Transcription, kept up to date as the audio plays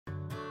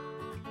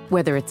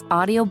Whether it's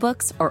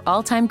audiobooks or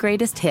all-time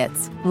greatest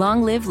hits,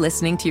 long live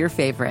listening to your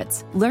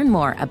favorites. Learn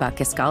more about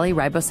Kisqali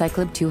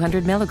Ribociclib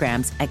 200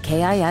 milligrams at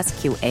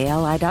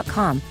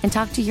KISQALI.com and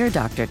talk to your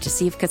doctor to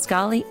see if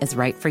Kisqali is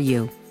right for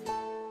you.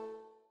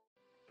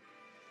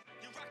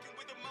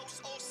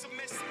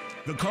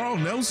 The Carl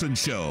Nelson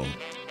Show.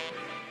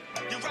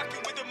 You're rocking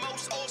with the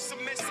most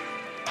awesome miss.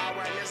 All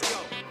right, let's go.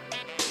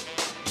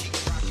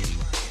 Keep rocking.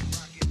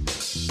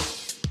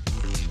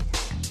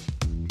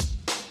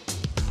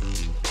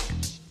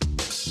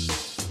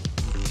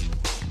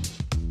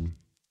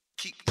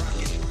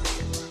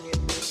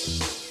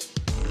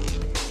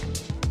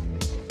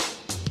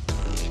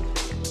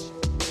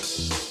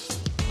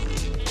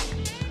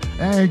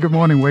 Hey, good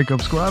morning, Wake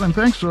Up Squad, and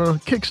thanks for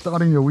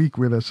kickstarting your week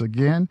with us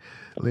again.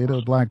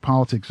 Later, Black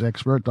politics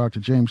expert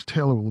Dr. James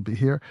Taylor will be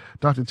here.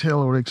 Dr.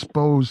 Taylor will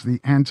expose the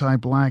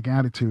anti-Black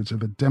attitudes of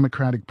the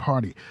Democratic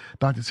Party.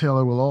 Dr.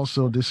 Taylor will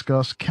also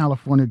discuss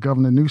California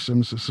Governor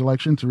Newsom's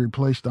selection to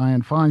replace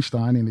Dianne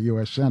Feinstein in the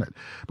U.S. Senate.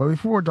 But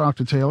before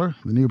Dr. Taylor,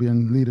 the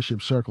Nubian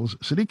Leadership Circle's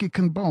Sadiki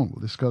Kambon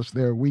will discuss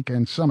their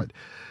weekend summit.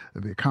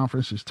 The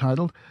conference is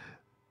titled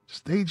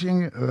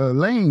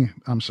laying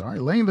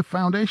the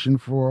foundation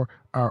for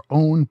our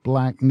own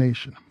black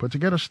nation. But to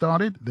get us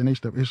started, the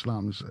Nation of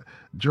Islam's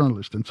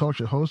journalist and talk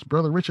show host,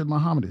 Brother Richard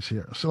Muhammad, is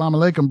here. Assalamu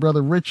alaikum,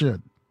 Brother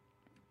Richard.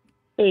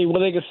 Hey,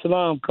 walaikum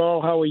salam,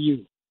 Carl. How are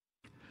you?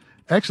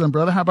 Excellent,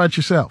 brother. How about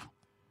yourself?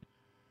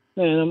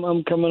 Man,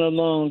 I'm coming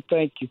along.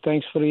 Thank you.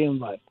 Thanks for the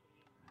invite.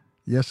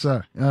 Yes,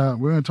 sir. We're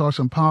going to talk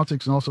some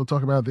politics and also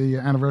talk about the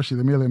anniversary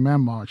of the Million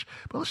Man March.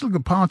 But let's look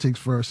at politics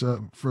first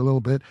for a little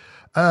bit.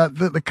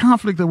 The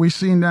conflict that we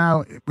see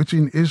now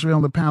between Israel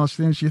and the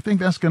Palestinians, you think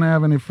that's going to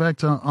have an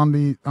effect on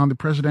the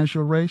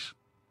presidential race?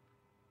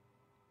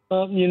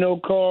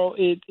 Carl,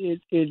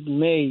 it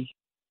may,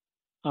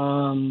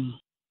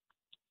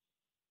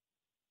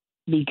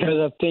 because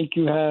I think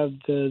you have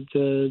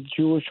the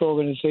Jewish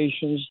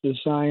organizations, the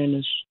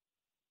Zionist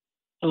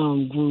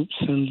groups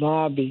and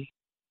lobby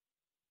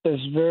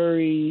that's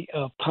very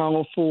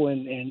powerful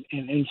and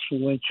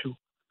influential.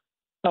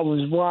 I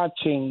was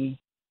watching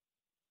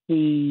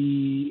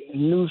the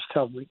news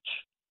coverage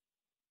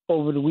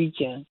over the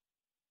weekend,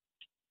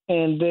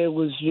 and there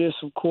was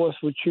just, of course,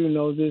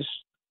 this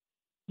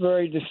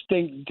very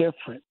distinct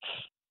difference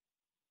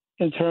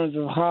in terms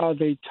of how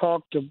they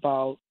talked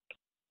about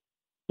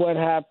what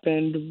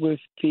happened with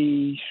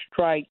the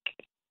strike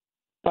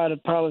by the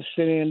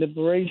Palestinian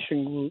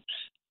liberation groups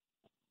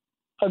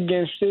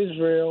against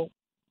Israel.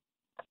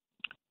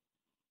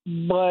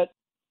 But,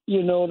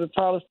 the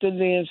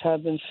Palestinians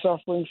have been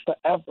suffering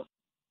forever.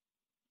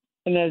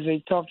 And as they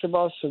talked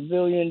about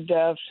civilian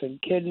deaths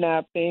and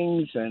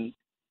kidnappings and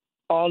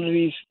all of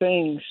these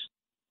things,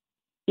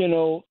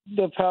 the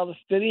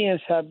Palestinians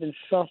have been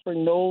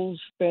suffering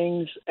those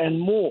things and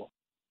more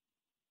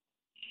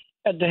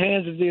at the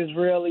hands of the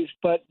Israelis,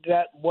 but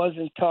that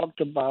wasn't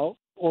talked about,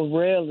 or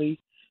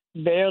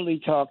barely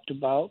talked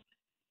about,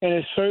 and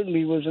it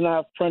certainly was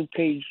not front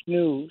page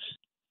news.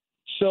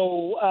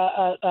 So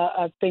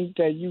I think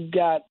that you've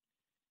got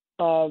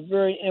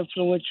very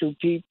influential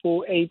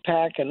people,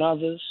 AIPAC and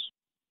others,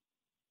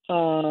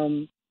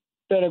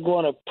 that are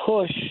going to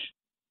push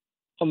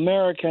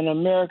America, and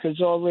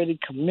America's already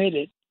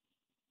committed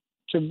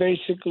to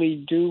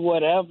basically do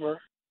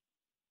whatever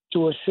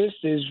to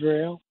assist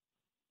Israel,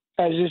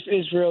 as if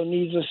Israel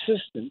needs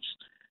assistance.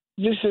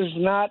 This is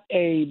not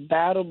a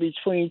battle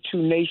between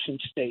two nation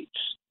states.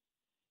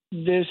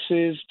 This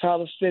is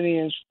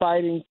Palestinians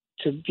fighting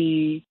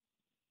to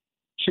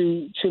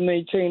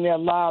maintain their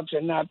lives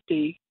and not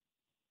be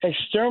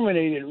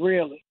exterminated,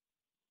 really.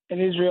 And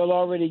Israel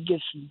already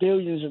gets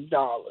billions of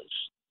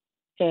dollars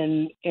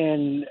in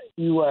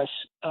U.S.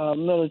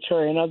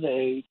 Military and other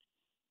aid.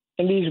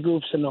 And these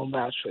groups are no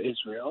match for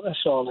Israel.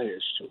 That's all there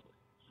is to it.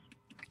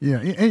 Yeah,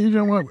 and you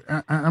know what?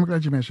 I'm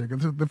glad you mentioned it.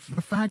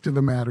 The fact of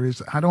the matter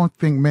is, I don't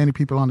think many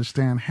people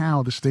understand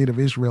how the state of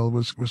Israel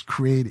was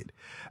created.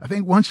 I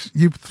think once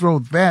you throw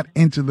that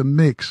into the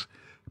mix,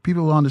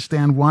 people will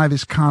understand why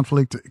this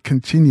conflict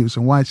continues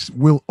and why it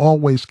will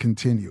always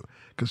continue,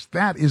 because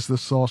that is the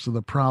source of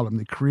the problem,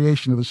 the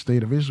creation of the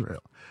state of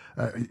Israel.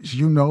 As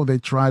you know, they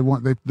tried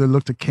they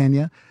looked at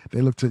Kenya, they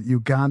looked at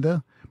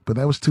Uganda, but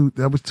that was too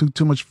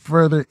much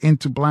further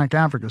into Black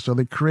Africa. So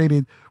they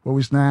created what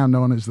is now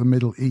known as the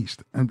Middle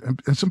East.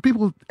 And some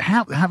people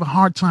have a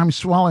hard time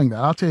swallowing that.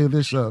 I'll tell you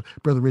this,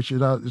 Brother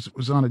Richard, I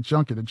was on a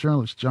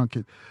journalist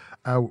junket,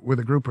 with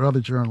a group of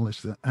other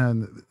journalists,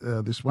 and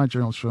this white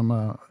journalist she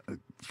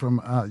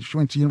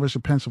went to University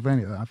of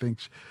Pennsylvania. I think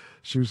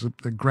she was a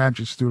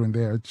graduate student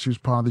there. She was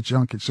part of the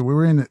junket. So we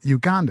were in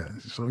Uganda.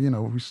 So,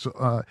 we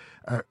saw,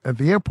 at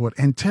the airport,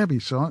 Entebbe.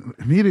 So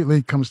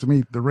immediately comes to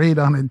me the raid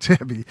on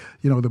Entebbe,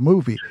 the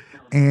movie.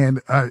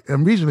 And I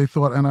immediately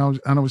thought, and I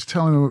was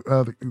telling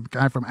the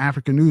guy from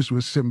Africa News who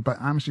was sitting by,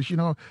 I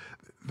said,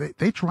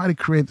 they try to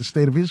create the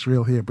state of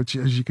Israel here, but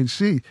as you can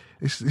see,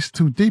 it's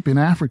too deep in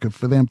Africa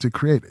for them to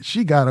create it.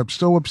 She got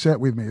so upset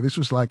with me. This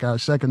was like our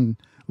second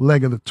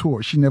leg of the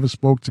tour. She never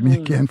spoke to me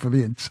again for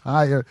the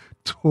entire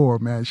tour,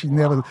 man. She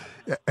never.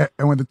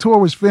 And when the tour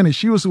was finished,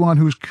 she was the one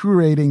who was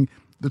curating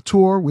the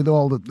tour with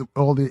all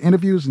the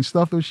interviews and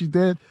stuff that she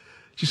did.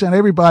 She sent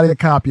everybody a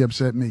copy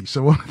except me.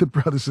 So one of the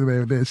brothers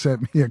there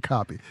sent me a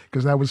copy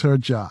because that was her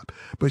job.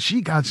 But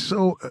she got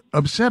so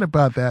upset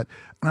about that,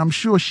 and I'm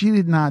sure she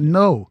did not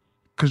know,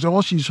 because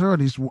all she's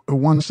heard is a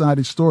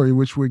one-sided story,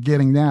 which we're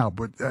getting now.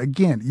 But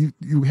again,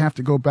 you have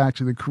to go back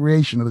to the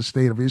creation of the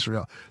state of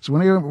Israel. So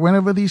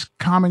whenever these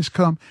comments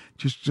come,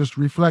 just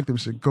reflect them.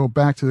 So go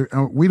back to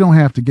we don't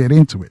have to get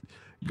into it,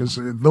 because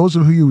those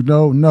of you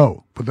who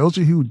know. But those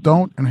of you who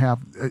don't and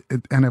have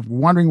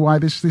wondering why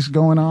this is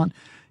going on,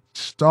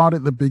 start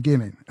at the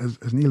beginning.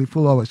 As Neely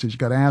Full always says, you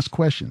got to ask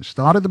questions.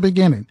 Start at the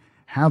beginning,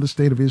 how the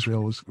state of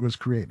Israel was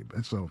created.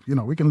 And so,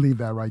 we can leave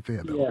that right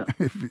there, though,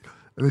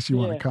 unless you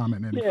want to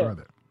comment any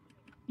further.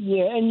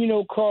 Yeah,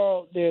 and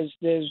Carl, there's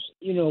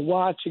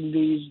watching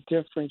these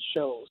different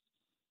shows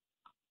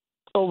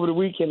over the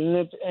weekend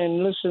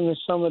and listening to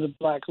some of the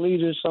black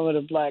leaders, some of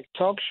the black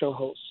talk show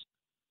hosts.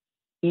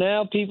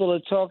 Now people are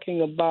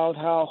talking about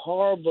how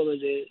horrible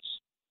it is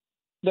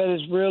that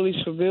Israeli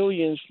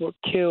civilians were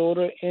killed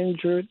or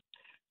injured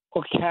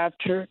or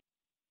captured.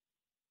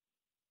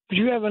 But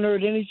you haven't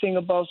heard anything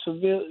about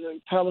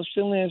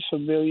Palestinian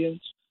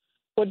civilians,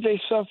 what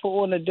they suffer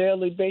on a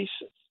daily basis,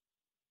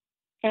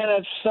 and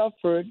have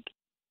suffered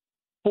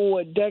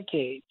for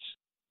decades.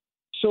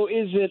 So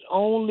is it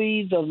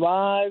only the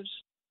lives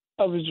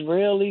of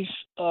Israeli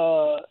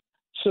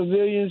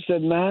civilians that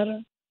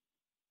matter,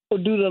 or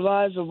do the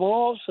lives of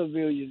all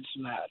civilians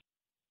matter?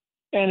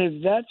 And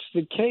if that's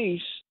the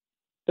case,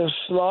 the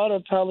slaughter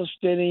of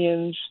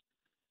Palestinians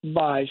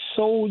by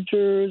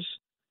soldiers,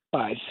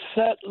 by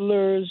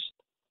settlers,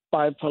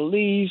 by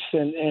police,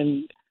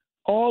 and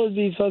all of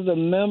these other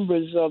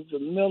members of the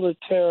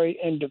military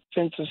and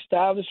defense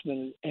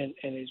establishment in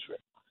Israel.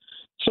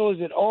 So is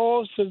it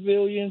all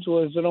civilians,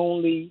 or is it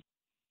only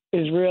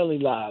Israeli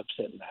lives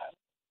that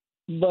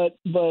matter?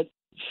 But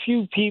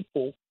few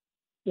people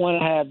want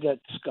to have that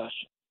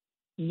discussion.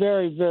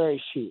 Very,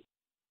 very few.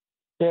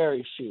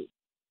 Very few.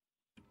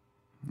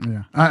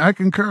 Yeah, I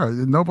concur.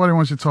 Nobody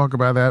wants to talk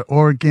about that,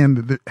 or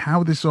again,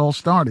 how this all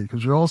started,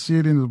 because we all see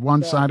it in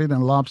one-sided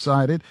and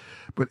lopsided.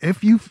 But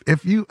if you,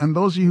 and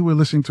those of you who are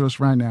listening to us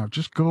right now,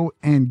 just go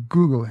and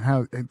Google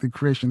how the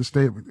creation of the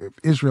state of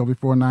Israel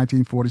before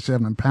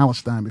 1947 and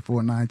Palestine before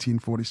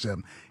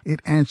 1947.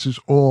 It answers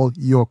all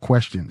your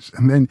questions.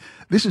 And then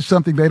this is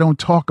something they don't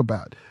talk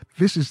about.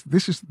 This is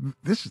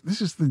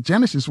the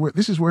genesis.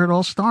 This is where it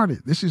all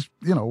started. This is,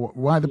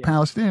 why the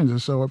Palestinians are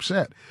so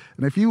upset.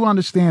 And if you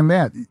understand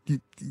that, you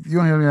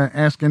don't have to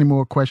ask any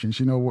more questions.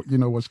 You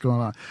know what's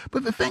going on.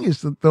 But the thing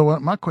is, though,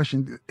 my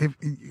question,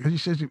 because he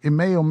says it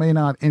may or may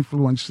not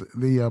influence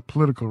the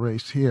political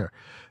race here,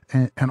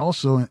 and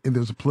also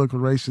there's a political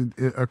race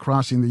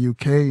across in the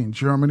UK and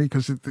Germany,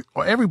 because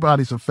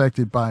everybody's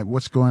affected by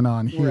what's going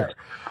on here,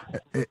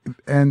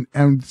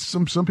 and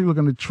some people are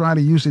going to try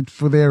to use it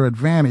for their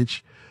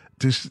advantage.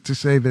 To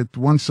say that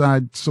one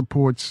side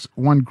supports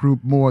one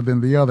group more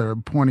than the other,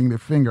 pointing the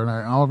finger, and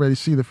I already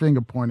see the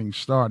finger pointing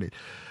started.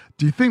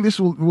 Do you think this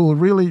will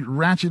really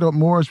ratchet up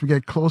more as we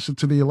get closer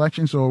to the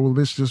elections, or will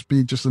this just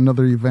be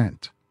another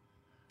event?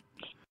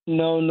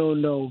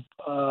 No,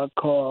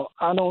 Carl.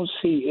 I don't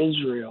see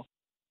Israel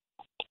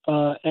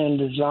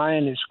and the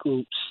Zionist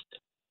groups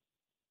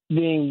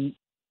being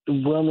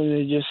willing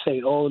to just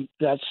say, "Oh,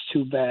 that's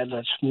too bad.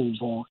 Let's move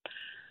on."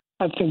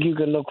 I think you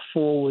can look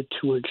forward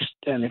to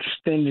an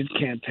extended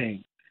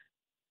campaign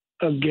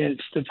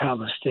against the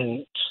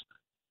Palestinians.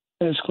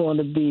 It's going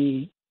to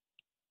be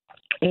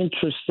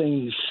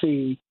interesting to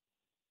see,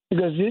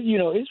 because,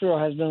 Israel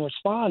has been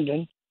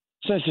responding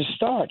since it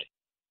started.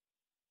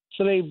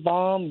 So they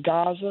bombed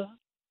Gaza,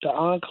 the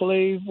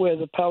enclave where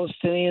the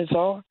Palestinians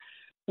are,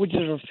 which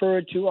is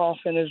referred to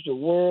often as the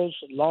world's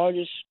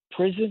largest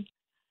prison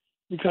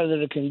because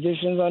of the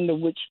conditions under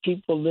which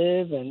people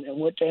live and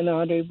what they're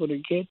not able to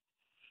get.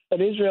 But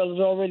Israel has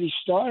already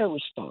started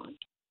responding.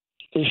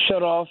 They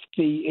shut off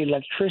the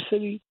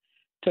electricity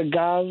to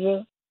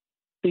Gaza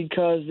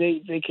because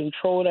they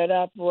control that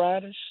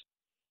apparatus,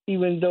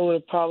 even though the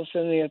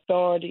Palestinian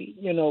Authority,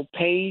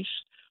 pays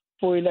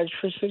for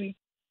electricity.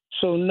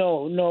 So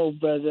no,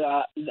 brother,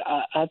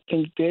 I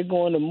think they're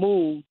going to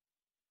move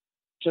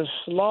to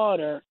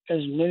slaughter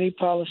as many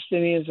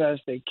Palestinians as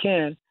they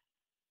can.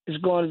 It's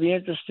going to be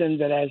interesting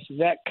that as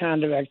that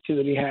kind of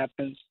activity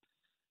happens,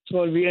 it's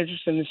going to be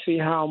interesting to see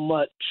how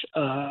much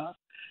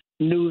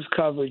news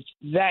coverage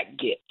that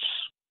gets.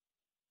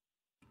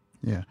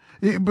 Yeah,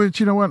 but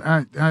you know what?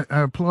 I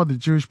applaud the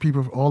Jewish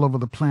people all over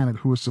the planet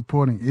who are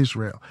supporting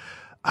Israel.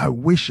 I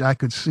wish I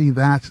could see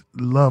that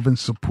love and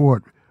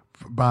support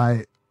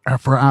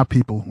for our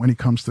people when it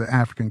comes to the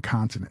African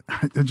continent.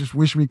 I just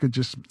wish we could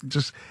just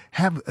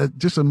have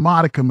a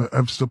modicum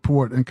of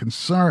support and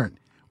concern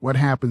what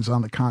happens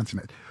on the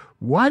continent.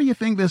 Why do you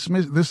think there's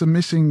a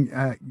missing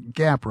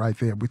gap right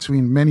there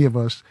between many of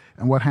us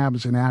and what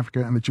happens in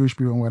Africa and the Jewish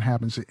people and what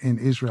happens in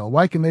Israel?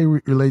 Why can they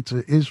relate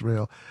to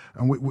Israel?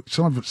 And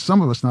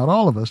some of us, not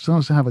all of us, some of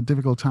us have a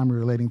difficult time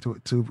relating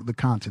to the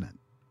continent.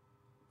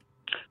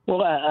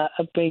 Well, I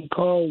think,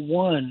 Carl,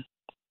 one,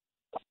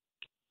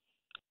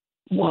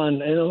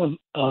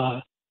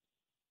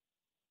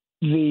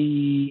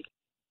 the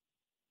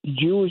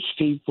Jewish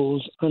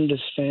people's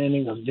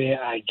understanding of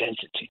their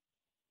identity.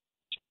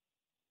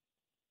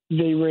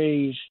 They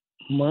raised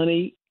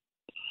money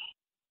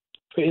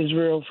for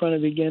Israel from the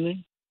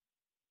beginning.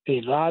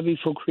 They lobbied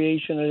for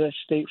creation of that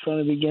state from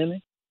the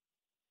beginning.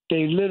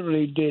 They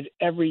literally did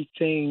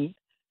everything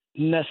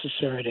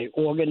necessary. They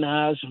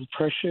organized and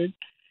pressured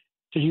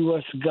the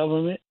U.S.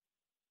 government,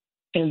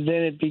 and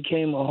then it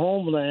became a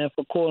homeland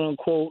for, quote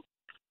unquote,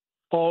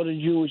 all the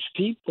Jewish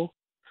people.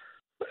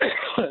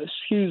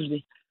 Excuse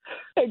me,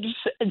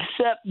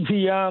 except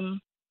the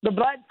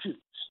black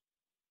Jews,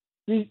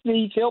 the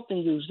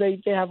Ethiopian Jews.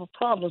 They have a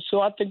problem.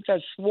 So I think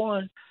that's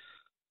one.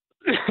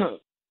 The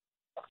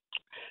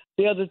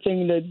other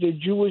thing, that the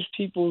Jewish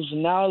people's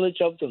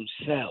knowledge of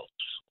themselves.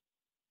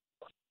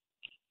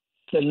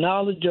 The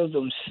knowledge of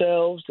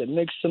themselves that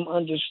makes them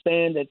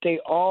understand that they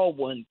are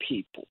one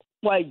people.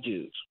 White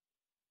Jews,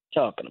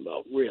 talking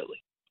about,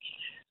 really.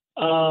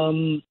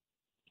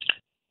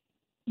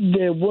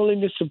 Their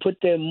willingness to put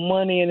their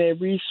money and their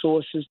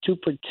resources to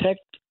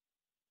protect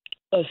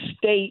a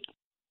state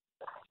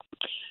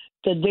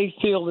that they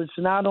feel is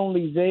not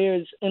only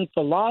theirs in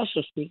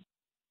philosophy,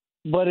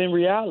 but in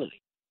reality.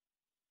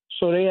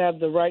 So they have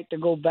the right to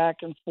go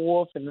back and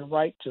forth, and the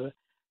right to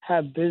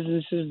have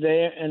businesses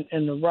there,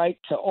 and the right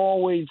to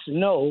always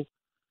know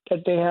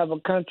that they have a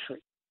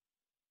country.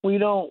 We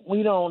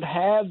don't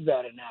have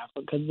that in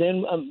Africa.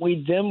 Then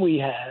we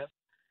have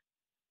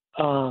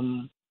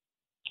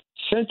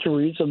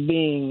centuries of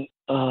being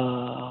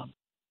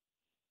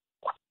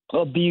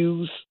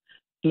abused,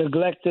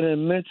 neglected,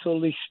 and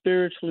mentally,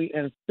 spiritually,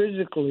 and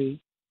physically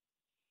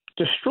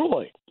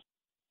destroyed.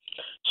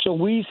 So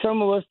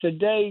some of us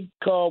today,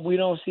 Carl, we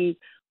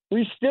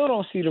still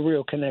don't see the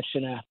real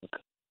connection in Africa.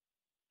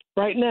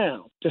 Right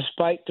now,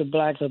 despite the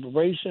Black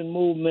Liberation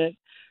Movement,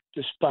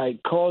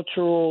 despite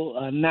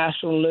cultural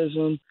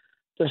nationalism,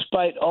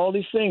 despite all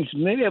these things,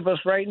 many of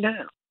us right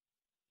now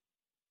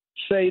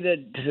say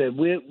that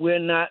we're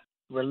not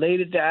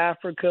related to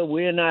Africa,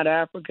 we're not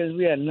Africans,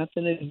 we have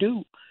nothing to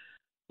do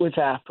with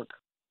Africa.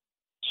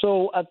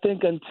 So I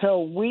think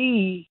until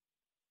we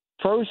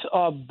first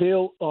are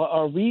built or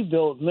are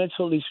rebuilt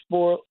mentally,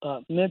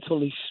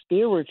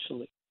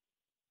 spiritually,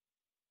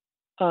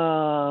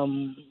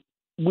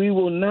 we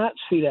will not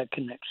see that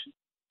connection.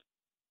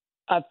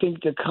 I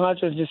think the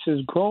consciousness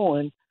is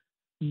growing,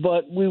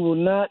 but we will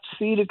not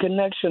see the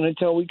connection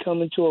until we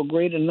come into a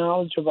greater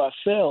knowledge of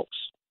ourselves,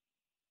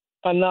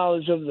 a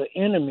knowledge of the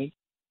enemy,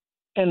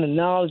 and the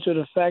knowledge of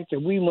the fact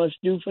that we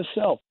must do for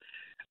self.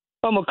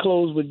 I'm going to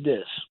close with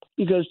this,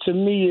 because to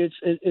me it's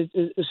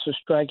a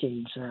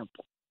striking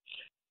example.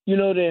 You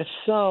know, there's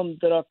some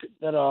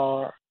that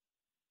are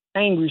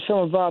angry, some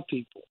of our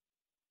people,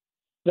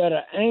 that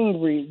are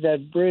angry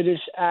that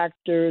British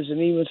actors and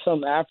even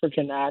some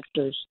African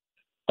actors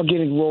are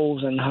getting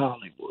roles in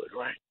Hollywood,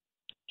 right?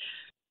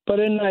 But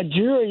in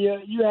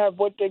Nigeria, you have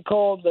what they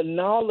call the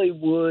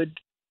Nollywood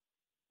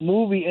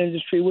movie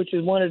industry, which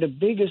is one of the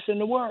biggest in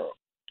the world.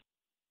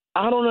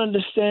 I don't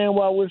understand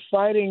why we're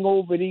fighting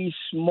over these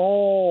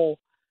small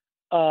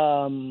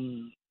crumbs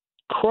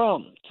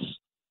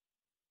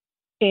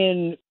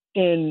in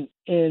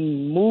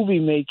movie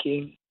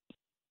making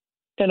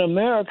in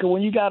America,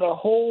 when you got a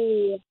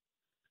whole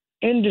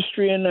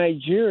industry in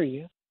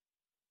Nigeria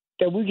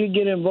that we could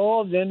get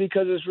involved in,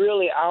 because it's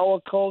really our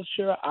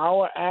culture,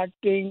 our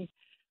acting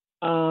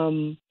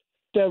that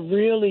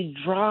really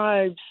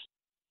drives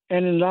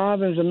and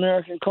enlivens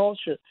American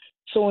culture.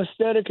 So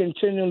instead of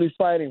continually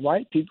fighting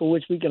white people,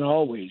 which we can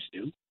always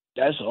do,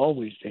 that's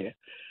always there,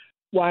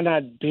 why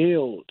not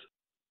build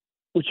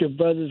with your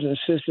brothers and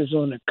sisters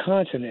on the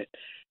continent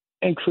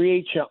and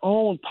create your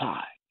own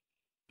pie,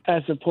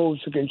 as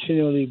opposed to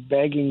continually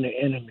begging the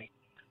enemy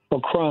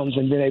for crumbs,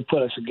 and then they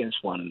put us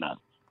against one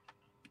another.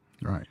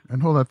 All right.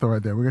 And hold that thought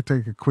right there. We're going to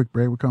take a quick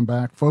break. We'll come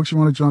back. Folks, you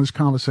want to join this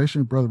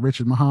conversation, Brother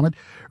Richard Muhammad,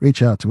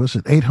 reach out to us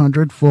at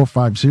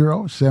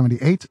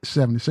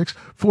 800-450-7876.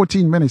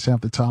 14 minutes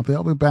after the top there.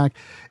 I'll be back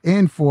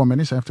in 4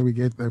 minutes after we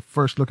get the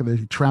first look at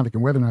the traffic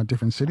and weather in our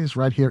different cities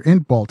right here in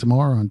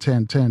Baltimore on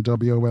 1010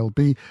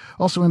 WOLB.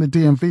 Also in the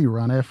DMV, we're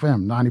on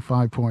FM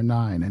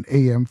 95.9 and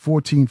AM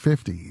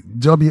 1450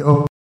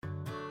 WO.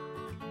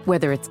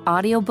 Whether it's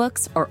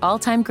audiobooks or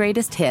all-time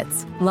greatest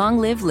hits, long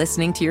live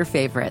listening to your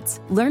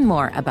favorites. Learn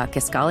more about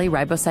Kisqali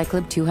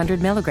Ribociclib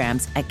 200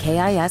 milligrams at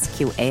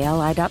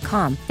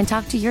KISQALI.com and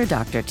talk to your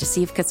doctor to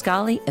see if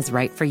Kisqali is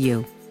right for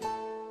you.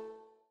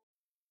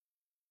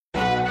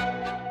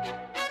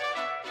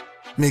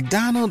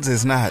 McDonald's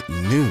is not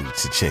new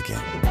to chicken.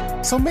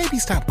 So maybe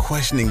stop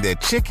questioning their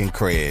chicken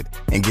cred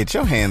and get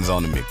your hands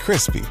on the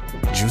McCrispy.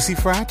 Juicy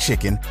fried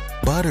chicken,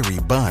 buttery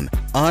bun,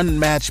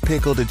 unmatched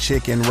pickle to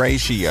chicken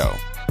ratio.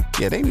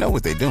 Yeah, they know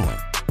what they're doing.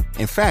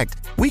 In fact,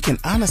 we can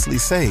honestly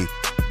say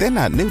they're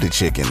not new to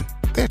chicken.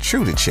 They're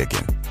true to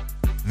chicken.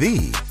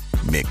 The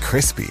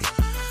McCrispy.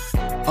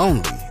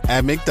 Only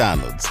at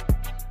McDonald's.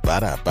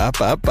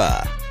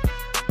 Ba-da-ba-ba-ba.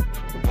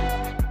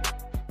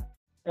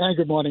 And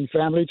good morning,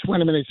 family.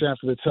 20 minutes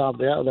after the top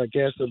of the hour, our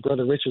guest is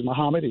Brother Richard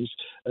Muhammad. He's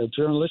a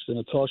journalist and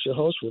a talk show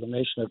host with the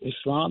Nation of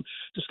Islam,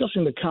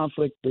 discussing the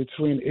conflict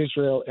between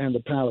Israel and the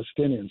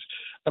Palestinians.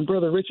 And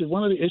Brother Richard,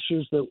 one of the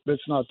issues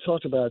that's not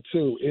talked about,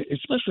 too,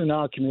 especially in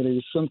our community,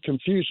 is some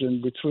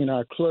confusion between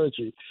our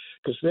clergy,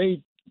 because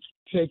they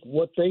take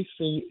what they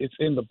see it's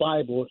in the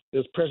Bible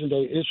as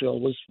present-day Israel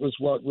was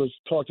what was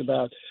talked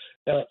about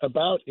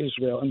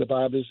Israel in the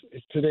Bible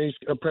is today's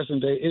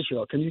present-day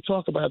Israel. Can you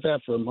talk about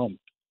that for a moment?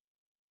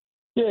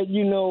 Yeah,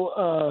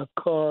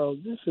 Carl,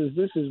 this is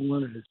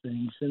one of the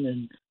things, and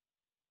then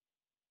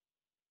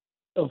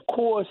of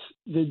course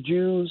the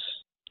Jews,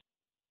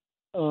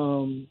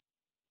 the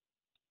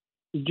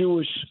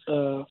Jewish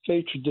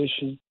faith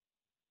tradition,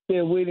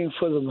 they're waiting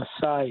for the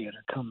Messiah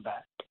to come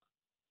back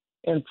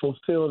and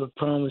fulfill the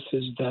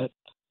promises that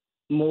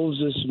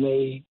Moses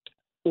made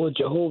or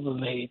Jehovah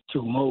made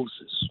through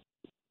Moses.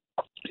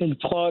 And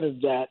part of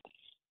that,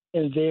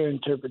 in their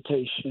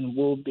interpretation,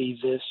 will be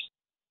this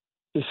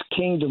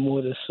kingdom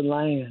or this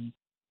land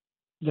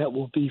that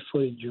will be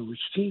for the Jewish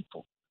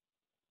people.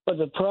 But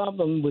the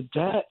problem with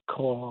that,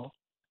 Carl,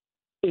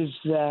 is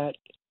that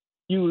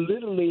you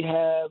literally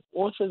have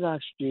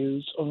Orthodox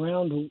Jews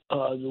around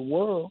the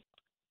world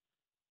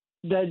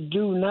that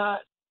do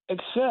not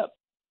accept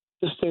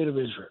the state of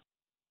Israel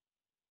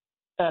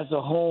as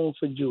a home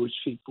for Jewish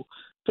people.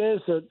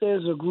 There's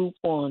a group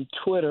on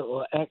Twitter,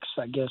 or X,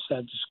 I guess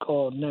that's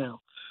called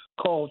now,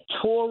 called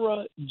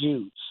Torah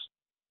Jews.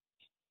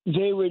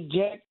 They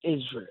reject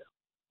Israel.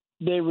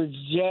 They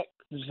reject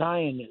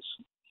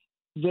Zionism.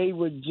 They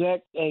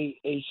reject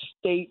a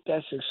state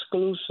that's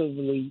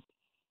exclusively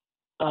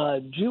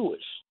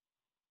Jewish,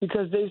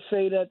 because they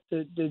say that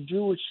the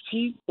Jewish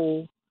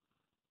people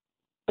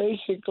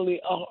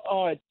basically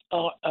are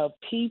a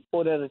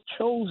people that are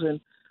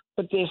chosen,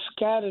 but they're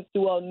scattered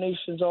throughout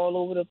nations all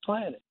over the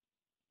planet.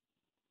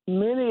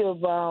 Many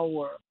of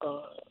our,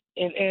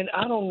 and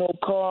I don't know,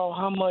 Carl,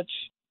 how much,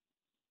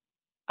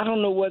 I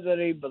don't know whether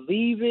they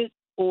believe it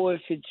or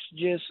if it's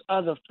just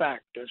other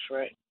factors,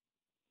 right?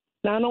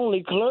 Not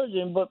only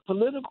clergy, but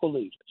political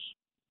leaders.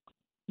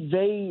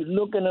 They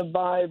look in the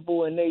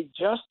Bible and they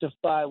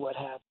justify what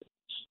happens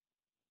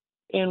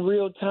in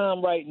real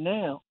time right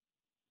now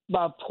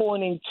by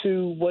pointing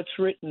to what's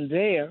written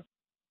there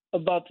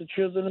about the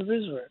children of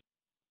Israel.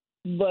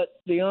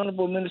 But the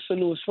Honorable Minister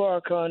Louis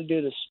Farrakhan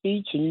did a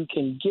speech, and you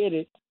can get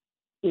it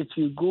if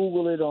you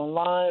Google it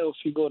online or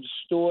if you go to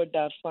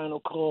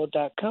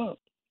store.finalcall.com.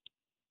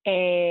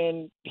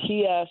 And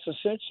he asked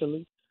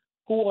essentially,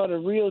 who are the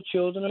real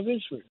children of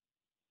Israel?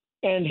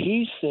 And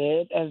he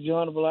said, as the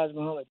Honorable Elijah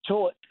Muhammad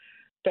taught,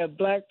 that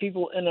black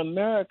people in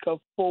America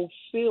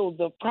fulfilled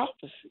the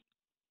prophecy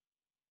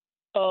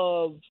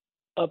of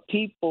a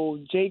people,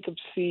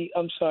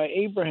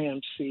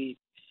 Abraham's seed,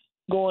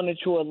 going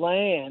into a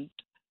land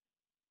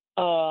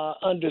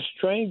under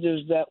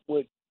strangers that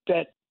would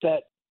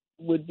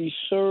be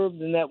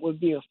served and that would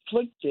be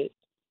afflicted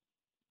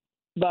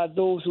by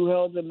those who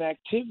held them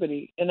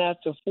captivity. And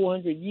after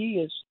 400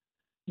 years,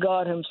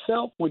 God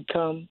himself would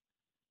come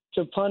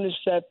to punish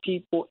that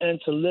people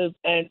and to live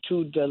and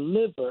to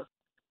deliver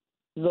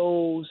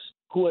those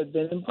who had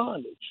been in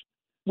bondage.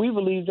 We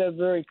believe that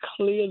very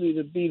clearly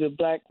to be the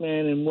black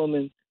man and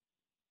woman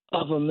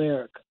of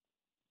America.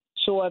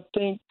 So I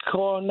think,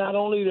 Carl, not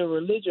only the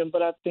religion,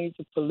 but I think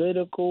the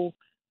political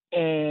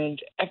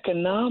and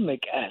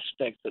economic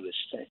aspect of this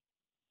thing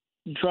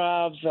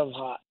drives a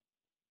lot,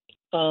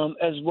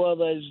 as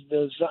well as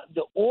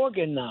the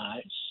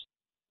organized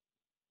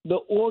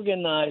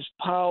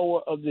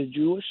power of the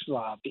Jewish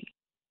lobby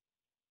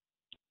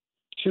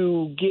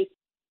to get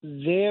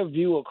their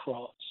view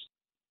across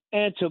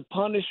and to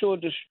punish or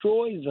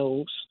destroy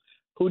those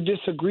who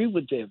disagree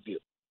with their view.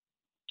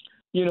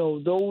 You know,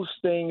 those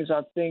things,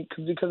 I think,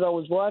 because I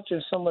was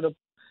watching some of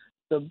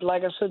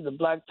like I said, the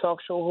black talk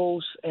show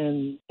hosts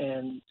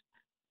and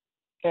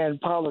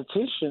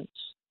politicians,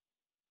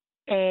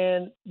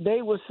 and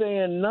they were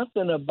saying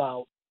nothing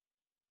about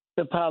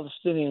the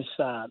Palestinian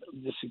side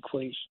of this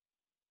equation.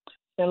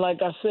 And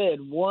like I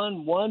said,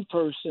 one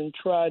person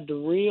tried to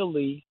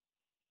really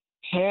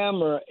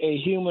hammer a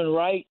human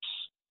rights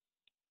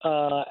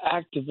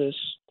activist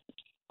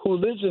who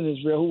lives in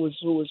Israel,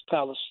 who was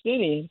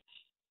Palestinian,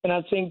 and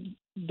I think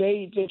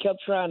they kept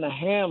trying to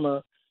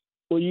hammer,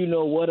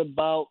 well, what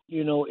about,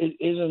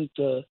 isn't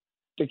the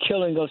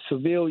killing of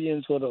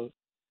civilians or the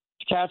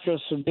capture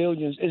of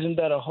civilians, isn't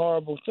that a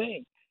horrible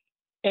thing?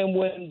 And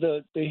when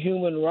the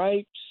human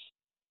rights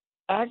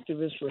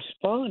activists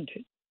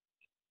responded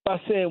by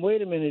saying,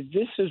 wait a minute,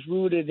 this is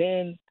rooted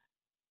in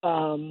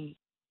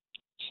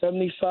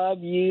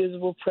 75 years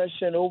of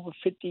oppression, over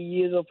 50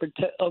 years of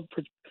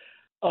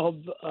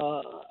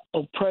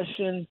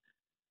oppression,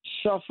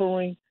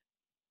 suffering,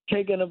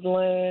 taking of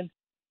land,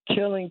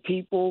 killing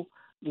people,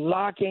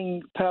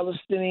 locking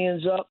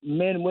Palestinians up,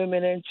 men,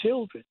 women, and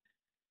children.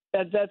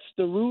 That's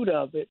the root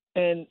of it.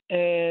 And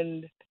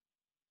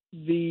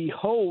the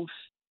host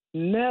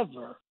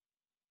never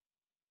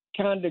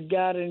kind of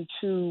got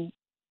into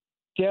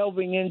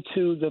delving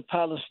into the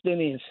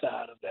Palestinian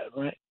side of that,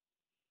 right?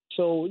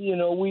 So,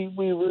 we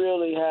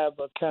really have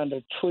a kind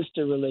of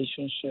twisted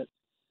relationship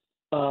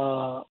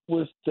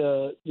with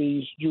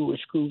these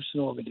Jewish groups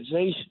and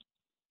organizations.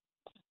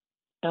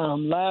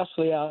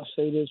 Lastly, I'll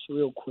say this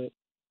real quick.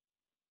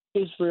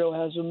 Israel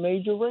has a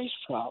major race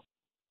problem.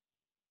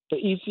 The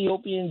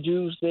Ethiopian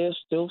Jews there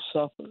still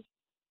suffer.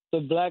 The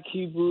Black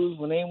Hebrews,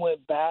 when they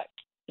went back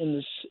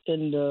in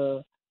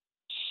the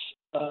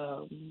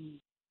I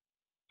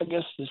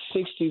guess the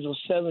 60s or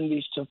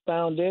 70s to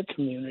found their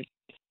community,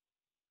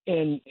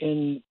 and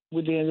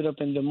when they ended up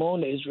in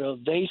Dimona, Israel,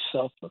 they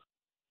suffer.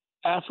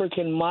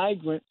 African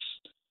migrants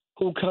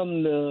who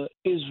come to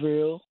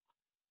Israel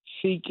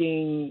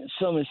seeking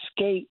some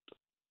escape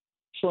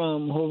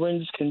from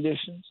horrendous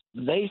conditions,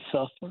 they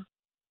suffer.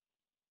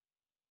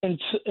 And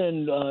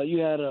you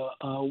had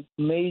a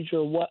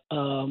major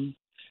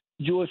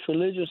Jewish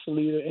religious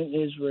leader in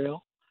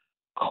Israel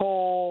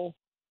call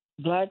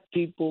Black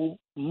people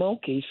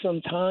monkeys some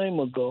time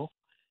ago.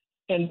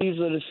 And these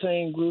are the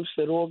same groups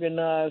that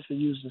organize and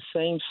use the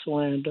same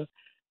slander,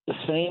 the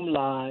same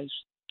lies,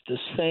 the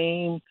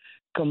same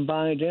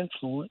combined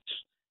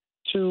influence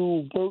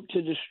to work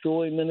to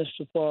destroy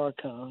Minister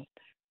Farrakhan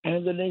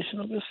and the Nation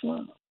of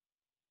Islam.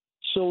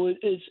 So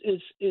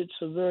it's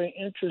a very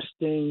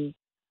interesting,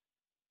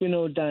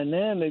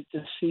 dynamic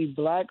to see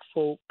Black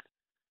folk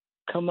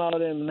come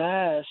out en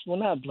masse. Well,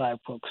 not Black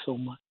folk so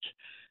much,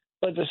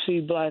 but to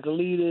see Black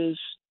leaders,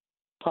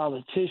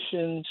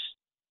 politicians,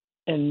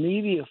 and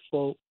media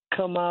folk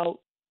come out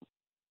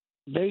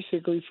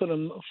basically for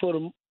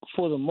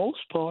the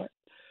most part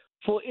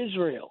for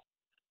Israel,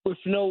 with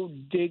no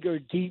digger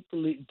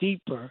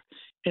deeper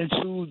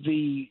into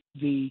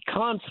the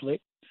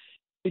conflict,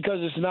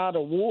 because it's not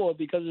a war,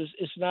 because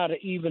it's not an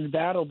even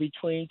battle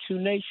between two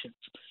nations.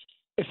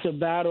 It's a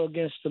battle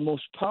against the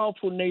most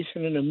powerful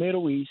nation in the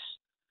Middle East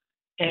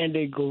and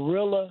a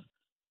guerrilla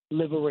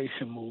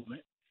liberation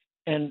movement.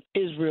 And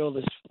Israel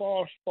is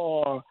far,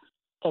 far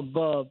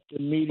above the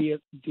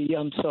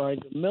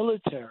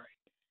military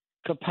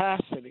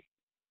capacity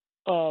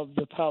of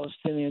the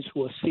Palestinians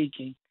who are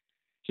seeking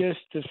just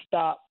to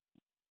stop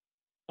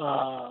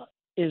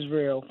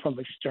Israel from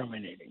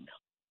exterminating them.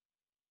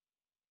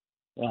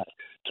 Right.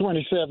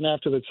 27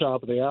 after the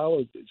top of the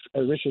hour.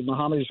 Richard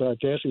Muhammad is our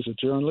guest. He's a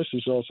journalist.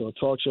 He's also a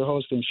talk show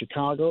host in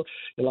Chicago. If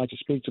you'd like to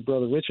speak to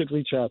Brother Richard,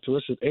 reach out to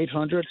us at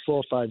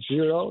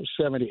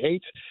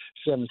 800-450-7876.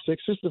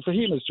 Sister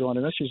Fahima is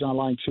joining us. She's on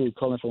line 2,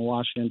 calling from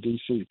Washington,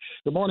 D.C.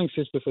 Good morning,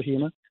 Sister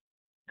Fahima.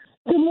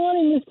 Good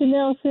morning, Mr.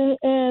 Nelson,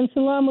 and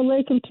salam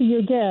alaikum to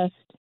your guest.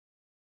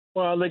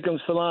 Wa alaikum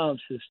salam,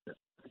 sister.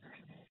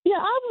 Yeah,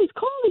 I was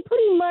calling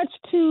pretty much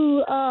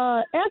to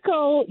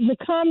echo the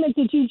comment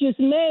that you just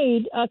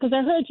made, because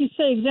I heard you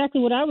say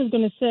exactly what I was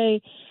going to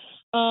say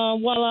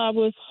while I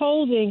was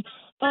holding,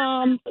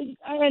 and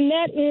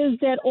that is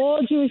that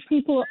all Jewish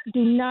people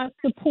do not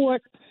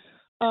support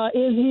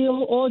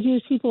Israel. All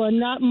Jewish people are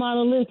not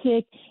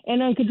monolithic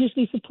and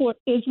unconditionally support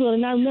Israel.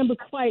 And I remember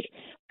quite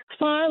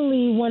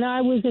fondly when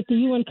I was at the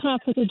UN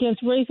Conference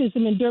Against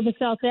Racism in Durban,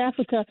 South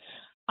Africa,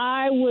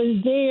 I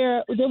was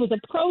there. There was a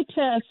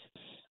protest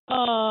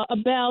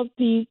about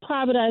the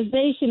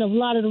privatization of a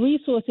lot of the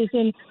resources,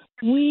 and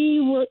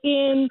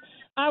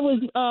I was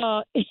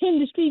in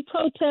the street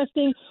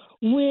protesting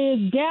with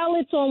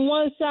Dalits on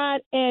one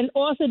side and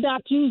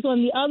Orthodox Jews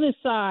on the other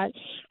side,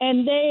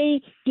 and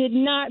they did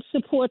not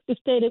support the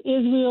state of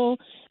Israel.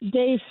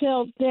 They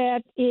felt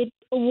that it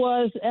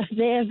was, as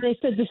they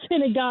said, the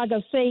synagogue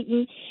of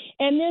Satan.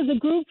 And there's a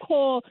group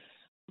called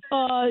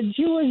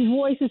Jewish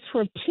Voices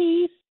for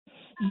Peace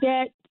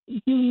that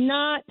do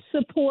not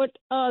support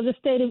the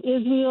state of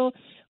Israel.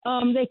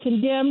 They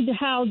condemned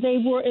how they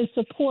were in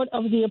support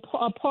of the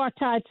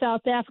apartheid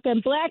South Africa.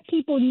 And Black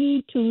people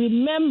need to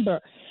remember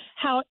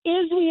how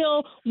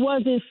Israel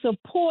was in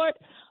support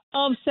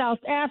of South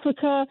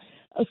Africa,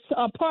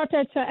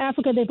 apartheid South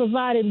Africa. They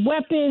provided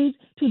weapons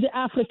to the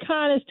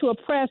Afrikaners to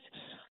oppress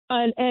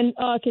and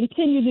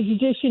continue the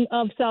tradition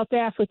of South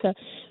Africa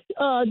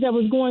that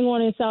was going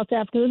on in South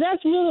Africa. So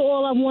that's really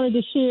all I wanted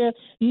to share.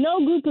 No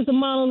group is a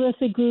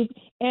monolithic group,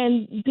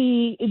 and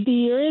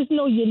there is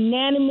no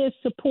unanimous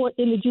support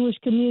in the Jewish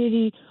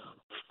community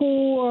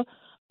for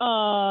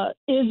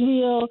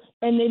Israel,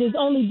 and it is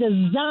only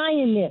the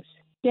Zionists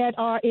that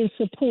are in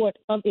support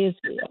of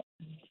Israel.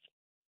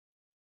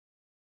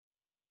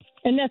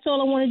 And that's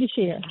all I wanted to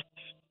share.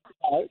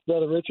 All right,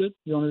 Brother Richard,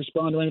 you want to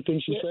respond to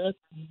anything she said?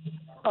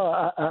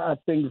 I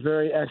think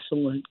very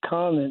excellent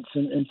comments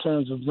in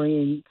terms of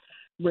bringing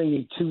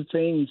two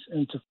things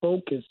into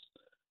focus.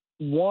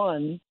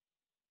 One,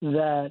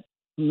 that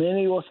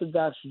many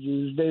Orthodox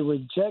Jews, they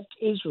reject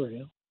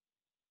Israel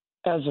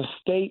as a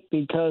state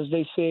because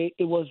they say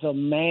it was a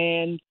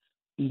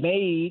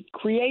man-made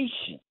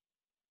creation.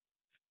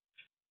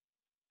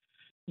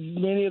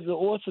 Many of the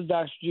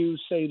Orthodox Jews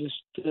say this,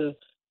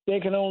 there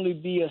can only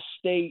be a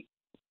state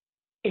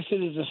if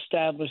it is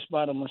established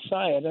by the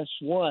Messiah. That's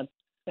one.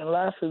 And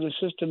lastly, the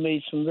sister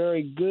made some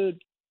very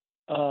good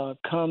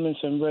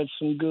comments and read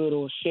some good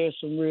or shared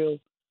some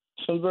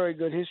very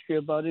good history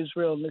about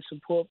Israel and their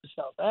support for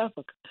South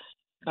Africa.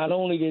 Not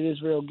only did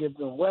Israel give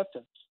them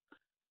weapons,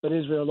 but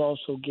Israel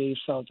also gave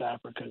South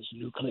Africa's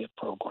nuclear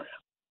program.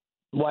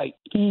 White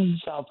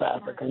South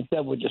Africans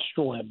that were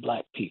destroying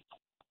black people.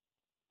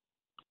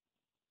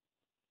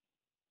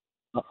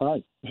 All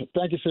right.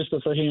 Thank you, Sister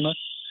Fahima.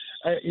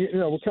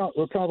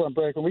 We'll come on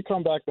break. When we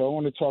come back, though, I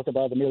want to talk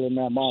about the Million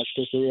Man March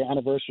because the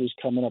anniversary is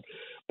coming up.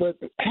 But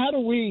how do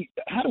we,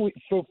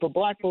 for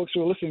black folks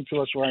who are listening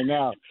to us right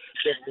now,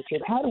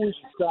 how do we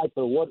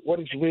decipher what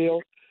is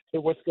real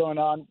and what's going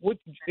on?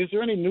 Is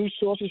there any news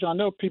sources? I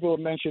know people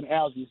have mentioned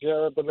Al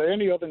Jazeera, but are there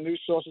any other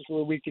news sources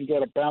where we can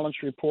get a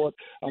balanced report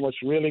on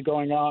what's really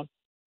going on?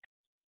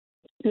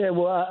 Yeah,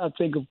 well, I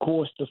think, of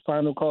course, the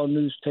Final Call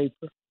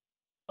newspaper,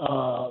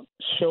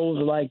 shows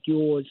like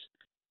yours,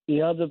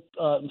 the other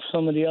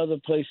some of the other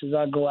places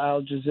I go,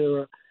 Al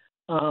Jazeera,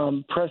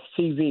 Press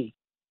TV,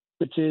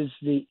 which is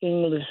the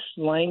English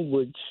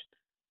language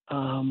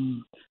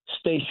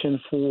station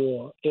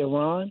for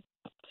Iran.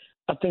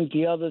 I think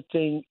the other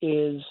thing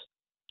is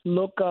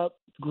look up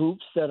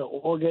groups that are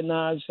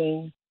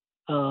organizing,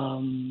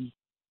 Palestinian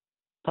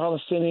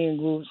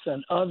groups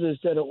and others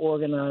that are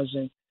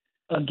organizing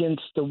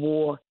against the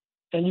war,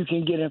 and you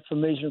can get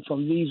information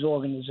from these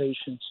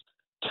organizations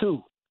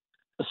too,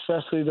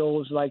 especially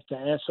those like the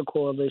Answer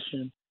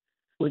Coalition,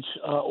 which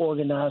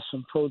organized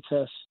some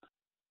protests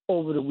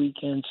over the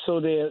weekend. So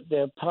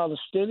they're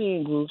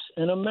Palestinian groups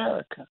in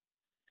America.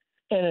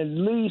 And at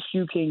least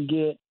you can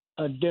get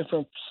a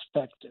different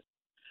perspective,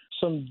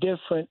 some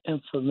different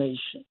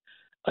information,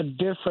 a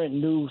different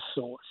news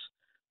source.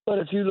 But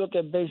if you look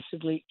at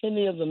basically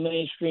any of the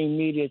mainstream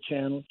media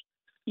channels,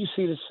 you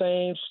see the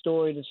same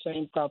story, the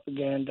same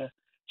propaganda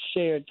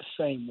shared the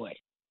same way.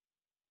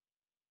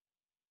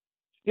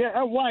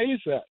 Yeah, why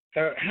is that?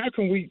 How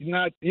can we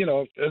not,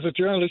 as a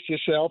journalist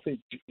yourself,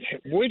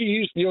 where do you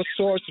use your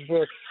sources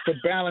for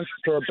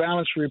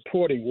balanced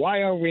reporting?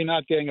 Why are we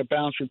not getting a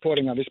balanced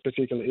reporting on this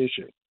particular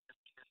issue?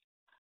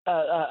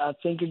 I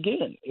think,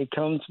 again, it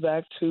comes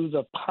back to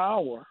the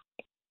power,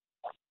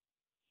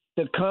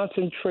 the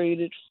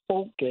concentrated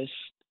focus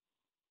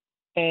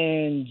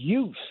and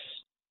use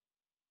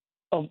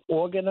of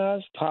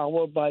organized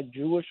power by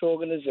Jewish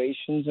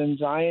organizations and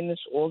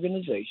Zionist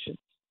organizations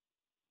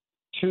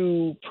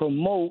to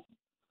promote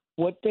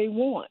what they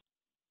want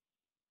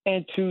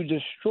and to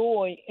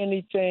destroy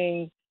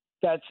anything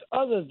that's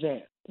other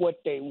than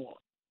what they want.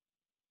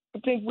 I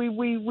think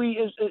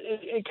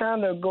it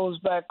kind of goes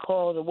back,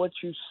 Carl, to what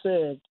you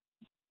said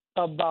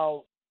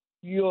about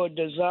your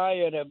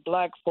desire that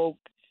black folk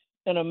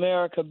in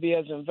America be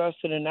as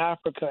invested in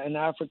Africa and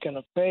African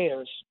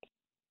affairs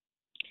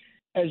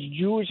as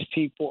Jewish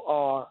people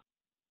are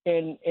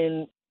in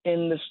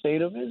the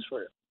state of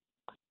Israel.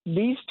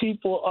 These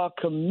people are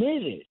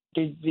committed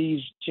to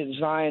these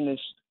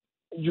Zionist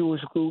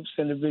Jewish groups,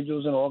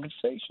 individuals, and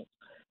organizations.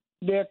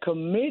 They're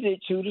committed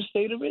to the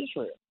state of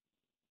Israel.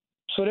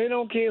 So they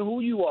don't care who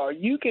you are.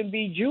 You can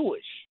be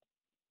Jewish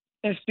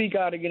and speak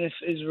out against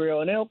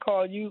Israel, and they'll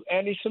call you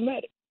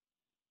anti-Semitic.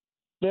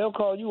 They'll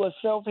call you a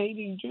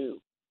self-hating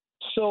Jew.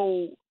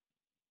 So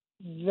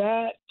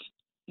that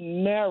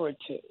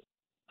narrative,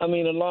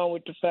 along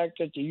with the fact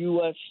that the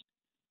U.S.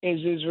 is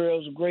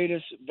Israel's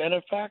greatest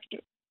benefactor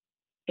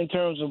in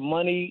terms of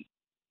money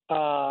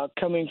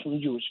coming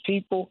from Jewish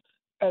people,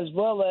 as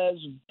well as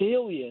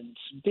billions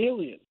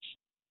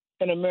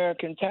in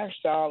American tax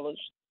dollars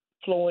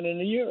flowing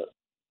into Europe.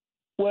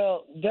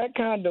 Well, that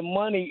kind of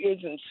money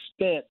isn't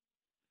spent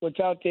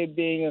without there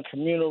being a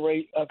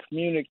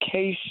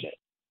communication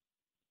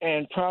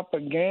and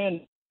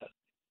propaganda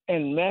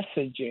and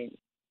messaging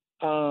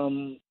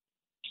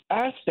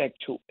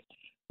aspect to it.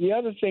 The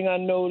other thing I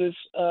noticed,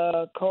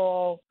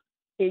 Carl,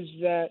 is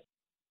that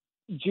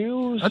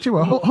Jews... Actually,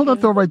 well, hold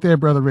that thought right there,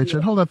 Brother Richard.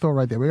 Yeah. Hold that thought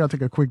right there. We got to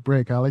take a quick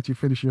break. I'll let you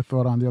finish your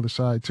thought on the other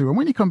side, too. And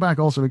when you come back,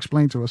 also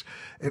explain to us,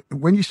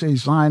 when you say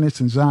Zionists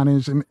and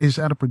Zionism, is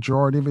that a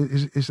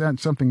pejorative? Is that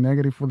something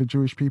negative for the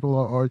Jewish people,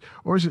 or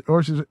is it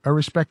a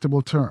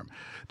respectable term?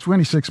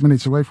 26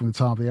 minutes away from the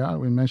top of the hour.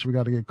 We mentioned we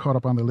got to get caught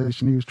up on the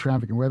latest news,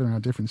 traffic, and weather in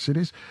our different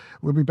cities.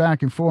 We'll be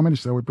back in 4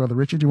 minutes, though, with Brother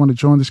Richard. You want to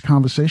join this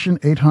conversation?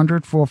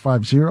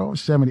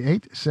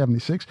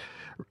 800-450-7876.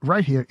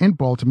 Right here in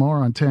Baltimore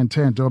on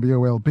 1010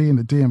 WOLB, in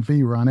the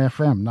DMV. We're on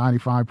FM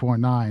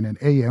 95.9 and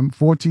AM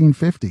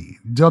 1450.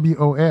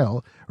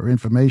 WOL, where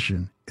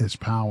information is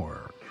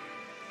power.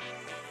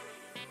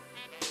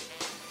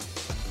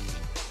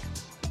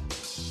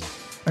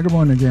 Good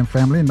morning again,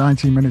 family.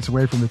 19 minutes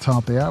away from the top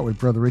of the hour with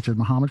Brother Richard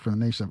Muhammad from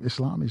the Nation of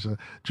Islam. He's a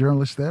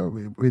journalist there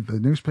with the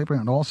newspaper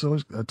and also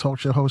a talk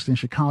show host in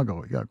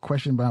Chicago. You got a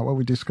question about what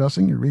we're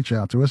discussing, you reach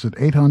out to us at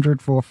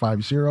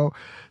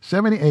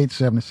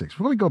 800-450-7876.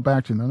 Before we go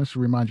back to that, let's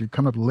remind you,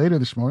 coming up later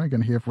this morning, you're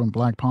going to hear from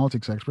black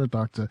politics expert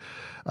Dr.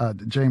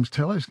 James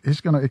Taylor.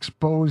 He's going to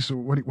expose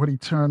what he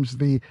terms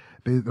the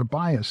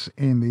bias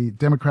in the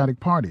Democratic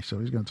Party. So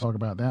he's going to talk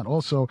about that.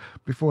 Also,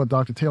 before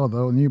Dr. Taylor,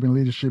 though, Nubian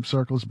Leadership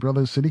Circle's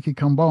brother Sadiki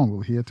Kambon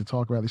will here to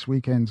talk about this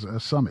weekend's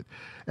summit.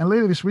 And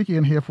later this week, you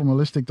can hear from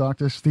holistic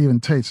Dr. Stephen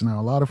Tate. Now,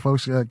 a lot of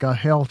folks got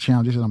health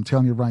challenges, and I'm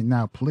telling you right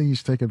now,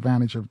 please take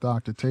advantage of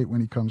Dr. Tate when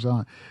he comes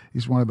on.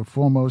 He's one of the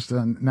foremost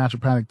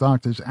naturopathic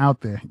doctors out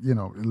there. You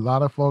know, a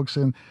lot of folks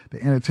in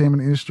the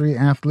entertainment industry,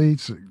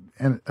 athletes,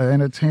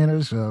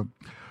 entertainers,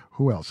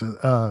 who else?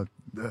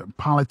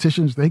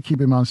 Politicians, they keep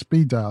him on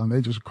speed dial and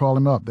they just call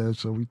him up there.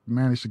 So we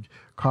managed to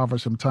carve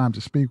us some time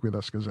to speak with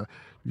us because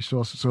we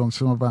saw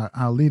some of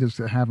our leaders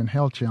that are having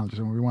health challenges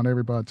and we want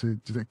everybody to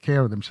take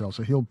care of themselves.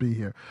 So he'll be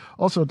here.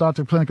 Also,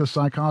 Dr. of Clinical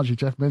Psychology,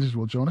 Jeff Menzies,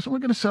 will join us. And we're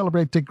going to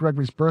celebrate Dick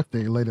Gregory's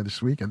birthday later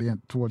this week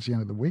towards the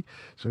end of the week.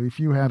 So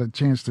if you had a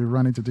chance to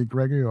run into Dick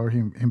Gregory or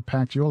him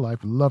impact your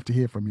life, we'd love to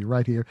hear from you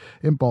right here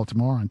in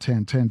Baltimore on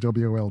 1010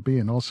 WOLB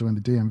and also in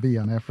the DMV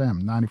on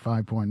FM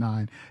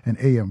 95.9 and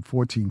AM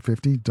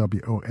 1450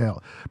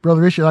 WOL.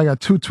 Brother Richard, I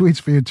got two tweets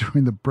for you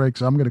during the break,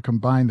 so I'm going to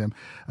combine them.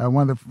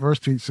 One of the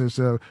first tweets says,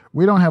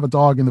 we don't have a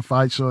dog in the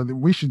fight, so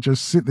we should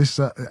just sit this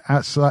out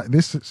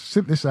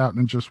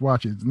and just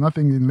watch it. There's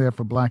nothing in there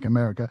for Black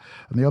America.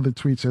 And the other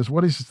tweet says,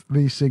 what is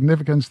the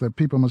significance that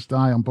people must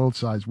die on both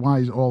sides? Why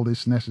is all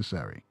this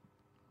necessary?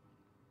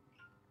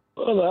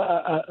 Well,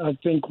 I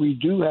think we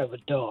do have a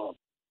dog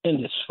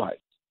in this fight.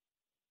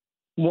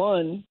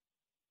 One,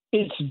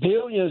 it's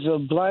billions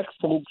of black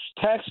folks'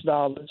 tax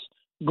dollars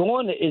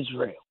going to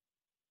Israel,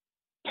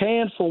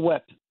 paying for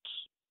weapons.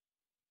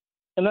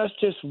 And that's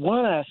just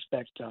one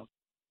aspect of it.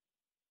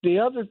 The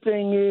other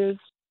thing is,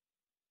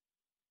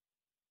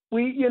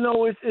 it's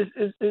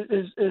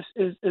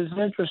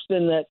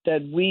interesting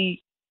that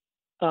we,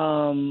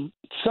 some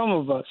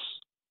of us,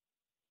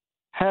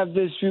 have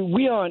this view.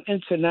 We are an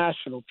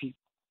international people.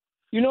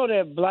 You know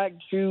that black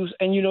Jews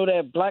and you know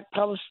that black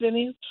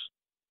Palestinians,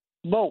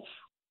 both,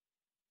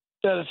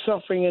 that are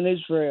suffering in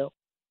Israel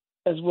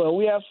as well.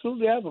 We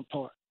absolutely have a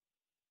part.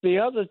 The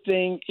other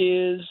thing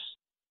is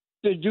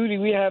the duty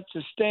we have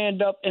to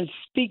stand up and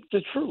speak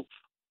the truth.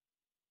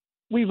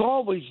 We've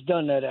always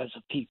done that as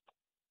a people,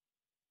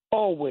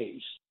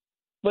 always.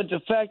 But the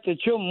fact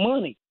that your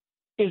money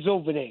is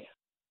over there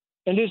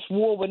and this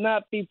war would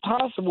not be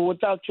possible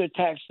without your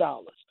tax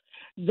dollars,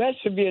 that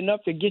should be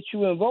enough to get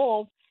you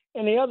involved.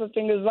 And the other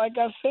thing is, like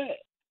I said,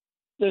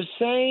 the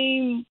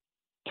same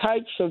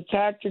types of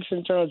tactics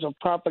in terms of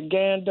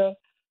propaganda,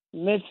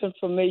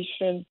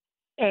 misinformation,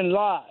 and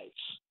lies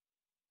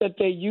that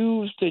they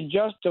use to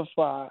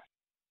justify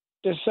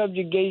the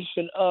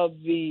subjugation of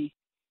the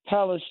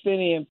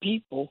Palestinian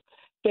people,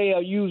 they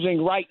are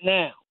using right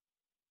now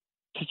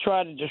to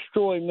try to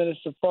destroy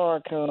Minister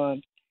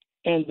Farrakhan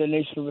and the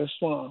Nation of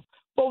Islam.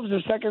 What was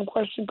the second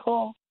question,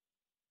 Carl?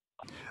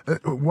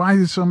 Why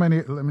is so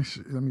many? Let me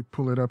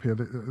pull it up here.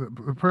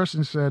 The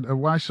person said,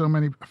 "Why so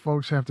many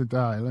folks have to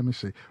die?" Let me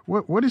see.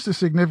 What is the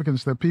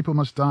significance that people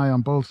must die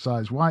on both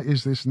sides? Why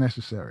is this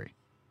necessary?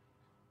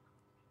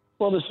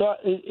 Well, it's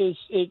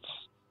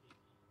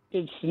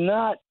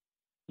not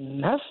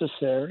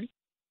necessary.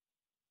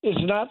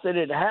 It's not that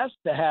it has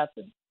to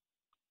happen,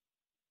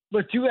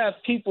 but you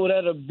have people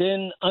that have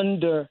been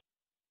under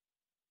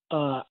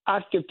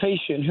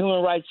occupation,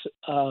 human rights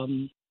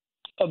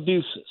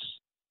abuses.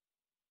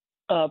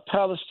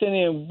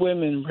 Palestinian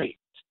women raped,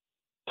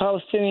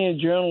 Palestinian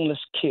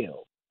journalists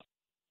killed,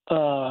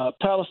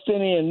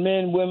 Palestinian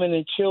men, women,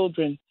 and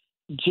children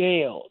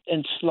jailed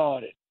and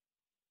slaughtered.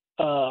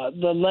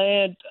 The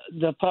land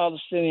the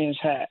Palestinians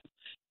had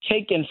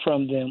taken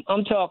from them.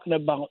 I'm talking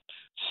about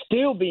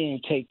still being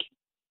taken.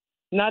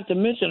 Not to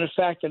mention the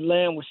fact that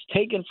land was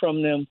taken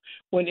from them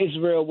when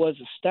Israel was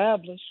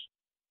established.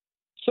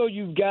 So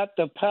you've got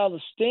the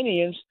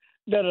Palestinians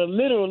that are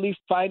literally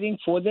fighting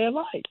for their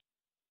life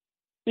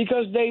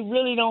because they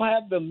really don't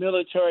have the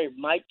military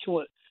might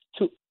to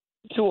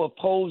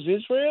oppose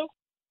Israel.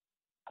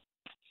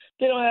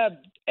 They don't have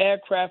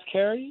aircraft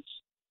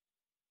carriers.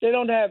 They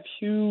don't have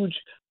huge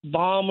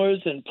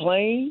bombers and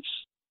planes.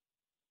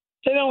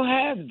 They don't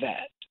have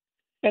that.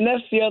 And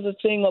that's the other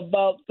thing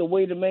about the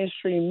way the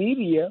mainstream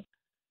media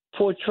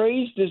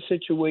portrays this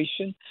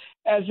situation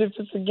as if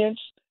it's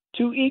against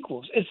two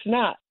equals. It's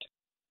not.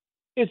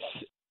 It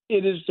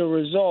is the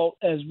result,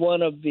 as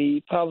one of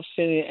the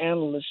Palestinian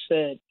analysts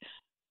said,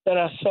 that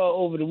I saw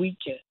over the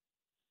weekend,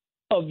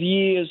 of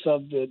years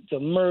of the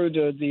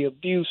murder, the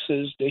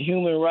abuses, the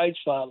human rights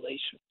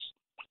violations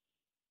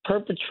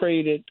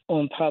perpetrated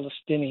on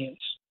Palestinians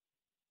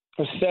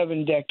for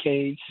 7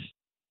 decades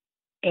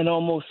and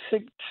almost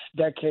 6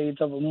 decades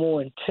of a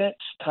more intense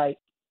type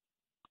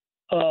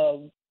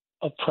of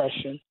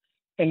oppression.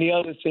 And the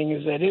other thing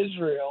is that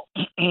Israel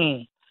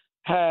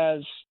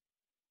has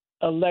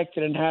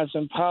elected and has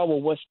in power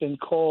what's been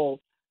called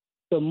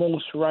the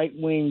most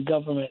right-wing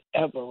government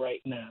ever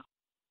right now.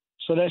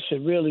 So that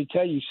should really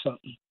tell you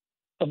something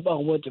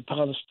about what the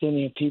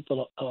Palestinian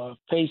people are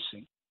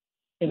facing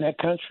in that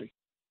country.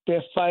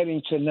 They're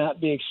fighting to not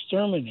be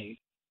exterminated.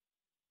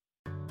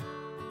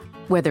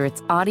 Whether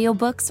it's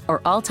audiobooks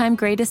or all-time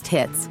greatest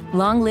hits,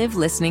 long live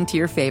listening to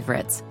your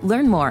favorites.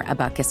 Learn more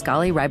about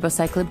Kisqali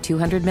Ribociclib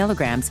 200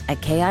 milligrams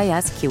at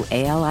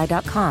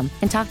KISQALI.com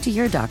and talk to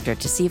your doctor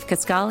to see if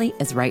Kisqali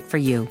is right for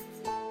you.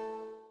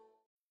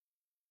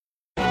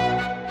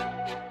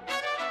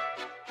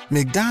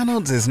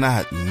 McDonald's is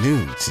not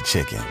new to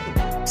chicken.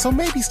 So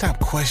maybe stop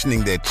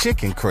questioning their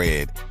chicken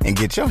cred and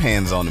get your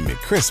hands on the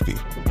McCrispy.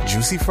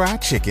 Juicy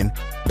fried chicken,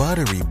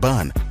 buttery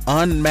bun,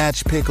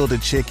 unmatched pickle to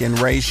chicken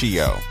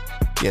ratio.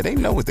 Yeah, they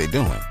know what they're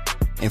doing.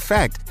 In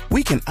fact,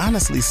 we can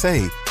honestly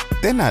say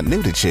they're not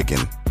new to chicken.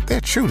 They're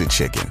true to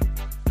chicken.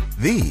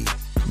 The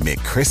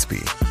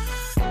McCrispy.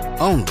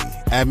 Only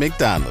at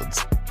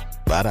McDonald's.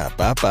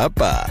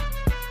 Ba-da-ba-ba-ba.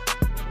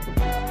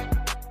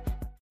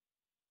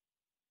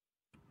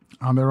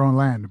 On their own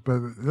land. But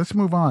let's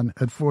move on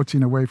at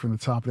 14 away from the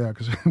top there,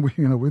 because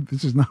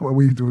this is not what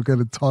we were going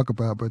to talk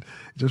about, but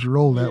just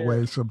roll that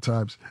way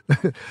sometimes.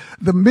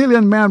 The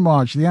Million Man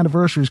March, the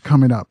anniversary is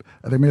coming up,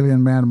 the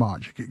Million Man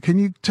March. Can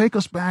you take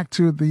us back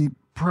to the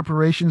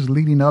preparations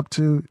leading up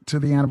to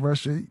the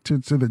anniversary, to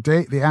the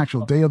day, the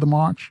actual day of the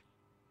march?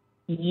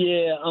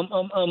 Yeah, I'm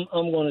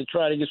going to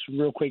try to get some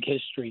real quick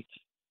history.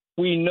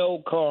 We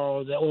know,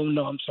 Carl, that,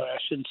 I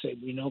shouldn't say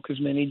we know, because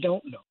many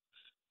don't know.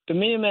 The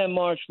Million Man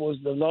March was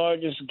the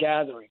largest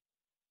gathering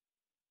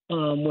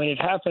when it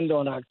happened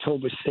on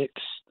October 16th,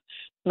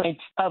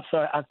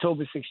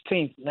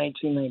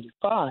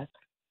 1995,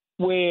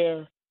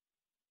 where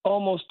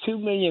almost 2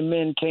 million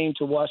men came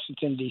to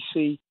Washington,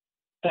 D.C.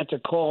 at the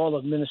call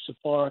of Minister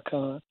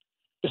Farrakhan,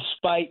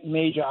 despite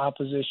major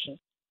opposition,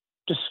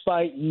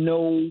 despite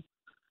none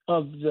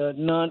of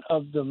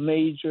the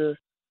major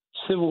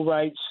civil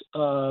rights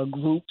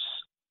groups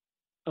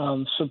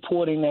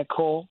supporting that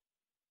call.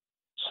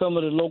 Some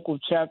of the local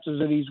chapters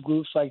of these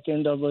groups, like the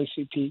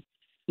NAACP,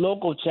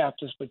 local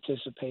chapters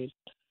participated.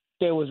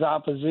 There was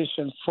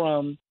opposition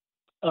from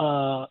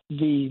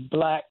the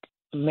black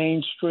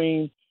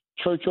mainstream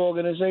church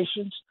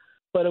organizations,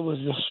 but it was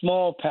the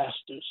small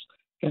pastors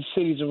in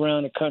cities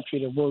around the country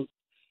that worked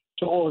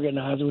to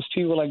organize. It was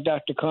people like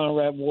Dr.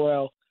 Conrad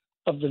Worrell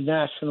of the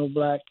National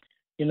Black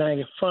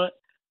United Front.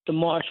 The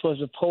march was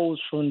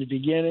opposed from the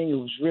beginning. It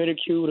was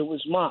ridiculed. It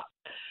was mocked.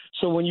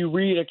 So when you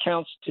read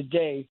accounts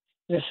today,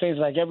 it seems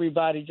like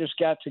everybody just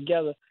got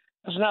together.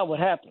 That's not what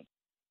happened.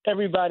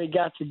 Everybody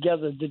got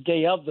together the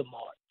day of the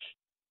march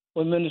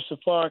when Minister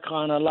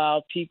Farrakhan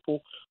allowed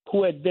people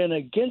who had been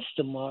against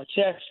the march,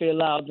 he actually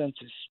allowed them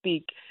to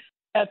speak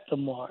at the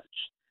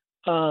march.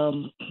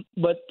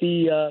 But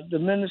the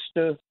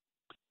minister,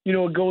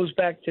 it goes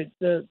back to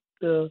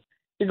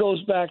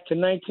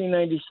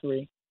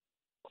 1993.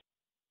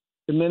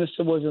 The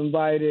minister was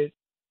invited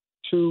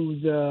to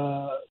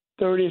the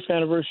 30th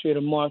anniversary of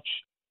the March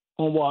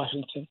on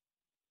Washington,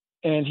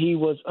 and he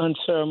was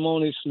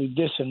unceremoniously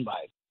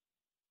disinvited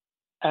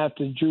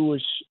after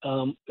Jewish,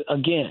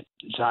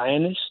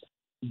 Zionist,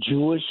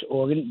 Jewish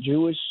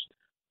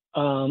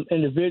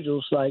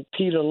individuals like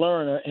Peter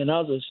Lerner and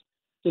others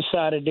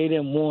decided they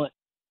didn't want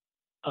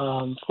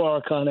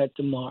Farrakhan at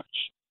the march.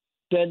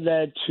 That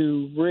led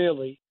to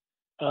really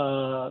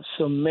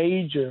some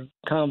major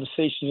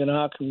conversations in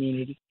our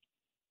community.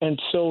 And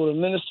so the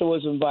minister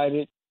was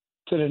invited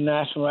to the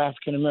National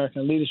African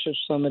American Leadership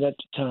Summit at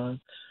the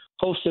time,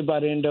 hosted by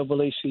the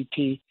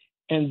NAACP,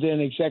 and then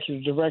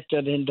executive director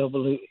of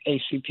the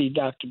NAACP,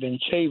 Dr. Ben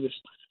Chavis.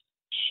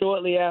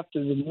 Shortly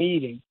after the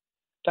meeting,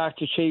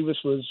 Dr.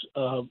 Chavis was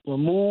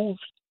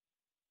removed,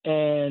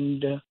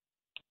 and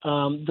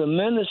the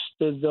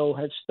minister, though,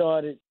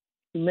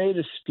 he made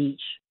a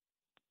speech,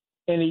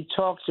 and he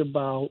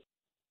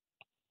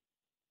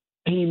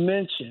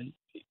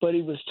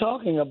was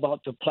talking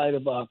about the plight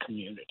of our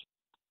community.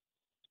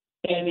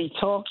 And he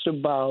talks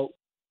about,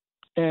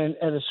 and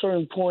at a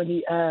certain point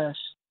he asked,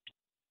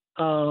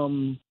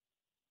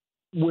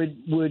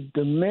 would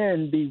the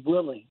men be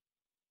willing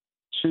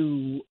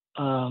to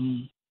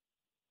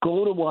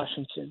go to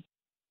Washington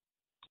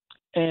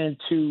and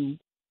to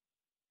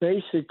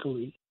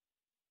basically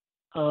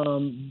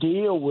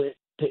deal with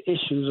the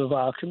issues of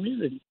our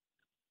community?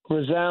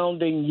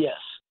 Resounding yes.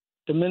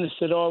 The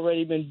minister had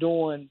already been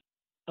doing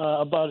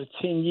about a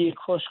 10-year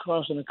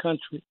crisscrossing the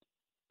country,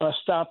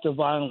 Stop the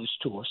Violence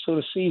tour. So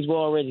the seeds were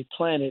already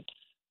planted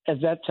at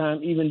that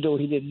time, even though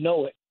he didn't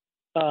know it.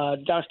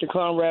 Dr.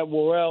 Conrad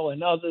Worrell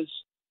and others,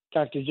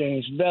 Dr.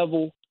 James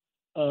Bevel,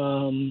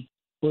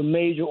 were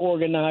major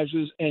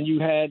organizers, and you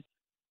had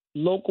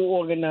local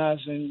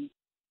organizing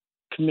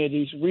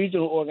committees,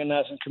 regional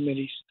organizing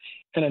committees,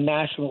 and a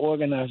national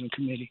organizing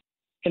committee.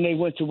 And they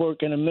went to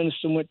work, and the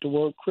minister went to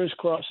work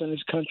crisscrossing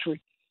this country.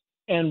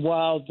 And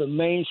while the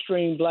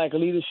mainstream black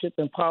leadership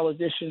and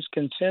politicians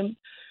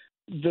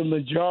the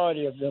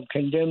majority of them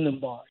condemned the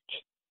march,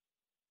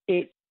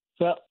 it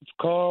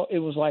Carl, it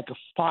was like a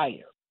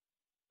fire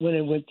when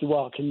it went through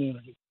our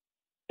community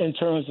in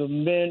terms of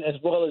men as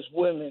well as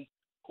women,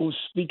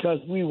 because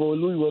we were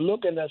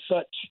looking at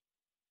such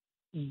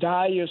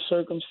dire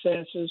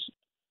circumstances,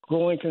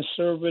 growing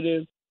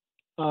conservative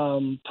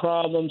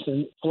problems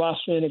and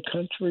philosophy in the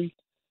country,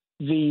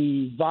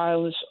 the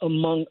violence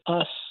among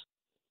us,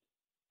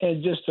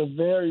 and just a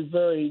very,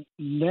 very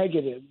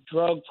negative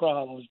drug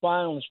problems,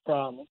 violence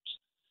problems,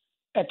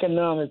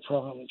 economic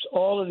problems,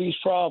 all of these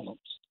problems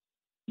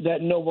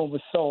that no one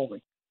was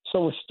solving.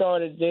 So it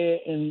started there,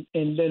 and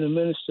then the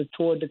minister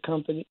toured the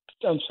country,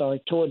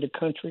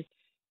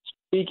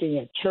 speaking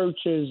at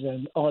churches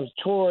and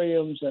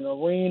auditoriums and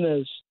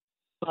arenas,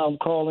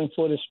 calling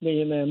for this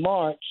Million Man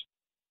March.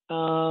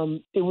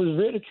 It was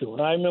ridiculed.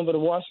 I remember the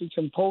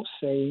Washington Post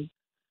saying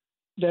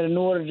that in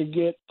order to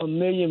get 1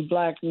 million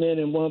black men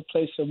in one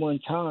place at one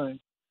time,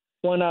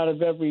 1 out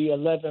of every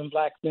 11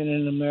 black men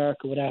in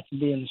America would have to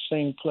be in the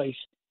same place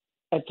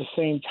at the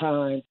same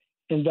time,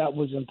 and that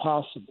was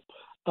impossible.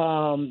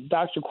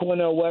 Dr.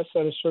 Cornel West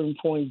at a certain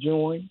point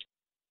joined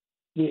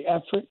the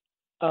effort.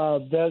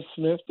 Bev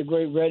Smith, the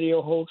great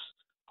radio host,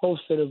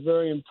 hosted a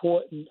very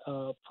important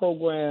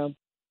program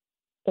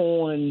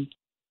on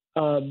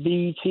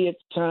BET at the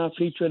time,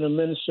 featuring a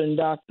minister and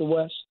Dr.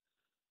 West.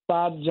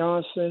 Bob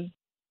Johnson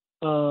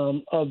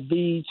of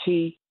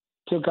BET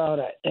took out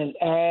an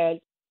ad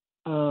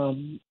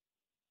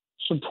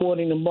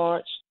supporting the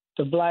march.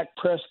 The black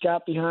press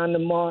got behind the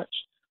march.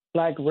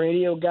 Black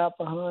radio got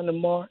behind the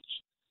march.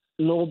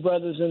 Little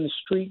Brothers in the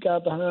Street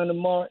got behind the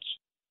march,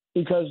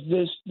 because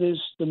the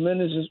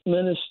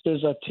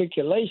minister's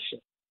articulation,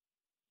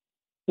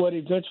 what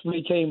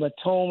eventually became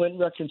atonement,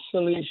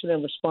 reconciliation,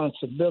 and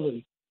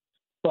responsibility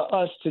for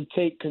us to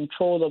take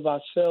control of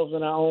ourselves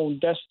and our own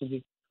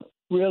destiny,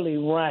 really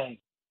rang.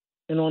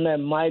 And on that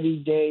mighty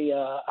day,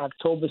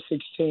 October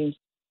 16th,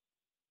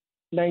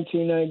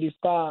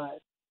 1995,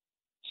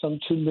 some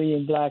 2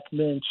 million black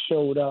men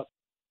showed up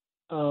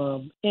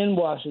in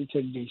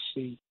Washington,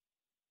 D.C.,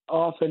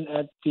 often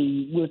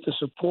with the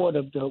support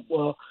of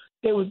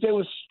there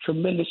was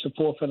tremendous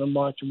support for the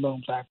march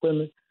among black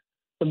women.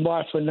 The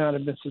march would not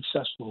have been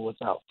successful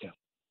without them.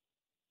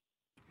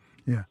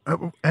 Yeah.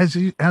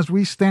 As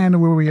we stand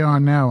where we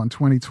are now in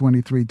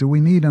 2023, do we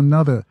need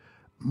another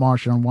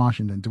march on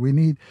Washington? Do we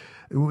need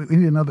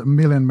another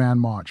Million Man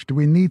March? Do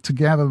we need to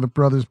gather the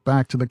brothers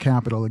back to the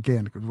Capitol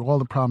again, because of all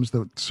the problems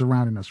that are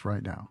surrounding us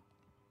right now?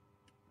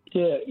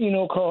 Yeah,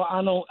 Carl,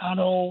 I don't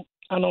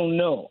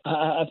know.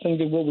 I think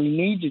that what we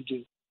need to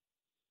do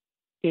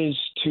is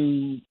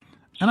to.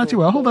 And I tell you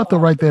what, hold up though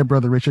right there,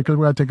 Brother Richard, because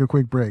we're going to take a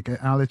quick break.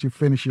 I'll let you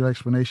finish your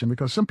explanation,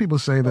 because some people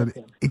say that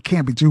it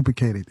can't be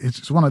duplicated.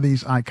 It's one of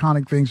these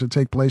iconic things that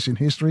take place in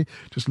history.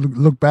 Just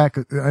look back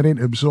at it,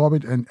 absorb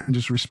it, and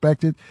just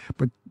respect it,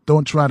 but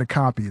don't try to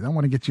copy it. I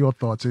want to get your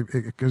thoughts,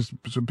 because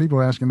some people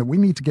are asking that we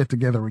need to get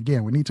together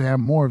again. We need to have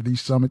more of these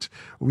summits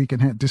where we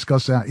can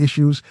discuss our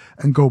issues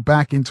and go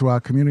back into our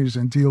communities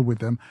and deal with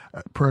them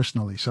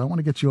personally. So I want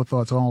to get your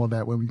thoughts on all of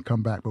that when we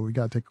come back. But we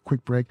got to take a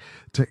quick break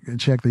to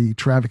check the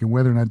traffic and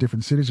weather in our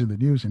different cities and the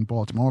news in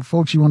Baltimore.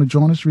 Folks, you want to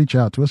join us? Reach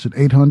out to us at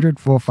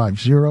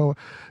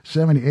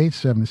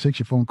 800-450-7876.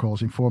 Your phone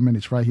calls in 4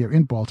 minutes right here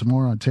in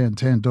Baltimore on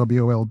 1010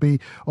 WOLB.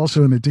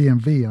 Also in the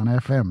DMV on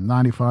FM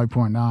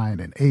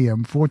 95.9 and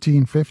AM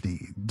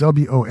 1450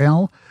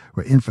 WOL,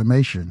 where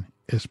information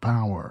is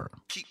power.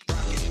 Keep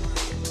rocking.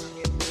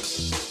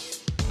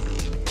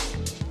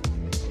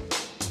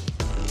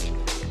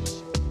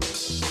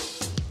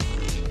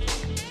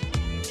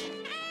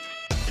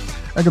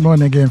 Good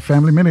morning again,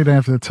 family. Minute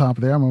after the top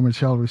there,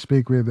 momentarily we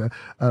speak with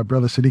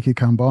Brother Sadiki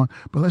Kambon.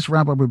 But let's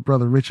wrap up with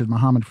Brother Richard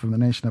Muhammad from the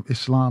Nation of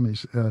Islam.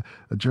 He's a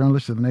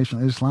journalist of the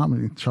Nation of Islam,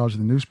 in charge of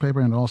the newspaper,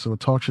 and also a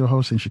talk show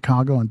host in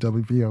Chicago on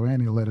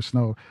WVON. He'll let us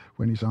know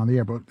when he's on the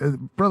air. But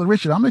Brother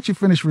Richard, I'll let you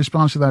finish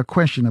response to that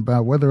question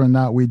about whether or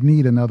not we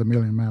need another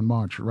Million Man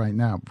March right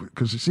now,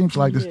 because it seems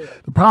like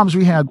the problems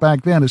we had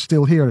back then are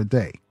still here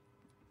today.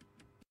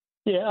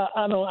 Yeah,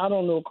 I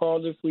don't know,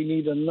 Carl, if we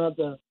need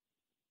another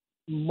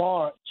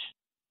march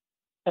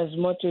as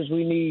much as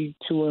we need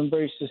to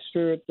embrace the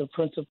spirit, the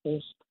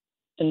principles,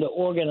 and the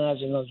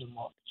organizing of the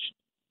march.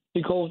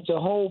 Because the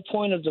whole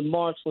point of the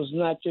march was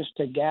not just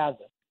to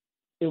gather.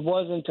 It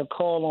wasn't to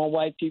call on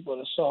white people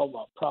to solve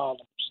our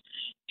problems.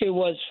 It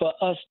was for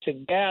us to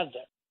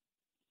gather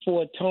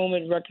for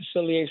atonement,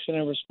 reconciliation,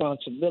 and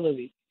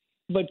responsibility,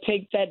 but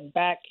take that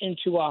back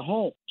into our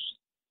homes,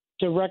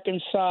 to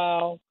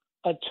reconcile,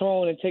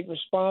 atone, and take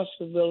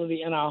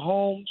responsibility in our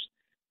homes,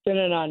 then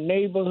in our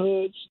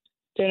neighborhoods,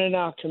 then in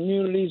our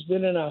communities,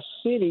 then in our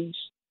cities.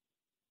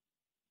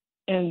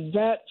 And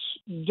that's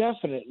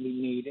definitely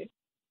needed,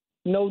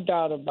 no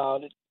doubt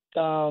about it.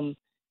 And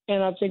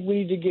I think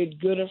we need to get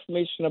good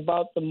information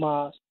about the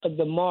march.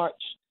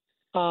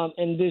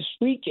 And this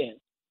weekend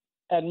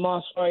at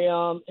Mosque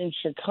Rayam in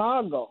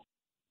Chicago,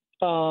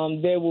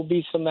 there will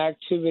be some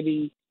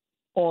activity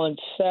on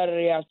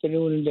Saturday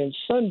afternoon, and then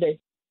Sunday,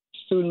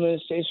 Student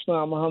Minister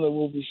Ismail Muhammad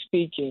will be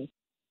speaking,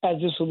 as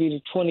this will be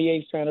the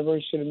 28th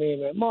anniversary of the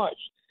Million Man March.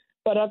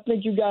 But I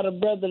think you got a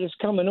brother that's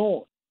coming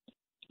on.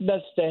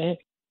 That's the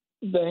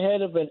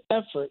head of an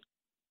effort.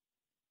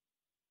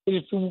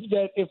 If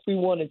we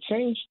want to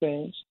change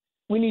things,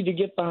 we need to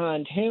get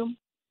behind him,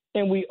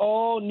 and we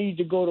all need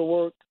to go to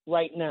work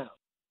right now.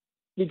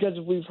 Because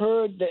if we've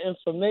heard the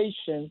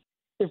information,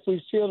 if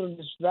we feel that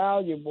it's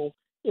valuable,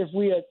 if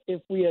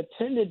we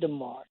attended the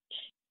march,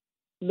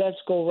 let's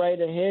go right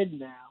ahead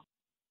now,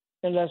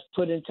 and let's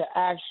put into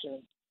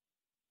action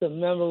the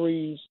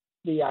memories,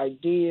 the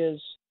ideas,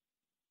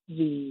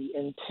 the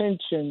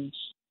intentions,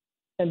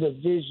 and the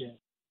vision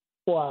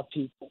for our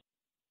people.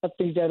 I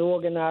think that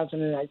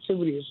organizing and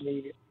activity is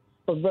needed.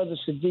 But Brother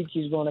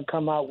Sadiki is going to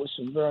come out with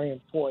some very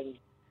important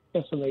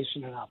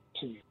information and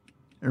opportunity.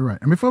 All right.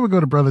 And before we go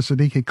to Brother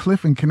Sadiki,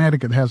 Cliff in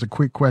Connecticut has a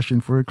quick question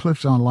for you.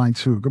 Cliff's on line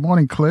 2. Good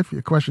morning, Cliff.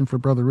 Your question for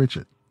Brother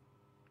Richard.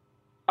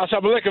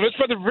 Assalamu alaikum. It's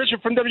Brother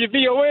Richard from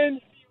WVON.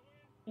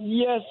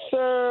 Yes,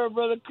 sir,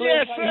 Brother Cliff.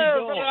 Yes,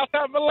 sir, Brother.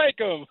 Assalamu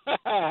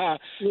alaikum.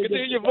 Good to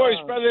hear your voice,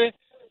 brother.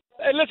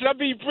 Hey, listen, I'll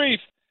be brief.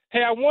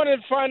 Hey, I wanted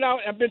to find out,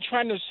 I've been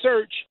trying to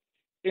search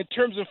in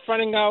terms of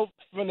finding out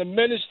from the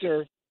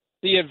minister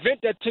the event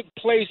that took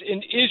place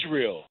in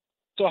Israel.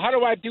 So how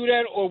do I do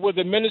that, or will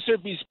the minister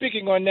be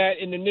speaking on that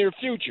in the near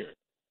future?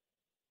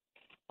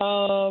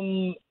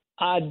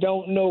 I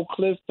don't know,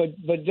 Cliff, but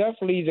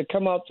definitely either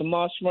come out to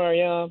Mosque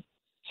Mariam,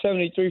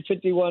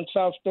 7351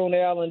 South Stone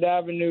Island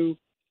Avenue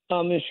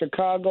in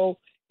Chicago,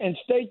 and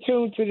stay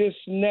tuned to this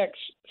next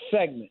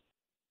segment.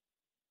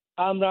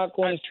 I'm not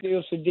going to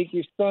steal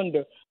Sadiqi's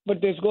thunder,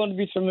 but there's going to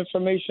be some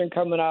information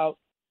coming out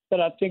that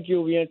I think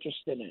you'll be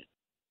interested in.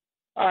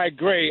 All right,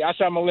 great.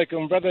 Assalamu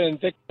alaikum, brother, and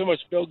thank you so much,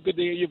 Phil. Good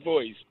to hear your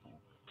voice.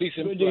 Peace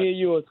and Good to hear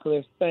yours,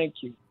 Cliff. Thank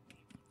you.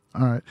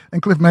 All right.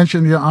 And Cliff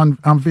mentioned you're on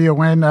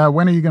VON.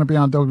 When are you going to be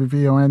on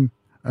WVON,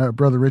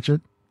 Brother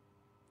Richard?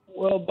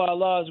 Well, by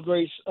Allah's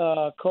grace,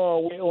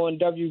 Carl, we're on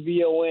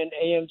WVON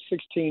AM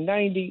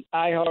 1690,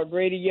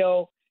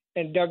 iHeartRadio,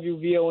 and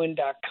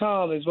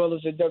WVON.com, as well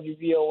as the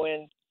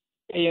WVON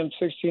AM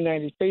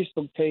 1690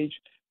 Facebook page.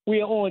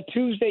 We are on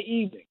Tuesday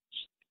evenings,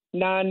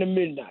 9 to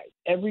midnight.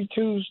 Every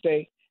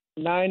Tuesday,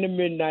 9 to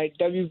midnight,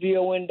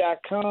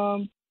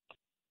 WVON.com,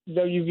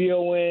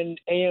 WVON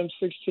AM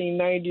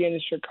 1690 in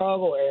the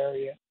Chicago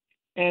area,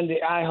 and the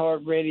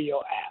iHeartRadio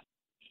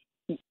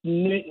app.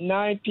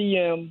 9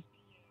 p.m.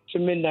 to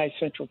midnight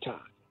Central Time.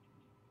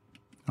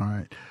 All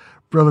right.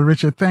 Brother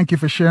Richard, thank you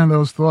for sharing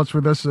those thoughts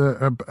with us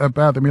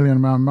about the Million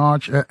Mile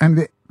March.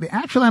 And the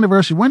actual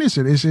anniversary, when is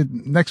it? Is it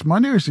next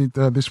Monday or is it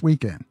this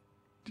weekend?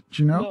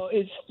 Do you know? No,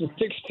 it's the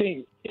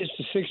 16th. It's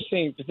the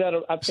 16th.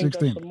 I think 16th.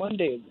 That's a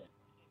Monday again.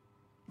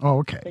 Oh,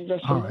 okay. I think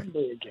that's all a right.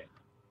 Monday again.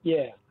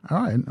 Yeah.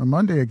 All right. A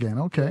Monday again.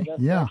 Okay.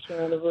 Yeah. That's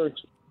the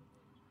anniversary.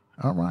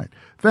 All right.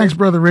 Thanks,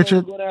 Brother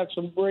Richard. We're going to have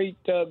some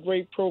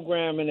great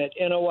programming at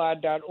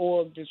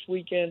NOI.org this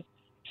weekend,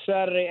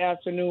 Saturday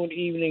afternoon,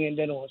 evening, and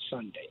then on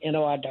Sunday.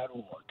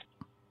 NOI.org.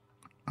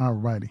 All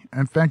righty.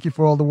 And thank you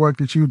for all the work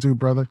that you do,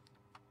 brother.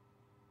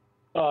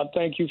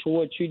 Thank you for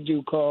what you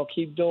do, Carl.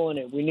 Keep doing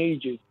it. We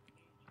need you.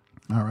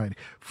 All righty.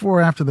 4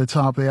 after the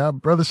top there.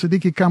 Brother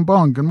Sadiki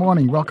Kambon, good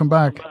morning. Welcome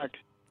back.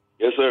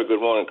 Yes, sir. Good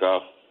morning,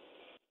 Carl.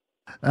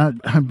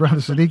 Brother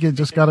Sadiki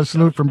just got a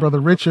salute from Brother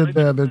Richard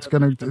that's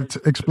going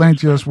to explain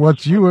to us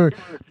what you will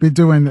be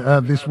doing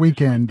this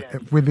weekend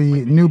with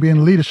the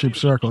Nubian Leadership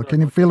Circle.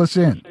 Can you fill us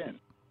in?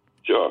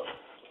 Sure.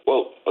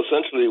 Well,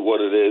 essentially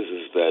what it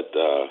is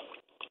that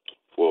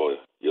for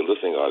your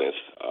listening audience,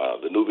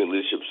 the Nubian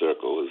Leadership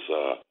Circle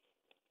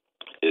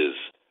is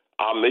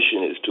our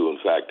mission is to, in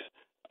fact,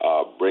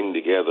 bring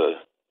together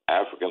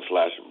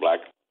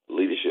African/Black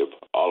leadership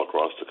all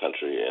across the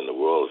country and the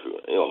world,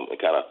 and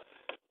kind of,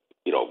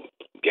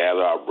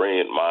 gather our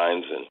brilliant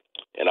minds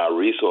and our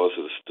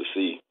resources to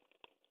see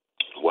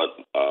what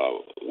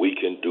we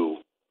can do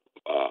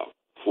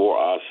for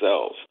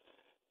ourselves.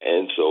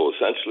 And so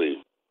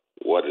essentially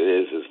what it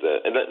is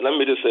that, and let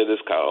me just say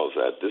this, Kyle, is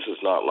that this is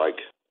not like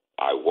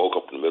I woke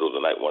up in the middle of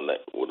the night one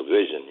night with a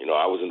vision.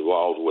 I was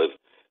involved with,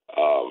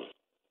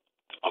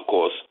 of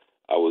course,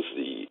 I was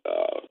the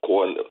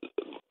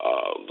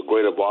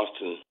Greater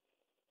Boston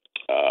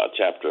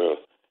chapter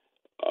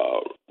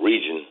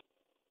region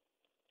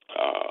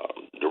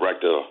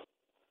director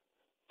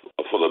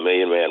for the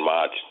Million Man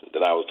March.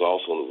 Then I was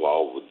also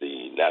involved with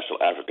the National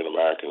African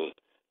American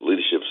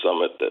Leadership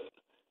Summit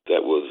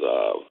that was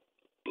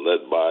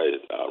led by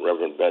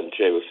Reverend Ben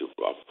Chavis,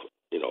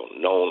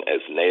 known as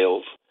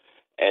Nails.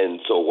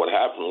 And so what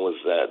happened was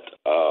that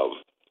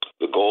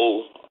the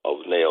goal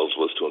of Nails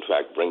was to, in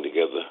fact, bring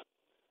together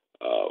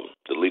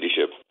the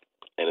leadership,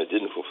 and it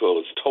didn't fulfill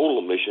its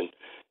total mission,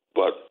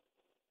 but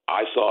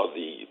I saw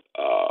the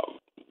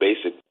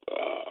basic,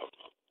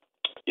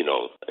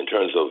 in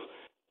terms of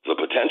the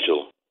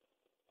potential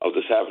of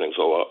this happening.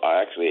 So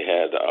I actually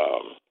had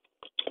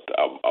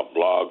a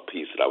blog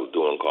piece that I was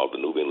doing called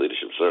the Nubian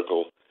Leadership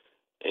Circle,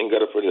 and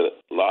got a pretty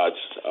large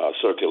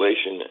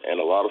circulation, and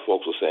a lot of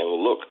folks were saying,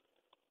 well, look,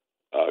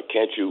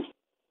 can't you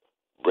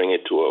bring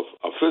it to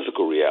a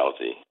physical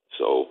reality?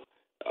 So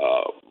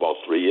about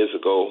 3 years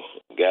ago,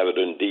 gathered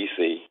in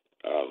D.C.,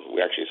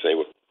 We actually say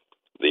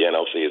the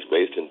NLC is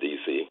based in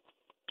D.C.,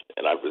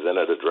 and I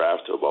presented a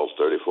draft to about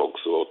 30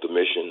 folks who wrote the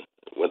mission,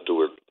 went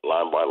through it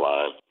line by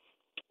line.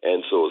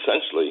 And so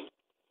essentially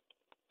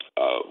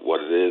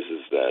what it is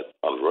that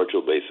on a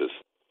virtual basis,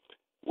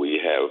 we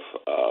have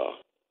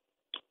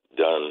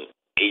done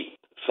 8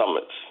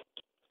 summits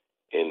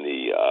in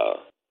the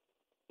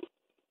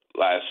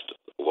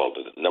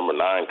the number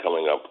 9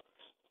 coming up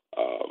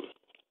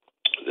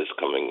this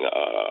coming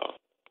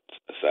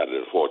Saturday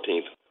the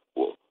 14th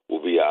will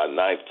be our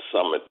 9th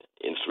summit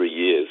in 3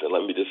 years. And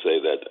let me just say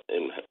that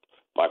in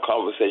my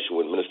conversation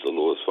with Minister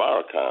Louis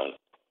Farrakhan,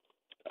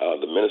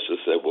 the minister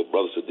said, well,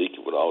 Brother Sadiki,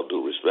 with all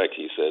due respect,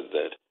 he said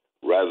that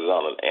rather than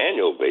on an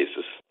annual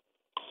basis,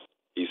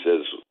 he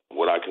says,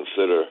 would I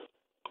consider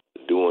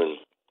doing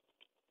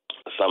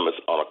summits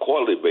on a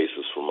quarterly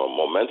basis from a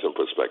momentum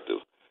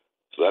perspective?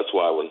 So that's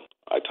why when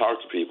I talk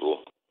to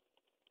people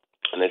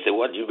and they say,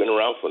 what, you've been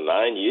around for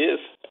 9 years?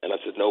 And I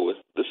said, no,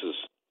 this is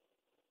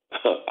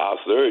our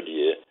 3rd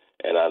year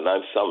and our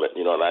 9th summit,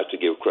 and I have to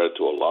give credit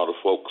to a lot of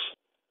folks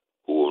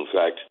who, in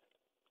fact,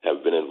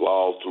 have been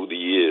involved through the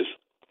years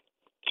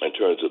in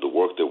terms of the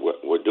work that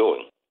we're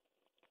doing.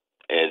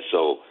 And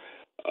so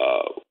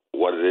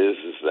what it is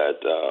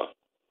that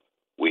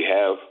we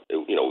have,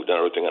 we've done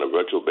everything on a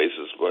virtual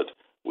basis, but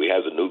we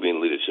have the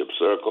Nubian Leadership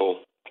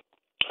Circle.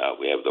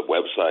 We have the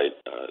website,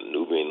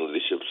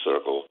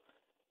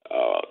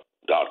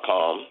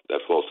 NubianLeadershipCircle.com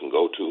that folks can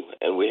go to.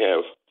 And we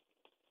have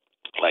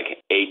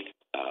like 8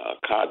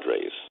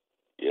 cadres,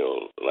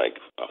 like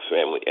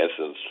Family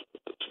Essence,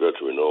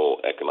 Spiritual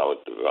Renewal,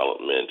 Economic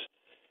Development,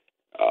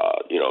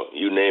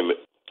 you name it.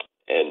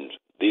 And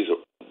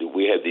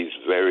we have these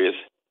various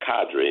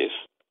cadres.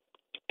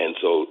 And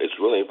so it's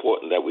really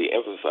important that we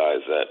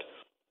emphasize that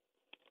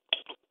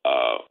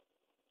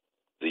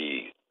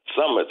the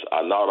summits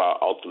are not our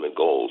ultimate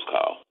goals,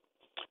 Kyle.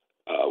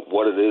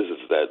 What it is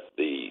that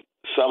the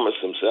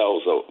summits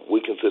themselves,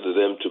 we consider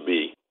them to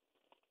be,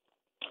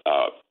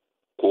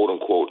 quote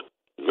unquote,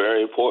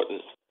 very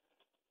important,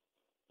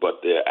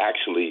 but they're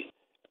actually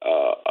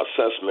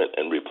assessment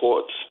and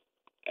reports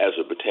as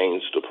it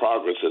pertains to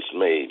progress that's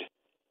made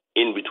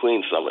in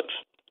between summits.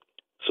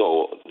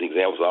 So the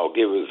examples I'll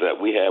give is that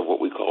we have what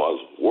we call our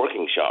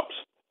working shops,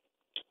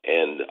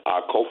 and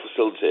our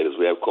co-facilitators,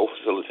 we have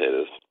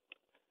co-facilitators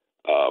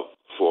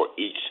for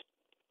each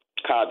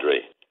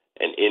cadre.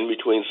 And in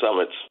between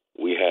summits,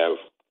 we have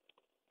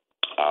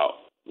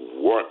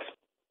work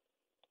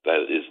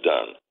that is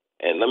done.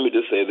 And let me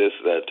just say this,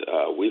 that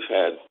we've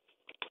had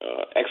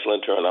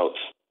excellent turnouts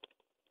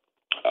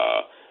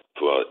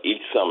for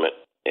each summit.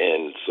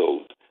 And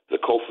so the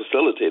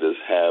co-facilitators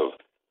have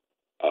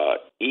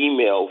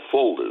email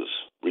folders,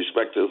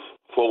 respective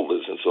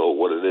folders. And so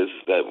what it is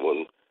that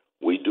when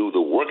we do the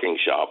working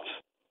shops,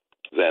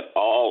 that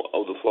all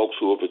of the folks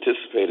who have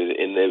participated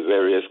in their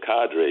various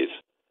cadres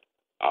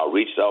are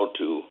reached out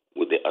to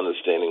with the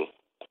understanding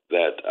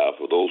that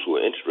for those who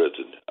are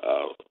interested,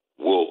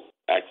 will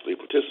actually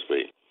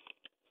participate.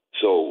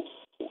 So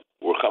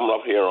we're coming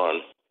up here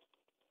on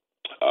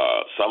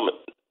summit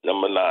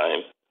number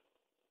 9,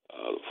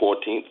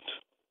 14th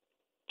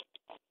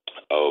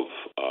of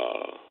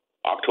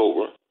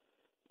October,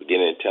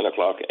 beginning at 10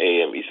 o'clock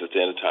a.m. Eastern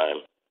Standard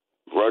Time,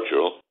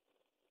 virtual.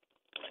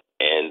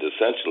 And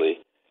essentially,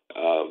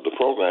 the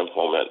program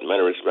format in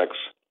many respects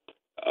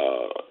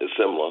is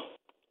similar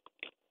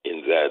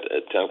in that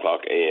at 10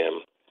 o'clock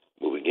a.m.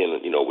 we'll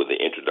begin, with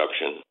the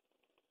introduction.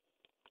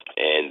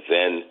 And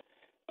then,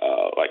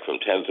 like from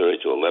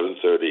 10:30 to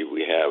 11:30,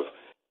 we have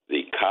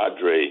the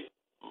cadre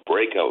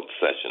breakout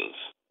sessions,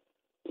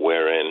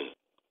 wherein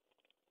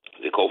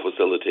the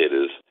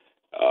co-facilitators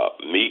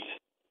meet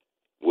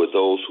with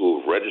those who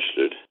have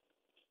registered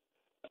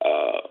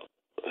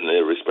in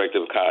their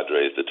respective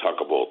cadres to talk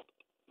about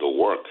the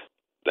work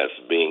that's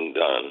being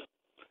done.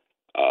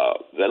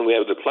 Then we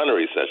have the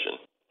plenary session,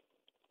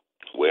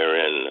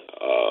 wherein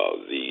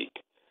the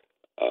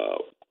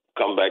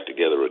come back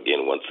together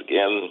again. Once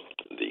again,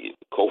 the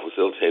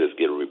co-facilitators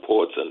get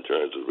reports in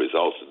terms of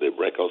results of their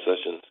breakout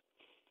sessions.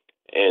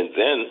 And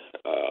then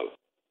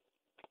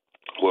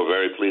we're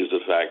very pleased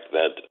with the fact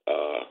that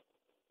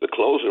the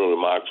closing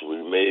remarks will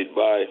be made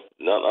by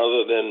none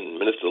other than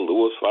Minister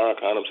Louis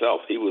Farrakhan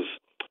himself. He was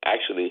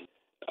actually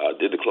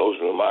did the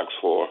closing remarks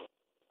for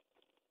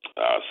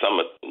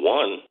Summit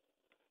 1,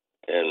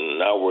 and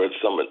now we're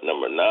at Summit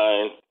number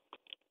 9,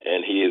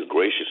 and he has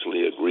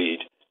graciously agreed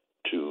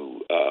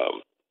to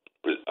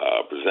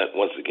present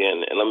once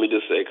again. And let me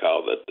just say,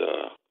 Kyle, that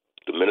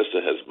the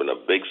minister has been a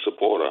big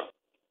supporter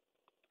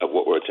of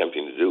what we're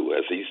attempting to do.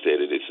 As he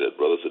stated, he said,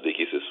 Brother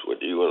Sadiki, says,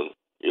 what you and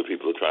your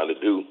people are trying to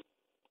do,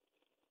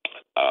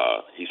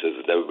 he says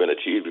it's never been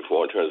achieved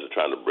before in terms of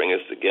trying to bring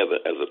us together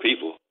as a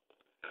people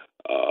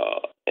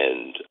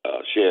and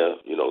share,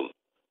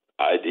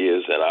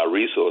 ideas and our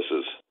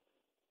resources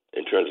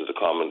in terms of the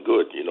common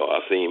good.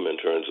 Our theme in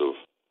terms of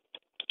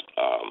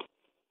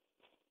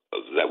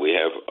that we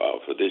have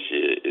for this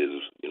year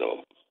is,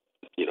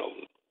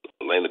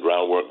 laying the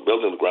groundwork,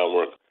 building the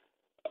groundwork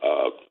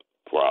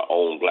for our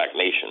own black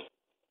nation.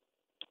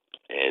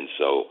 And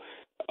so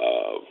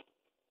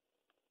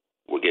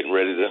we're getting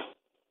ready to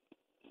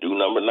do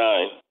number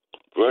 9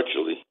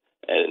 virtually,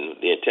 and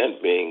the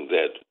intent being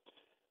that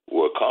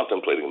we're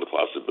contemplating the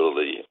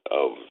possibility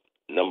of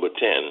number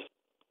 10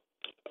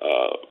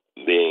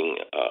 being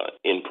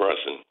in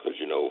person, because,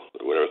 you know,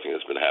 with everything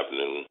that's been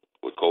happening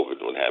with COVID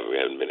and what have you, we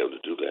haven't been able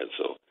to do that.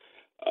 So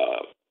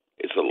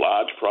it's a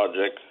large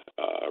project.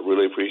 I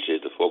really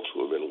appreciate the folks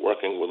who have been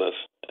working with us.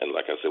 And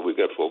like I said, we've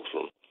got folks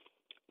from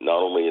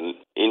not only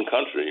in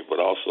country, but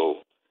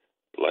also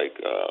like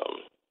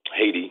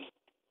Haiti,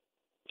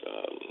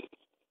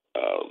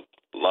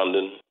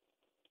 London,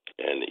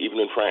 and even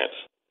in France.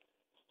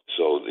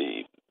 So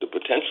the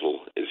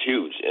potential is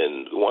huge.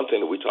 And the one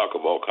thing that we talk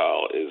about,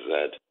 Kyle, is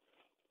that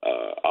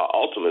our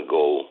ultimate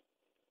goal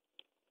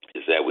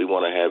is that we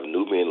want to have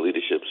Nubian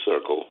Leadership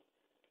Circle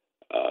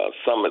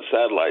summit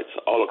satellites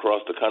all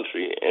across the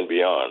country and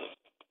beyond.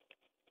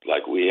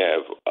 Like we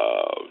have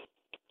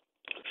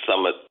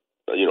summit,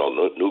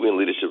 Nubian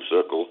Leadership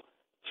Circle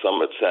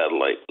summit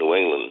satellite New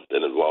England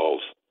that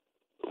involves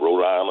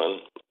Rhode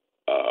Island,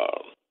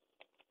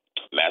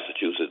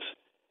 Massachusetts,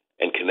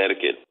 and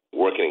Connecticut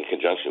working in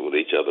conjunction with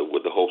each other,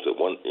 with the hopes that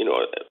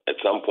at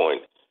some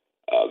point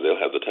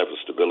they'll have the type of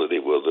stability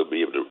where they'll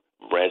be able to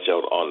branch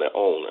out on their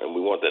own, and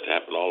we want that to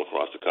happen all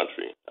across the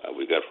country.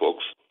 We got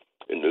folks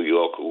in New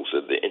York who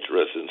said they're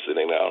interested in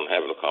sitting down and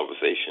having a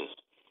conversation.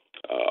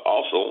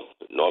 Also,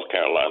 North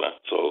Carolina.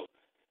 So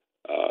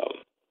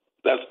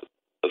that's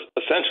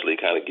essentially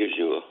kind of gives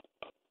you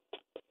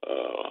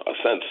a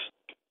sense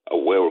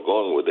of where we're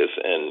going with this.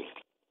 And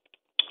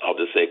I'll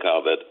just say,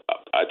 Kyle, that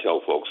I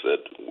tell folks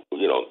that,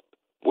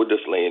 we're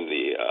just laying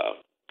the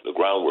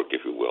groundwork,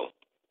 if you will,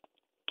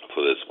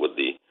 for this.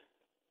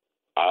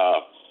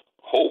 Our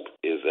hope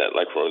is that,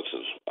 like, for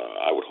instance,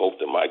 I would hope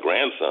that my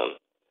grandson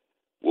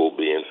will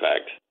be, in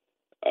fact,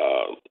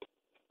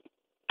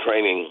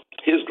 training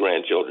his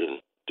grandchildren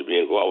to be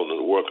involved in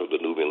the work of the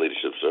Nubian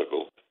Leadership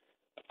Circle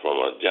from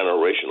a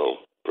generational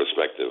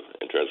perspective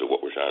in terms of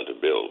what we're trying to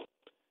build.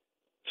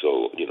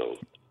 So,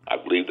 I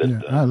believe that.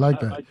 Yeah, I like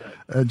that.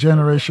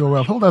 Generational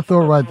wealth. Hold that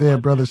thought right there,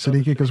 Brother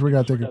Sadiki, because we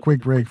got to take a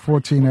quick break.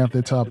 14 after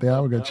the top of the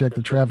hour. We're going to check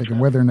the traffic and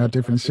weather in our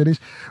different cities.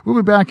 We'll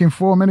be back in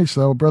 4 minutes,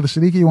 though. Brother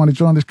Sadiki, you want to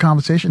join this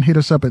conversation? Hit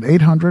us up at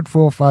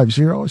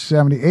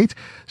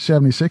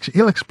 800-450-7876.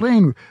 He'll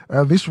explain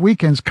this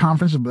weekend's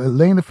conference,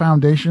 laying the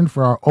foundation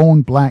for our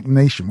own black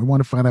nation. We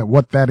want to find out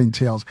what that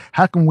entails.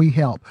 How can we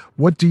help?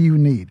 What do you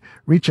need?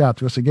 Reach out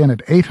to us again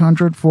at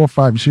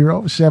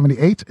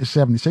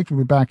 800-450-7876.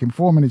 We'll be back in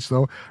 4 minutes,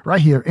 though, right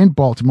here in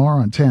Baltimore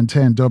on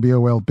 1010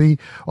 WOLB.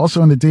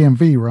 Also in the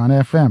DMV, we're on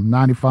FM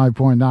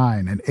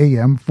 95.9 and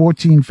AM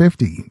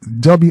 1450.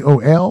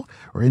 WOL,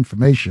 where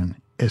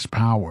information is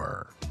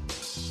power.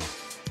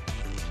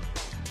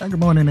 And good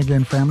morning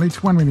again, family.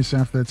 20 minutes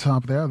after the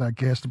top there, that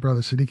guest,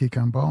 Brother Sadiki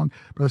Kambon.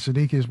 Brother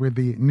Sadiki is with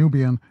the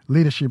Nubian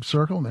Leadership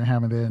Circle. They're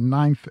having their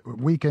 9th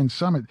weekend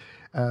summit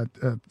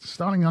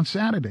starting on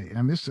Saturday.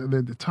 And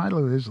the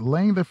title is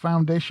Laying the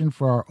Foundation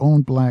for Our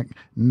Own Black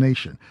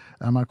Nation.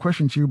 My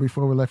question to you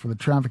before we left for the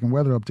traffic and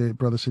weather update,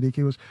 Brother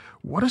Sadiki, was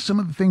what are some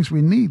of the things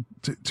we need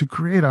to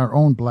create our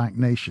own black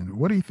nation?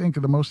 What do you think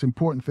are the most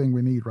important thing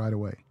we need right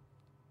away?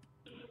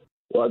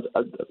 Well,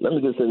 let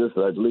me just say this,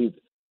 that I believe,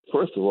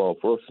 first and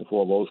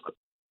foremost,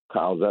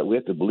 Kyle, that we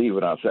have to believe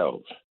in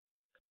ourselves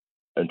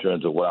in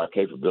terms of what our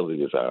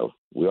capabilities are.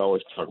 We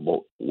always talk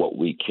about what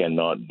we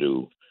cannot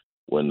do,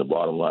 when the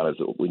bottom line is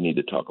that we need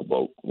to talk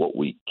about what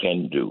we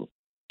can do.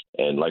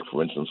 And like,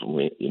 for instance, when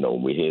we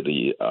hear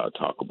the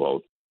talk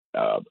about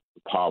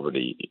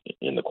poverty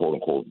in the quote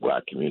unquote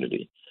black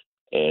community,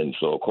 and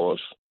so of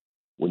course,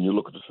 when you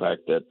look at the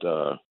fact that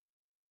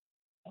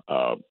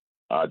our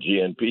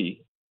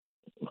GNP,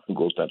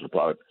 gross national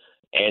product,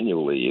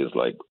 annually is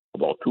like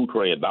about $2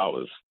 trillion,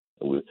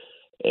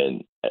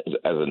 and as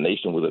a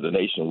nation within a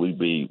nation, we'd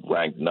be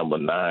ranked number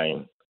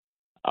 9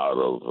 out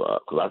of.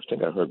 Because I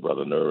think I heard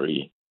Brother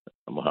Nuri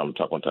Muhammad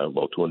talk one time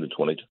about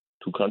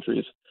 222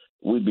 countries.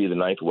 We'd be the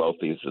 9th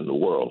wealthiest in the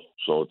world.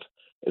 So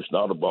it's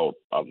not about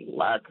a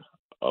lack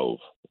of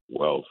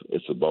wealth.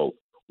 It's about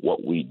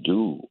what we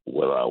do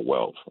with our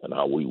wealth and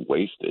how we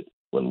waste it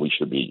when we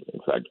should be, in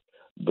fact,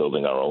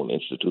 building our own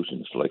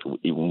institutions. Like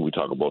even when we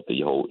talk about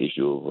the whole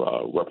issue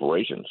of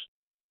reparations,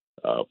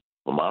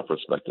 from our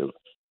perspective,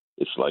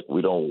 it's like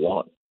we don't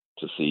want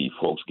to see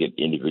folks get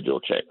individual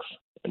checks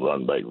and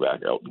run back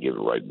out and give it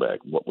right back.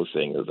 What we're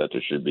saying is that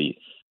there should be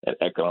an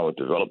economic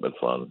development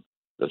fund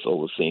that's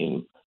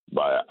overseen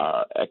by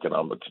our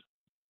economic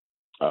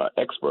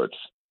experts,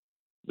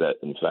 that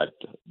in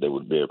fact there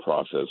would be a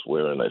process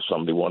wherein if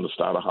somebody wanted to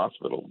start a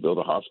hospital, build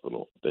a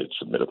hospital, they'd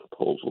submit a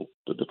proposal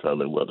to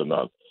determine whether or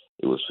not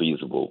it was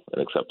feasible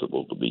and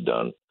acceptable to be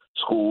done.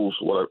 Schools,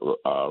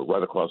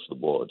 right across the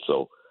board.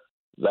 So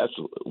that's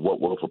what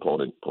we're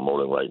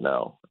promoting right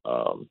now.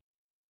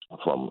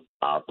 From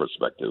our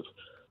perspective,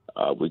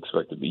 we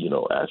expect to be,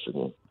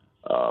 asking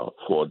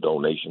for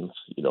donations.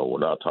 We're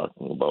not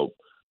talking about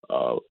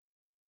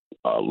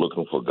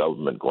looking for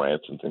government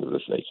grants and things of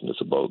this nature.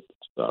 It's about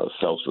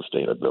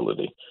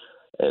self-sustainability.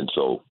 And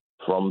so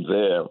from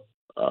there,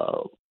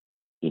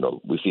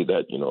 we see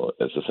that,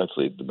 as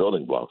essentially the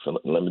building blocks. And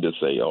let me just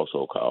say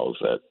also, Kyle,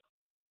 that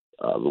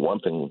the one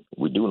thing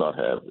we do not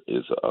have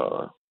is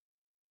a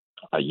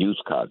youth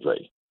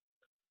cadre,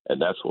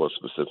 and that's for a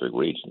specific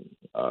region.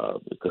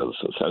 Because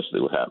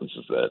essentially what happens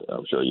is that,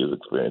 I'm sure you've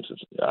experienced it,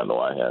 I know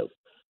I have,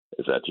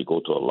 is that you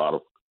go to a lot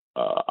of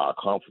our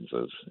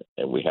conferences,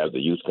 and we have the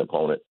youth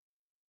component,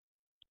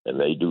 and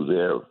they do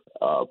their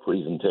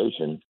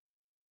presentation,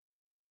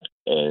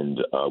 and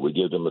we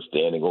give them a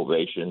standing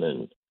ovation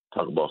and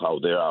talk about how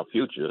they're our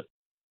future.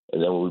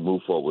 And then when we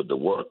move forward with the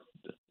work,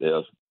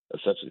 they're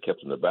essentially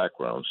kept in the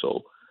background.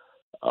 So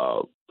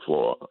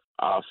for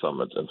our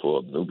summit and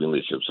for the Nubian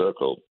Leadership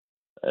Circle,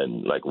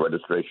 and like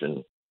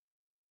registration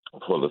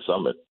for the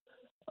summit,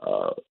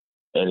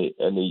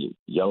 any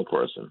young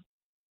person,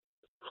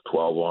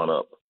 12 on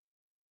up,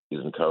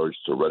 is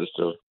encouraged to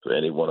register for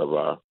any one of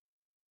our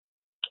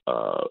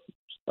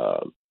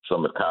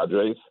summit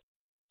cadres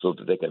so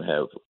that they can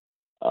have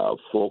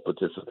full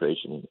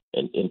participation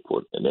and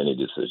input in any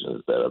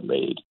decisions that are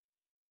made.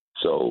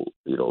 So,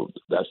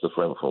 that's the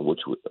framework from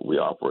which we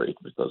operate,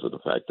 because of the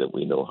fact that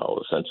we know how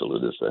essential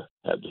it is to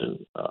have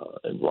been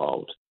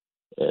involved.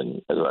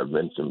 And as I've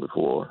mentioned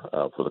before,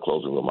 for the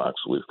closing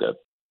remarks, we've got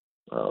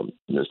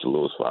Mr.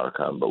 Louis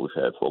Farrakhan, but we've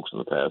had folks in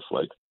the past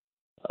like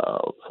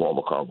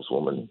former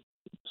Congresswoman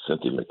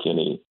Cynthia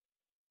McKinney,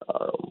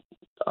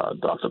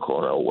 Dr.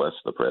 Cornel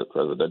West, the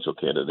presidential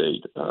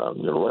candidate,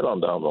 right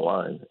on down the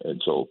line.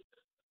 And so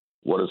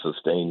what has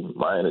sustained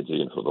my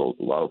energy, and for a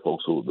lot of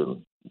folks we've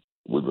been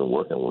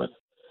working with,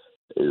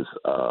 is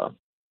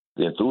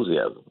the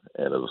enthusiasm.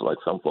 And it was like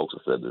some folks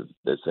have said, that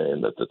they're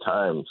saying that the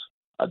times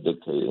are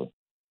dictating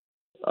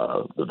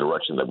the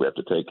direction that we have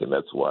to take, and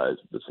that's why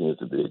there seems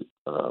to be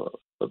a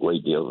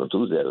great deal of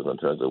enthusiasm in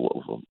terms of what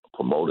we're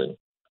promoting,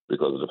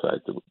 because of the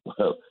fact that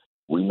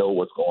we know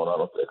what's going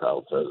on up there, Kyle,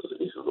 in terms of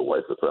the issue of the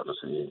white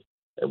supremacy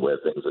and where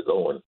things are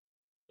going.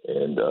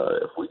 And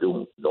if we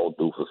don't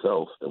do for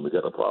self, then we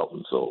got a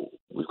problem. So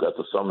we've got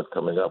the summit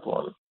coming up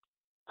on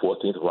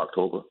 14th of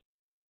October,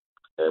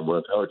 and we're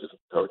encouraging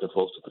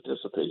folks to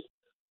participate.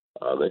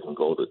 They can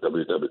go to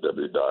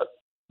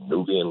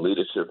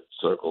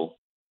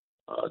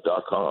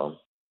www.nubianleadershipcircle.com,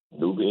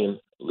 Nubian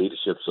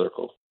Leadership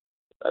Circle,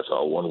 that's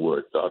all one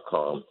word,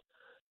 .com,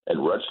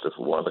 and register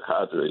for one of the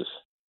cadres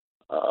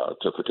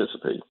to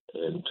participate.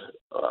 And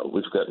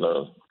we've gotten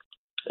an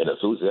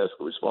enthusiastic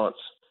response,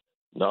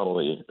 not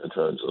only in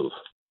terms of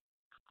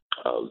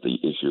the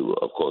issue,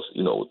 of course,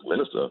 with the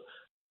minister,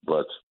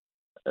 but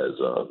as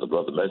the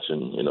brother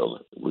mentioned,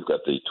 we've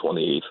got the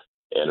 28th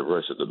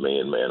anniversary of the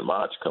Mayan Man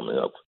March coming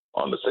up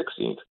on the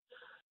 16th.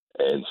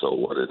 And so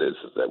what it is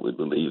that we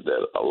believe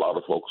that a lot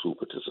of folks who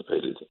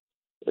participated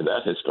in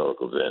that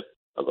historic event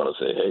are going to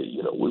say, hey,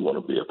 we want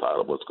to be a part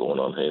of what's going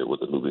on here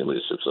with the Nubian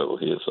Leadership Circle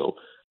here. So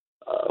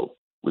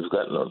we've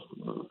gotten a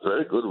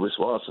very good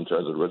response in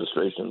terms of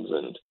registrations,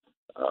 and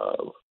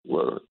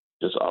we're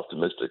just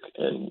optimistic.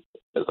 And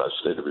as I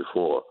stated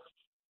before,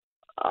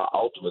 our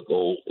ultimate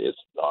goal is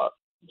not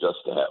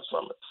just to have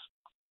summits.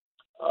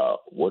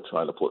 We're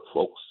trying to put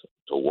folks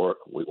to work.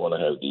 We want to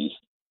have these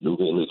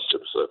Nubian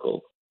Leadership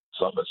Circle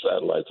summit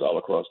satellites all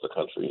across the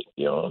country and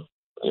beyond.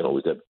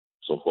 We got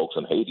some folks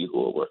in Haiti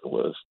who are working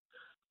with us,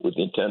 with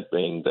the intent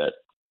being that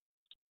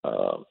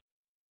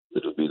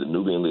it would be the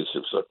Nubian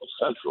Leadership Circle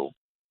Central,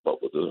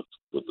 but with the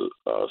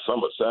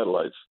summit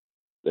satellites,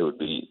 they would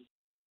be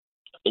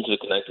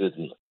interconnected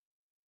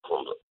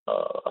from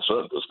a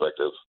certain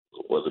perspective,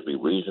 whether it be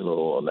regional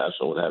or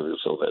national, what have you,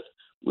 so that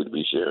we'd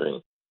be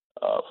sharing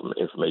from an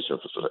information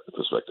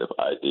perspective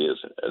ideas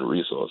and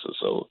resources.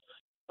 So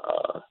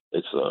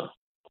it's a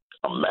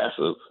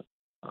massive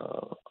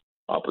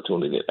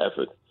opportunity and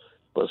effort,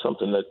 but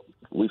something that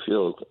we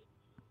feel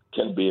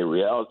can be a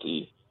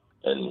reality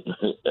and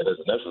is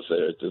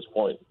necessary at this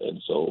point.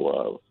 And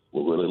so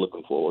we're really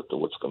looking forward to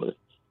what's going to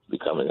be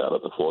coming out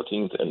of the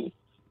 14th. And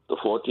the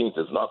 14th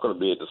is not going to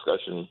be a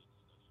discussion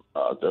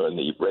during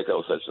the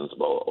breakout sessions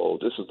about,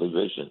 this is the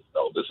vision.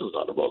 No, this is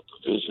not about the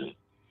vision.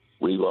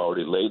 We've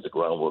already laid the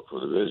groundwork for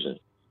the vision.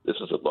 This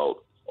is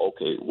about,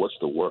 okay, what's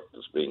the work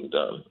that's being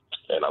done?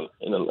 And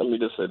let me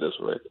just say this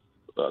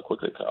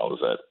quickly, Kyle, is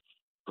that,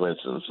 for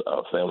instance,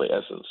 Family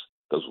Essence,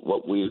 because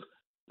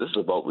this is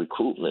about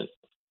recruitment,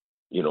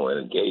 and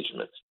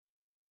engagement.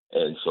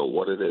 And so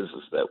what it is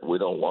that we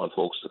don't want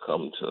folks to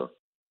come to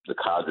the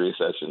cadre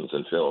sessions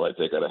and feel like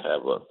they got to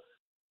have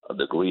a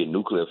degree in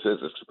nuclear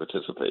physics to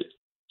participate.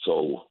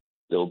 So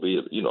there'll be,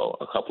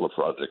 a couple of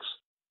projects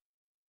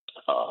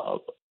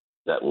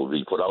that will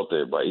be put out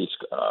there by each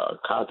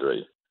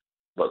cadre.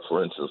 But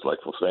for instance, like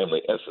for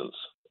Family Essence,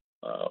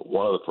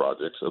 one of the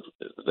projects,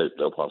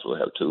 they'll possibly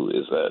have two,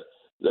 is that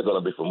they're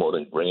going to be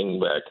promoting bringing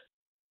back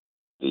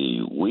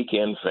the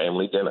weekend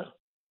family dinner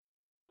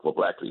for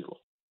Black people,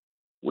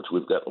 which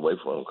we've gotten away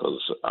from,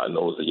 because I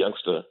know as a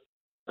youngster,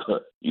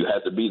 you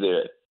had to be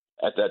there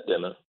at that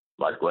dinner.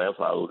 My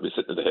grandfather would be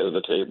sitting at the head of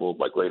the table,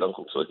 my great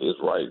uncle to his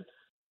right,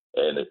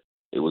 and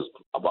it was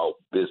about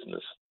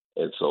business.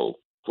 And so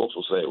folks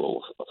will say,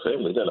 well, a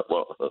family dinner.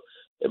 Well,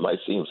 it might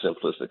seem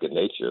simplistic in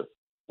nature,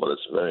 but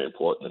it's very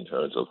important in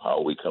terms of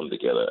how we come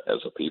together as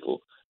a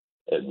people,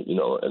 and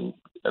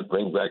and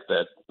bring back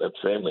that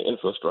family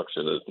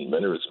infrastructure that in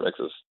many respects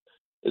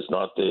is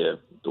not there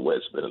the way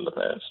it's been in the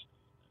past.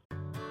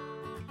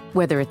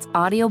 Whether it's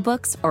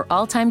audiobooks or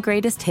all-time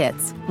greatest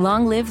hits,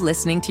 long live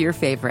listening to your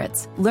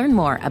favorites. Learn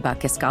more about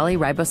Kisqali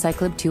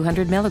Ribociclib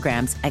 200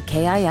 milligrams at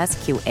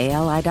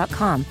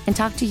KISQALI.com and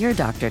talk to your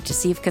doctor to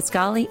see if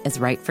Kisqali is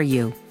right for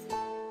you.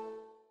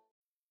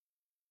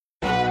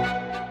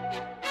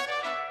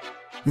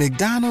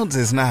 McDonald's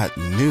is not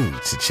new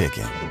to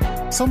chicken.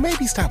 So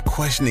maybe stop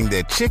questioning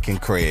their chicken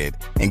cred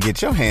and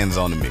get your hands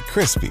on the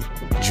McCrispy.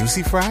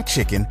 Juicy fried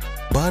chicken,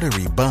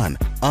 buttery bun,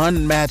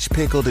 unmatched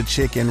pickle to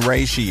chicken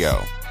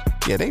ratio.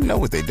 Yeah, they know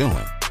what they're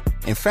doing.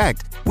 In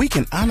fact, we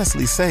can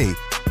honestly say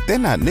they're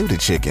not new to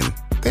chicken.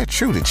 They're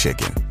true to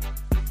chicken.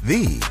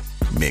 The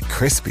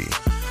McCrispy.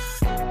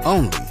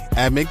 Only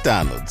at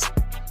McDonald's.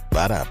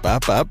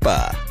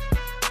 Ba-da-ba-ba-ba.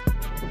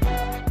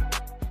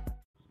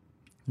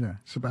 Yeah,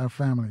 it's about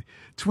family.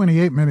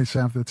 28 minutes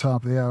after the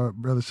top of the hour,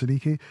 Brother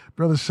Sadiki.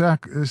 Brother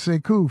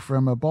Sekou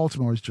from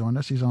Baltimore has joined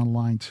us. He's on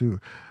line 2.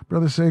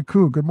 Brother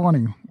Sekou, good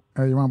morning.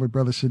 You're on with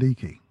Brother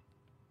Sadiki.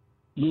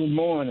 Good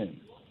morning.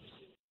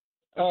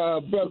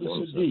 Brother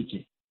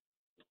Sadiki.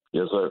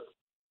 Yes, sir.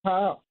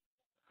 How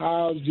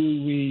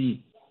do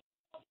we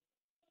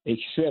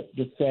accept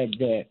the fact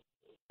that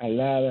a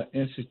lot of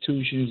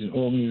institutions and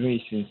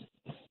organizations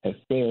have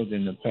failed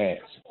in the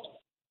past?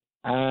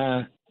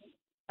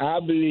 I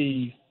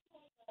believe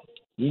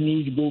we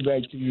need to go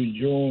back to the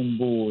drawing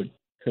board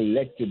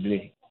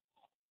collectively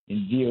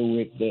and deal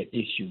with that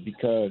issue,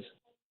 because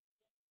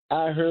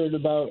I heard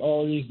about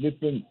all these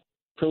different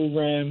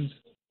programs,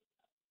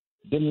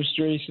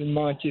 demonstration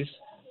marches,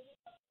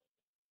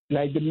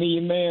 like the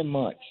Million Man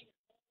March.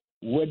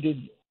 What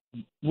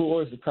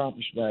was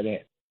accomplished by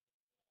that?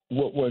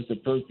 What was the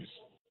purpose?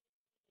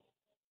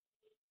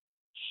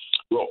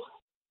 Well,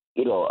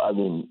 I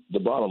mean, the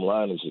bottom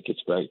line is it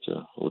gets back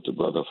to what the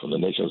brother from the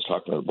nation was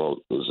talking about,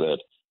 was that,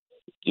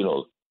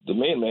 the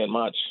Million Man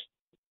March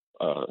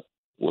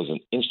was an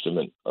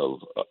instrument of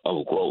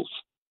growth,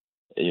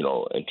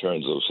 in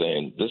terms of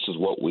saying this is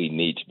what we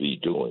need to be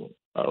doing,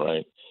 all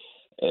right?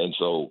 And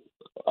so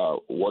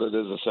what it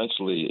is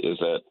essentially is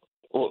that,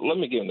 well, let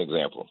me give an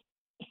example.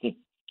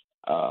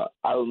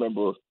 I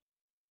remember,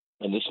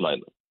 and this might,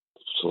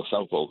 for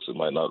some folks, it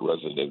might not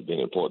resonate as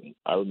being important.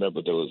 I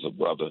remember there was a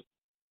brother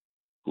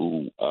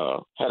who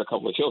had a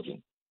couple of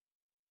children,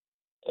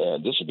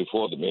 and this was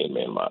before the Million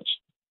Man March.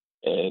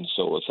 And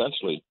so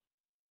essentially,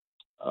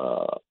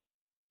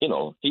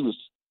 he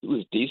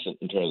was decent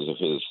in terms of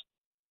his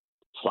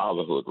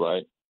fatherhood,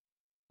 right?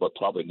 But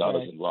probably not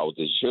as involved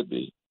as he should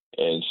be.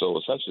 And so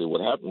essentially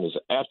what happened was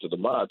after the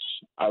march,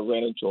 I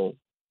ran into him.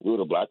 We were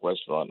at a black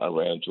restaurant. I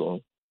ran into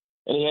him,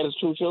 and he had his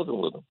 2 children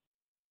with him.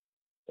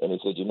 And he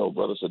said,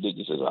 Brother Sadiki,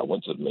 he says, I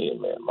went to the Million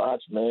Man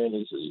March, man.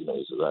 He says,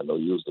 I know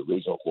you was the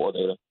regional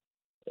coordinator.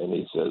 And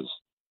he says,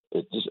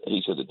 it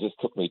just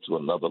took me to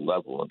another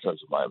level in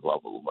terms of my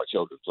involvement with my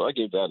children. So I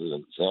gave that as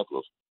an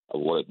example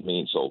of what it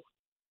means. So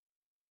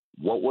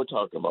what we're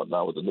talking about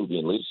now with the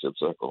Nubian Leadership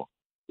Circle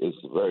is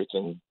the very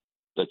thing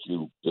that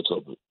you just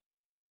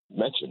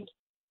mentioned,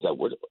 that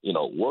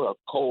we're a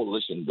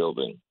coalition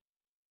building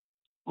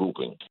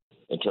grouping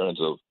in terms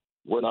of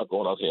we're not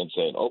going out here and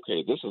saying,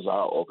 okay, this is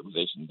our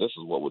organization, this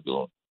is what we're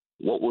doing.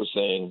 What we're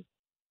saying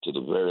to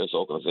the various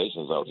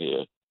organizations out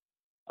here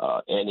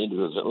and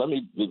individuals, let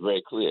me be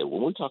very clear.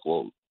 When we talk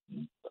about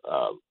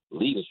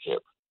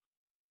leadership,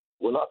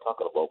 we're not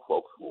talking about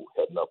folks who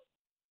heading up,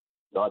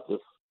 not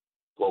just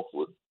folks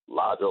with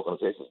large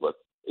organizations, but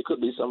it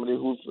could be somebody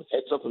who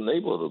heads up a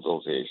neighborhood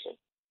association.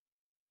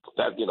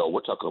 That,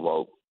 we're talking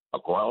about a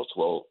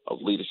groundswell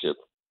of leadership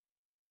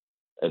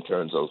in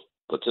terms of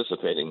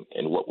participating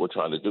in what we're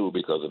trying to do,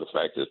 because of the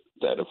fact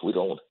that if we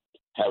don't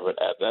have it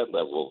at that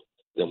level,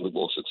 then we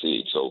won't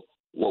succeed. So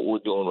what we're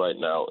doing right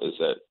now is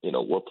that,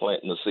 we're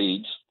planting the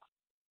seeds.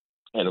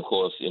 And, of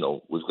course,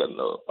 we've gotten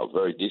a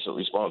very decent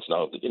response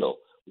now.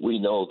 We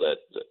know that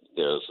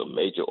there are some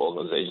major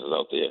organizations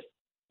out there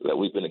that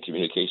we've been in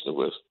communication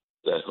with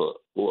that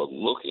who are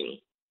looking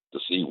to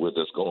see where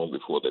that's going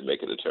before they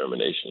make a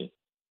determination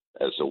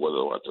as to whether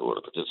or not they want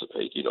to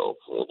participate,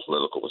 from a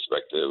political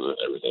perspective and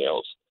everything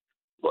else.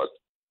 But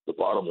the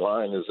bottom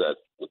line is that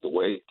with the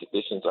way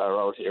conditions are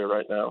out here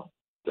right now,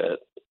 that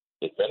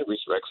in many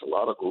respects, a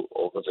lot of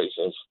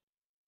organizations,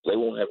 they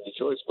won't have any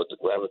choice but to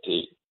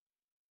gravitate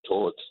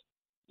towards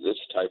this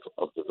type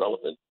of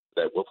development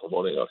that we're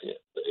promoting out here.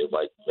 They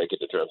might make a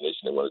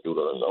determination they want to do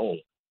it on their own,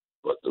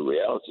 but the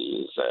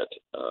reality is that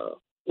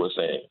we're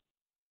saying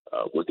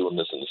we're doing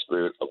this in the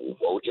spirit of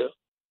Umoja,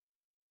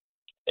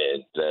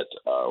 and that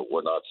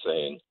we're not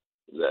saying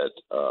that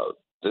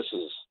this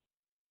is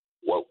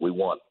what we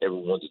want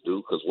everyone to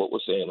do, because what we're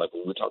saying, like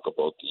when we talk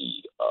about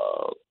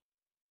the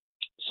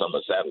summer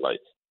satellite,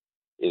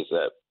 is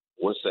that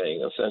we're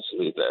saying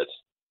essentially that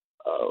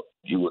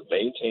you would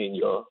maintain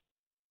your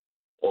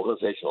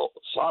organizational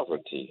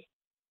sovereignty,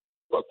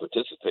 but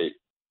participate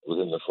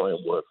within the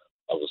framework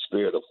of a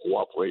spirit of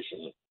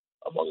cooperation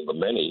among the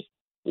many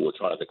who are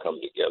trying to come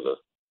together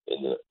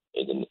in the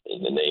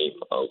name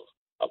of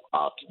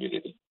our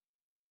community.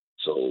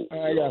 So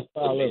I got a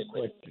follow-up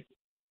question.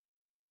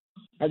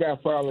 Right.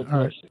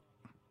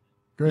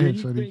 Go ahead,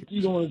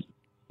 Sadiki.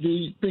 Do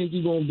you think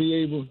you're going to be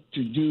able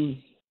to do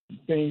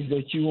things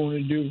that you want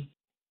to do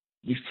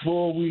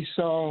before we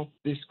solve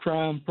this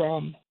crime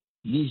problem?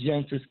 These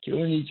youngsters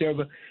killing each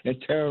other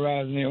and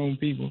terrorizing their own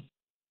people?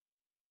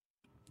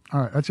 All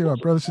right, I'll tell you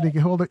what, Brother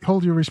Sadiki,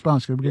 hold your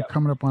response because we're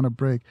coming up on a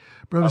break.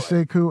 Brother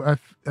Sekou,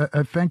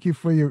 I thank you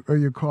for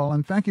your call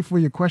and thank you for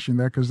your question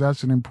there because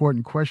that's an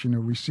important question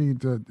that we see.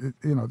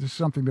 This is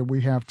something that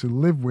we have to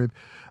live with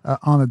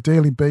on a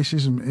daily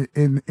basis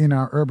in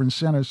our urban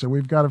centers. So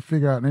we've got to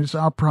figure out, and it's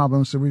our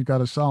problem, so we've got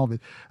to solve it.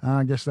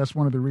 I guess that's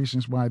one of the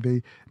reasons why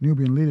the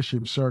Nubian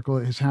Leadership Circle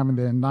is having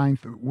their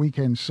 9th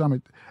weekend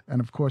summit. And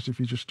of course, if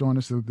you just joined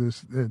us,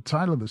 the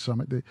title of the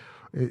summit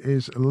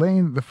is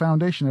laying the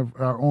foundation of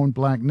our own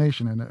black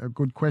nation. And a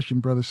good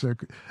question Brother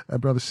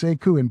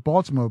Sekou in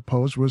Baltimore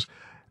posed was,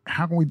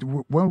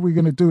 what are we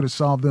going to do to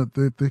solve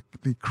the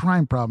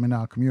crime problem in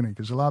our community?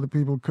 Because a lot of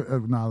people,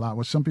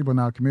 some people in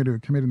our community who are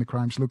committing the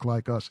crimes look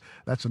like us.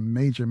 That's a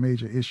major,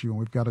 major issue, and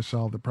we've got to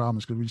solve the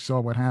problems because we saw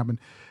what happened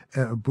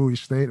at Bowie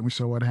State and we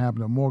saw what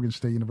happened at Morgan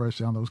State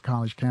University on those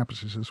college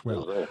campuses as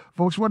well. Exactly.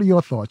 Folks, what are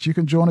your thoughts? You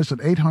can join us at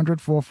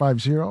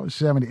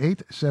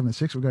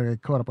 800-450-7876. We're going to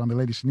get caught up on the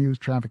latest news,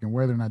 traffic, and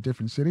weather in our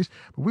different cities.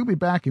 But we'll be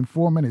back in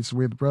 4 minutes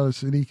with Brother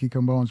Sadiki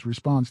Kambon's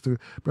response to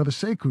Brother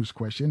Sekou's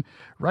question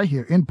right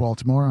here in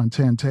Baltimore on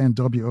 1010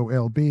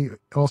 WOLB.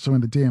 Also in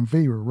the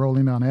DMV, we're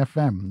rolling on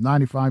FM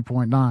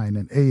 95.9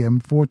 and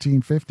AM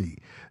 1450.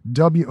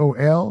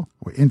 WOL,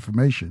 where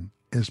information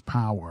is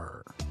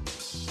power.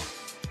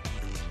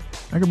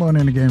 Good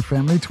morning again,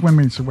 family. 20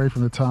 minutes away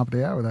from the top of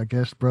the hour with our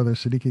guest, Brother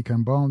Sadiki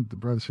Kambon.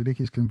 Brother Sadiki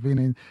is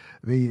convening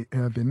the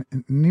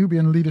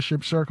Nubian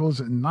Leadership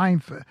Circle's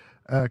 9th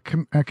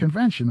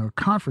convention or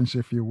conference,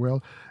 if you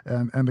will.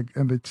 And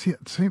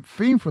the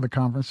theme for the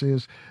conference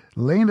is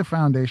laying the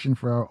foundation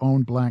for our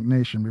own black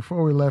nation.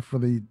 Before we left for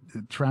the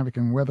traffic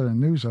and weather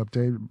and news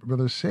update,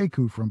 Brother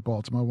Sekou from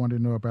Baltimore wanted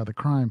to know about the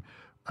crime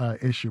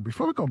issue.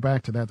 Before we go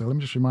back to that, though, let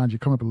me just remind you,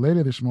 coming up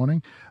later this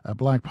morning, a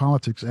black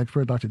politics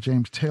expert, Dr.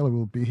 James Taylor,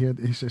 will be here.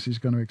 He says he's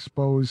going to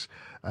expose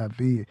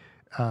the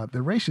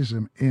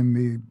racism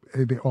in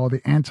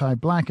the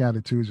anti-black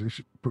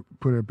attitudes,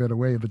 put it a better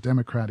way, of the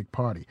Democratic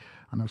Party.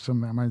 I know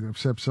that might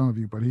upset some of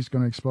you, but he's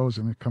going to expose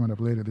them coming up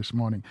later this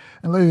morning.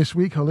 And later this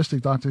week,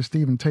 holistic Dr.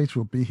 Stephen Tates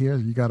will be here.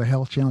 You got a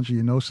health challenge,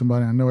 you know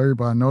somebody. I know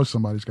everybody knows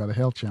somebody's got a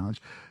health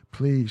challenge.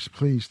 Please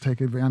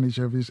take advantage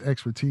of his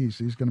expertise.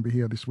 He's going to be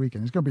here this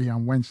weekend. He's going to be here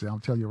on Wednesday, I'll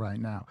tell you right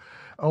now.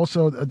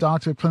 Also, a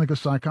doctor of clinical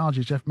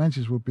psychology, Jeff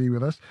Menzies, will be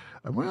with us.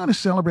 We're going to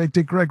celebrate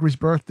Dick Gregory's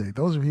birthday.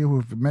 Those of you who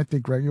have met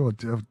Dick Gregory or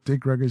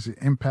Dick Gregory's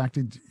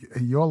impacted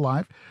your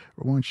life,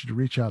 we want you to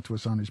reach out to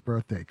us on his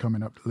birthday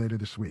coming up later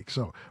this week.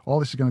 So all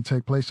this is going to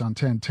take place on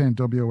 1010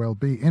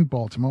 WOLB in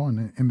Baltimore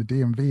and in the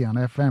DMV on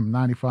FM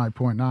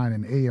 95.9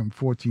 and AM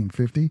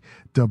 1450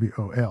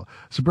 WOL.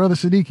 So Brother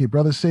Sadiki,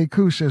 Brother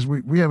Sekou says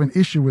we have an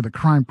issue with the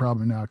crime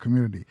problem in our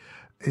community.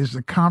 Is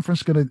the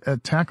conference going to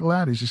tackle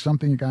that? Is it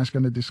something you guys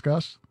going to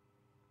discuss?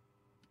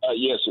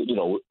 Yes,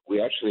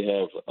 we actually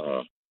have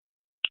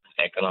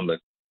economic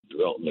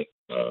development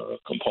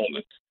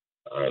component.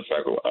 In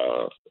fact,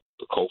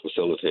 the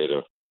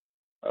co-facilitator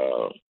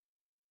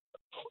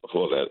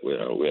for that,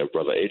 we have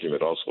Brother Adrian,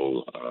 but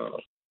also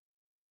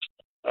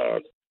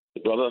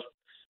Brother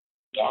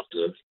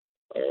Doctor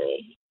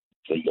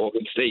from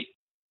Morgan State,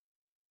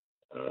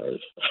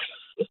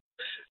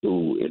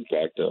 who in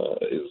fact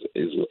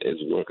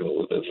is working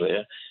with us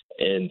there.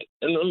 And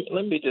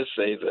let me just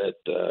say that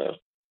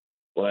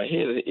when I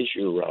hear the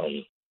issue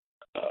around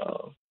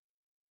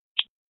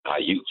our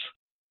youth,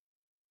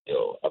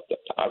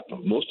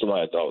 most of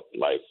my adult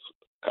life,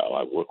 Kyle,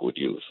 I've worked with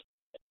youth,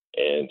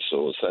 and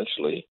so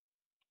essentially,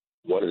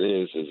 what it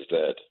is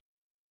that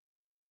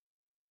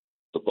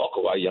the bulk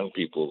of our young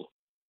people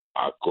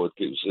are good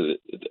people. So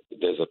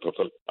there's a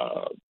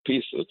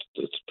piece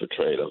that's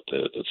portrayed out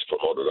there, that's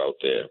promoted out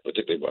there,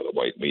 particularly by the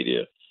white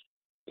media,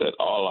 that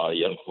all our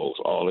young folks,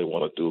 all they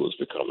want to do is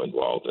become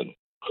involved in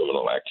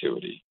criminal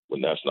activity,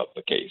 when that's not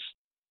the case.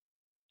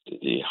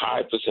 The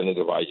high percentage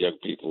of our young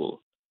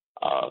people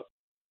are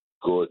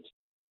good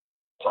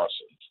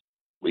persons.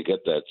 We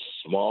get that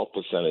small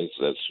percentage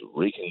that's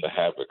wreaking the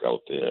havoc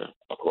out there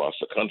across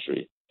the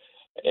country.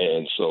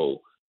 And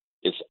so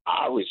it's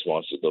our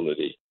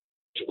responsibility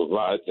to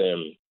provide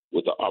them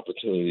with the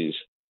opportunities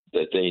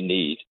that they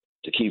need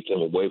to keep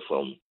them away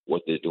from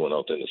what they're doing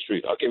out there in the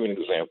street. I'll give you an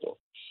example.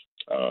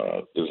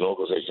 There's an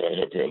organization I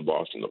have here in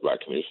Boston, the Black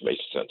Community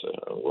Information Center.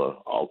 We're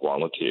all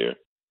volunteer.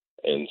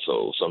 And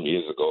so some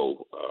years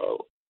ago,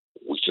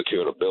 we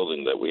secured a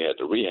building that we had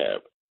to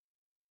rehab.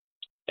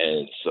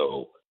 And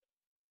so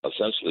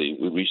essentially,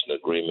 we reached an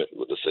agreement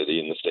with the city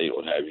and the state,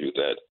 what have you,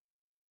 that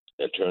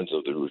in terms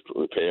of the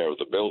repair of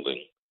the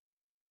building,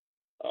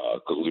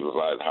 because we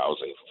provide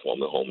housing for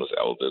former homeless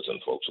elders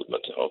and folks with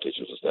mental health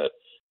issues, is that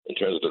in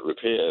terms of the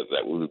repair,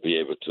 that we would be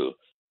able to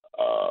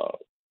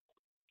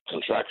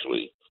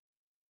contractually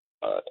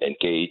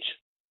engage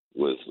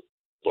with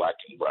black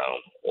and brown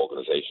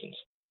organizations.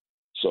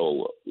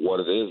 So what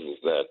it is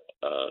that,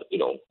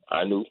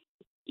 I knew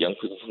young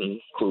people from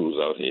crews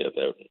out here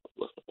that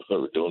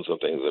were doing some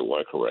things that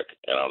weren't correct.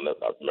 And I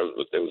remember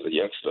that there was a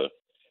youngster,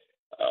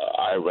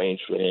 I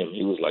arranged for him,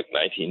 he was like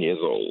 19 years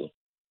old,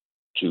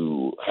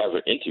 to have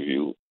an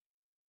interview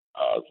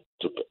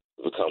to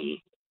become,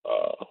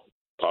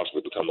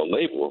 possibly become a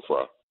laborer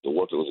for the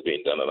work that was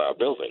being done in our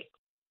building.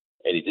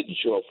 And he didn't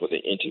show up for the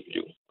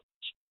interview.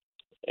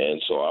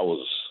 And so I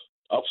was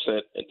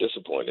upset and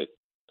disappointed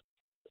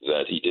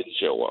that he didn't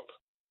show up.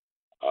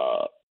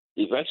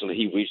 Eventually,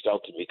 he reached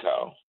out to me,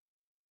 Kyle,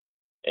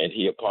 and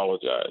he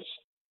apologized.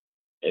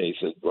 And he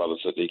said, Brother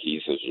Sadiki, he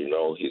says,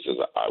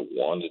 I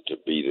wanted to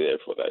be there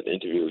for that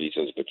interview. He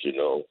says, but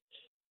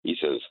he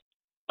says,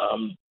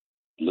 I'm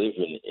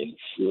living in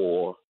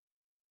 4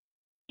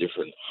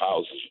 different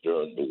houses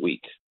during the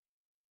week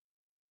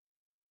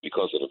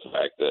because of the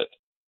fact that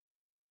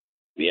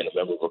being a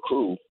member of a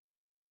crew,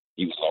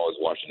 he was always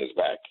watching his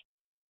back.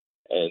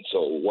 And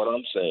so what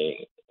I'm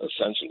saying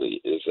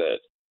essentially is that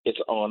it's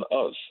on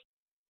us.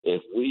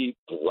 If we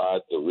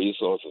provide the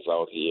resources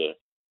out here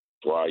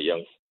for our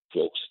young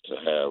folks to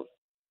have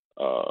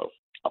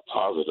a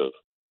positive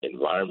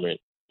environment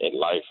in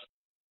life,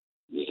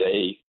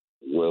 they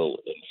will,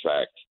 in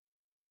fact,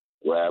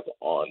 grab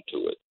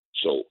onto it.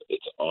 So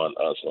it's on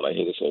us. When I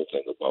hear this whole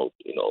thing about,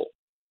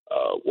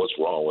 what's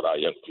wrong with our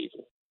young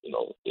people,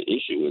 the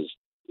issue is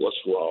what's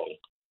wrong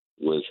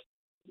with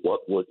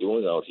what we're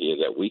doing out here,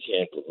 that we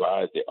can't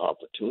provide the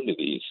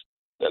opportunities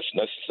that's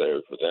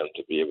necessary for them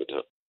to be able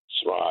to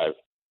thrive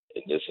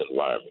in this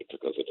environment,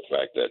 because of the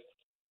fact that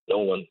no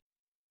one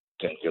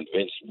can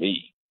convince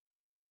me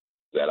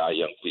that our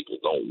young people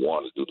don't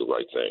want to do the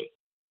right thing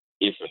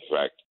if, in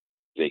fact,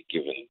 they're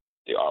given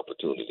the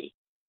opportunity.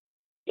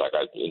 Like,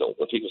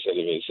 when people say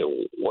to me, they say,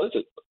 well, what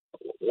is it?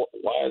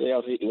 Why are they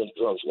out here doing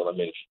drugs? Well, I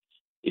mean,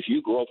 if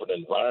you grow up in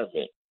an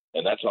environment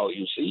and that's all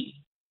you see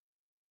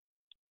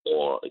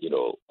or,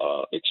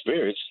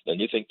 experience, then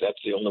you think that's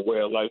the only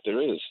way of life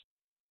there is.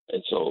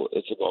 And so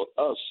it's about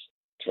us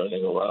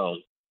turning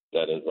around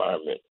that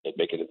environment and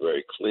making it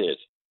very clear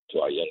to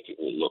our young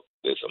people, look,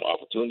 there's some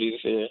opportunities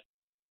here.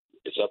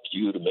 It's up to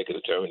you to make a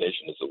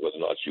determination as to whether or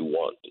not you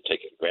want to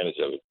take advantage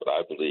of it. But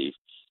I believe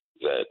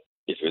that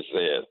if it's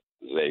there,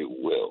 they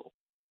will.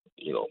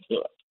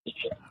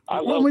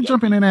 Let me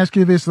jump in and ask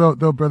you this, though,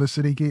 Brother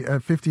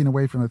Sadiki, 15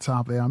 away from the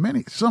top there.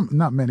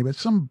 Not many, but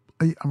some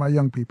of our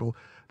young people,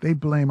 they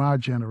blame our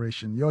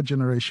generation, your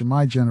generation,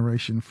 my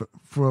generation,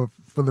 for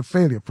the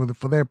failure,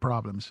 for their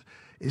problems.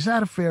 Is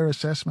that a fair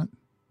assessment?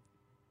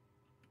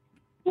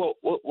 Well,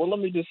 let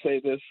me just say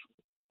this.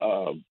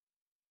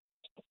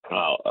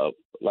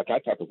 Like I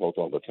talk about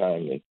all the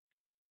time, and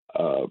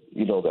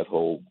that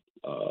whole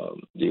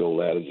the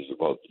old adage is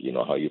about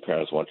how your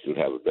parents want you to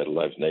have a better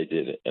life than they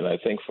did. And I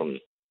think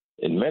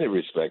in many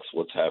respects,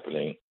 what's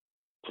happening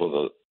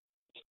for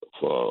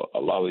a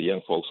lot of the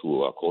young folks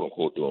who are quote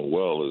unquote doing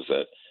well is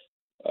that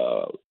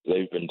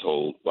they've been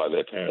told by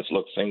their parents,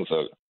 look, things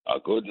are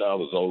good now.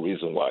 There's no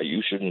reason why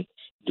you shouldn't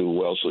do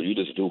well, so you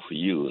just do for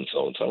you. And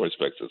so in some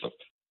respects, it's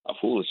a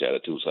foolish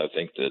attitude. So I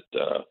think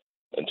that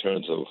in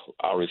terms of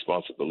our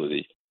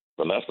responsibility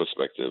from that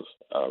perspective,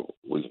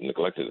 we've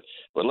neglected it.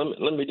 But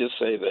let me just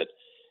say that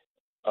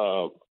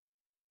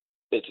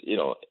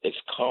it's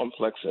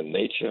complex in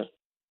nature,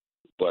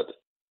 but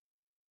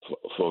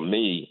for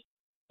me,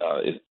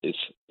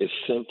 it's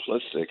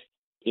simplistic.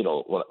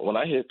 When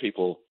I hear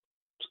people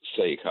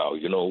say, Kyle,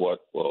 you know what?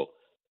 Well,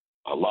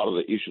 a lot of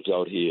the issues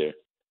out here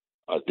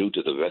are due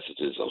to the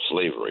vestiges of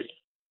slavery,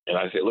 and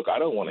I say, look, I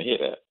don't want to hear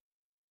that.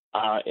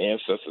 Our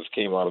ancestors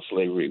came out of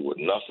slavery with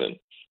nothing,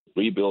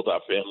 rebuilt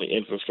our family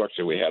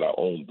infrastructure. We had our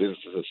own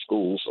businesses,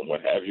 schools, and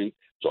what have you.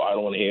 So I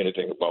don't want to hear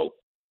anything about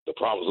the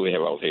problems we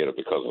have out here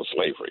because of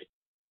slavery.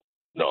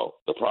 No,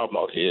 the problem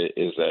out here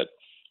is that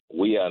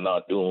we are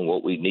not doing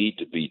what we need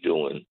to be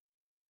doing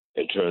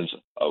in terms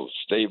of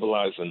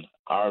stabilizing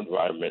our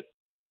environment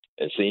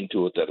and seeing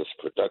to it that it's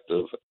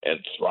productive and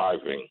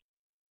thriving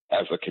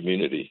as a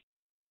community,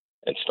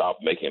 and stop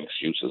making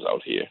excuses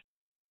out here.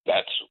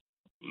 That's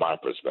my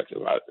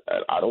perspective.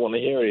 I don't want to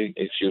hear any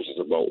excuses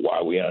about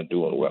why we aren't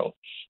doing well.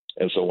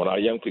 And so when our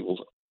young people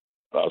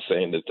are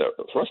saying that they're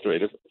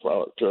frustrated,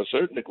 to a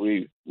certain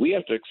degree, we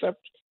have to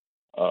accept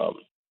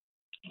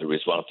the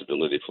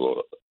responsibility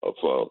for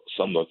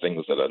some of the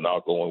things that are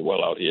not going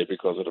well out here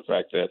because of the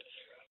fact that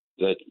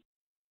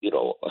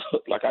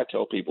like I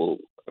tell people,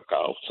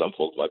 some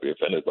folks might be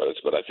offended by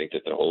this, but I think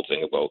that the whole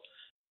thing about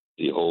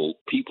the whole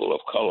people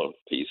of color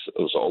piece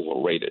was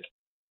overrated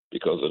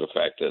because of the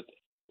fact that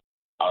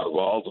out of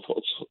all the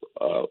folks,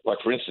 like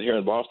for instance here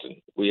in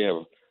Boston, we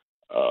have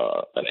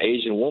an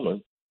Asian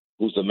woman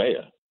who's the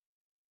mayor,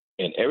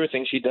 and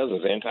everything she does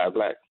is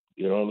anti-black.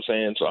 You know what I'm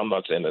saying? So I'm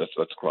not saying that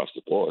that's across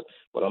the board,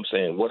 but I'm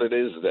saying what it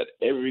is that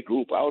every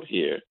group out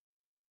here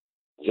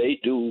they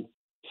do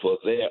for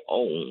their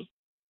own,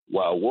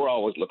 while we're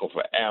always looking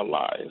for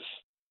allies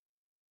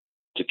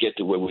to get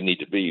to where we need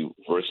to be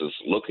versus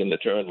looking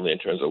internally in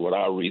terms of what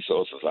our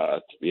resources are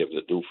to be able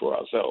to do for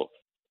ourselves.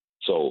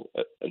 So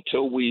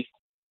until we,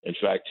 in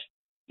fact,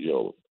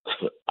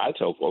 I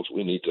tell folks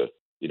we need to,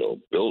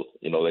 build,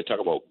 they talk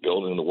about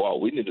building the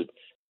wall. We need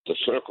to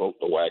circle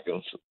the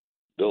wagons,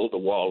 build the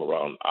wall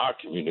around our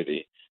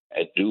community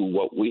and do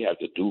what we have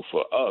to do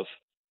for us,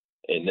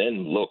 and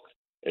then look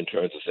in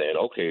terms of saying,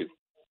 okay,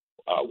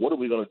 what are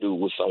we going to do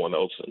with someone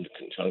else in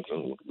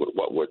conjunction with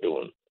what we're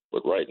doing?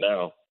 But right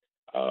now,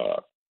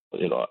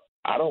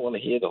 I don't want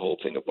to hear the whole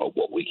thing about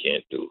what we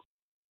can't do.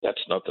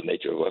 That's not the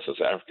nature of us as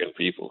African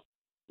people.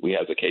 We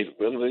have the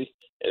capability,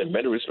 and in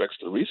many respects,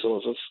 the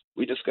resources.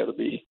 We just got to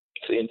be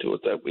seeing to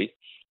it that we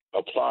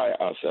apply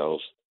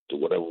ourselves to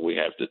whatever we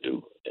have to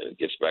do. And it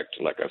gets back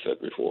to, like I said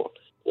before,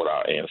 what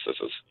our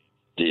ancestors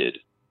did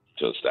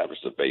to establish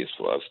the base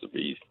for us to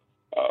be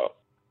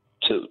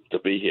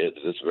here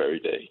this very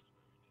day.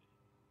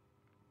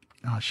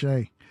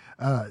 Shay,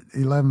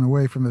 11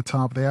 away from the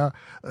top there.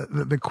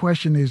 The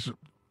question is,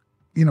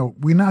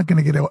 we're not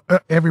going to get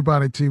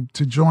everybody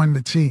to join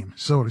the team,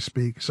 so to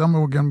speak. Some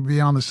are going to be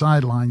on the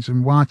sidelines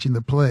and watching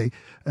the play,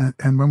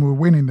 and when we're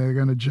winning, they're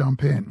going to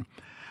jump in.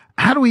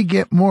 How do we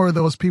get more of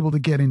those people to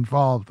get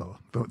involved, though?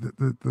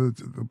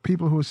 The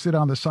people who sit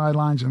on the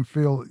sidelines and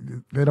feel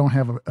they don't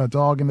have a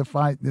dog in the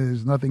fight,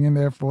 there's nothing in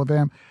there for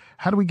them.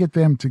 How do we get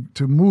them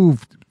to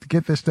move, to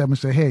get this step and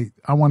say, hey,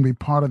 I want to be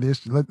part of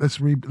this. Let's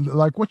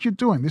like what you're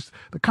doing,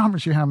 the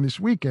conference you're having this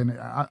weekend.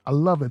 I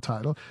love the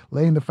title,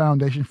 Laying the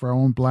Foundation for Our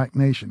Own Black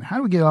Nation. How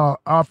do we get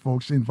our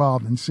folks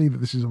involved and see that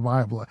this is a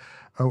viable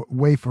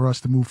way for us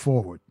to move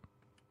forward?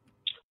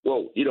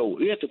 Well,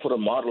 we have to put a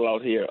model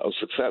out here of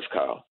success,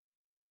 Kyle.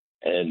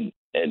 And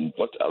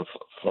what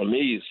for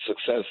me,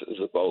 success is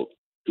about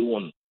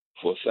doing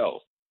for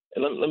self.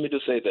 And let me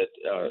just say that,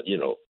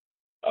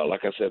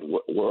 like I said,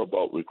 we're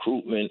about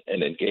recruitment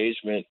and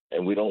engagement,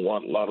 and we don't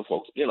want a lot of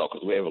folks,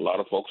 because we have a lot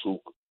of folks who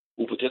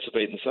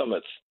participate in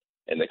summits,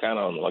 and they're kind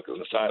of on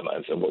the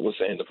sidelines. And what we're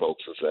saying to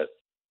folks is that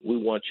we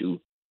want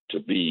you to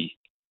be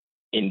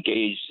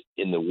engaged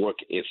in the work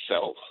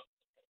itself.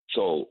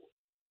 So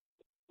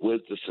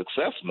with the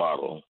success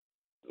model,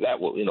 that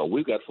will,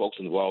 we've got folks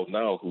involved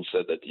now who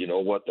said that,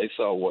 they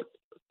saw what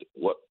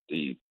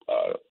the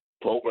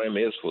program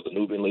is for the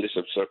Nubian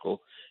Leadership Circle,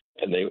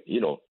 and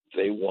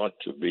they want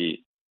to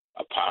be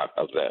a part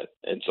of that.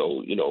 And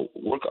so,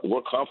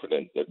 we're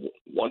confident that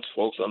once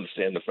folks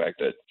understand the fact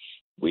that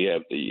we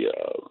have the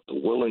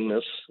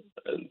willingness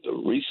and the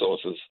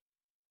resources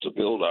to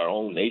build our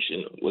own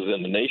nation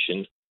within the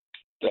nation,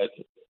 that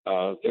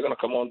they're going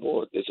to come on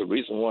board. There's a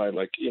reason why,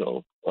 let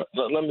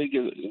me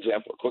give an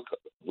example quick.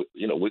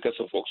 We got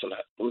some folks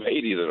from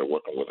Haiti that are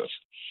working with us.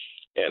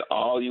 And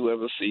all you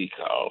ever see,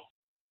 Kyle,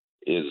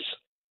 is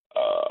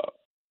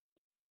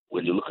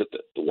when you look at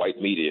the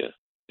white media,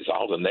 is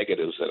all the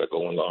negatives that are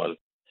going on.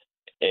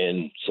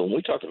 And so when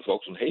we talk to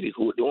folks from Haiti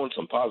who are doing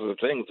some positive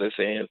things, they're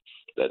saying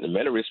that in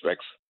many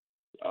respects,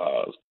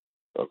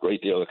 a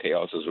great deal of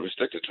chaos is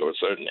restricted to a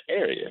certain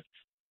area.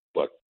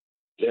 But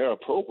there are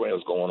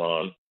programs going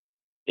on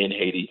in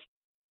Haiti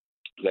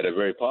that are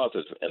very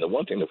positive. And the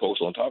one thing that folks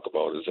don't talk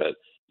about is that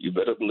you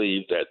better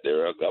believe that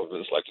there are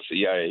governments like the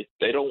CIA,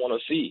 they don't want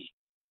to see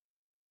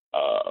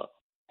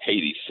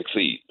Haiti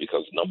succeed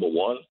because, number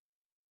one,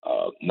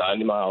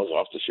 90 miles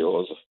off the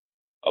shores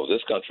of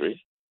this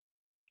country,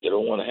 they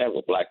don't want to have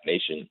a black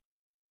nation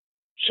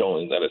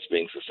showing that it's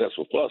being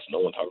successful. Plus, no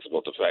one talks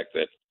about the fact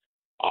that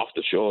off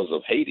the shores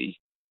of Haiti,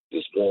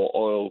 there's more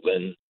oil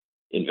than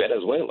in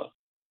Venezuela.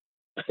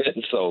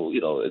 And so,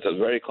 it's a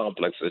very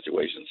complex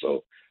situation.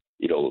 So,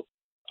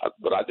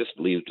 but I just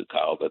believe,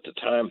 Kyle, that the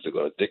times are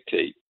going to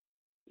dictate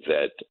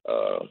that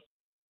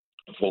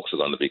folks are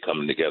going to be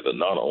coming together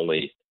not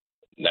only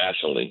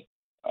nationally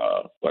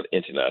but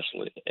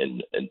internationally.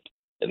 And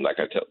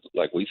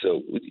like we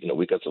said,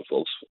 we got some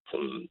folks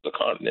from the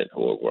continent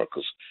who are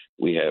workers.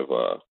 We have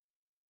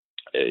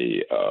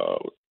a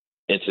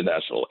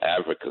international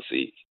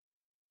advocacy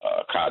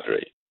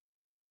cadre,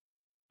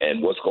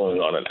 and what's going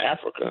on in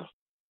Africa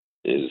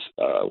is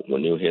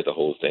when you hear the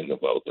whole thing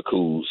about the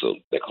coups, so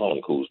they call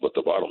them coups, but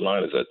the bottom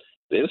line is that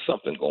there's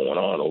something going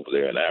on over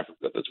there in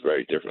Africa that's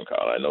very different,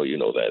 Kyle. I know you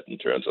know that in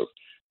terms of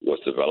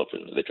what's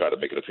developing. They try to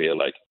make it appear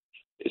like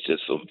it's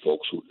just some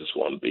folks who just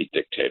want to be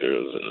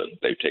dictators and then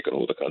they've taken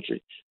over the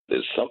country.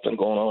 There's something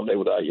going on there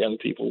with our young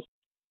people.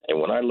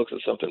 And when I looked at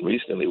something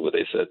recently where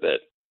they said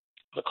that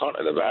the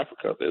continent of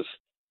Africa, there's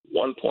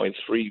 1.3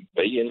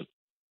 billion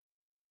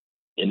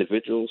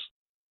individuals.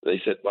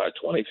 They said by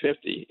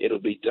 2050, it'll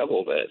be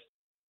double that.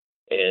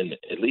 And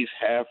at least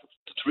half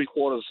to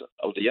three-quarters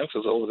of the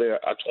youngsters over there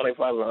are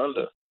 25 or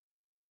under.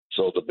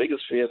 So the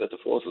biggest fear that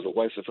the forces of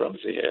white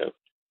supremacy have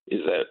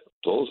is that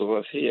those of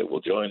us here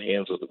will join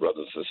hands with the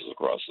brothers and sisters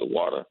across the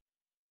water.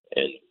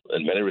 And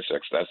in many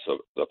respects, that's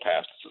the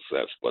path to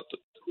success. But the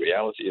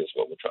reality is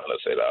what we're trying to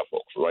say to our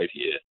folks right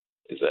here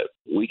is that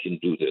we can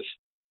do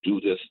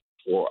this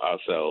for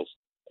ourselves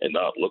and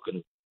not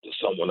looking to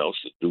someone else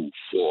to do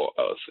for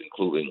us,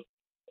 including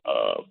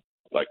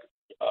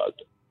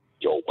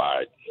Joe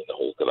Biden and the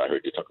whole. Because I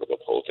heard you talk about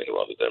the whole thing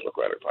around the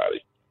Democratic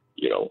Party.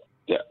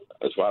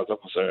 As far as I'm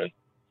concerned,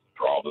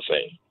 they're all the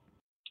same.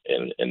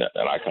 And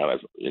I kind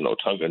of,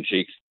 tongue in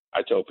cheek,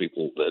 I tell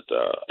people that,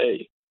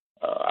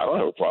 I don't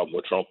have a problem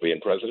with Trump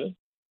being president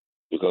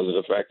because of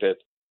the fact that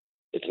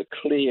it's a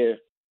clear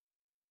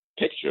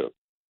picture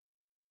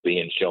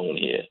being shown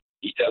here.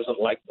 He doesn't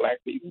like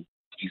black people.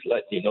 He's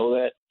letting you know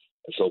that.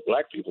 And so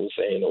black people are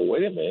saying, oh,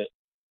 wait a minute,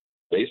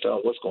 based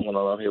on what's going on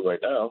out here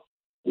right now,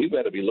 we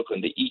better be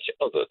looking to each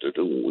other to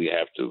do what we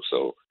have to.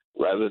 So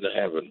rather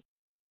than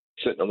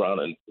sitting around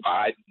and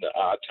biding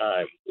our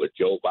time with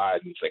Joe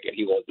Biden thinking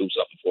he won't do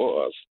something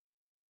for us,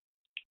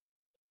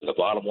 the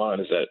bottom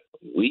line is that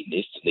we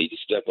need to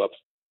step up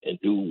and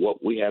do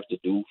what we have to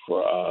do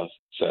for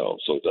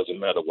ourselves. So it doesn't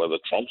matter whether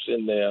Trump's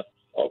in there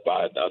or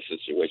Biden, our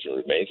situation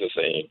remains the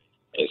same.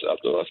 It's up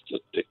to us to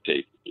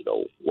dictate,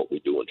 what we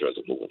do in terms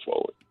of moving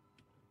forward.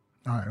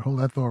 All right, hold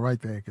that thought right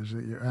there, because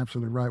you're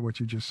absolutely right what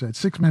you just said.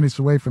 6 minutes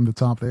away from the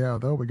top of the hour,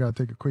 though. We got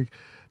to take a quick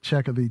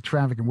check of the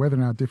traffic and weather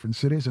in our different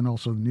cities and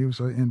also the news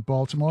in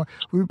Baltimore.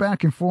 We'll be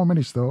back in 4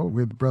 minutes, though,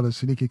 with Brother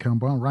Sadiki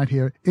Kambon right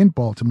here in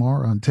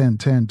Baltimore on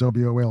 1010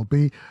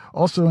 WOLB.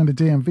 Also in the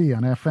DMV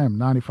on FM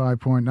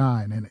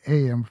 95.9 and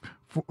AM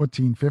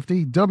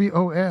 1450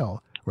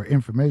 WOL, where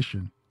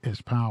information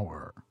is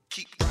power.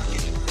 Keep rocking.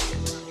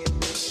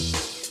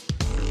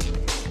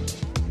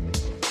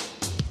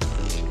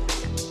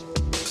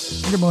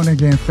 Good morning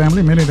again,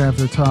 family. Minute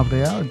after the top of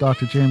the hour,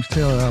 Dr. James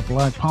Taylor, our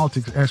black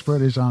politics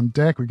expert, is on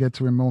deck. We get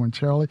to him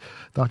momentarily.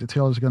 Dr.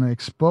 Taylor is going to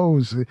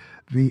expose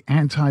the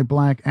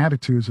anti-black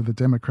attitudes of the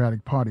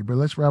Democratic Party. But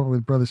let's wrap up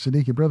with Brother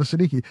Sadiki. Brother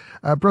Sadiki,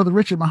 Brother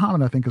Richard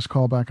Muhammad, I think, is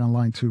called back on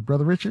line 2.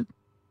 Brother Richard?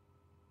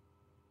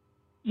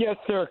 Yes,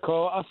 sir,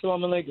 Carl.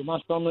 Assalamu alaikum.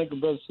 Assalamu alaikum,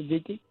 Brother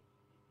Sadiki.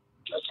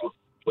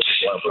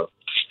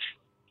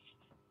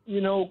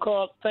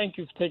 Carl, thank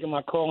you for taking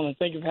my call, and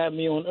thank you for having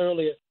me on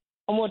earlier.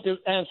 I want to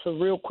answer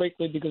real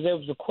quickly because there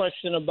was a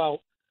question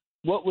about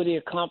what were the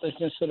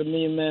accomplishments of the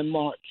Million Man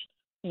March.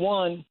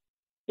 One,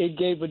 it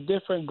gave a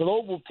different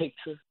global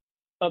picture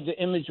of the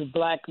image of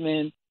black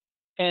men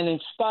and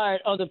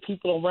inspired other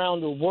people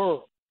around the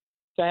world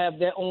to have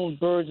their own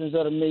versions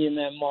of the Million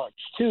Man March.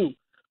 2,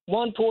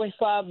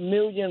 1.5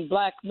 million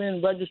black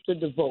men registered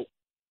to vote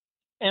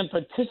and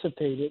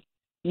participated,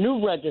 new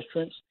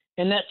registrants,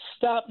 and that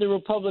stopped the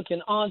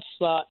Republican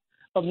onslaught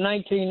of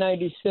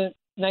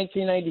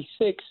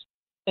 1996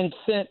 and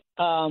sent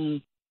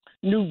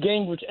Newt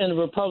Gingrich and the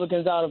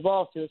Republicans out of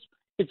office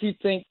if you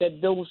think that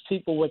those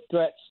people were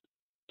threats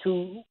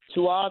to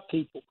our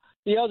people.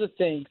 The other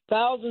thing,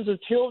 thousands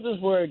of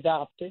children were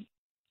adopted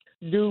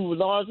due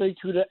largely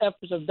to the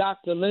efforts of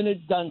Dr.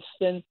 Leonard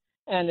Dunstan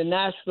and the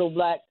National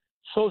Black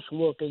Social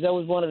Workers. That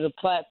was one of the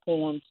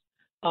platforms,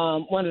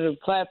 one of the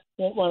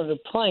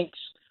planks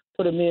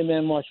for the Million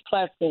Man March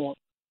platform.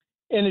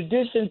 In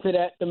addition to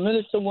that, the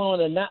minister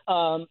went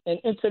on an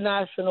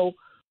international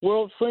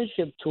World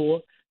Friendship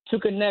Tour to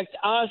connect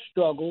our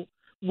struggle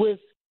with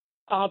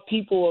our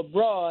people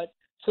abroad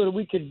so that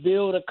we could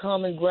build a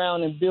common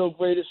ground and build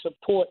greater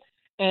support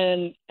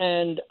and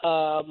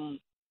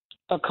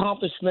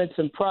accomplishments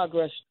and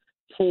progress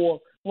for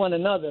one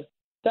another.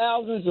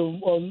 Thousands of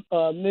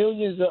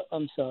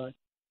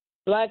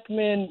black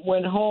men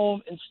went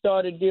home and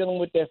started dealing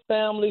with their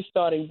families,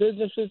 starting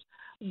businesses.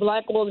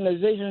 Black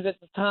organizations at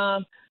the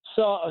time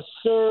saw a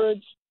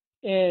surge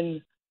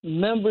in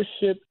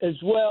membership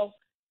as well,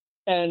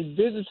 and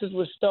businesses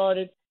were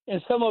started,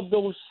 and some of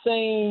those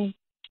same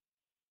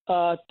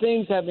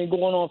things have been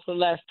going on for the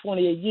last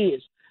 28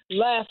 years.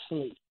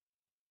 Lastly,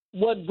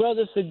 what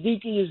Brother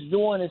Sadiki is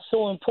doing is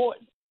so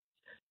important.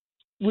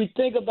 We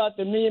think about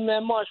the Million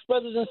Man March.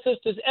 Brothers and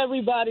sisters,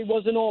 everybody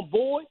wasn't on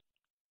board.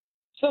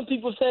 Some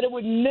people said it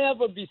would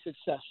never be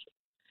successful,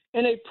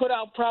 and they put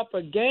out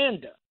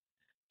propaganda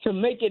to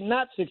make it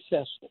not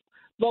successful.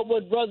 But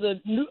what Brother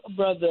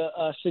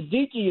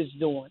Sadiki is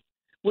doing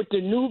with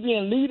the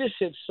Nubian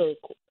Leadership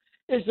Circle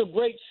is a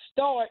great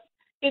start.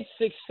 Its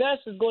success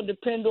is going to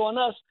depend on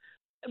us.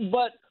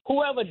 But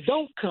whoever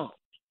don't come,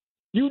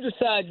 you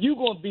decide you're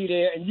going to be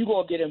there and you're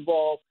going to get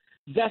involved.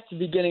 That's the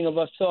beginning of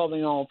us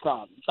solving our own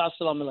problems.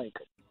 Assalamu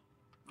alaikum.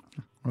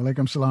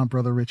 Walaikum salam,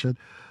 Brother Richard.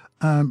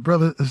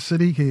 Brother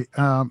Sadiki,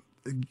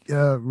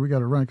 we got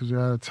to run because we're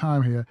out of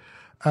time here.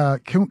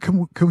 Can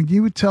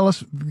you give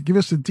us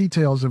the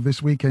details of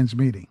this weekend's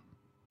meeting?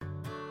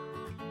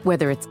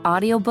 Whether it's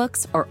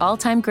audiobooks or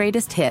all-time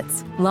greatest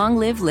hits, long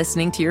live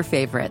listening to your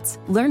favorites.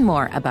 Learn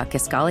more about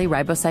Kisqali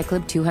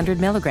Ribociclib 200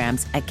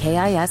 milligrams at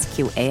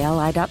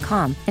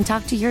KISQALI.com and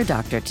talk to your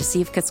doctor to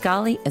see if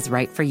Kisqali is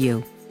right for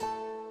you.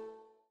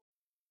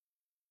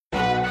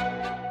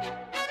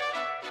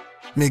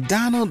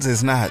 McDonald's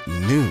is not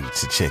new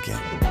to chicken.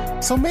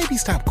 So maybe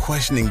stop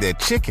questioning their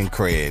chicken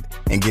cred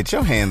and get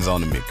your hands on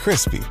the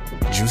McCrispy.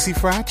 Juicy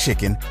fried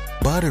chicken,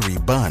 buttery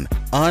bun,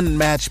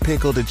 unmatched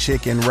pickle to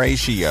chicken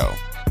ratio.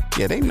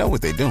 Yeah, they know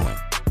what they're doing.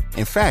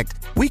 In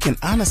fact, we can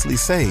honestly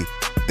say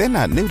they're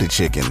not new to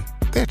chicken,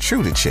 they're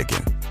true to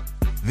chicken.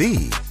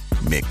 The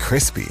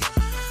McCrispy.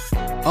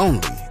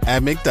 Only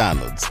at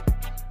McDonald's.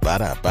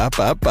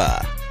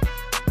 Ba-da-ba-ba-ba.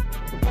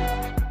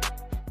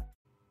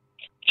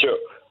 Sure.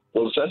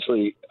 Well,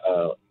 essentially,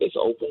 it's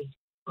open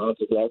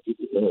to black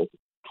people.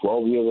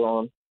 12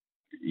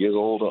 years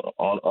old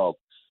on up.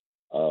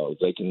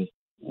 They can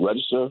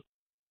register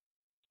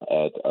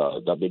at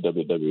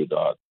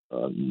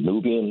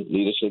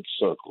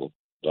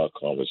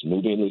www.nubianleadershipcircle.com. It's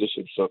Nubian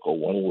Leadership Circle,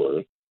 one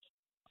word.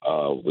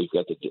 We've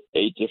got the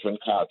 8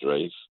 different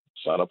cadres.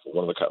 Sign up for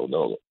one of the cadres.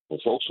 No, for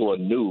folks who are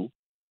new,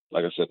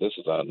 like I said, this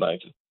is our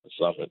 9th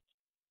summit.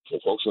 For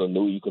folks who are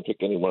new, you can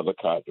pick any one of the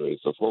cadres.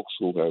 For folks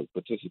who have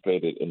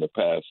participated in the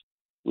past,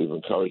 we've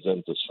encouraged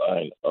them to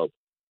sign up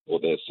for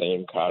their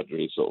same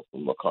cadre, so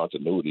from a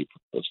continuity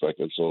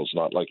perspective, so it's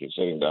not like you're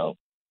sitting down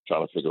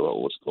trying to figure out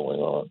what's going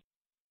on.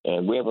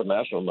 And we have a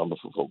national number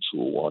for folks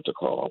who want to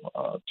call,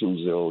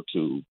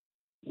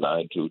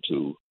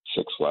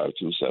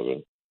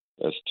 202-922-6527.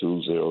 That's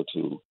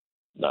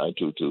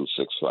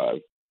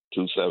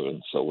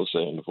 202-922-6527. So we're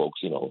saying to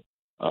folks,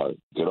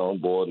 get on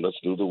board, let's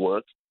do the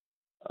work.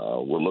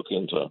 We're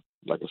looking to,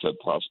 like I said,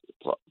 for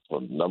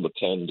number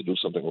 10 to do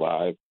something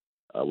live.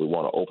 We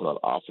want to open an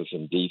office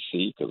in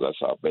D.C. because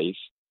that's our base.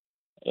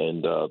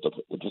 And the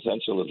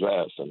potential is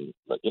vast. And,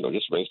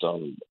 just based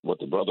on what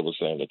the brother was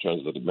saying in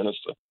terms of the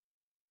minister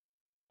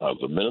has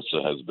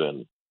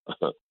been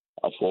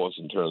a force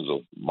in terms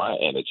of my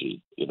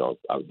energy.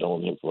 I've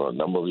known him for a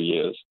number of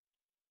years.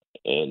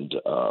 And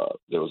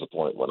there was a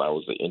point when I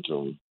was the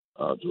interim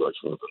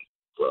director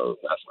for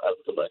National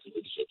African American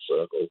Leadership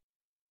Circle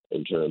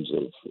in terms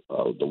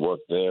of the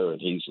work there.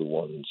 And he's the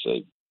one who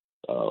said,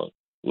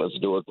 let's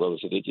do it, Brother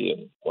Sadiki.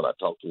 And when I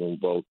talked to him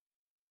both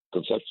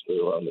conceptually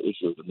around the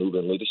issue of the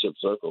Nubian Leadership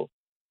Circle,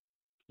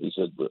 he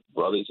said,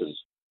 brother, he says,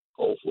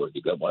 go for it.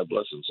 You got my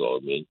blessing. So,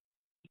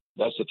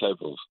 that's the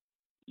type of,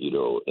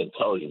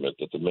 encouragement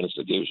that the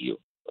minister gives you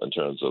in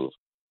terms of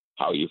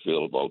how you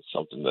feel about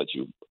something that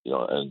you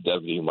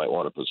endeavor you might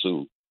want to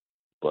pursue.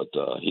 But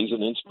he's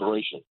an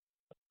inspiration.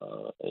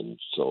 And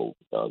so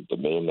the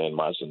main man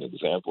is an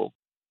example.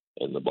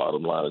 And the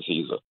bottom line is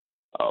he's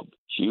a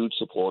huge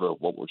supporter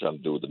of what we're trying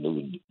to do with the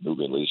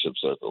Nubian Leadership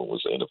Circle. We're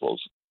saying to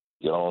folks,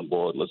 get on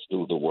board, let's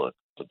do the work,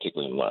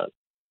 particularly in line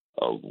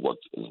of what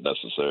is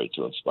necessary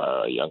to inspire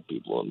our young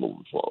people and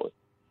move forward.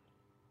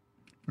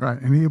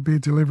 Right, and he'll be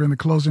delivering the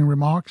closing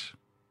remarks?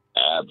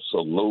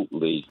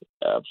 Absolutely.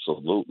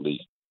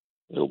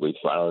 He'll be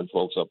firing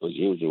folks up as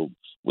usual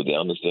with the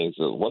understanding.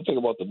 So one thing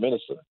about the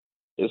minister,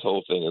 his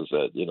whole thing is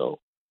that,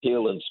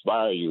 he'll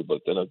inspire you,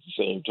 but then at the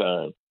same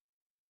time,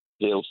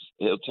 he'll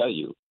tell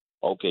you,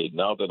 okay,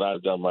 now that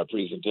I've done my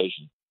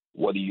presentation,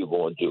 what are you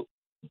going to do?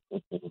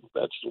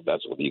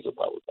 That's what he's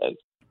about.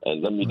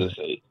 And let me just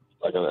say,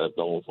 like I've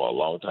known him for a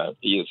long time,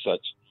 he is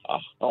such a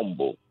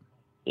humble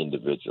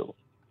individual.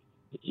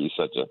 He's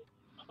such a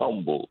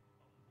humble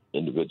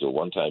individual.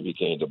 One time he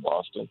came to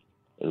Boston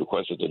and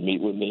requested to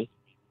meet with me.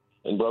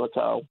 And Brother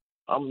Kyle,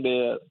 I'm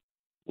there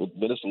with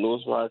Minister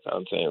Louis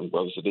Farrakhan saying,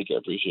 Brother Sadiki, I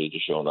appreciate you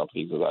showing up.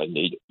 He says, I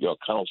need your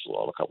counsel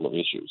on a couple of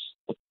issues.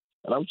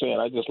 And I'm saying,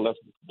 I just left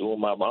doing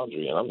my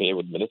laundry, and I'm here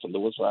with Minister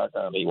Louis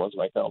Farrakhan. He wants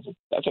my counsel.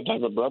 That's the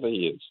type of brother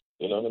he is.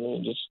 You know what I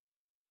mean?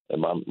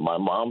 And my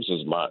mom's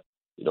is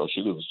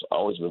she was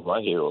always been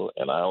my hero.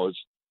 And I always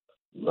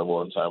remember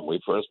one time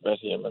we first met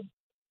him and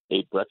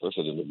ate breakfast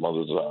in his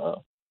mother's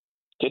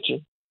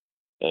kitchen.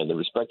 And the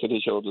respect that he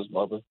showed his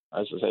mother,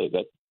 I said, hey,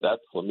 that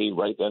for me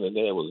right then and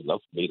there was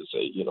enough for me to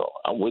say,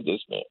 I'm with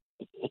this man.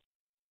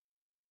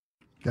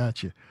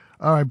 Gotcha.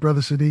 All right,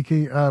 Brother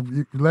Sadiki,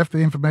 you left the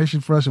information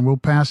for us, and we'll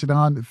pass it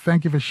on.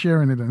 Thank you for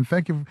sharing it, and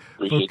thank you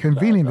for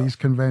convening these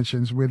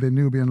conventions with the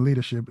Nubian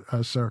Leadership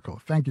Circle.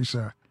 Thank you,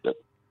 sir.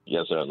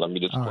 Yes, sir. Let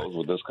me just close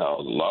with this, Kyle.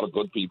 A lot of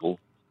good people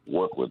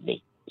work with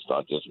me. It's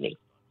not just me.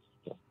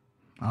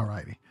 All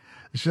righty.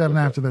 7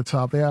 after the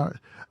top there.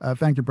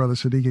 Thank you, Brother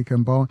Sadiki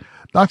Kambon.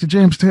 Dr.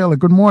 James Taylor,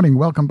 good morning.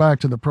 Welcome back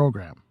to the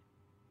program.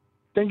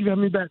 Thank you for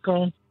having me back,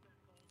 Carl.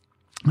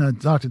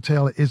 Dr.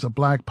 Taylor is a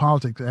black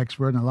politics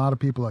expert, and a lot of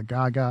people are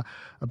gaga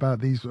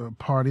about these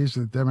parties,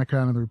 the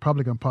Democrat and the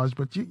Republican parties.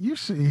 But you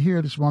see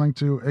here this morning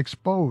to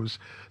expose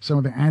some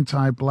of the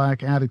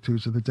anti-black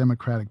attitudes of the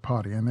Democratic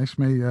Party. And this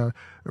may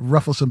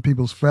ruffle some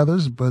people's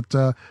feathers, but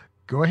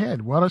go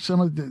ahead. What are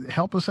some of the,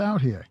 help us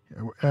out here?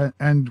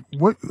 And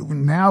what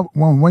now,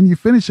 when you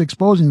finish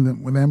exposing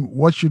them,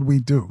 what should we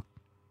do?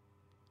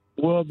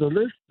 Well, the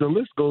list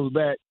goes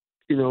back,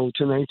 to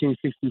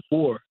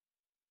 1964.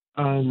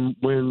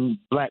 When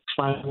blacks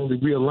finally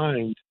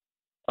realigned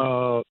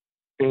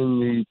in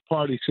the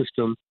party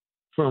system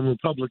from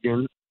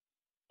Republican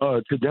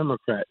to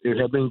Democrat. It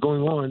had been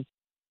going on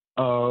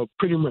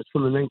pretty much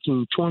from the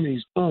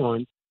 1920s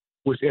on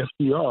with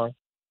FDR,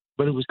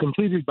 but it was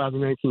completed by the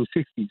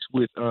 1960s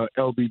with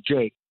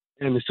LBJ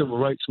and the Civil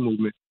Rights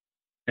Movement.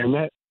 And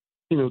that,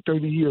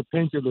 30-year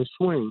pendular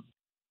swing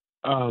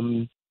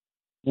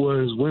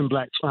was when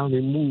blacks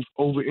finally moved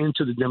over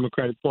into the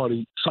Democratic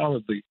Party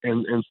solidly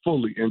and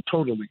fully and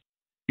totally.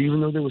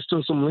 Even though there were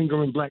still some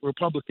lingering black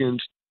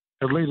Republicans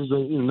as late as the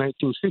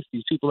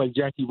 1960s. People like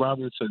Jackie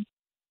Robinson,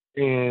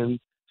 and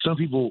some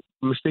people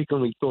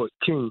mistakenly thought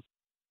King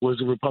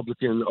was a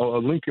Republican or a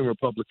Lincoln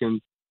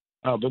Republican,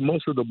 but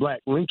most of the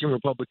black Lincoln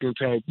Republicans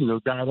had,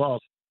 died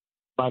off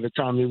by the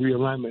time the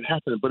realignment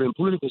happened. But in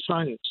political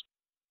science,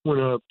 when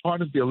a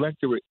part of the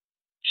electorate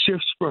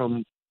shifts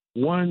from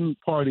one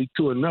party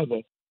to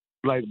another,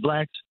 like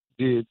blacks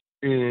did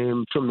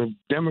from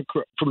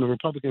the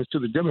Republicans to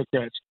the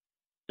Democrats,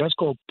 that's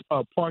called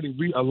party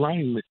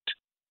realignment.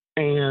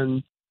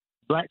 And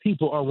black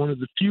people are one of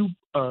the few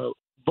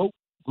vote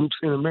groups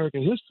in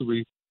American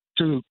history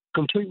to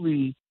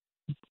completely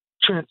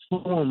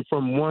transform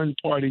from one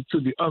party to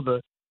the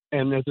other,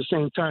 and at the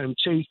same time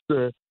chase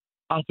the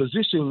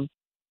opposition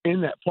in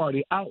that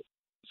party out.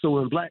 So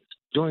when blacks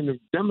joined the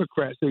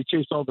Democrats, they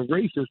chased all the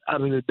racists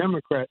out of the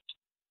Democrats,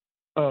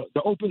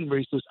 the open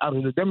racists out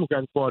of the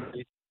Democratic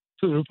Party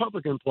to the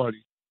Republican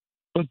Party.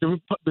 But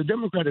the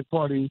Democratic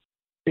Party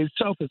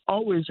itself has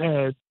always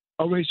had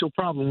a racial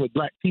problem with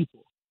black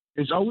people.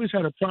 It's always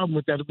had a problem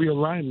with that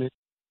realignment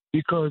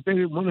because they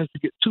didn't want us to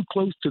get too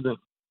close to them.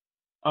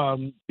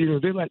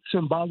 They like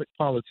symbolic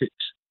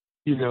politics,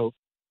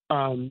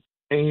 and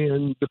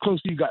the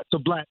closer you got to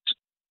blacks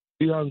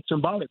beyond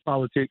symbolic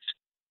politics,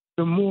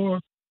 the more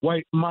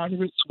white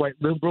moderates, white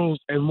liberals,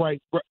 and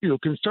white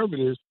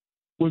conservatives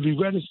would be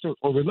reticent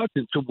or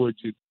reluctant towards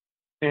you.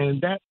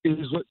 And that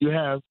is what you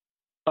have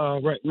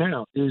right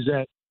now, is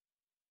that,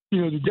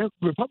 the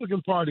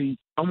Republican Party,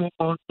 on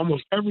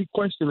almost every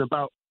question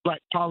about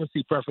black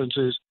policy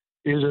preferences,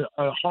 is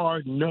a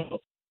hard no.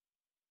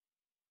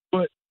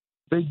 But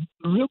the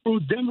liberal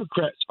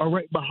Democrats are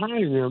right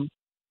behind them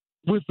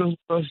with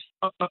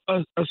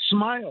a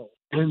smile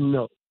and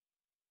no.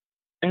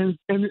 And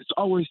it's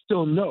always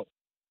still no.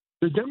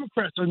 The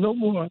Democrats are no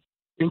more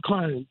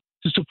inclined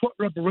to support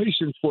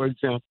reparations, for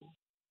example,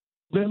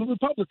 than the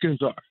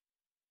Republicans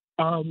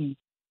are.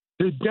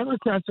 The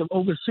Democrats have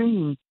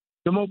overseen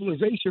the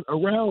mobilization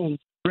around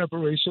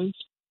reparations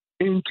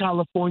in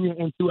California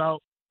and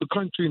throughout the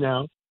country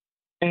now.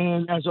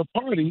 And as a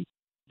party,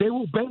 they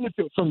will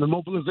benefit from the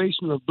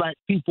mobilization of black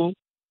people,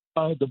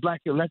 the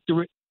black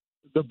electorate,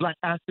 the black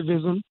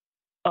activism,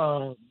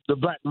 the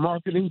black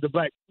marketing, the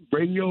black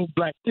radio,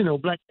 black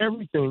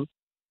everything.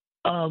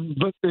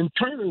 But in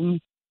turn,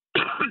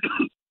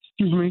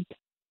 excuse me,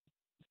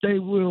 they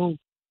will,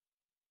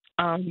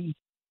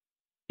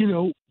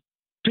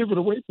 pivot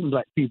away from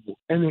black people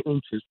and their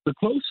interests. The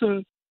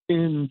closer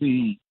in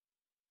the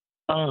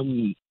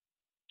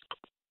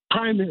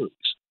primaries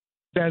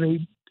that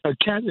a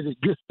candidate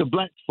gets to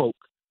black folk,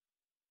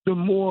 the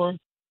more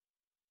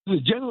the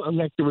general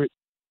electorate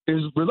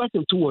is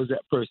reluctant towards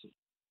that person.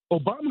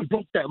 Obama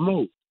broke that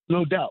mold,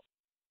 no doubt.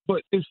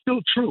 But it's still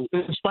true,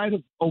 in spite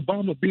of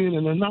Obama being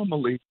an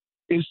anomaly,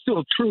 it's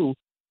still true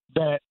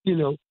that,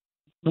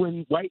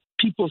 when white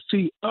people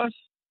see us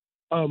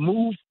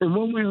move in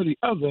one way or the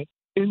other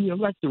in the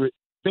electorate,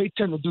 they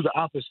tend to do the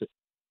opposite.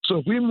 So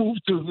if we move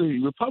to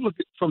the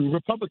from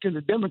Republican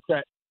to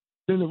Democrat,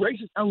 then the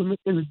racist element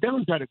in the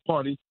Democratic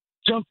Party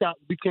jumped out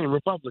and became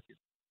Republican.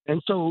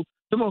 And so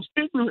the most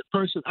ignorant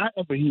person I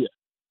ever hear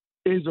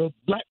is a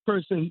black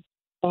person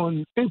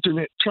on the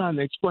internet trying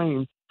to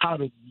explain how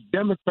the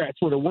Democrats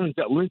were the ones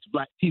that lynched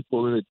black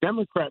people, and the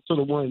Democrats are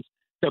the ones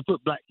that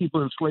put black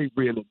people in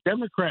slavery, and the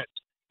Democrats,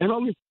 and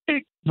all this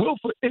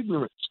willful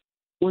ignorance,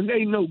 when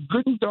they know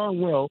good and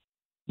darn well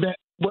that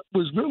what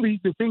was really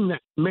the thing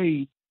that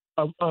made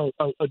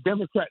a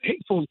Democrat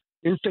hateful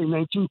in, say,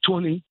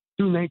 1920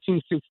 through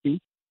 1960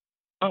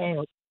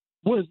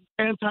 was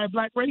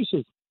anti-black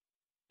racism.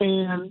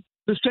 And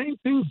the same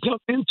thing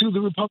jumped into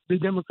the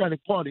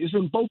Democratic Party. It's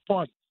in both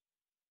parties.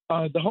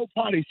 The whole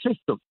party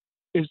system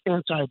is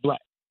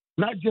anti-black,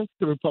 not just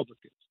the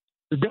Republicans.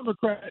 The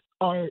Democrats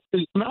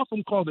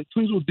Malcolm called it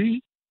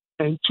Tweedledee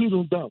and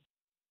Tweedledum.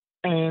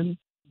 And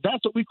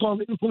that's what we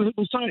call it in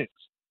political science,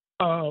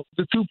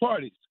 the two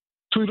parties,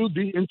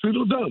 Tweedledee and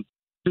Tweedledum.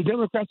 The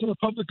Democrats and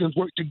Republicans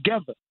work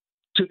together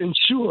to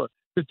ensure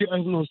that there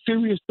is no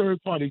serious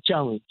third-party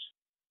challenge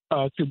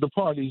to the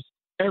parties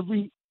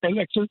every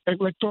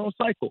electoral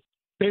cycle.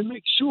 They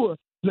make sure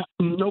that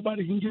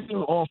nobody can get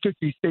on all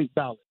 50 state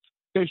ballots.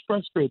 They're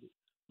frustrated.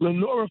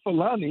 Lenora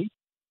Fulani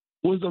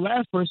was the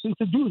last person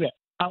to do that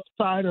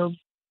outside of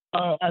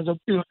as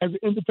an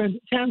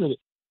independent candidate,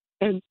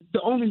 and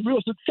the only real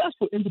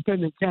successful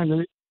independent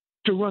candidate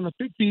to run a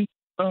 50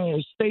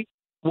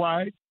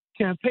 statewide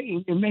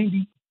campaign in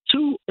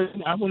 92,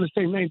 and I want to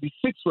say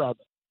 96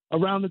 rather,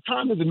 around the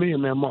time of the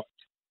Million Man March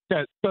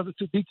that Brother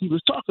Sadiki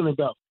was talking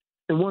about.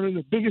 And one of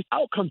the biggest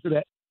outcomes of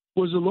that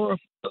was the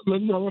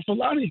Lenora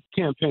Fulani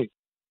campaign.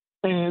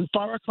 And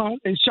Farrakhan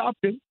and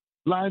Sharpton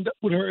lined up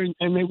with her, and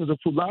there was a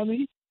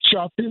Fulani,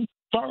 Sharpton,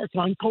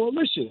 Farrakhan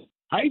coalition.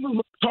 I even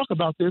talk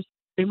about this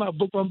in my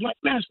book on Black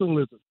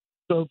nationalism,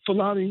 the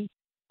Fulani,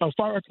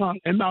 Farrakhan,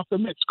 and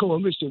Malcolm X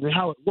coalition and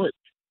how it worked,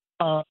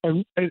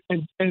 and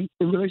in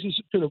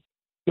relationship to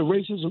the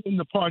racism in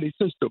the party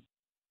system.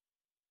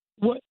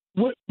 What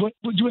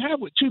you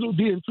have with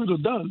Tweedledee and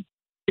Tweedledum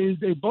is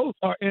they both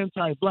are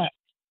anti-black.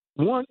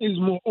 One is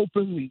more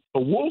openly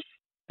a wolf,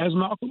 as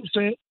Malcolm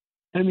said,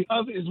 and the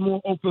other is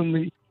more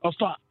openly a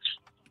fox.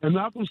 And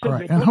Malcolm said all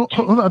right, and hold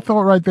that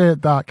thought right there,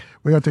 Doc.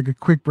 We're going to take a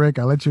quick break.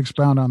 I'll let you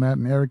expound on that.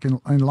 And Eric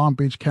in Long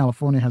Beach,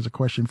 California has a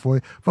question for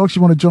you. Folks,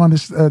 you want to join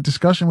this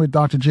discussion with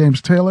Dr.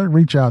 James Taylor,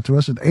 reach out to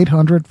us at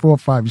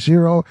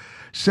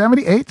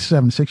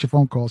 800-450-7876. Your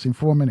phone calls in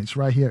 4 minutes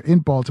right here in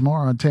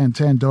Baltimore on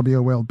 1010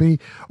 WOLB.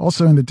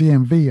 Also in the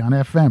DMV on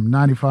FM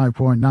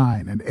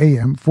 95.9 and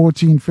AM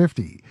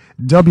 1450.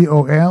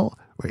 WOL,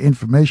 where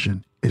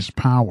information is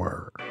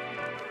power.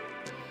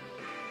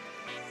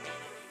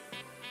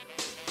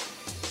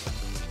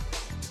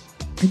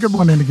 And good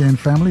morning again,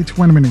 family.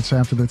 20 minutes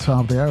after the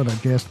top there with our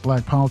guest,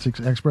 black politics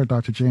expert,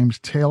 Dr. James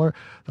Taylor.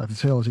 Dr.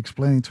 Taylor is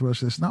explaining to us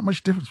there's not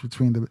much difference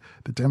between the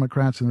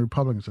Democrats and the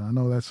Republicans. And I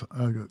know that's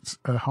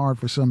hard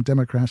for some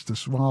Democrats to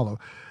swallow.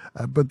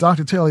 But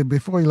Dr. Taylor,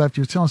 before he left,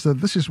 you tell us that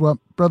this is what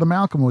Brother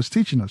Malcolm was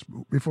teaching us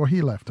before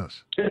he left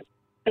us.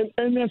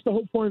 And that's the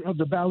whole point of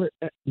the ballot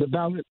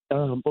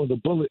or the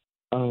bullet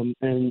and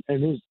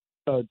his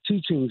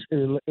teachings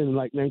in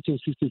like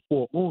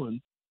 1964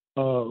 on.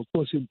 Of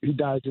course, he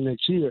died the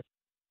next year.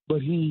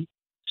 But he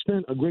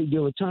spent a great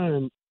deal of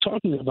time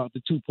talking about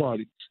the two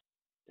parties.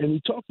 And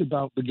he talked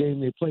about the game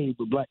they played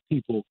with black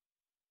people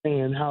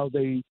and how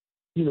they,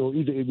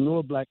 either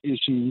ignored black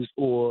issues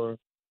or,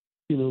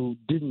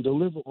 didn't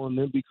deliver on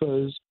them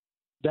because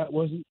that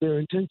wasn't their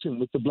intention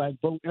with the black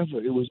vote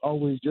ever. It was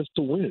always just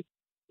to win.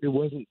 It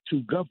wasn't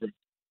to govern.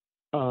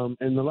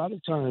 And a lot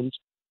of times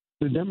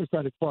the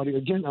Democratic Party,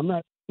 again, I'm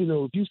not,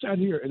 if you sat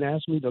here and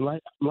asked me the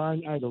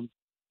line item,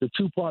 the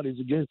two parties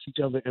against each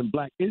other and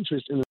black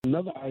interest in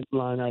another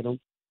line item,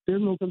 there's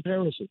no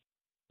comparison.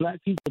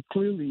 Black people are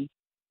clearly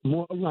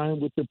more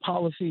aligned with the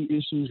policy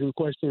issues and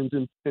questions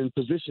and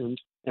positions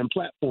and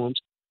platforms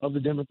of the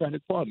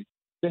Democratic Party.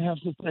 They have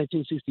since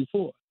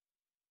 1964.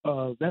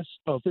 That's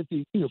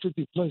 50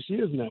 plus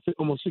years now,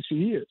 almost 60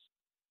 years.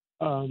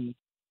 But,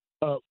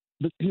 so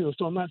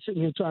I'm not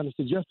sitting here trying to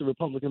suggest the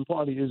Republican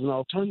Party is an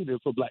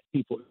alternative for black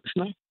people. It's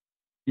not,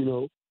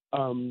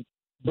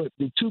 but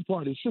the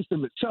two-party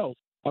system itself,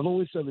 I've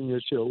always said in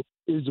your show,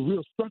 is a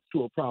real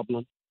structural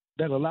problem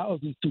that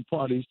allows these two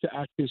parties to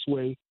act this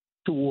way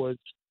towards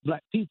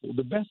black people.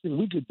 The best thing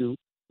we could do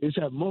is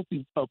have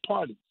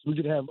multi-parties. We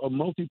could have a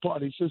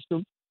multi-party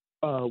system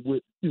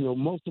with,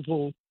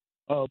 multiple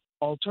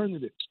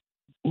alternatives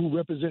who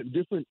represent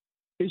different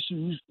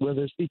issues,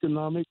 whether it's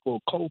economic or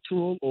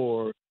cultural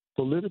or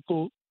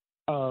political.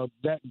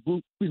 That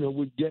group,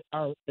 would get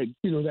our,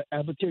 that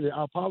advocated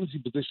our policy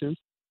positions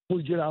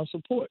would get our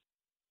support.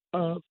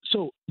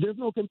 So there's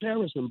no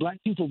comparison.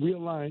 Black people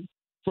realigned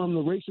from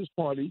the racist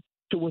party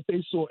to what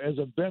they saw as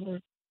a better,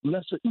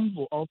 lesser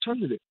evil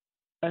alternative.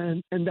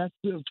 And that's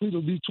the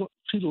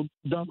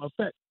Tweedledum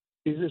effect.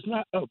 It's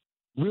not a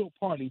real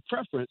party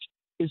preference.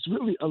 It's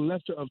really a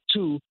lesser of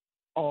two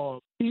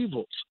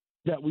evils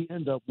that we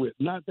end up with.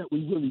 Not that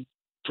we really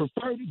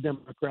prefer the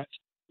Democrats.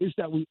 It's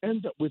that we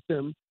end up with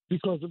them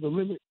because of the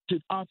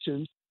limited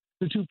options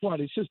the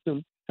two-party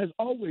system has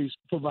always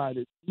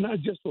provided, not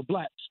just for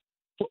blacks,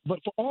 but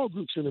for all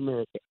groups in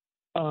America.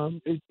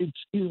 It's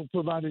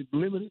provided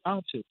limited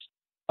options.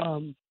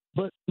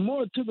 But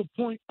more to the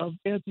point of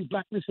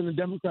anti-blackness in the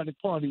Democratic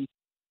Party,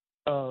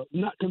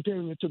 not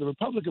comparing it to the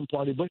Republican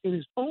Party, but in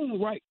its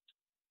own right,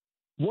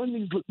 one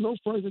needs to look no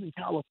further than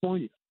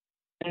California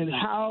and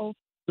how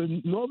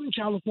the Northern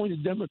California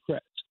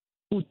Democrats,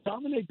 who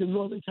dominate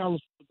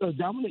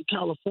dominate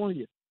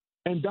California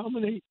and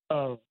dominate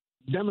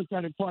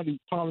Democratic Party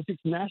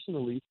politics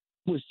nationally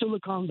with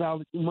Silicon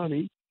Valley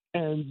money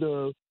and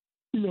the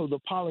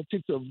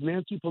politics of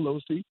Nancy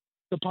Pelosi,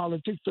 the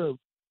politics of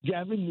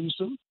Gavin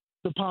Newsom,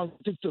 the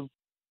politics of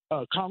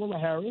Kamala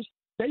Harris,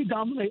 they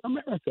dominate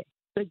America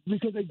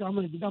because they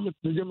dominate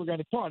the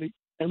Democratic Party.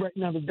 And right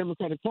now the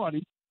Democratic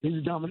Party is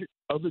the dominant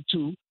of the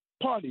two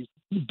parties,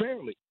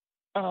 barely.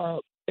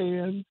 Not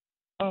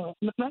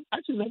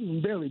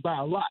even barely, by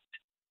a lot.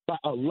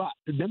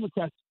 The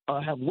Democrats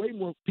have way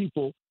more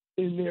people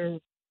in their,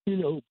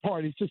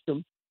 party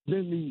system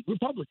than the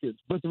Republicans.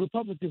 But the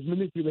Republicans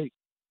manipulate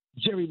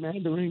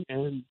gerrymandering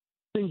and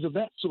things of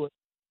that sort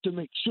to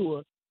make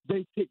sure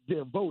they pick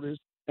their voters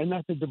and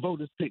not that the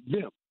voters pick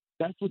them.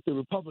 That's what the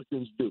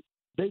Republicans do.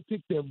 They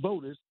pick their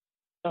voters.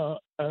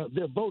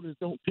 Their voters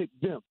don't pick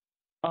them.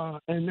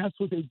 And that's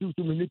what they do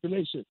through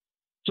manipulation.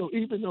 So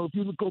even though if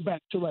you go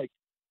back to like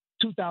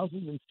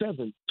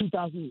 2007,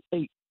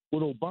 2008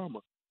 with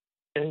Obama,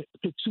 and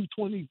to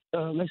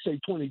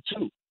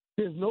 22,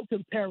 there's no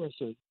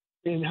comparison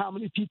in how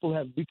many people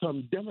have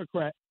become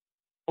Democrat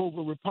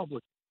over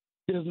Republican.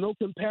 There's no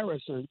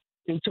comparison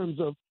in terms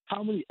of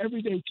how many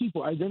everyday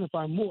people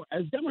identify more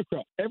as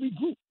Democrat. Every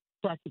group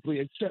practically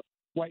except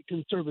white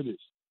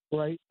conservatives,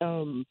 right?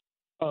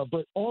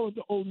 But all of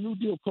the old New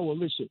Deal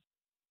coalition,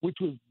 which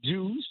was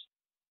Jews,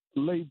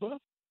 labor,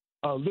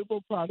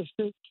 liberal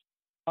Protestants,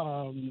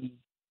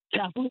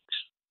 Catholics,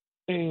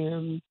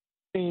 and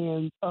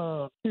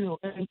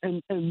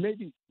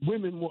maybe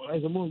women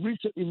as a more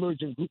recent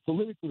emerging group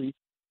politically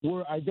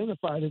were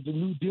identified as the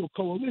New Deal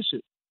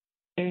coalition.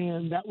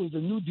 and that was the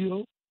New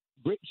Deal,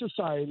 Great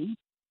Society,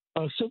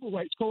 Civil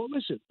Rights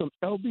Coalition from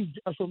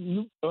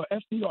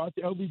FDR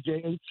to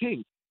LBJ and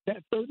King.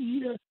 That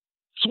 30-year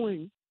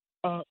swing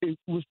it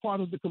was part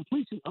of the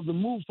completion of the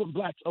move from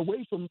blacks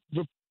away from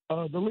the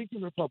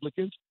Lincoln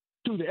Republicans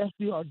to the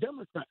FDR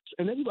Democrats,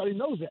 and everybody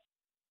knows that.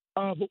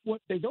 But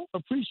what they don't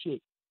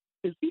appreciate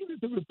is even if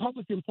the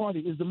Republican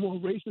Party is the more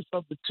racist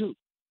of the two,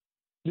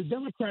 the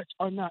Democrats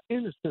are not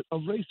innocent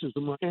of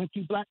racism or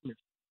anti-blackness.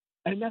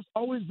 And that's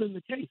always been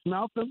the case.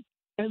 Malcolm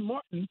and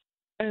Martin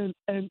and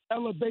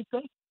Ella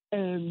Baker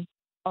and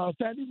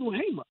Fannie Lou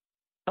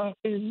Hamer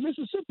in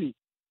Mississippi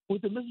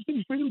with the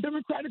Mississippi Freedom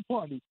Democratic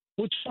Party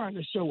were trying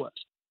to show us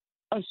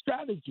a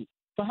strategy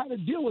for how to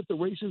deal with the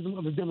racism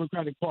of the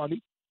Democratic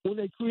Party when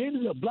they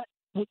created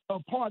a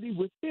party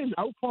within,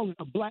 I would call it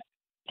a black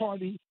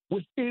party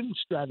within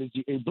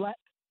strategy, a black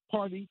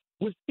party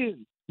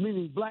within,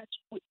 meaning blacks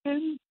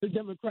within the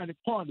Democratic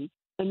Party,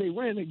 and they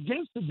ran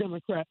against the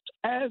Democrats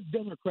as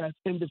Democrats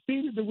and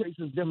defeated the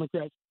racist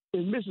Democrats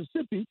in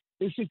Mississippi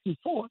in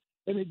 '64,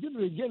 and they did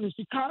it again in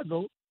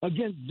Chicago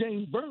against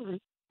James Byrne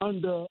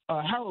under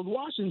Harold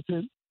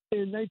Washington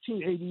in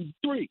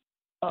 1983,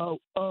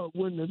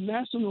 when the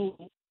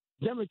National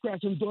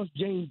Democrats endorsed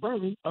James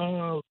Byrne,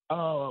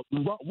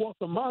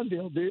 Walter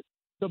Mondale did,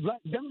 the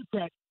black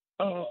Democrats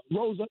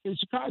rose up in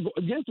Chicago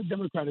against the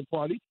Democratic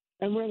Party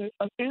and ran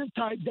an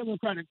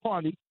anti-Democratic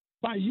Party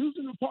by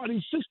using the party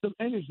system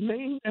and its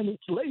name and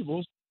its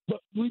labels,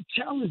 but we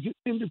challenged it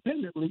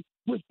independently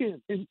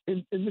within in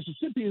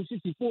Mississippi in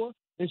 '64,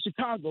 in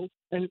Chicago,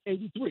 and in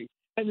 '83.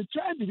 And the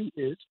tragedy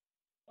is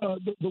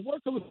the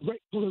work of a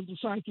great political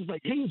scientist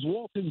like Haynes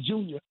Walton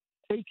Jr.,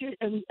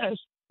 AKNES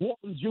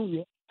Walton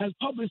Jr., has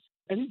published,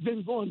 and he's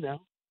been gone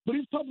now, but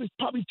he's published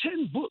probably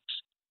 10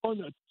 books on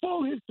the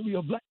full history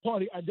of black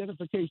party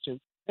identification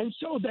and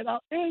showed that our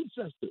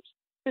ancestors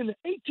in the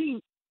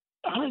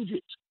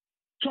 1800s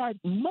tried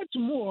much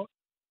more,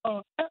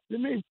 they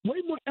made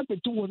way more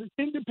effort toward an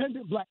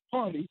independent black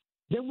party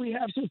than we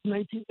have since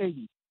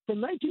 1980.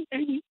 From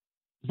 1980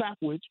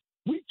 backwards,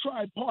 we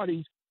tried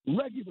parties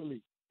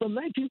regularly. From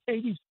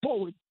 1980s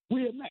forward,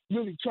 we have not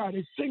really tried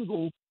a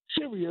single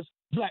serious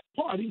black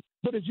party,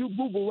 but if you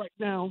Google right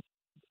now,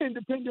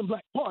 independent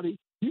black party,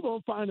 you're going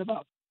to find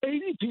about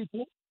 80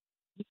 people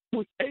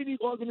with 80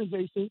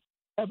 organizations,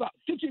 about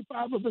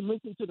 65 of them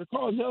listen to the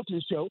Carl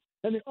Nelson show,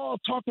 and they're all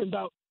talking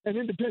about an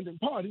independent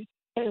party,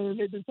 and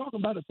they've been talking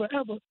about it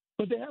forever,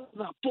 but they have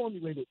not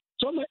formulated.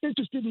 So I'm not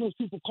interested in those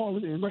people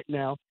calling in right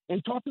now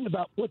and talking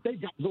about what they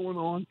got going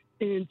on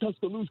in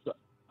Tuscaloosa.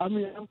 I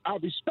mean, I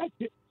respect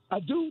it. I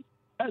do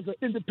as an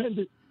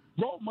independent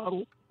role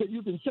model that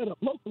you can set up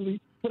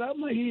locally, but I'm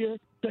not here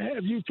to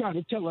have you try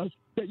to tell us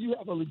that you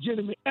have a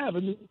legitimate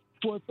avenue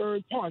for a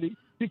third party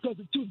because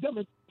the two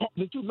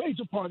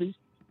major parties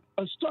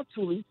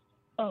structurally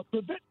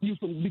prevent you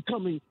from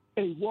becoming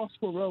a Ross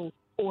Perot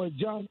or a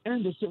John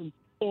Anderson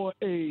or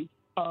a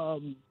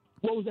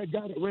what was that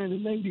guy that ran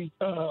in '90?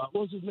 What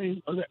was his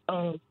name?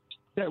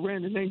 That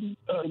ran in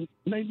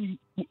 '90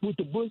 with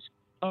the Bush,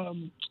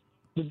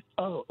 who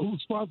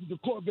sponsored the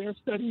Corvair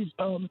studies.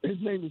 His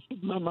name is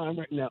slipping my mind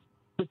right now.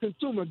 The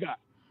consumer guy.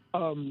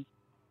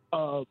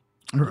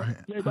 Right.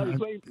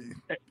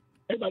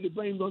 Everybody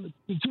blamed on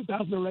the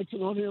 2000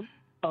 election on him.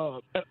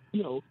 For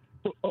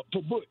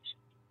Bush.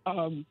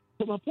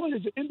 But my point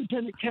is, the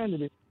independent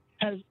candidate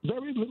has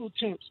very little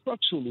chance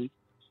structurally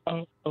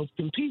of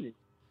competing.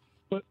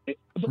 But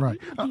right.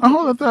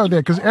 Hold on thought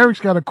there, because Eric's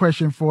got a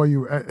question for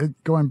you,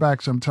 going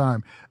back some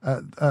time,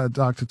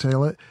 Dr.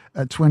 Taylor,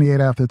 at 28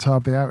 after the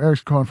top of the hour.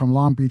 Eric's calling from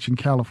Long Beach in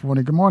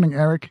California. Good morning,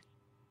 Eric.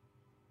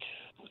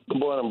 Good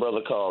morning,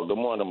 Brother Carl. Good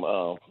morning,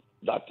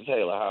 Dr.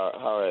 Taylor.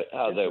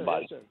 How's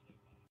everybody? Yes,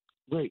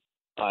 great.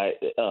 All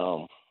right.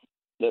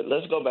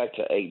 Let's go back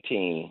to the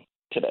 1800s,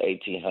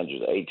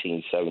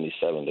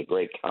 1877, the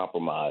Great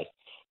Compromise,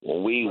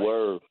 when we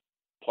were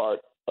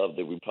part of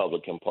the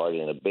Republican Party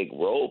and a big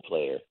role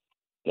player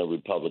in the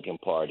Republican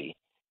Party,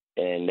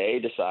 and they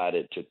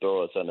decided to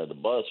throw us under the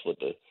bus with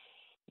the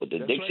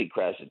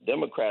Dixiecrats, the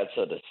Democrats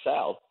of the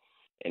South,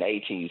 in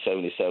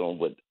 1877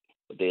 with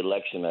the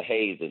election of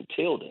Hayes and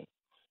Tilden,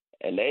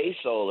 and they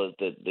sold us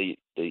the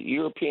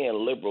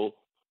European liberal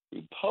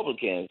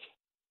Republicans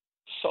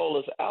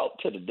sold us out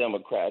to the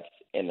Democrats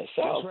in the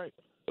South. Right.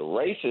 The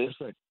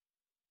racists,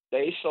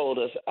 they sold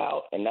us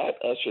out, and that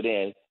ushered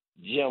in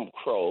Jim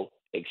Crow,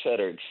 et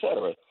cetera, et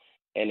cetera.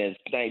 And in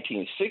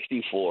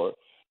 1964,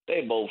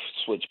 they both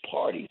switched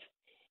parties.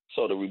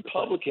 So the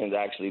Republicans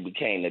actually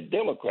became the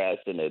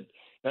Democrats, and the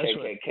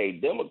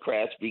KKK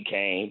Democrats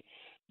became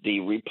the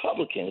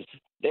Republicans.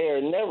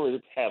 They never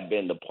have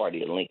been the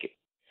party of Lincoln.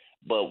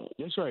 But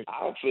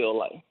I feel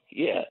like,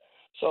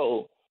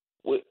 So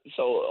the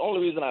only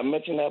reason I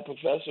mention that,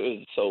 Professor,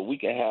 is so we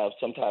can have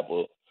some type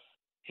of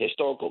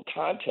historical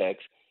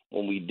context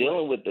when we're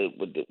dealing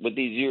with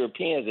these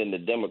Europeans in the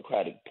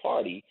Democratic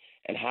Party,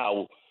 and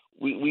how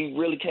we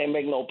really can't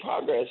make no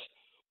progress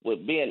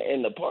with being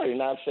in the party.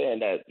 Not saying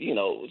that,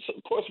 so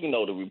of course we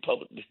know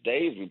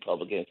today's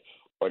Republicans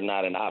or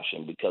not an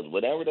option, because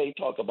whenever they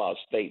talk about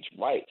states'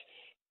 rights,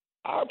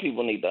 our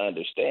people need to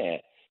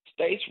understand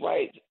states'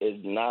 rights is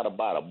not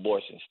about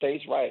abortion.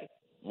 States' rights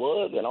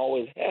was and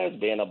always has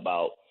been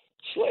about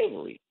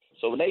slavery.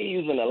 So when they're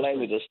using the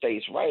language of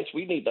states' rights,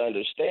 we need to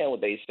understand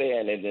what they're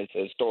saying in its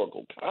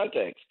historical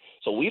context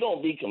so we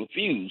don't be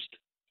confused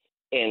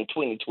in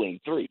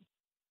 2023.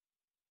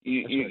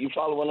 You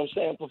follow what I'm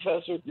saying,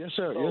 Professor? Yes,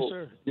 sir.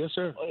 So, Yes,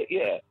 sir.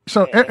 Yeah.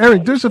 So,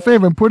 Eric, do us a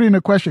favor and put in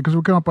a question because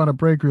we'll come up on a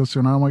break real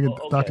soon. I want to get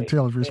Dr.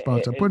 Taylor's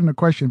response. So put in a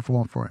question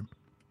for him.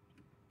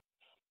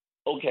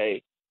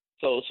 Okay.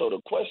 So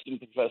the question,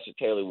 Professor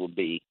Taylor, would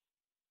be,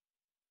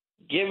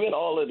 given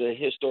all of the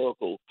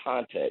historical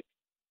context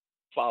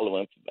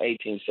following from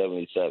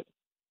 1877,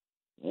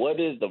 what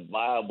is the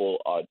viable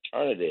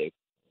alternative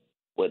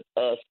with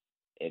us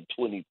in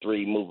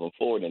 23 moving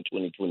forward in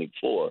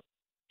 2024 as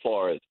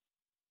far as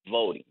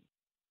voting?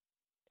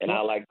 And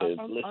I like to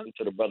listen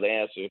to the brother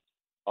answer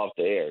off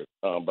the air,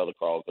 Brother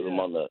Carl, because I'm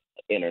on the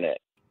internet.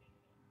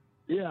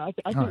 Yeah,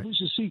 I think we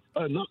should seek.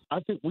 I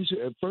think we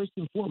should first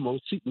and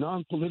foremost seek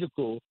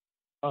non-political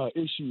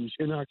issues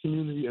in our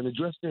community and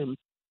address them,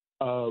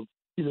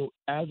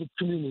 as a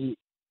community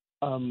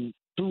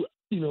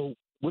through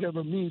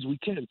whatever means we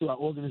can, through our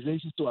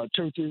organizations, through our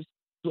churches,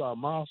 through our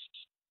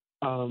mosques.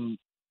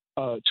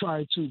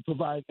 Try to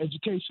provide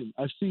education.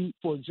 I see,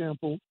 for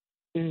example,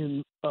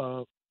 in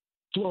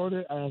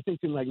Florida, and I think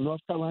in like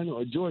North Carolina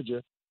or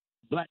Georgia,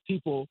 Black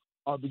people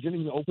are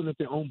beginning to open up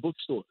their own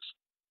bookstores.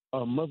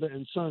 Mother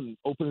and son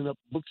opening up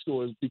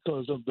bookstores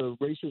because of the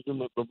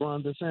racism of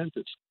LeBron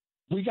DeSantis.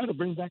 We got to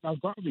bring back our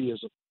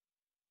Garveyism.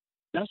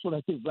 That's what I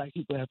think Black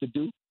people have to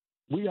do.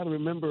 We got to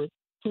remember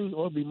Queen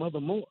Audrey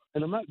Mother Moore.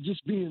 And I'm not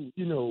just being,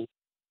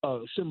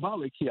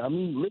 symbolic here. I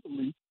mean,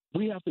 literally,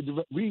 we have to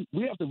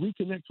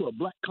reconnect to a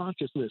Black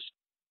consciousness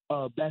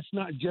that's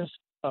not just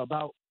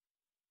about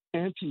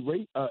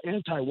anti-white,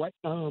 anti-racist.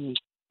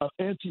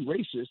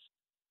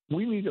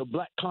 We need a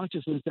Black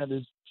consciousness that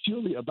is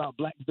purely about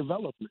Black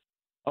development,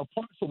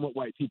 apart from what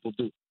white people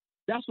do.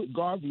 That's what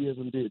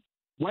Garveyism did.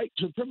 White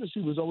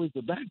supremacy was always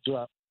the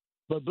backdrop,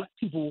 but Black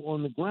people were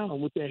on the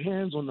ground with their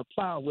hands on the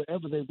plow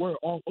wherever they were,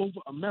 all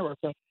over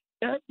America.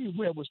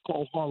 Everywhere was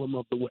called Harlem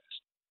of the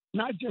West,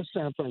 not just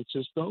San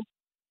Francisco.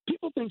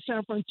 People think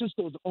San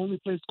Francisco is the only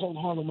place called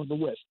Harlem of the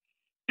West.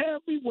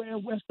 Everywhere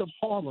west of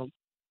Harlem,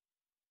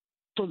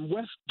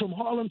 from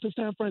Harlem to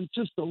San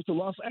Francisco to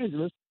Los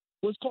Angeles,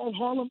 was called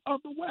Harlem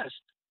of the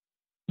West,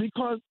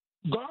 because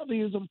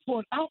Garveyism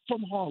poured out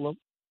from Harlem,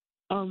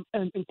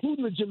 and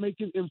including the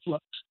Jamaican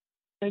influx,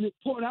 and it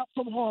poured out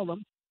from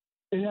Harlem.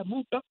 It had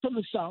moved up from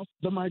the South,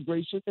 the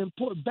migration, and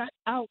poured back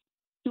out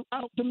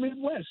throughout the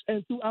Midwest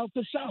and throughout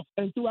the South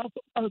and throughout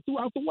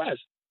the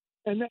West.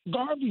 And that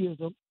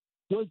Garveyism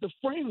was the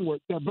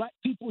framework that Black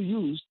people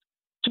used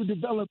to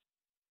develop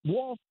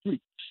Wall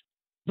Street,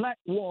 Black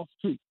Wall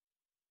Street,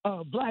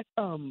 Black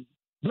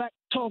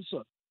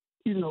Tulsa,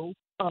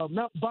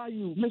 Mount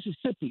Bayou,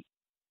 Mississippi,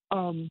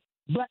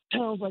 Black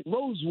towns like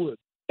Rosewood.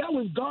 That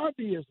was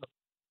Garveyism.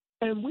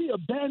 And we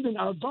abandoned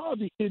our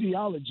Garvey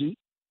ideology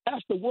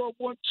after World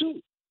War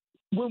II,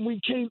 when we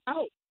came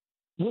out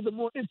with a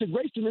more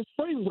integrationist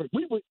framework.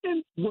 We were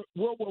in World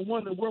War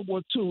I and World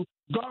War II,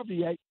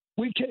 Garveyite.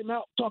 We came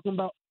out talking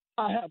about,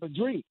 I have a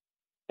dream.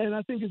 And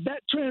I think it's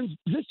that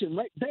transition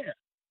right there.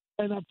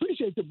 And I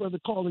appreciate the brother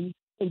calling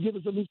and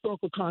giving some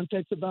historical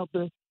context about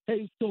the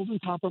Hayes-Tilden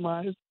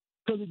Compromise,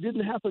 because it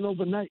didn't happen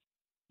overnight.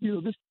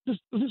 This is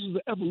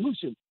the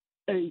evolution.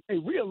 A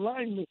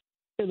realignment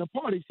in a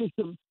party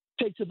system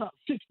takes about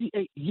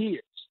 68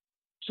 years.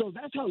 So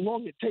that's how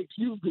long it takes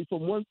usually for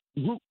one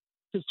group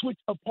to switch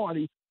a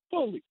party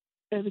fully.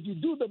 And if you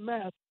do the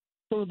math,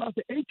 from about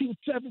the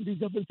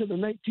 1870s up into the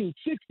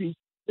 1960s,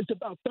 it's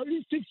about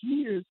 36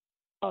 years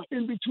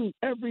in between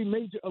every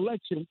major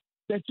election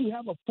that you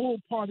have a full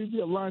party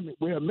realignment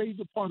where a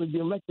major part of the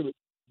electorate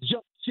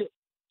jumps ship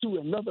to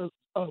another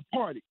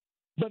party.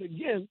 But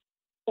again,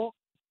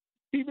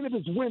 even if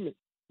it's women,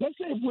 let's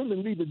say if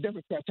women leave the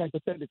Democrats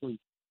hypothetically,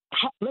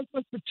 let's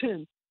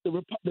pretend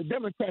the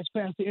Democrats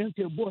passed the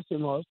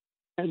anti-abortion laws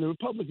and the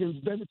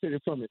Republicans benefited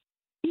from it.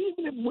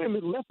 Even if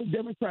women left the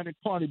Democratic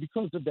Party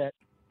because of that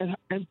and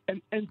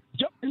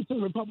jumped into the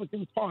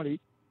Republican Party,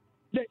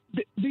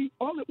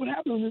 all that would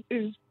happen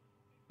is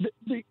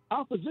the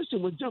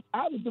opposition would jump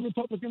out of the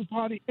Republican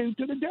Party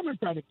into the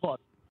Democratic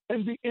Party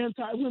and be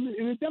anti-women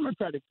in the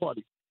Democratic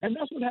Party. And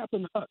that's what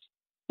happened to us.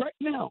 Right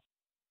now,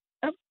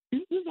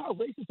 this is how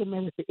racist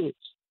America is.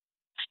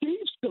 Steve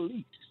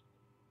Scalise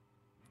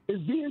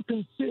is being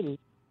considered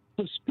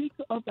the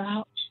Speaker of the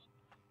House.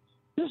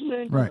 This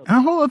man, right.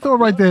 And hold on, thought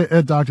right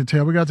there, Dr.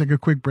 Taylor. We got to take a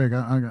quick break.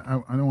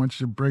 I don't want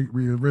you to break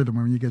your rhythm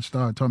when you get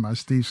started talking about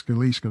Steve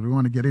Scalise, because we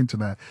want to get into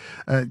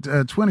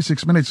that.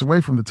 26 minutes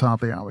away from the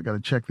top of the hour. We got to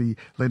check the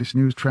latest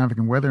news, traffic,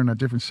 and weather in our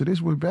different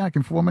cities. We'll be back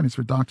in 4 minutes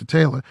with Dr.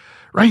 Taylor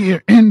right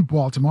here in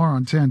Baltimore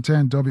on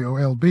 1010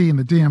 WOLB. In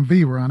the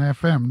DMV, we're on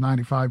FM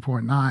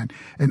 95.9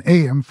 and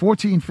AM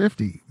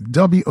 1450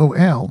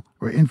 WOL,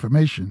 where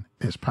information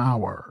is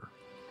power.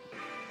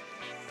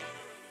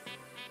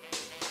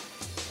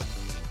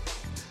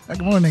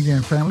 Good morning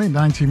again, family.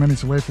 19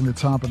 minutes away from the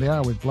top of the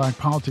hour with black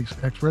politics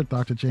expert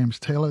Dr. James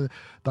Taylor.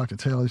 Dr.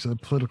 Taylor is a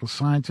political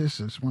scientist.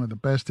 He's one of the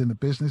best in the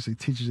business. He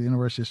teaches at the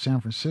University of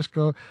San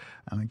Francisco,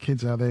 and the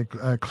kids out there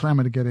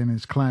clamor to get in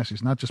his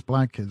classes. Not just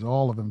black kids,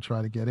 all of them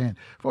try to get in.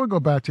 Before we go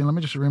back to him, let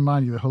me just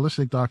remind you, the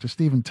holistic doctor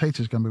Stephen Tate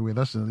is going to be with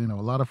us. You know,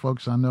 a lot of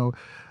folks I know,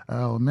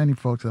 many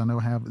folks I know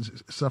have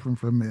suffering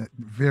from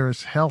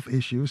various health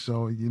issues.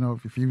 So, you know,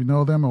 if you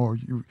know them or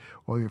you're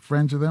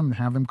friends with them,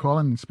 have them call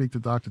in and speak to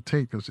Dr.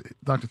 Tate, because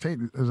Dr. Tate,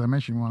 as I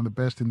mentioned, one of the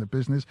best in the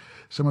business.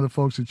 Some of the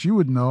folks that you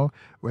would know,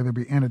 whether it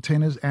be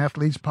entertainers,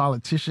 athletes,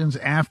 politicians,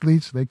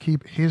 they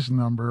keep his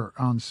number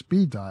on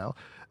speed dial.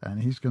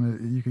 And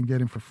you can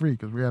get him for free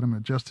because we had him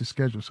adjust his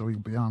schedule so he'll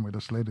be on with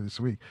us later this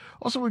week.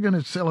 Also, we're going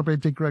to celebrate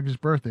Dick Gregory's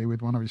birthday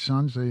with one of his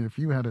sons. If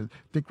you had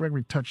Dick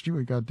Gregory touched you,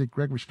 we got a Dick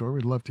Gregory story.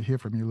 We'd love to hear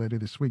from you later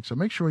this week. So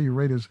make sure your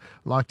radio's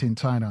locked in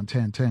tight on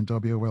 1010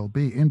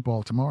 WOLB in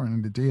Baltimore, and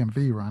in the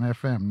DMV, we're on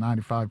FM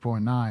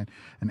 95.9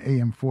 and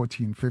AM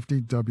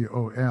 1450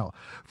 WOL.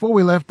 Before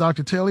we left,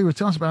 Dr. Taylor was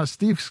telling us about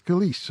Steve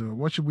Scalise. So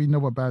what should we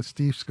know about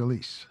Steve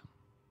Scalise?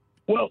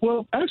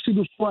 Well, actually,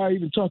 before I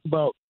even talk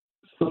about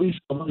Scalise,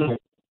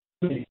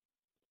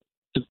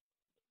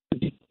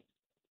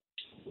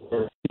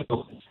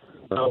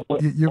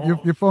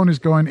 your phone is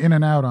going in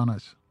and out on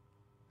us.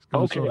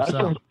 Okay, I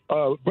think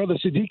Brother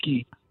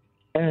Sadiki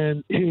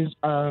and his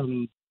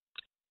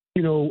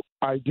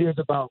ideas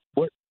about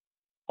what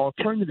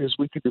alternatives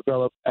we could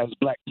develop as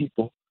black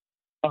people.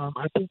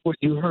 I think what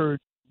you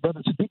heard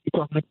Brother Sadiki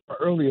talking about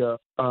earlier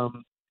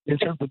in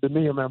terms of the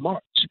Million Man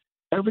March,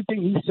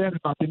 everything he said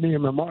about the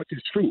Million Man March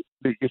is true.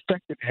 The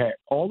effect it had,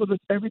 all of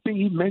it, everything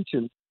he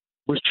mentioned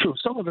was true.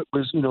 Some of it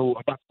was,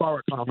 about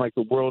Farrakhan, like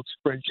the World's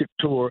Friendship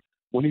Tour,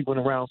 when he went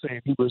around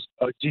saying he was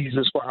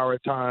Jesus for our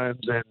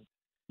times, and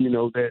that he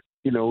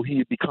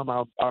had become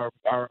our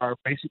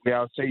basically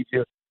our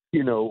savior,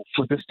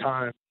 for this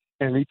time.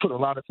 And he put a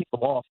lot of people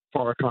off.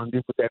 Farrakhan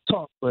did with that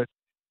talk, but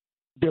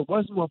there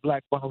was more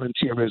black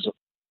volunteerism.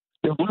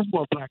 There was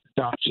more black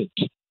adoptions.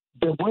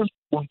 There was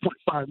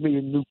 1.5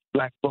 million new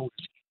black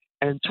voters.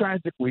 And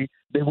tragically,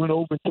 they went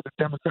over to the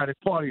Democratic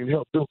Party and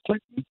helped Bill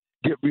Clinton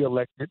get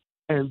reelected.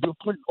 And Bill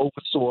Clinton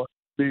oversaw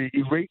the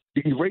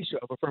erasure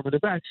of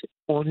affirmative action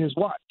on his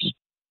watch.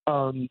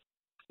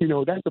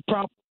 That's the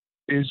problem.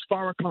 Is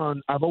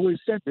Farrakhan, I've always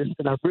said this,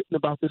 and I've written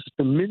about this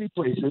in many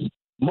places,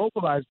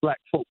 mobilized black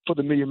folk for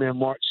the Million Man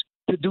March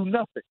to do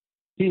nothing.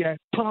 He had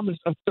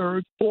promised a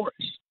third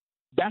force.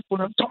 That's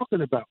what I'm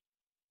talking about.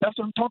 That's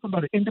what I'm talking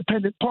about, an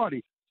independent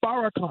party.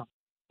 Farrakhan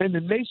and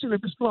the Nation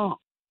of Islam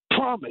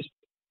promised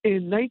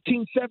in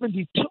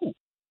 1972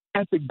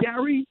 at the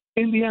Gary,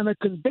 Indiana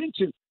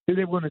Convention that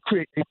they were going to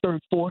create a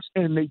third force,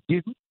 and they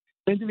didn't.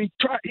 And then he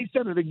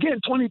said it again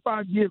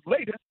 25 years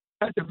later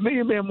at the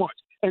Million Man March.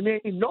 And there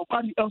ain't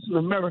nobody else in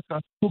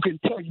America who can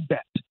tell you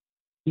that.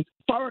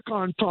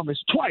 Farrakhan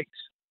promised twice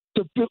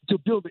to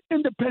build an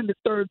independent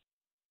third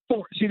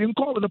force. He didn't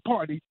call it a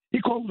party.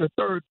 He called it a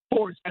third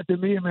force at the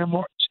Million Man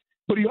March.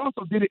 But he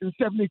also did it in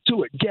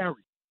 72 at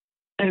Gary.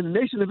 And the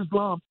Nation of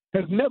Islam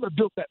has never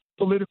built that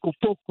political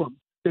fulcrum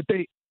that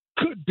they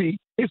could be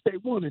if they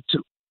wanted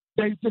to.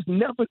 They just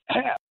never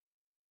have.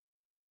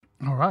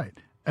 All right.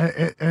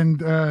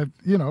 And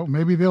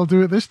maybe they'll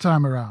do it this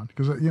time around,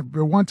 because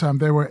one time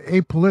they were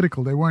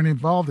apolitical. They weren't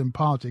involved in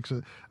politics.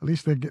 At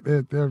least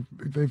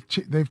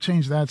they've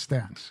changed that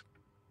stance.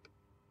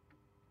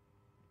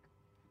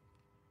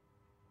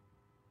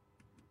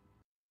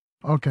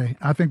 Okay,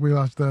 I think we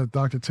lost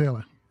Dr.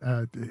 Taylor.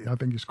 I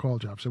think his call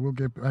dropped. So we'll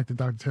get back to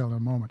Dr. Taylor in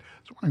a moment. I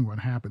was wondering what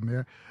happened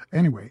there.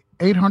 Anyway,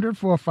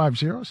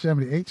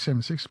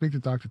 800-450-7876. Speak to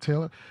Dr.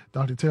 Taylor.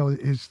 Dr. Taylor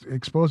is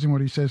exposing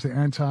what he says the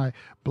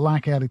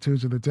anti-black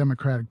attitudes of the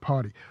Democratic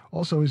Party.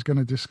 Also, he's going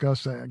to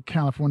discuss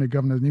California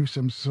Governor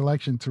Newsom's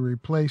selection to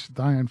replace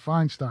Dianne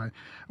Feinstein.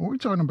 And we're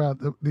talking about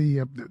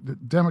the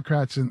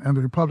Democrats and the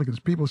Republicans.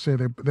 People say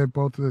they're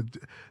both the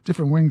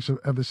different wings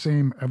of the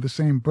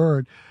same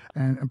bird.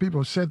 And people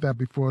have said that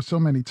before so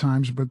many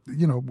times, but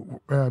and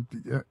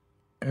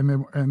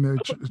they're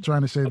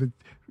trying to say that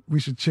we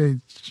should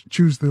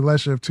choose the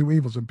lesser of two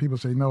evils, and people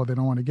say no, they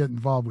don't want to get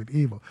involved with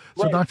evil.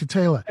 So, right. Dr.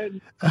 Taylor,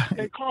 and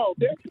Carl,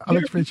 I'll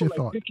express your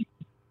thought.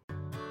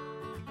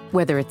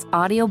 Whether it's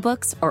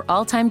audiobooks or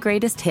all-time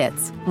greatest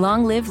hits,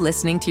 long live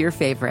listening to your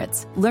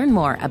favorites. Learn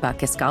more about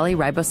Kisqali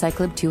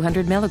Ribociclib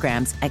 200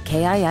 milligrams at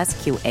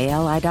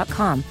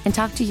KISQALI.com and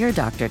talk to your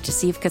doctor to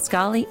see if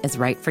Kisqali is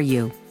right for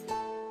you.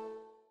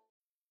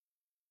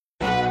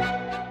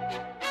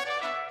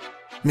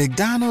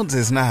 McDonald's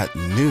is not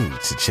new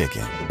to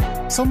chicken.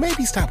 So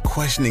maybe stop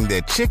questioning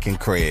their chicken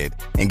cred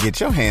and get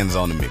your hands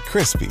on the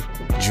McCrispy.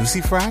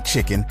 Juicy fried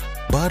chicken,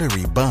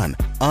 buttery bun,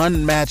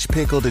 unmatched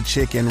pickle to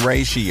chicken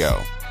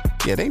ratio.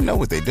 Yeah, they know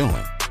what they're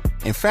doing.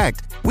 In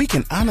fact, we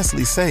can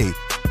honestly say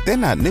they're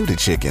not new to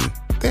chicken.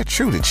 They're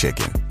true to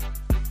chicken.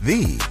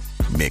 The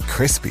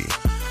McCrispy.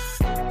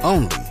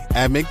 Only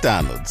at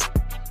McDonald's.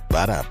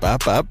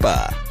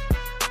 Ba-da-ba-ba-ba.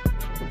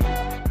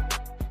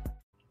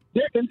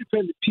 They're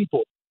independent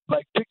people.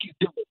 Like Dickie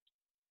Dillard,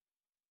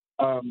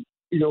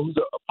 who's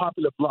a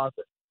popular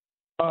blogger,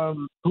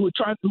 who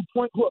are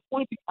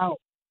pointing out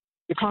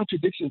the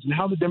contradictions and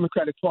how the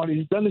Democratic Party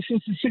has done it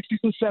since the 60s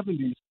and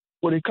 70s,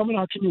 where they come in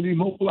our community,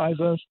 mobilize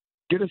us,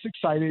 get us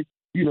excited,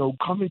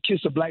 come and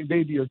kiss a black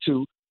baby or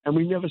two, and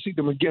we never see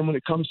them again when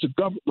it comes to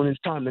when it's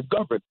time to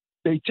govern.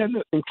 They tend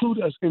to include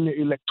us in the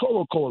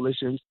electoral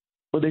coalitions,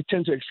 but they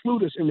tend to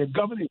exclude us in their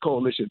governing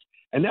coalitions.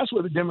 And that's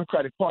where the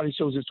Democratic Party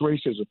shows its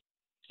racism.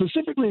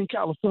 Specifically in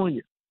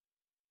California,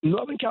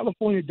 Northern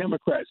California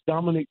Democrats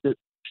dominate the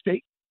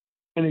state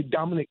and they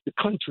dominate the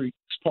country's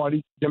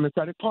party,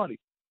 Democratic Party.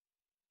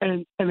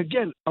 And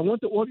again, I want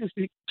the audience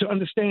to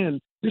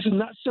understand this is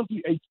not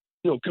simply a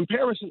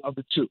comparison of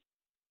the two.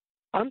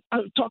 I'm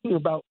talking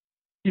about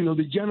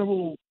the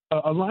general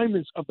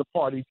alignments of the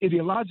parties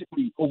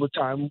ideologically over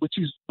time, which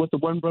is what the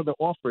one brother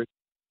offered.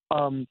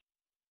 I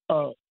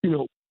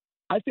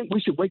think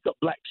we should wake up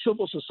black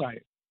civil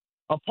society.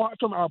 Apart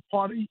from our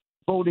party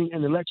voting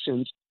and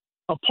elections,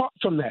 apart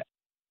from that,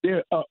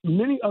 there are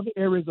many other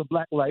areas of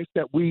black life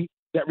that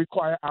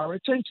require our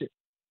attention.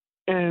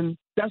 And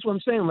that's what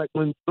I'm saying. Like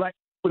when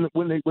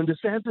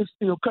DeSantis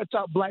cuts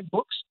out black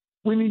books,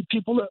 we need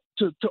people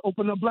to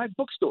open up black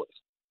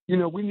bookstores.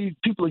 We need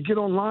people to get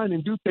online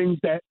and do things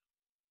that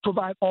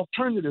provide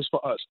alternatives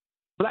for us.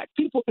 Black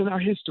people in our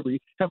history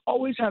have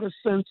always had a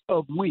sense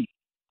of we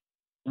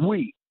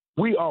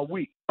are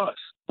we, us,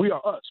 we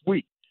are us,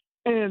 we.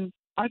 And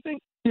I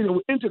think,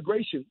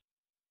 integration,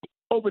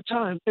 over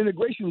time,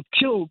 integration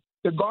killed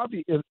the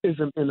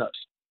Garveyism in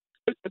us.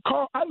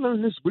 Carl, I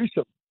learned this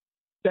recently,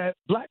 that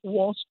Black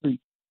Wall Street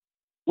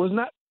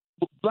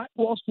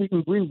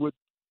in Greenwood,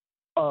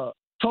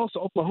 Tulsa,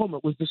 Oklahoma,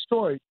 was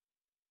destroyed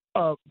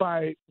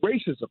by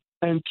racism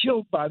and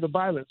killed by the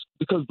violence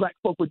because black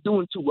folk were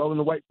doing too well and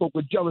the white folk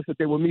were jealous that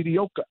they were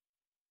mediocre.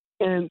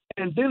 And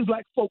then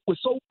black folk were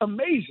so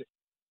amazing.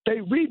 They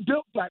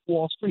rebuilt Black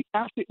Wall Street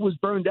after it was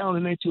burned down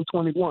in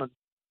 1921.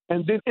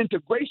 And then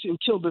integration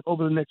killed it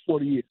over the next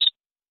 40 years.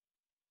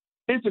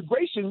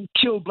 Integration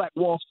killed Black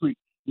Wall Street,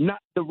 not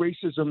the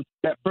racism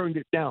that burned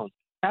it down.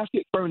 After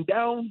it burned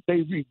down,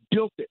 they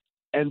rebuilt it.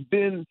 And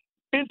then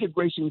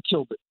integration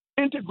killed it.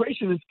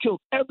 Integration has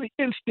killed every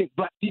instinct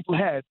black people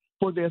had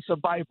for their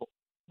survival.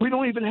 We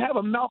don't even have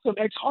a Malcolm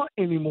X heart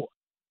anymore.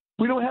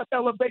 We don't have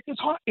Ella Baker's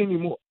heart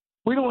anymore.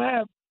 We don't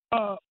have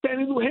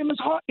Fannie Lou Hamer's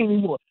heart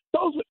anymore.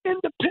 Those were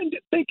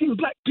independent thinking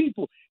black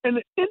people. And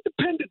the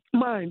independent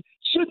mind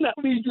should not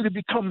lead you to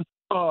become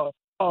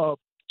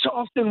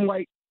Charleston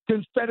White,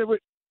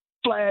 Confederate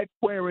flag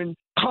wearing,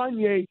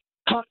 Kanye,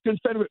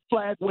 Confederate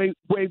flag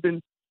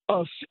waving,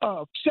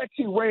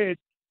 sexy red,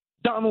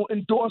 Donald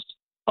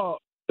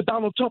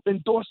Trump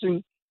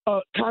endorsing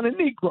kind of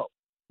Negro.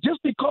 Just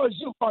because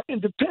you are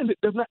independent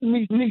does not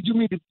need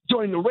you to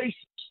join the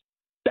races.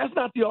 That's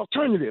not the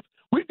alternative.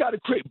 We've got to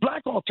create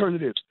black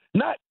alternatives,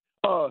 not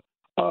sellout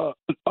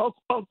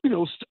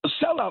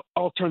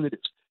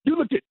alternatives. You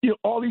look at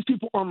all these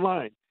people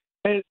online,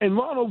 and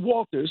Ronald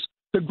Walters,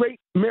 the great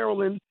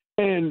Maryland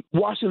and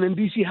Washington,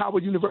 D.C.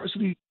 Howard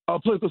University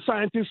political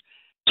scientist,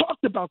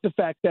 talked about the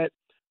fact that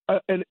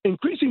an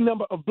increasing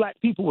number of black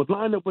people would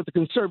line up with the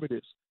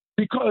conservatives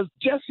because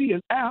Jesse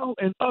and Al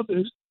and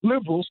others,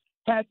 liberals,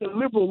 had the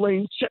liberal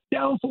lane shut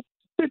down for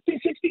 50,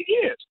 60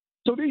 years.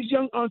 So these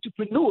young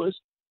entrepreneurs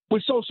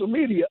with social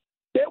media,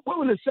 they're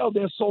willing to sell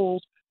their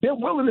souls. They're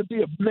willing to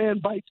be a man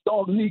bites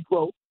dog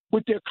Negro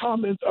with their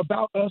comments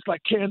about us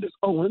like Candace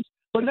Owens.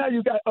 But now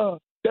you got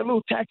that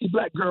little tacky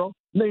black girl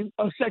named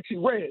Sexy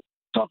Red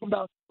talking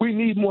about we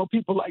need more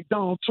people like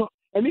Donald Trump.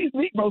 And these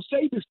Negroes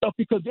say this stuff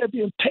because they're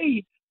being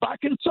paid by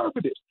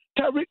conservatives.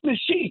 Tariq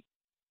Nasheed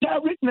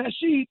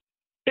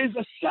is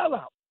a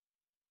sellout.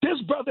 This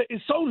brother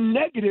is so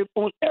negative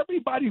on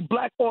everybody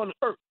black on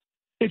earth.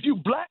 If you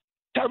black,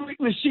 Tariq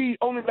Nasheed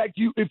only like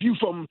you if you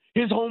from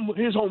his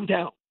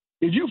hometown.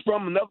 If you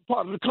from another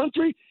part of the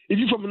country, if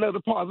you from another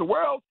part of the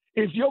world,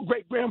 if your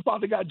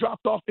great-grandfather got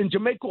dropped off in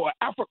Jamaica or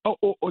Africa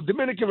or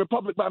Dominican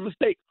Republic by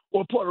mistake,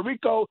 or Puerto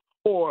Rico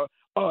or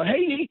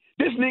Haiti,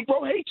 this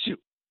Negro hates you.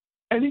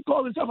 And he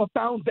calls himself a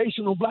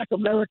foundational black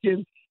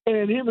American,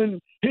 and him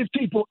and his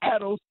people,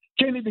 adults,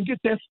 can't even get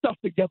their stuff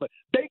together.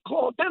 They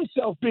call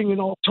themselves being an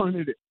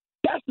alternative.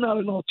 That's not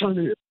an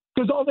alternative,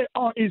 because all they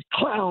are is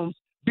clowns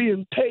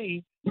being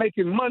paid,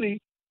 making money,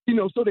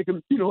 so they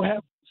can,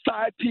 have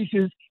side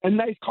pieces and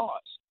nice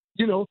cars.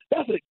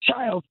 That's a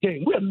child's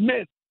game. We're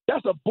men.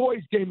 That's a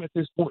boy's game at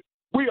this point.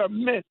 We are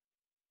men.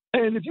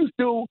 And if you're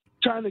still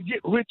trying to get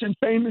rich and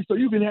famous so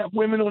you can have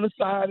women on the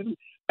side and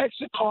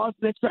extra cars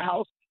and extra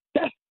house,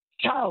 that's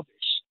childish.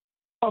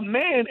 A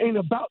man ain't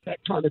about that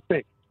kind of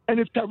thing. And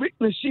if Tariq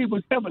Nasheed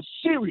was ever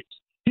serious,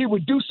 he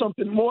would do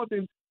something more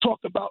than talk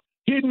about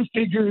Hidden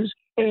Figures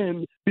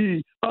and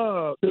the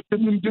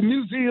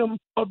Museum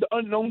of the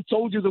Unknown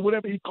Soldiers or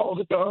whatever he calls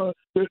it, the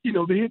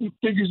Hidden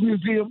Figures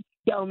Museum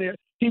down there.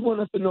 He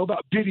wants us to know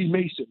about Biddy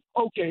Mason.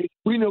 Okay,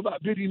 we know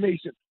about Biddy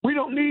Mason. We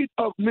don't need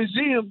a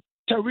museum,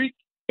 Tariq,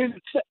 in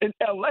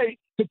L.A.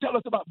 to tell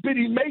us about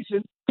Biddy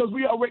Mason, because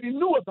we already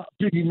knew about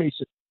Biddy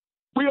Mason.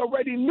 We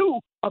already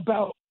knew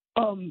about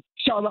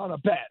Charlotta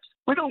Bass.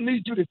 We don't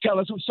need you to tell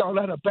us who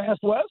Charlotta Bass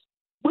was.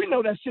 We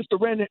know that sister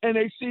ran the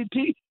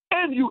NACP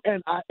and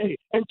UNIA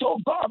and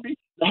told Garvey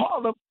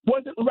Harlem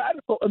wasn't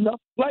radical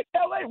enough like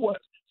LA was.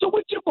 So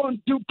what you going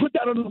to do, put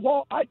that on the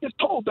wall? I just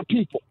told the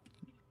people.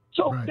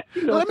 So right.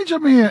 Let me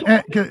jump in here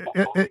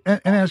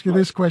and ask you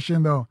this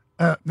question, though.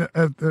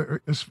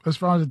 As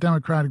far as the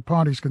Democratic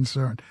Party is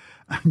concerned,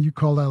 you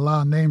called out a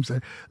lot of names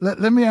there.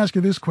 Let me ask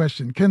you this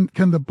question. Can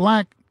the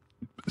black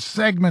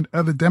segment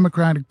of the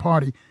Democratic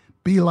Party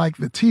be like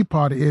the Tea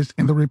Party is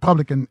in the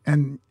Republican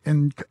and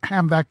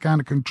have that kind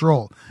of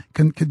control?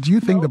 Could you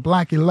think the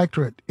black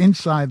electorate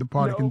inside the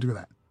party can do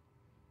that?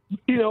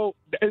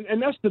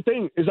 And that's the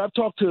thing is I've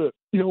talked to,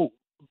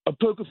 a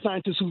political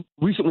scientist who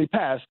recently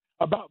passed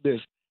about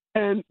this,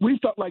 and we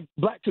felt like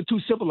blacks are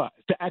too civilized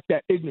to act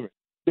that ignorant.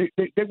 They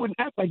wouldn't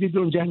act like they did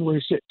on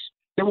January 6th.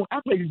 They won't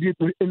act like they did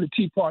in the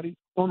Tea Party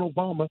on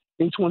Obama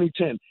in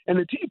 2010. And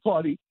the Tea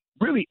Party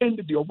really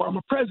ended the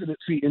Obama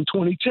presidency in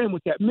 2010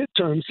 with that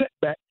midterm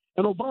setback,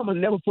 and Obama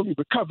never fully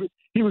recovered.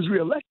 He was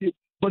reelected,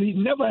 but he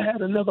never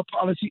had another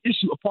policy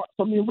issue apart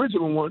from the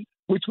original one,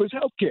 which was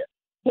health care.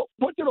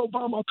 What did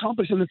Obama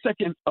accomplish in the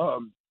second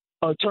term?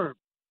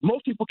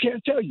 Most people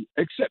can't tell you,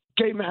 except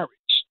gay marriage.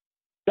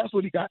 That's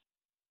what he got.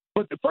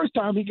 But the first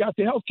time he got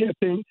the health care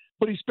thing,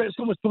 but he spent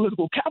so much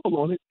political capital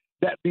on it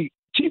that the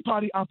Tea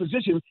Party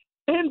opposition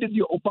ended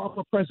the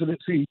Obama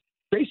presidency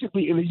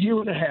basically in a year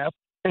and a half.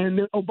 And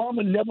then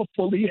Obama never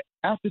fully,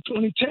 after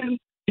 2010,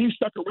 he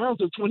stuck around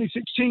till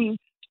 2016.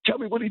 Tell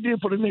me what he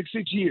did for the next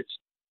 6 years.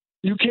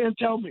 You can't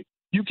tell me.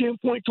 You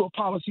can't point to a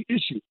policy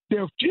issue.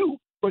 There are few,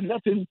 but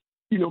nothing,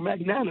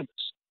 magnanimous.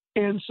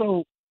 And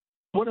so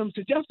what I'm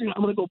suggesting,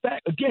 I'm going to go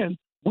back again.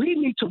 We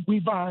need to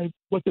revive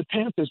what the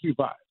Panthers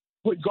revived,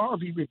 what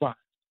Garvey revived.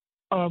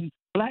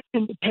 Black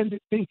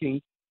independent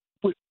thinking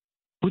with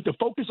the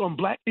focus on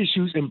black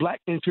issues and black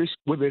interests,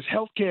 whether it's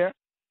health care,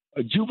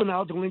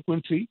 juvenile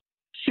delinquency,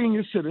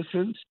 senior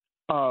citizens,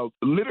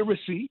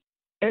 literacy,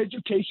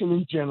 education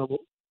in general,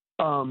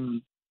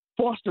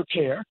 foster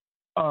care.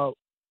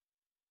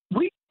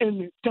 We in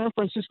the San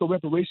Francisco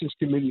Reparations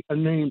Committee are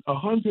named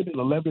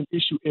 111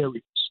 issue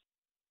areas,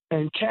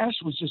 and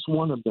cash was just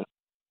one of them.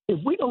 If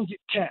we don't get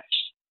cash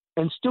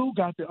and still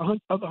got the other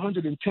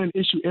 110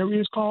 issue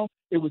areas called,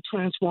 it would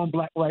transform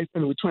black life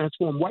and it would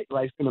transform white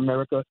life in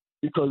America,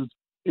 because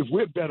if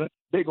we're better,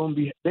 they're gonna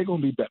be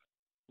better,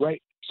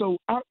 right? So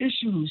our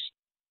issues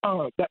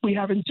that we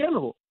have in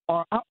general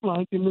are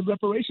outlined in the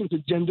reparations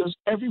agendas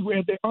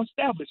everywhere they are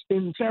established.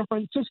 In San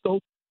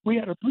Francisco, we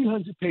had a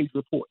 300-page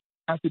report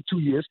after 2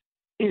 years.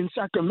 In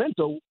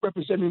Sacramento,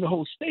 representing the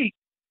whole state,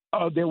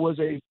 there was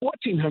a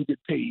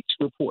 1,400-page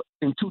report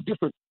in two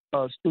different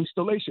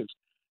installations.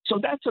 So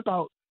that's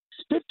about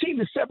 1,500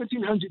 to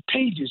 1,700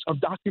 pages of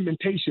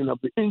documentation of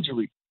the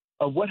injury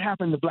of what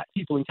happened to black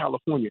people in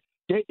California.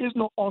 There is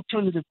no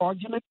alternative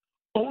argument.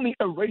 Only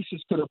a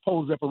racist could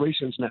oppose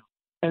reparations now.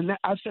 And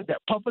I've said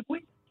that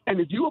publicly. And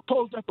if you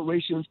oppose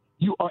reparations,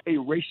 you are a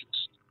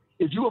racist.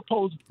 If you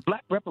oppose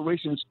black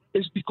reparations,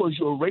 it's because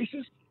you're a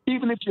racist,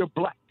 even if you're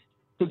black.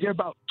 Because there are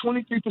about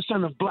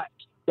 23% of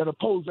blacks that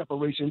oppose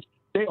reparations.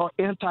 They are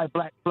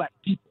anti-black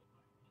people.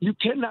 You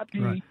cannot be...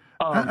 Right.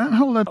 And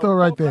hold that thought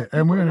right there,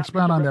 and we're going to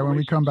expand on that when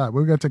we come back.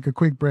 We're going to take a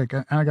quick break.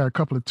 I got a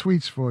couple of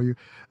tweets for you.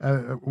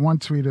 One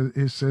tweet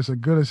says, a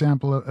good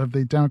example of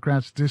the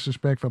Democrats'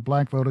 disrespect for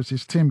black voters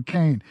is Tim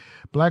Kaine.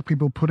 Black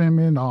people put him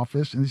in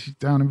office, and this is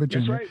down in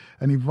Virginia, right,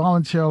 and he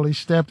voluntarily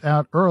stepped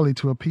out early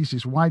to appease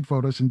his white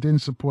voters and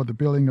didn't support the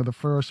building of the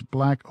first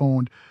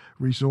black-owned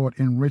resort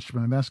in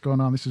Richmond. And that's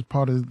going on. This is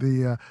part of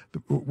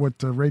what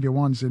Radio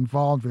 1's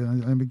involved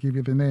in. Let me give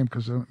you the name,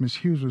 because Ms.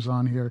 Hughes was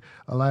on here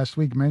last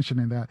week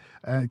mentioning that.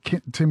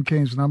 Tim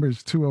Kaine's number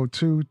is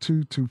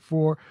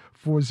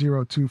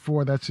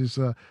 202-224-4024. That's his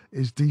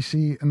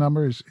D.C.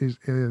 number is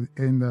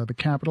in the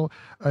capital.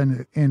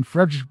 And in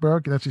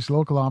Fredericksburg, that's his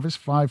local office,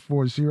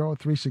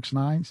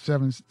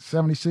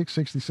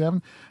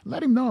 540-369-7667.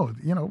 Let him know,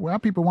 our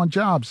people want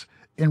jobs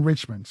in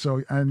Richmond.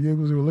 So, and you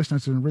who are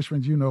listeners in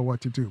Richmond, you know what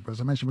to do. But as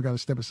I mentioned, we got to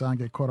step aside and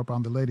get caught up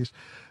on the latest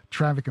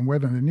traffic and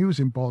weather and the news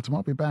in Baltimore.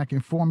 I'll be back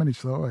in 4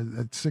 minutes, though,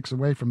 at 6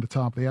 away from the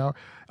top of the hour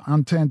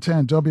on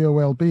 1010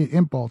 WOLB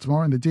in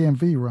Baltimore. And the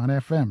DMV, we're on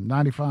FM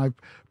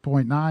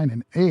 95.9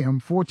 and AM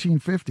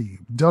 1450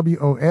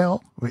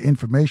 WOL, where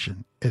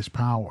information is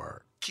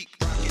power. Keep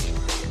rocking.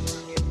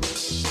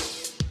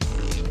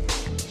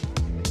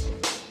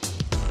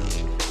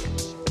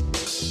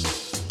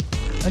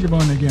 Good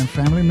morning again,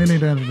 family.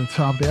 Minute at the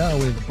top of the hour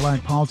with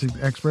black policy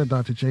expert,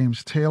 Dr.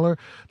 James Taylor.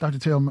 Dr.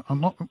 Taylor,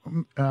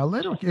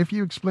 later, if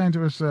you explain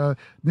to us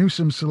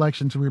Newsom's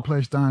selection to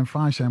replace Dianne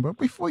Feinstein, but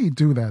before you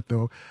do that,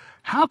 though,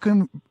 how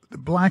can the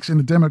blacks in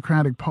the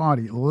Democratic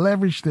Party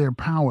leverage their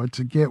power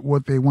to get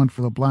what they want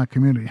for the black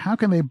community? How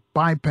can they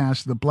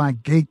bypass the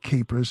black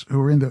gatekeepers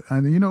who are and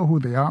you know who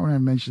they are, when I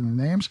mention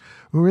the names,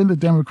 who are in the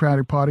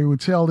Democratic Party, who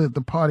tell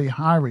the party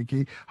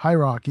hierarchy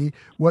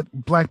what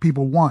black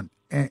people want?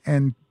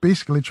 And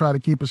basically try to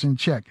keep us in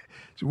check.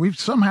 So we've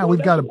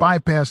got to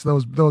bypass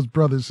those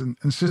brothers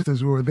and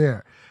sisters who are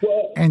there,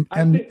 and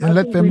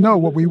let them know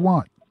what we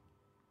want.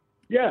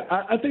 Yeah,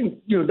 I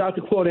think,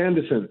 Dr. Claude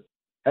Anderson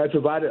has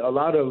provided a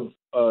lot of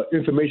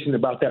information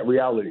about that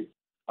reality,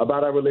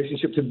 about our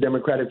relationship to the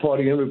Democratic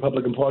Party and the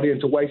Republican Party and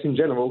to whites in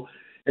general.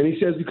 And he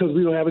says because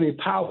we don't have any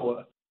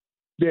power,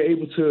 they're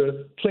able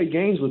to play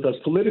games with us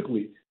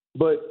politically.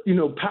 But,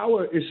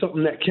 power is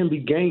something that can be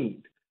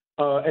gained.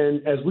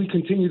 And as we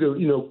continue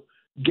to,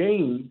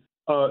 gain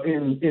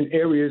in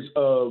areas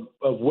of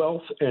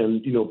wealth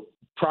and,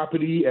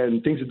 property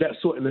and things of that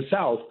sort in the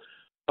South,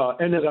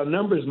 and as our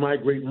numbers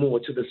migrate more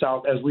to the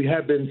South, as we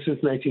have been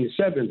since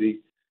 1970,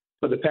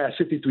 for the past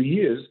 53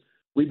 years,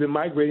 we've been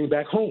migrating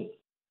back home.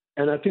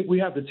 And I think we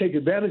have to take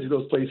advantage of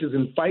those places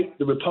and fight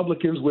the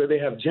Republicans where they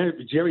have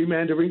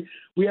gerrymandering.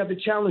 We have to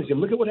challenge them.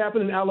 Look at what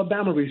happened in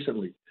Alabama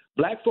recently.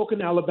 Black folk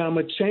in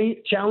Alabama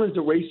challenged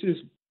the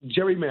racist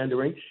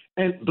gerrymandering,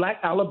 and Black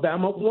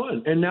Alabama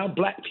won. And now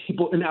Black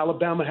people in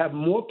Alabama have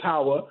more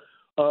power.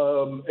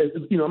 I'm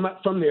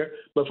not from there,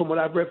 but from what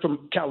I've read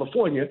from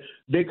California,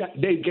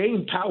 they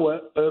gained power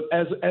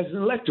as an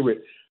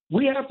electorate.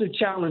 We have to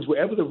challenge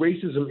wherever the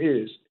racism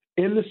is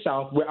in the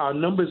South, where our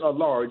numbers are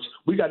large.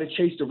 We got to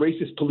chase the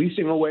racist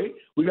policing away.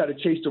 We got to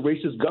chase the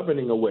racist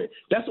governing away.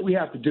 That's what we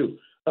have to do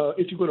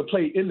if you're going to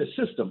play in the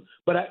system.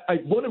 But I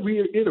want to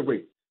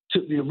reiterate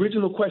to the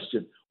original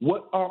question,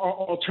 what are our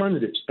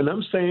alternatives? And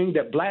I'm saying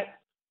that Black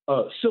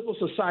civil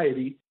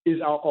society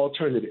is our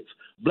alternative.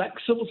 Black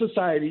civil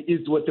society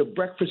is what the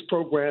breakfast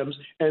programs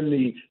and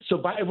the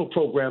survival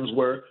programs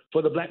were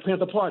for the Black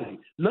Panther Party.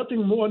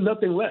 Nothing more,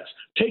 nothing less.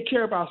 Take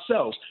care of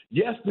ourselves.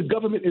 Yes, the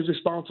government is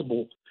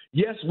responsible.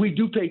 Yes, we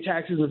do pay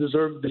taxes and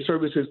deserve the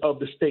services of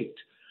the state.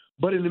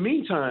 But in the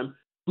meantime,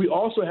 we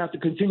also have to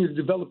continue to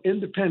develop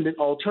independent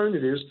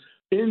alternatives,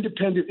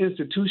 independent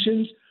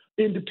institutions,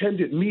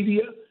 independent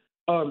media,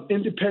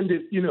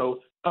 independent,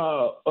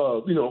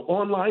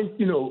 online,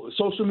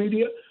 social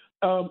media,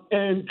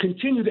 and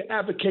continue to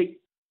advocate,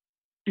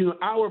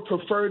 our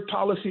preferred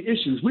policy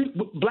issues.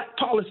 Black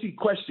policy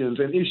questions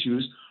and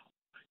issues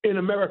in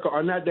America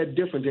are not that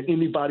different than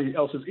anybody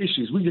else's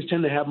issues. We just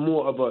tend to have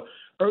more of a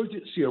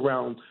urgency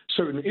around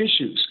certain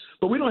issues.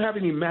 But we don't have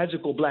any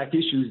magical Black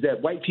issues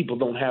that white people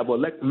don't have, or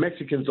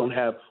Mexicans don't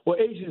have, or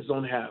Asians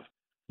don't have.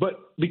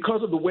 But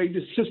because of the way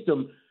this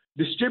system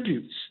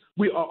distributes,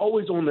 we are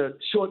always on the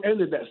short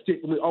end of that stick,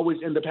 and we always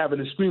end up having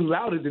to scream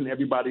louder than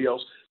everybody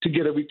else to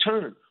get a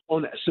return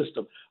on that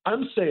system.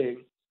 I'm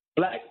saying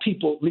Black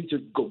people need to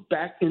go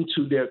back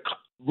into their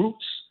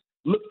roots,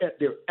 look at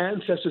their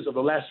ancestors of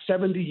the last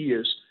 70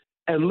 years,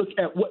 and look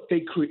at what they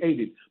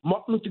created.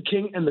 Martin Luther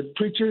King and the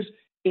preachers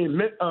in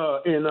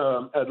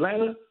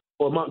Atlanta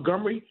or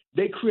Montgomery,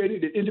 they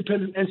created an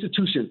independent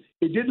institution.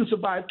 It didn't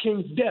survive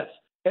King's death,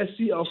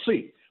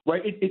 SCLC.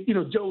 Right,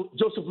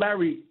 Joseph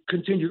Larry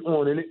continued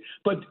on in it,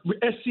 but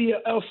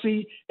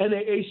SCLC,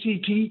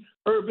 NAACP,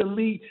 Urban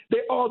League, they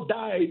all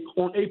died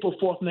on April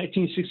 4th,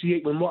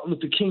 1968, when Martin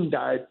Luther King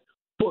died,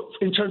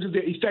 in terms of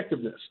their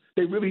effectiveness.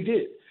 They really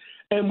did.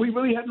 And we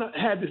really have not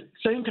had the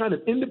same kind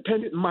of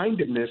independent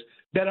mindedness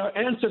that our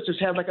ancestors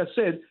had. Like I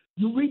said,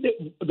 you read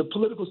the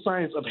political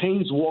science of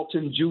Haynes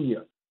Walton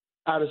Jr.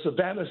 out of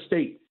Savannah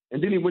State,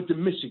 and then he went to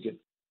Michigan.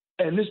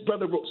 And this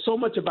brother wrote so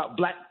much about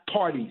Black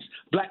parties,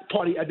 Black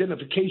party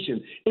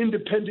identification,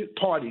 independent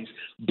parties,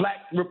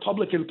 Black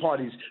Republican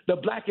parties, the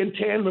Black and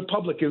tan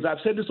Republicans. I've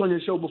said this on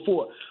your show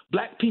before.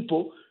 Black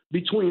people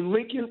between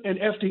Lincoln and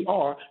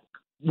FDR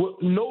were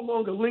no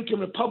longer Lincoln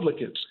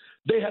Republicans.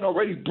 They had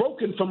already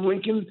broken from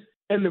Lincoln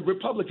and the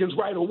Republicans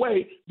right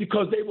away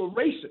because they were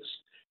racist.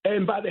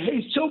 And by the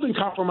Hayes-Chilton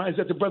Compromise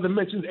that the brother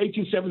mentioned in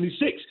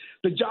 1876,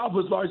 the job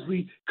was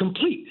largely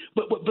complete.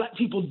 But what Black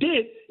people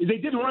did is they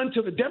didn't run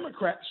to the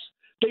Democrats.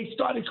 They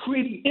started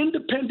creating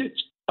independent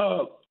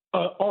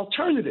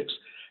alternatives.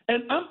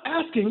 And I'm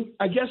asking,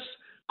 I guess,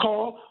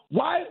 Carl,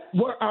 why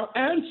were our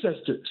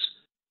ancestors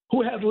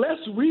who had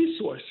less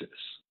resources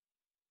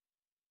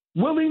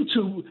willing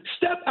to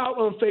step out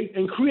on faith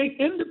and create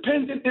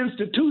independent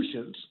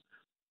institutions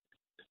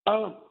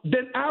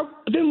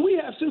than we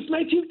have since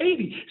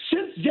 1980.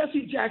 Since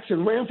Jesse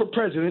Jackson ran for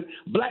president,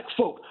 Black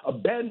folk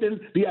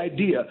abandoned the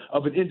idea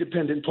of an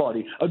independent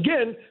party.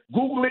 Again,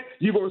 Google it.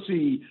 You're going to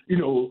see,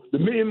 the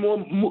million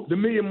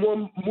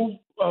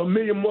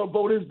more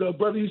voters the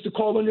brother used to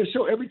call on your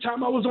show. Every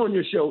time I was on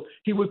your show,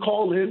 he would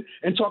call in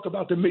and talk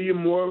about the million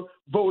more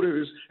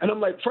voters. And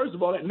I'm like, first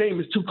of all, that name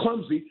is too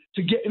clumsy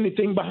to get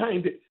anything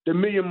behind it. The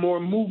million more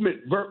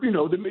movement,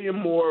 the million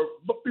more,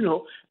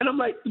 And I'm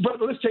like,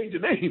 brother, let's change the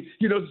name.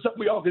 Something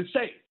we all can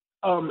say.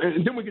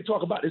 And then we can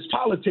talk about his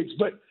politics.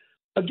 But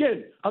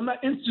again, I'm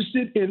not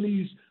interested in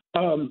these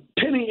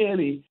penny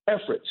ante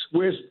efforts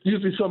where it's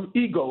usually some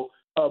ego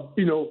of,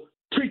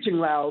 preaching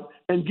loud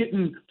and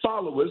getting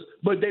followers,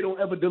 but they don't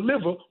ever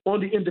deliver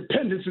on the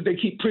independence that they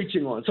keep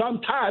preaching on. So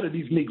I'm tired of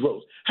these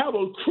Negroes.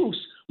 Harold Cruz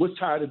was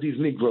tired of these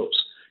Negroes,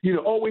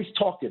 always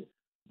talking.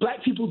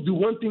 Black people do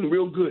one thing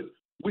real good.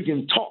 We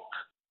can talk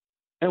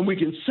and we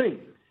can sing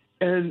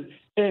and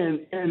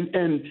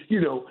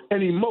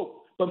emote.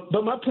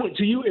 But my point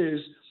to you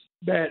is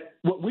that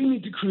what we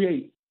need to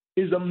create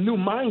is a new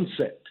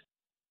mindset.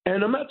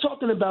 And I'm not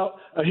talking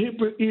about a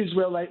Hebrew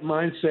Israelite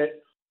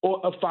mindset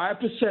or a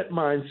 5%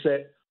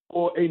 mindset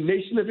or a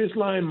Nation of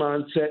Islam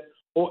mindset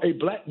or a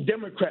Black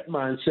Democrat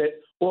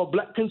mindset or a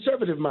Black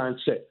conservative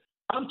mindset.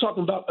 I'm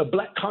talking about a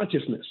Black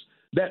consciousness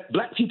that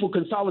Black people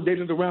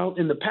consolidated around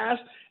in the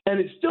past, and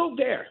it's still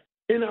there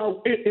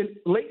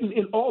latent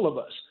in all of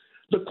us.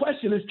 The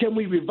question is, can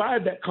we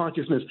revive that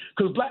consciousness?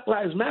 Because Black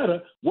Lives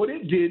Matter, what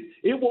it did,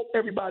 it woke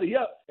everybody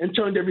up and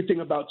turned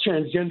everything about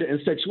transgender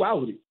and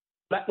sexuality.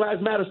 Black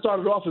Lives Matter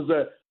started off as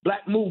a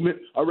Black movement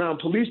around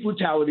police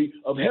brutality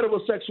of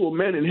heterosexual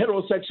men and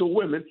heterosexual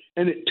women,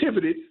 and it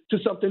pivoted to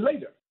something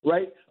later,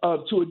 right,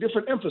 to a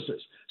different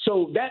emphasis.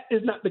 So that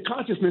is not the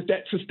consciousness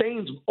that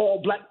sustains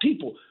all Black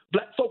people.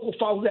 Black folk will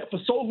follow that for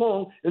so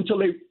long until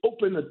they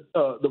open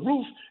the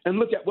roof and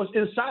look at what's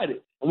inside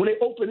it. And when they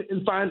open it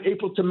and find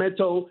April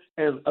Tometo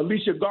and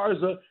Alicia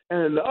Garza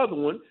and the other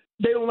one,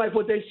 they don't like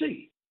what they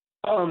see.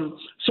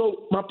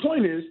 So my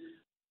point is,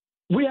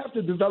 we have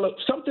to develop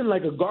something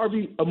like a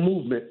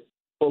movement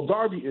or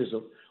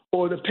Garveyism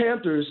or the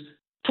Panthers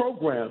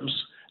programs.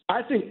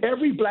 I think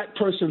every Black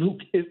person who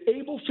is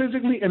able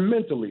physically and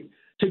mentally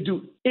to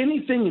do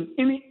anything in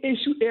any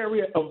issue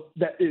area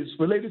that is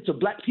related to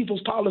Black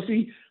people's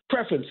policy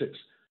preferences,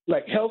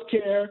 like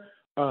healthcare,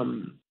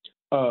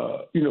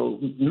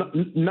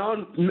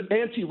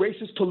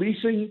 anti-racist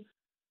policing,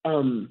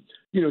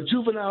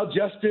 juvenile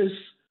justice,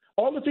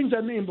 all the things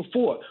I named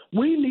before.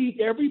 We need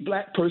every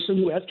Black person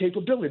who has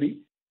capability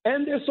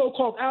and their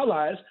so-called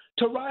allies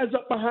to rise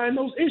up behind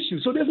those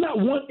issues. So there's not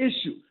one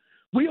issue.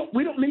 We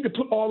don't need to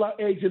put all our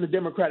eggs in the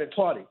Democratic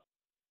Party,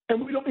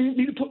 and we don't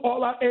need to put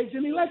all our eggs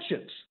in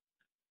elections.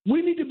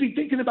 We need to be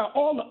thinking about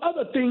all the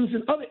other things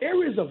in other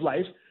areas of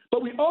life,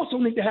 but we also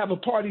need to have a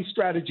party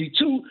strategy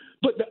too.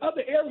 But the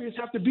other areas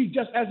have to be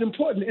just as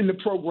important in the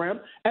program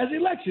as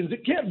elections.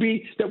 It can't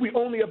be that we're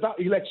only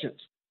about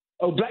elections.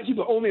 Oh, Black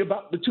people are only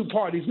about the two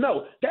parties.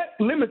 No, that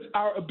limits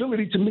our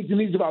ability to meet the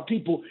needs of our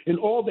people in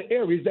all the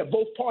areas that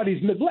both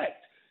parties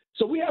neglect.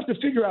 So we have to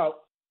figure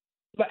out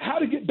how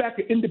to get back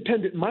an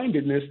independent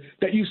mindedness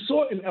that you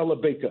saw in Ella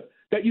Baker,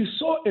 that you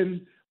saw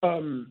in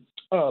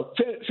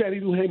Fannie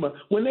Lou Hamer,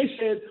 when they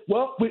said,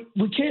 well, we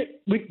can't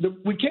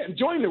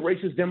join the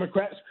racist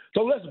Democrats,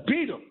 so let's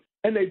beat them.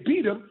 And they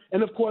beat them,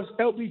 and of course,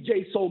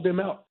 LBJ sold them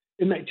out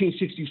in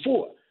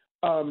 1964.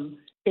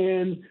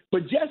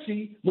 But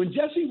when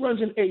Jesse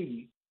runs in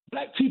 80,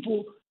 Black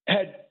people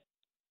had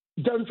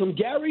done from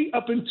Gary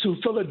up into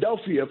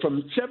Philadelphia,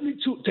 from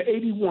 72 to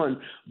 81,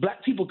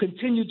 Black people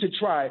continued to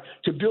try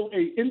to build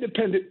an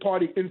independent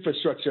party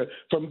infrastructure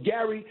from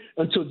Gary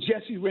until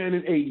Jesse ran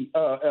in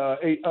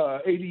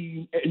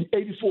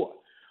 84.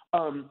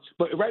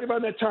 But right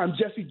around that time,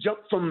 Jesse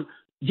jumped from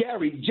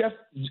Gary.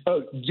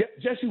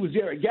 Jesse was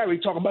there at Gary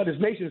talking about his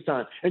nation's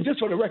time. And just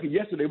for the record,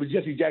 yesterday was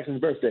Jesse Jackson's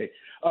birthday.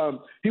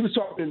 He was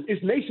talking,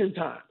 it's nation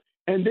time.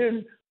 And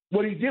then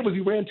what he did was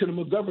he ran to the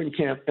McGovern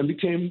camp and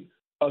became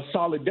a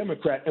solid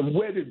Democrat and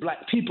wedded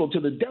Black people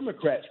to the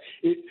Democrats.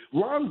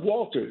 Ron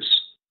Walters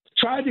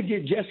tried to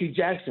get Jesse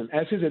Jackson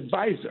as his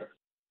advisor,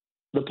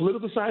 the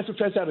political science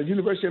professor out of the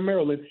University of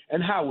Maryland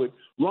and Howard.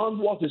 Ron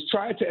Walters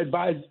tried to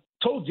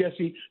told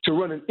Jesse to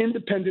run an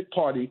independent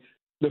party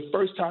the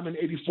first time in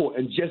 84,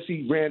 and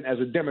Jesse ran as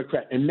a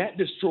Democrat, and that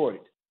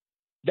destroyed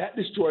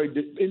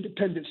the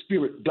independent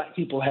spirit Black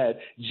people had.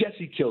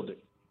 Jesse killed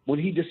it when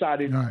he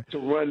decided to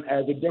run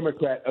as a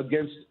Democrat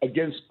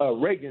against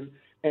Reagan,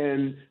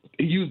 and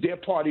use their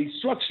party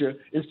structure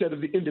instead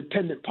of the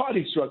independent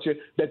party structure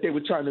that they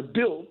were trying to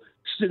build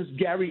since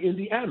Gary,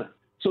 Indiana.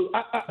 So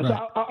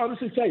I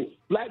honestly say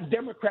Black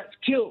Democrats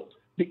killed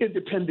the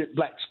independent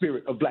Black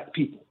spirit of Black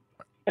people.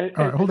 All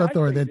right, hold that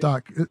thought there,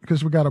 Doc,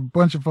 because we got a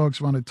bunch of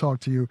folks want to talk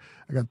to you.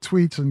 I got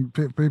tweets and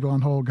people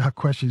on hold got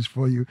questions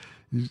for you.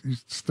 You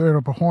stirred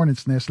up a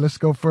hornet's nest. Let's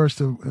go first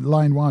to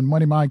line one.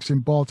 Money Mike's in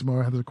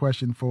Baltimore has a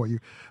question for you.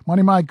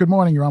 Money Mike, good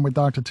morning. You're on with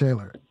Dr.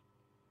 Taylor.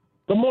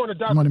 Good morning,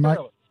 Dr. Money Taylor.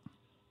 Mike.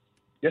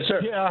 Yes,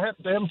 sir. Yeah, I have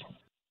them.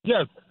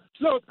 Yes.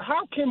 Look,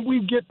 how can we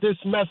get this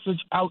message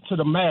out to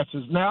the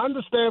masses? Now, I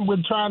understand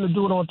we're trying to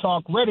do it on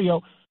talk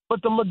radio,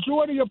 but the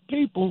majority of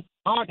people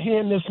aren't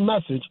hearing this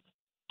message.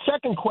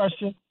 Second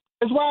question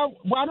is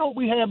why don't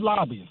we have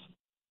lobbyists?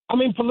 I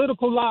mean,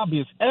 political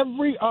lobbyists.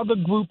 Every other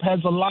group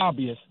has a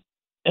lobbyist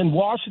in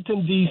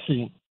Washington,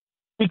 D.C.,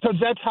 because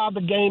that's how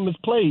the game is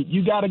played.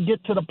 You got to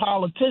get to the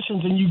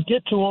politicians, and you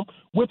get to them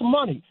with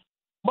money.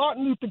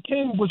 Martin Luther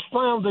King was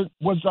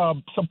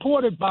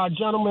supported by a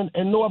gentleman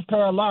in North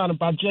Carolina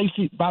by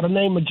the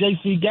name of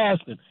J.C.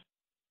 Gaston.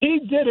 He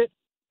did it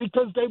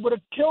because they would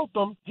have killed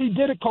him. He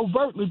did it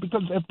covertly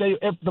because if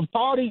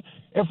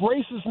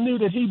racists knew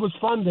that he was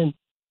funding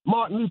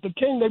Martin Luther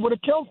King, they would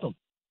have killed him.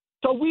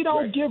 So we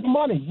don't give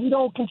money. We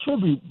don't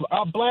contribute.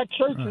 Our Black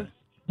churches,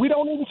 we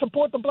don't even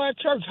support the Black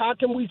church. How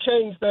can we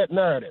change that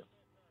narrative?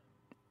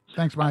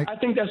 Thanks, Mike. I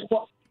think that's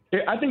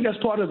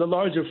part of the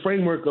larger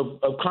framework of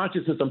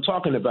consciousness I'm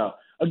talking about.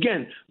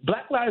 Again,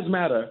 Black Lives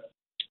Matter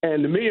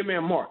and the Million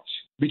Man March,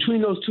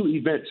 between those two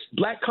events,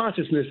 black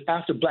consciousness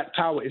after black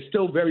power is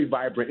still very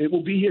vibrant. It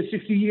will be here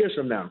 60 years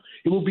from now.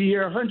 It will be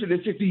here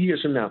 150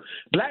 years from now.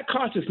 Black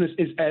consciousness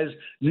is as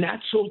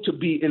natural to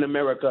be in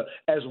America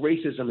as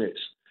racism is.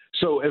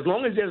 So as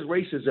long as there's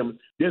racism,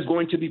 there's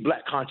going to be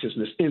black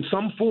consciousness in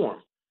some form.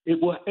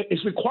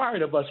 It's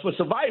required of us for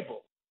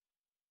survival.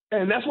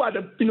 And that's why,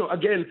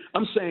 again,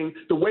 I'm saying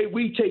the way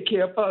we take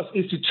care of us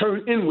is to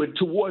turn inward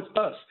towards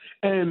us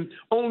and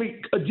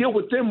only deal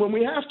with them when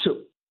we have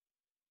to.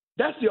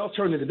 That's the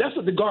alternative. That's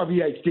what the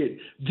Garveyites did.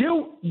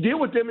 Deal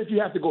with them if you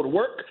have to go to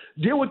work.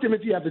 Deal with them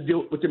if you have to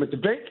deal with them at the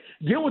bank.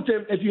 Deal with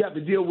them if you have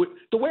to deal with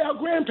the way our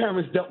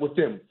grandparents dealt with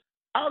them.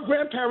 Our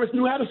grandparents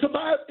knew how to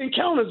survive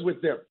encounters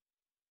with them.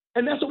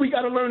 And that's what we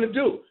got to learn to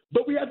do.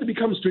 But we have to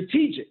become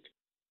strategic.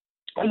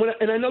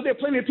 And I know there are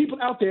plenty of people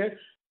out there.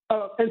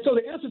 And so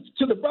the answer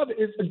to the brother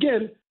is,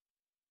 again,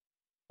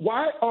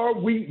 why are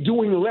we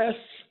doing less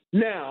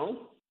now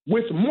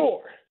with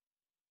more?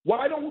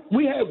 Why don't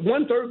we have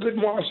one Thurgood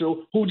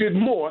Marshall who did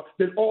more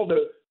than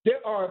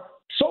there are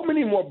so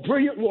many more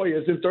brilliant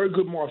lawyers than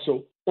Thurgood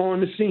Marshall on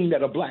the scene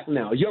that are black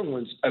now, young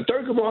ones.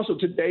 Thurgood Marshall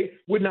today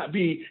would not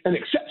be an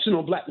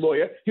exceptional black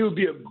lawyer. He would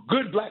be a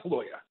good black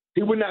lawyer.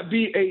 He would not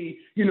be a,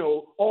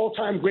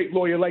 all-time great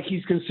lawyer like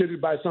he's considered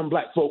by some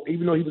black folk,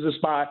 even though he was a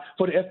spy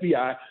for the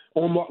FBI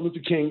on Martin Luther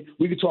King.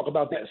 We could talk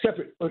about that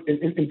separate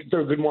in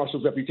Thurgood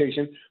Marshall's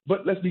reputation.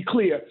 But let's be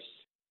clear.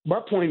 My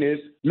point is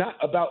not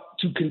about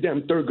to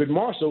condemn Thurgood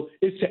Marshall.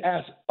 It's to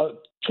ask a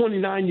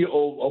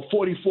 29-year-old or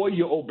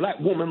 44-year-old black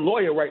woman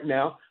lawyer right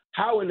now,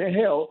 how in the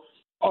hell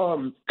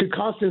could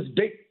Constance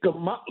Baker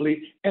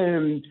Motley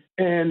and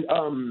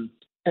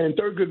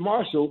Thurgood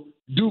Marshall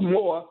do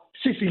more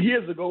 60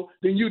 years ago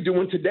than you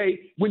doing today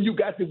when you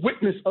got the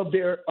witness of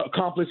their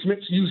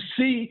accomplishments? You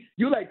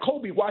like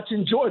Kobe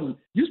watching Jordan.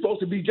 You're supposed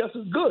to be just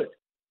as good.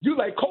 You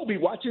like Kobe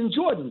watching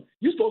Jordan.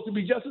 You're supposed to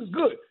be just as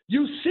good.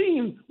 You've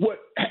seen what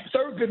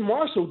Thurgood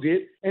Marshall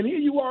did, and here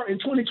you are in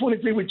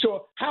 2023 with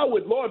your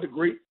Howard law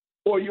degree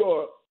or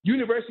your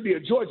University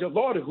of Georgia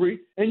law degree,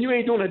 and you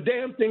ain't doing a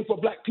damn thing for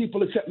black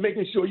people except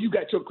making sure you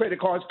got your credit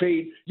cards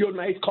paid, your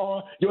nice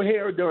car, your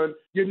hair done,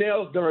 your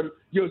nails done,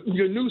 your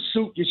new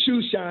suit, your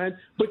shoes shine,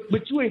 but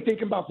you ain't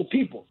thinking about the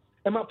people.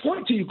 And my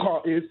point to you,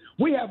 Carl, is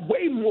we have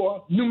way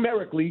more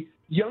numerically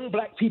young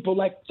black people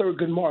like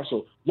Thurgood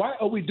Marshall. Why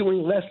are we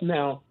doing less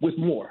now with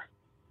more?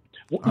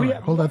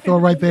 Hold that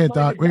thought right there,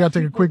 Doc. We got to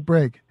take a quick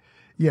break.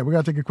 Yeah, we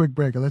got to take a quick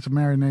break. Let's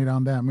marinate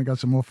on that. And we got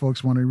some more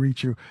folks want to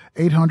reach you.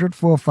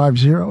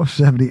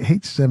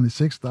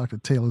 800-450-7876. Dr.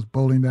 Taylor's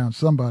bowling down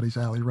somebody's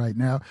alley right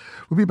now.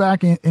 We'll be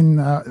back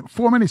in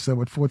 4 minutes,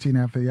 though, at 14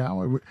 after the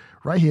hour,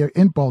 right here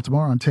in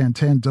Baltimore on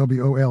 1010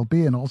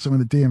 WOLB and also in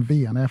the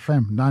DMV on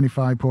FM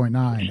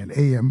 95.9 and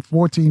AM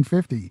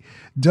 1450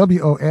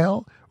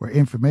 WOL, where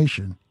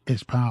information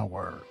is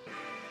power.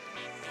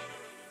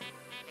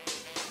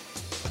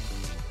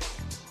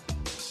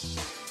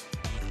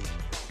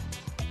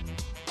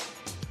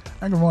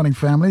 And good morning,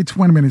 family.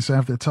 20 minutes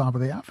after the top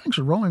of the hour. Thanks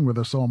for rolling with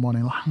us all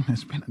morning long.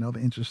 It's been another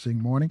interesting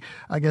morning.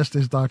 Our guest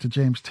is Dr.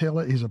 James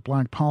Taylor. He's a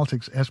black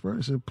politics expert.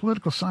 He's a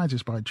political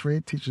scientist by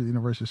trade, teaches at the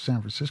University of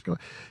San Francisco.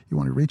 You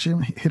want to reach him,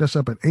 hit us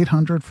up at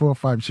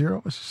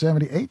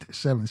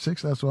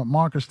 800-450-7876. That's what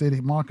Marcus did.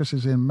 Marcus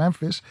is in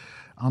Memphis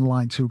on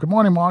line 2. Good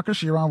morning,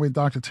 Marcus. You're on with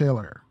Dr.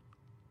 Taylor.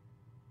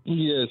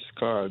 Yes,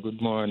 Carl.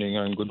 Good morning,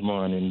 and good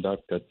morning,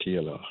 Dr.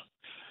 Taylor.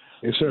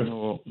 Yes, sir.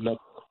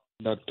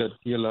 Dr.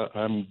 Taylor,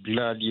 I'm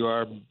glad you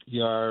are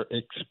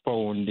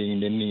expounding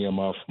the name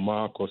of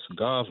Marcus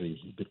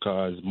Garvey,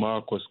 because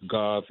Marcus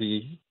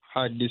Garvey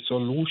had the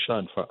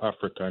solution for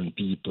African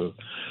people.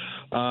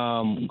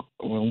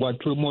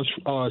 What we must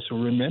also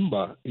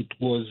remember, it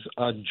was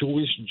a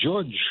Jewish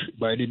judge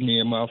by the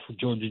name of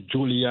Judge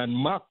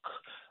Julian Mack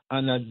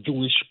and a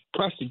Jewish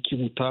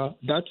prosecutor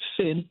that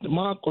sent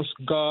Marcus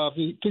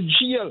Garvey to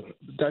jail,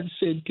 that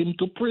sent him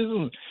to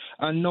prison.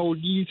 And now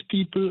these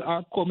people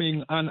are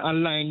coming and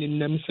aligning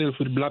themselves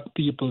with black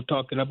people,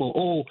 talking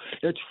about,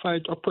 let's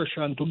fight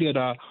oppression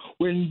together,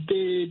 when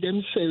they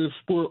themselves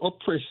were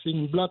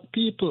oppressing black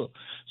people.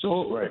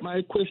 So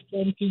My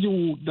question to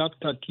you,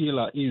 Dr.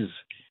 Taylor, is,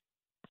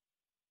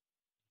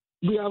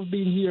 we have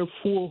been here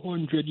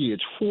 400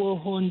 years.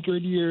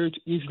 400 years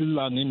is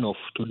long enough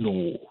to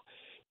know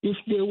if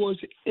there was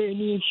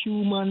any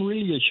human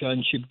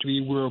relationship to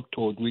be worked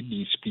out with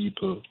these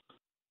people.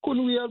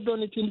 Couldn't we have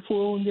done it in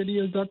 400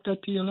 years, Dr.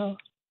 Taylor?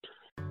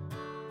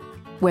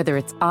 Whether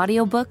it's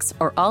audiobooks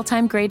or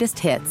all-time greatest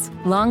hits,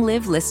 long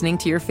live listening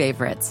to your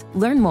favorites.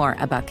 Learn more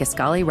about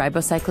Kisqali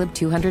Ribociclib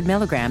 200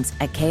 milligrams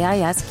at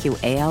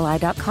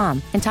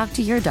KISQALI.com and talk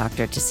to your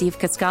doctor to see if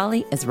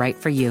Kisqali is right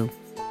for you.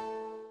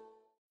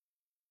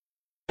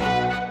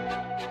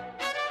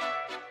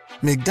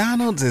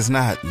 McDonald's is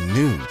not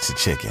new to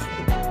chicken.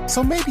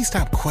 So maybe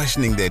stop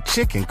questioning their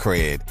chicken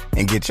cred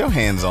and get your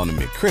hands on the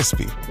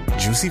McCrispy.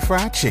 Juicy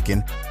fried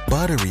chicken,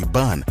 buttery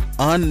bun,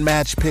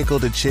 unmatched pickle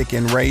to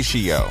chicken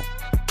ratio.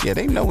 Yeah,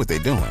 they know what they're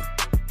doing.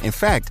 In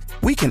fact,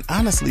 we can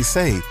honestly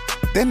say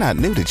they're not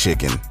new to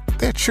chicken.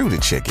 They're true to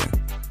chicken.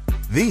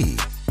 The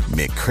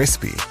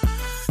McCrispy.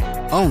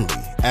 Only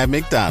at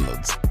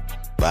McDonald's.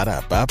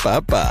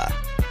 Ba-da-ba-ba-ba.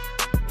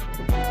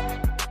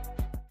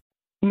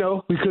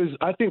 No, because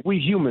I think we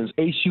humans,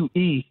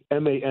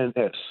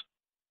 HUEMANS,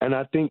 and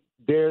I think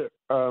they're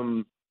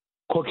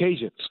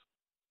Caucasians.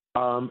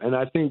 And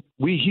I think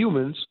we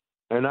humans,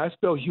 and I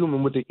spell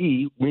human with the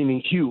E,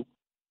 meaning hue,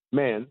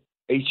 man,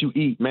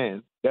 HUE,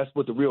 man. That's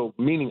what the real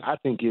meaning, I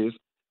think, is,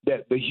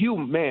 that the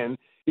human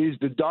is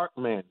the dark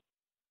man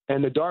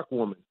and the dark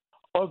woman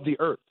of the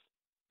earth.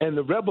 And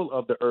the rebel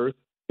of the earth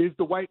is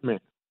the white man.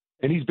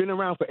 And he's been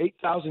around for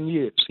 8,000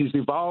 years. He's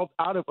evolved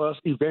out of us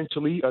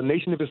eventually. A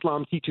Nation of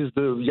Islam teaches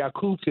the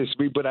Yaqub's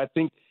history, but I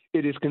think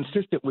it is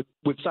consistent with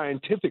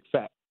scientific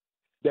fact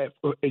that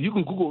you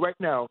can Google right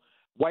now,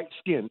 white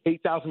skin,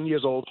 8,000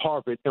 years old,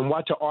 Harvard, and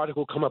watch an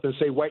article come up and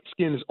say white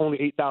skin is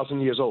only 8,000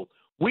 years old.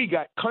 We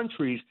got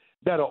countries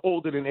that are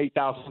older than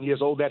 8,000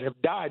 years old that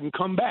have died and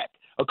come back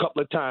a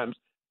couple of times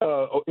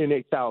in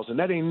 8,000.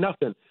 That ain't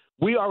nothing.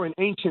 We are an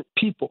ancient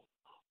people.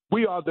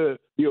 We are the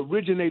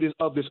originators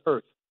of this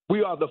earth.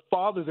 We are the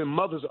fathers and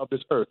mothers of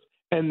this earth.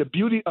 And the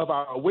beauty of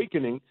our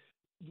awakening,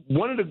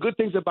 one of the good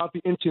things about the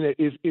internet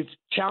is it's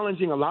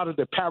challenging a lot of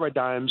the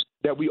paradigms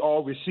that we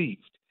all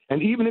received.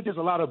 And even if there's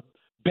a lot of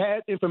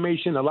bad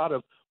information, a lot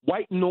of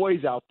white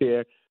noise out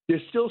there,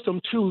 there's still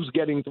some truths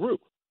getting through.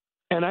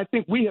 And I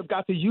think we have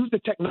got to use the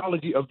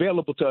technology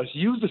available to us,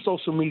 use the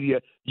social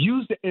media,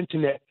 use the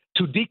internet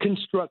to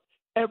deconstruct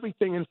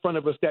everything in front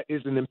of us that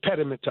is an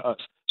impediment to us.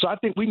 So I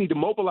think we need to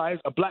mobilize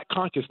a black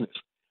consciousness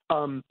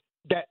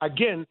that,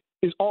 again,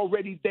 is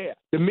already there.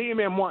 The Million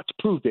Man March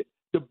proved it.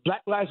 The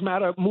Black Lives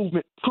Matter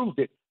movement proved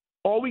it.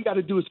 All we got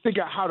to do is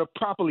figure out how to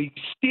properly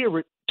steer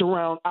it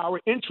around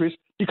our interests,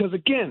 because,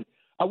 again,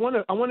 I want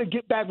to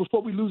get back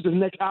before we lose the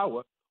next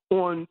hour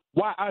on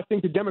why I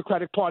think the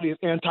Democratic Party is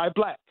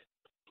anti-black.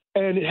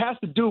 And it has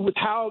to do with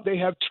how they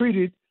have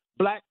treated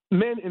black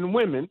men and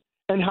women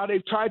and how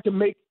they've tried to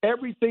make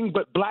everything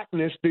but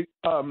blackness the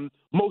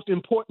most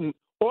important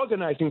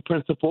organizing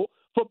principle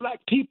for black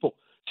people.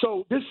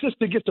 So this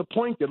sister gets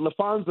appointed,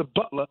 LaFonza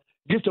Butler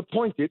gets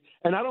appointed,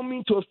 and I don't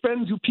mean to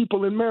offend you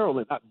people in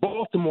Maryland.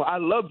 Baltimore, I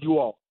love you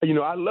all. You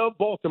know, I love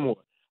Baltimore.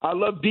 I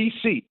love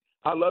D.C.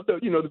 I love the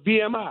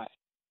VMI.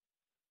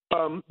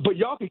 But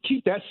y'all can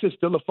keep that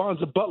sister,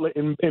 LaFonza Butler,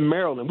 in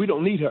Maryland. We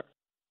don't need her.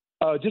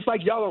 Just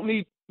like y'all don't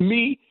need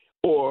me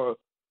or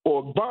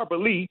Barbara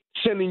Lee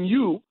sending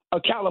you a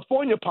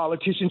California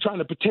politician trying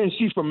to pretend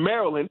she's from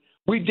Maryland.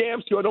 We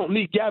damn sure don't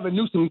need Gavin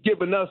Newsom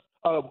giving us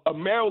a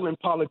Maryland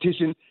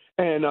politician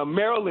and a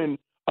Maryland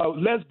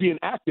lesbian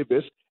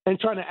activist and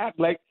trying to act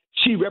like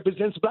she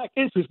represents black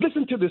interests.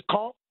 Listen to this,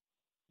 Carl.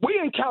 We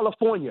in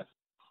California,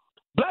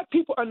 black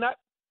people are not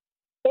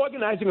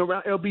organizing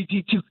around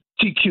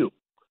LGBTQ.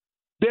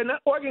 They're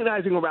not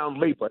organizing around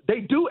labor.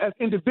 They do as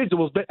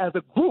individuals, but as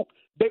a group,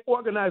 they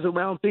organize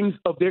around things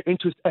of their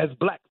interest as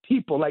black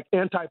people, like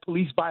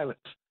anti-police violence,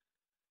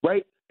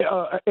 right?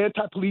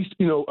 Anti-police,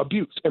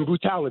 abuse and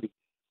brutality.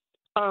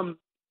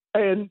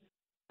 And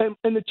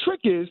the trick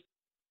is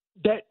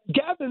that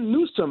Gavin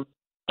Newsom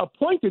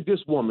appointed this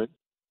woman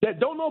that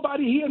don't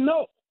nobody here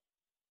know.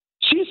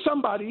 She's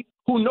somebody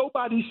who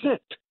nobody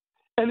sent.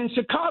 And in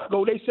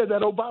Chicago, they said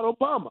that about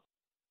Obama.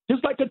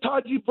 Just like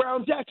Ketanji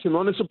Brown Jackson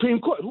on the Supreme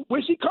Court.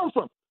 Where'd she come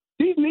from?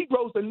 These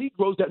Negroes are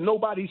Negroes that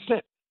nobody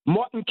sent.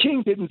 Martin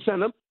King didn't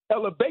send them.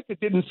 Ella Baker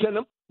didn't send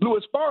them.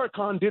 Louis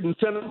Farrakhan didn't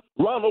send them.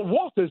 Ronald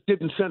Walters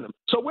didn't send them.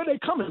 So where are they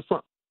coming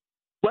from?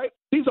 Right?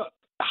 These are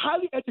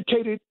highly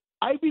educated,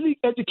 Ivy League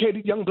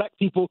educated young black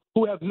people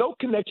who have no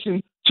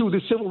connection to the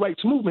civil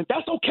rights movement.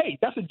 That's okay.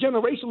 That's a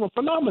generational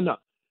phenomenon.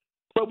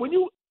 But when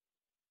you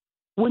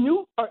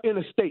are in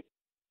a state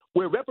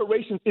where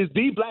reparations is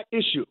the black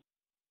issue,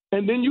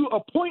 and then you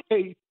appoint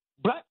a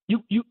black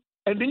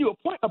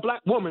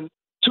woman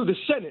to the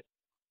Senate,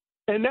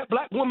 and that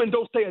black woman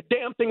don't say a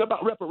damn thing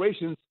about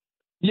reparations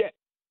yet.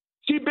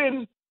 She's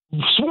been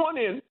sworn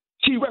in.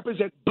 She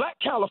represents black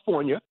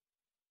California.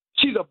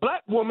 She's a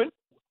black woman.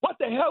 What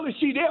the hell is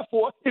she there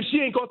for if she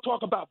ain't going to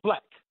talk about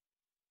black?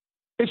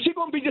 If she's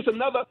going to be just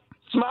another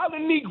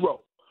smiling Negro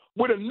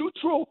with a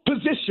neutral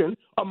position,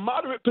 a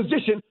moderate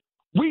position,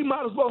 we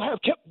might as well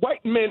have kept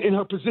white men in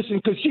her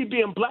position, because she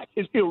being black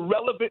is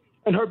irrelevant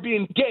and her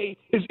being gay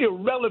is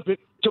irrelevant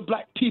to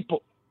black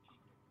people.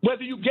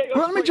 Whether you gay or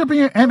well, let me jump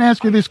in and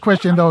ask you this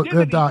question, though,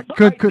 Doc.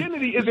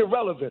 Identity is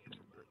irrelevant.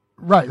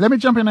 Right. Let me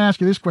jump in and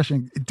ask you this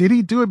question. Did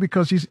he do it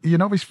because he's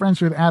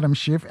friends with Adam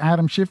Schiff?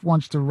 Adam Schiff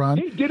wants to run.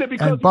 He did it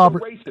because he's a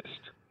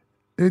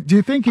racist. Do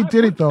you think he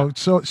did it, though,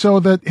 so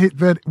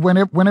that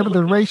whenever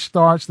the race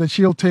starts, that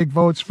she'll take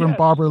votes from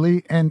Barbara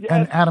Lee and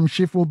Adam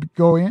Schiff will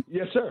go in?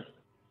 Yes, sir.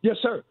 Yes,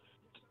 sir.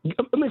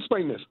 Let me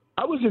explain this.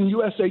 I was in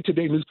USA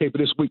Today newspaper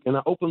this week, and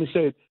I openly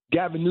said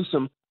Gavin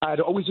Newsom, I had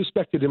always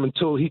respected him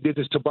until he did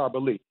this to Barbara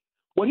Lee.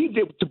 What he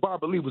did to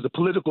Barbara Lee was a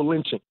political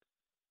lynching.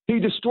 He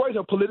destroyed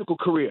her political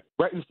career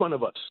right in front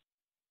of us.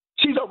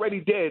 She's already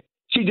dead.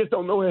 She just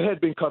don't know her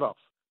head being cut off.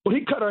 But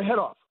he cut her head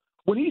off.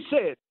 When he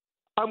said,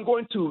 I'm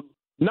going to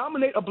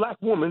nominate a black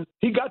woman,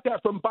 he got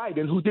that from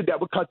Biden, who did that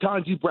with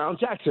Ketanji Brown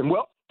Jackson.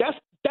 Well, that's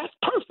That's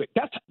perfect.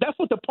 That's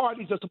what the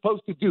parties are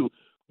supposed to do.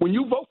 When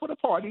you vote for the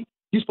party,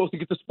 you're supposed to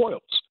get the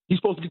spoils. You're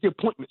supposed to get the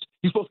appointments.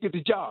 You're supposed to get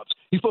the jobs.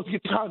 You're supposed to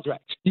get the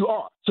contracts. You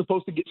are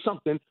supposed to get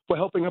something for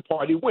helping a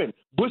party win.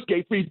 Bush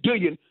gave $3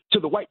 billion to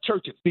the white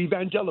churches, the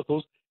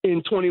evangelicals,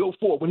 in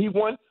 2004. When he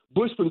won,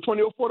 Bush from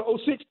 2004 to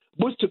 06,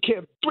 Bush took care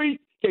of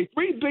gave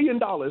 $3 billion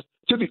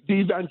to the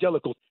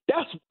evangelicals.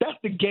 That's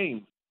the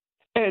game.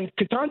 And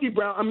Ketanji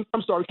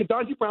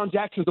Brown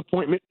Jackson's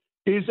appointment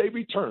is a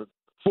return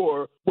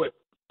for what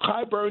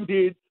Clyburn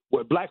did,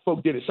 what black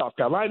folk did in South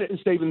Carolina, and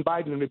saving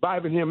Biden and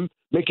reviving him,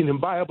 making him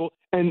viable,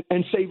 and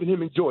saving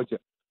him in Georgia.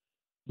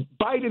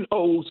 Biden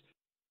owes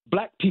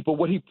black people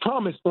what he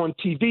promised on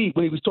TV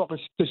when he was talking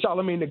to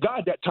Charlamagne the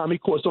God that time. He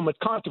caused so much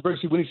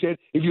controversy when he said,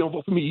 if you don't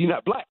vote for me, you're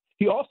not black.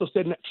 He also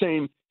said in that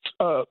same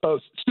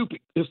stupid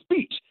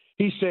speech,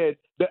 he said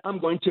that I'm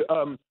going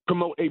to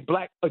promote a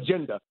black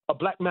agenda, a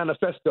black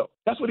manifesto.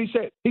 That's what he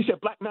said. He said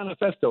black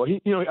manifesto.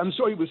 I'm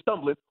sure he was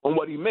stumbling on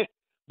what he meant.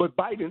 But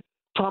Biden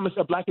promised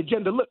a black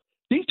agenda. Look,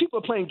 these people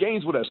are playing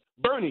games with us.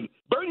 Bernie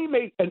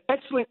made an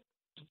excellent.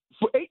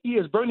 For 8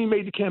 years, Bernie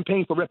made the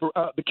campaign for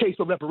the case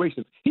for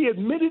reparations. He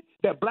admitted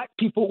that black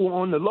people were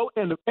on the low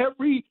end of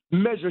every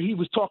measure he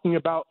was talking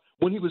about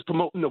when he was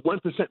promoting the 1%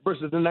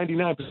 versus the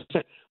 99%.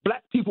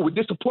 Black people were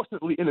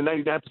disproportionately in the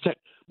 99%,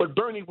 but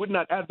Bernie would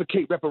not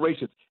advocate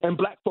reparations, and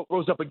black folk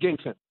rose up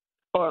against him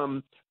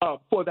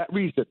for that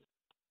reason.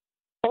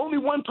 Only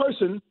one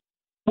person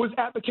was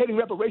advocating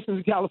reparations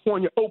in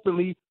California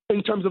openly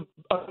in terms of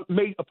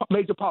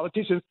major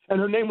politicians, and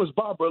her name was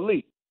Barbara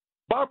Lee.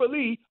 Barbara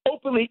Lee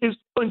openly is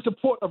in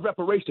support of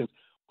reparations.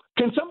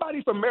 Can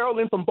somebody from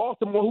Maryland, from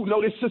Baltimore, who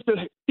know this sister,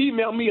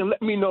 email me and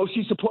let me know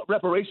she supports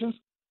reparations?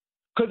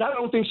 Because I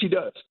don't think she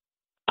does.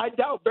 I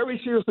doubt very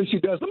seriously she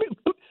does. Let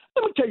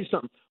me tell you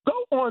something.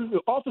 Go on the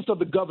Office of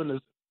the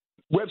Governor's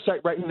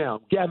website right now,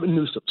 Gavin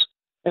Newsom's,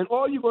 and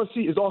all you're going to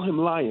see is all him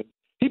lying.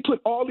 He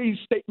put all these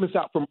statements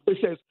out from, it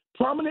says,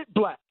 prominent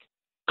black,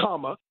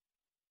 comma,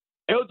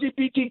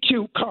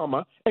 LGBTQ,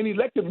 comma, and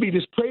elected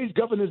leaders praised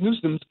Governor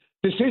Newsom's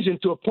decision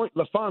to appoint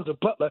LaFonza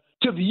Butler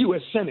to the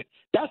U.S. Senate.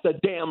 That's a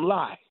damn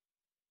lie.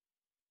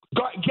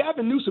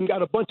 Gavin Newsom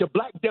got a bunch of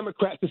black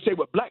Democrats to say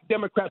what black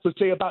Democrats would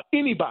say about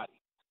anybody.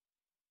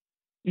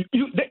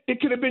 It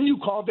could have been you,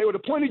 Carl. They would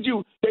have appointed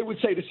you. They would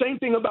say the same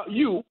thing about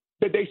you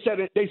that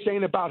they're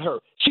saying about her.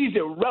 She's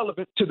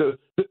irrelevant to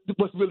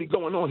what's really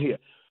going on here.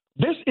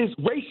 This is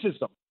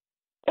racism,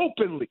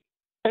 openly.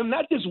 And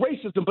not just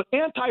racism, but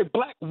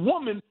anti-black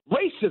woman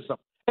racism.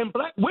 And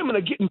black women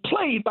are getting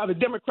played by the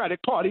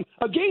Democratic Party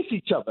against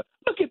each other.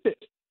 Look at this.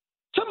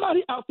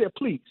 Somebody out there,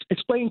 please,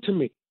 explain to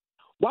me,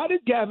 why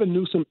did Gavin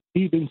Newsom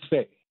even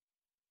say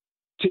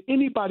to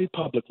anybody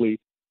publicly,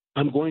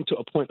 I'm going to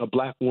appoint a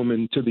black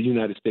woman to the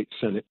United States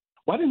Senate?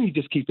 Why didn't he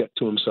just keep that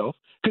to himself?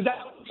 Because that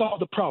would solve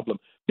the problem.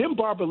 Then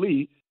Barbara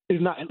Lee is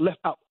not left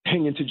out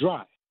hanging to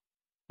dry.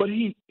 But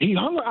he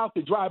hung her out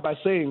to dry by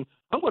saying,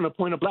 I'm going to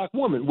appoint a black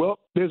woman. Well,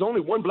 there's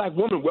only one black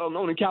woman well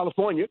known in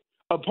California,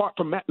 apart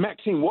from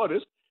Maxine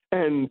Waters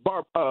and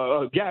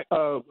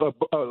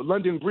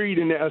London Breed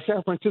in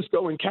San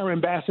Francisco and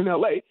Karen Bass in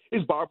L.A.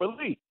 is Barbara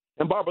Lee.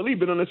 And Barbara Lee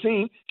been on the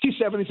scene. She's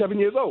 77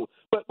 years old.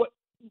 But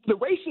the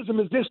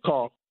racism is this,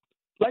 Carl.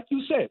 Like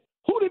you said,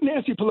 who did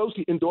Nancy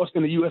Pelosi endorse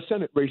in the U.S.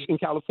 Senate race in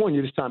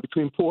California this time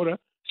between Porter,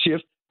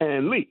 Schiff,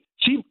 and Lee?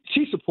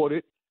 She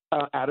supported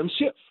Adam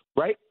Schiff,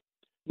 right?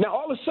 Now,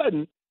 all of a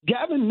sudden,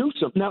 Gavin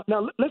Newsom. Now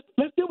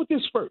let's deal with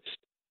this first.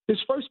 This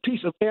first piece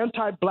of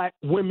anti-black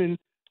women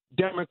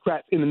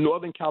Democrats in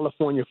Northern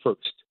California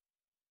first,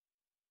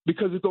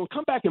 because it's going to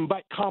come back and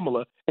bite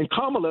Kamala, and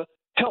Kamala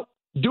helped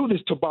do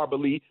this to Barbara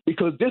Lee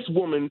because this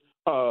woman,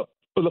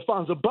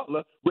 LaFonza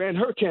Butler, ran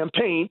her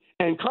campaign,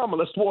 and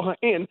Kamala swore her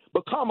in,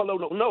 but Kamala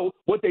don't know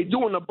what they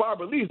doing to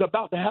Barbara Lee is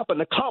about to happen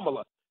to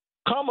Kamala.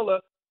 Kamala,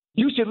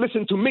 you should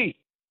listen to me.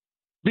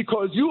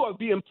 Because you are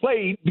being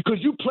played, because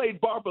you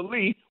played Barbara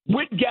Lee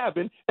with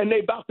Gavin, and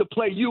they about to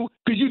play you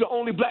because you're the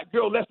only black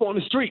girl left on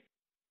the street.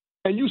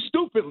 And you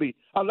stupidly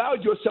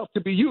allowed yourself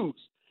to be used.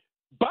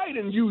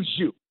 Biden used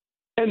you.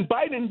 And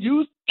Biden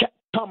used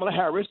Kamala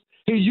Harris.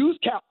 He used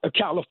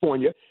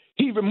California.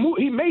 He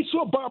made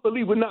sure Barbara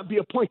Lee would not be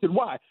appointed.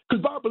 Why?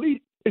 Because Barbara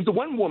Lee is the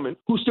one woman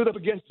who stood up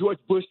against George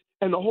Bush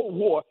and the whole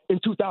war in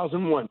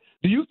 2001.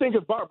 Do you think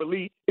if Barbara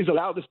Lee is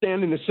allowed to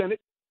stand in the Senate,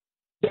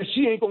 that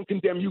she ain't going to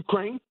condemn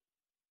Ukraine?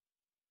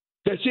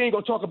 That she ain't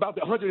going to talk about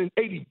the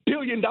 $180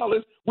 billion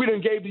we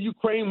done gave to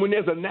Ukraine when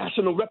there's a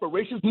national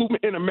reparations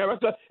movement in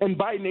America and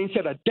Biden ain't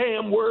said a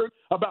damn word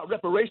about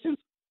reparations?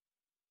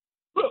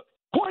 Look,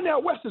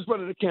 Cornel West is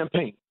running a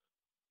campaign.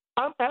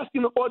 I'm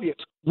asking the audience,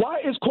 why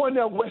is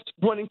Cornel West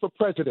running for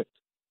president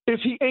if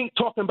he ain't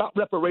talking about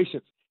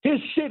reparations? His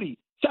city,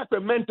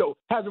 Sacramento,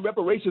 has a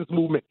reparations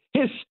movement.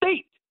 His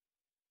state,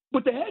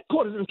 with the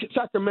headquarters in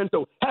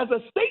Sacramento, has a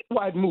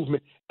statewide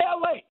movement.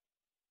 L.A.,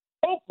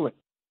 Oakland,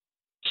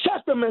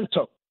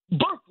 Sacramento,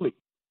 Berkeley,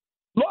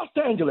 Los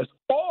Angeles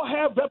all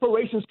have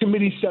reparations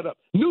committees set up.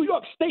 New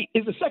York State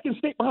is the second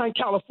state behind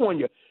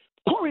California.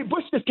 Cory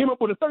Bush just came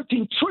up with a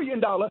 $13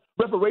 trillion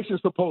reparations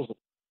proposal.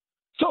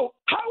 So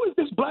how is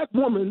this black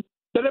woman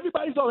that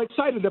everybody's all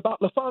excited about,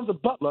 LaFonza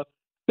Butler,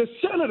 the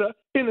senator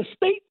in a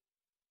state,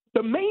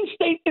 the main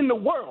state in the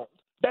world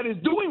that is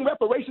doing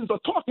reparations or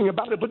talking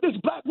about it, but this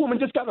black woman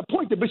just got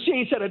appointed, but she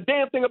ain't said a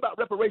damn thing about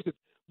reparations.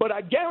 But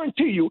I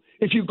guarantee you,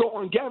 if you go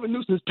on Gavin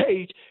Newsom's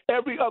page,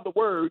 every other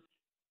word,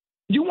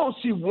 you won't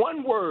see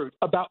one word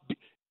about.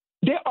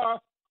 There are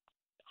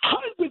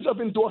hundreds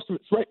of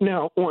endorsements right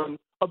now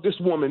of this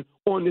woman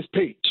on this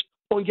page,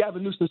 on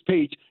Gavin Newsom's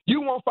page.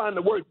 You won't find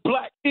the word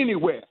black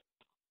anywhere.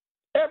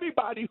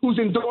 Everybody who's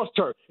endorsed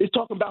her is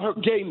talking about her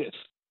gayness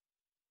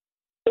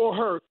or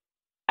her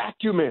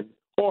acumen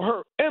or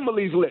her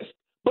Emily's List,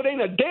 but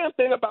ain't a damn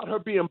thing about her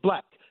being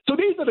black. So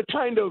these are the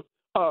kind of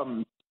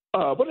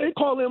what do they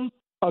call them?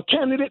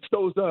 Candidates,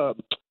 those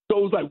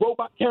like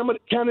robot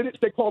candidates.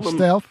 They call them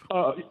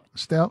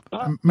stealth,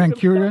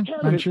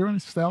 Manchurian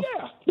stealth.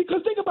 Yeah,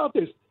 because think about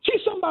this.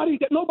 She's somebody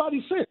that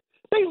nobody sent.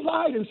 They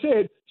lied and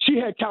said she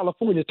had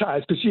California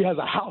ties because she has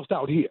a house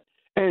out here,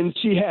 and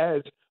she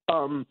has.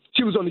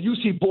 She was on the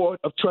UC Board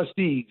of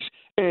Trustees,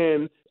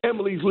 and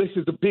Emily's List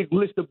is a big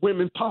list of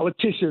women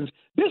politicians.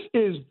 This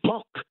is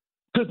bunk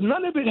because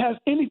none of it has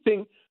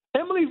anything.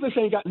 Emily's List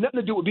ain't got nothing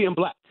to do with being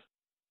black.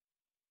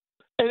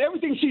 And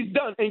everything she's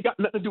done ain't got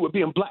nothing to do with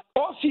being black.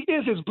 All she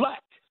is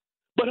black.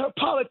 But her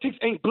politics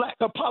ain't black.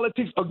 Her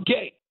politics are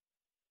gay.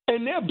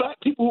 And there are black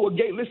people who are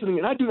gay listening,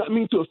 and I do not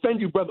mean to offend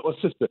you, brother or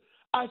sister.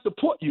 I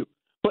support you.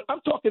 But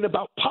I'm talking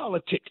about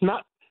politics,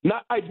 not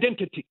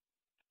identity.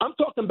 I'm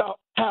talking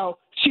about how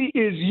she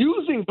is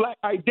using black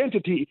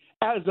identity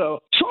as a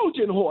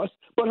Trojan horse,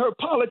 but her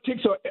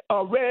politics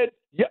are red,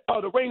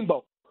 the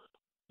rainbow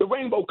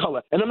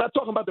color. And I'm not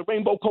talking about the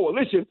rainbow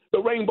coalition, the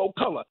rainbow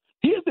color.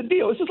 Here's the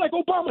deal. It's just like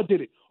Obama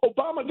did it.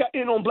 Obama got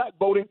in on black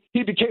voting.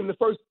 He became the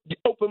first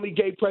openly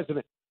gay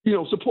president,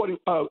 supporting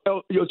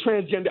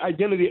transgender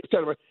identity, et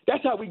cetera.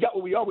 That's how we got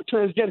where we are with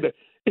transgender,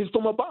 is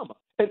from Obama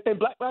and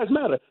Black Lives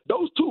Matter.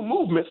 Those two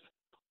movements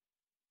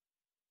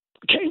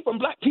came from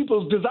black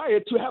people's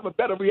desire to have a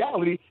better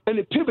reality, and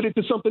it pivoted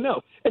to something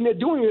else. And they're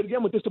doing it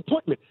again with this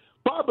appointment.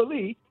 Barbara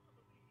Lee,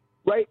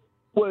 right,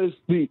 was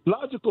the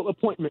logical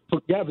appointment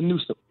for Gavin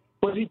Newsom.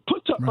 But he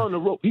puts her on the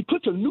rope. He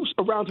puts a noose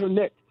around her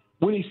neck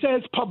when he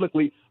says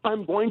publicly,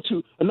 I'm going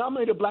to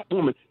nominate a black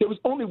woman. There was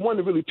only one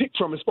to really pick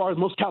from as far as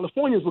most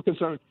Californians were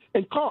concerned.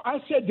 And Carl, I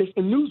said this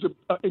in news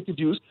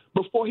interviews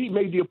before he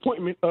made the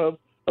appointment of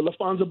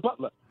LaFonza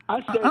Butler.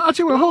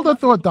 Actually, hold that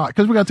thought, Doc,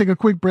 because we got to take a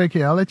quick break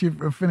here. I'll let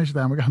you finish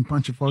that. We got a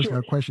bunch of folks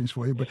got questions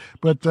for you.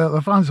 But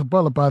LaFonza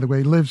Butler, by the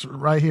way, lives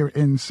right here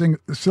in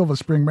Silver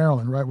Spring,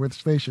 Maryland, right where the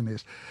station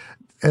is.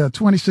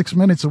 26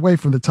 minutes away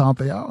from the top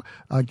of the hour.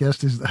 Our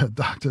guest is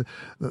Dr.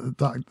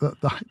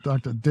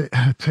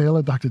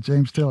 Taylor, Dr.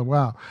 James Taylor.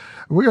 Wow.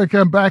 We're going to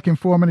come back in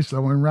 4 minutes,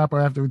 though, and wrap up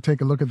after we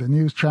take a look at the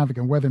news, traffic,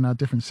 and weather in our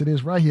different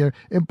cities right here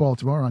in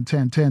Baltimore on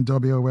 1010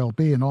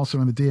 WOLB and also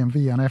in the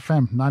DMV on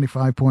FM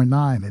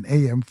 95.9 and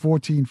AM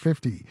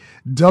 1450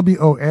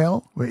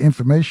 WOL, where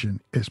information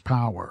is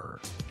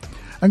power.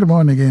 And good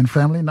morning again,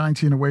 family.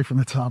 19 away from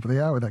the top of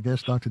the hour with our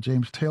guest, Dr.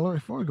 James Taylor.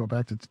 Before we go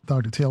back to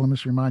Dr. Taylor, let me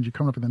remind you,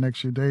 coming up in the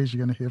next few days,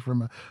 you're going to hear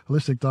from a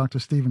holistic Dr.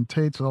 Stephen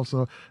Tates,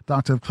 also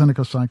Doctor of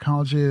Clinical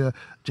Psychology.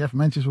 Jeff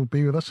Menzies will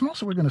be with us. And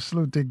also we're going to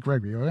salute Dick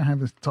Gregory. We're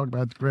going to talk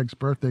about Greg's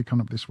birthday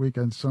coming up this week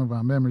and some of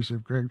our memories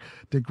of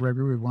Dick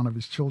Gregory with one of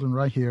his children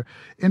right here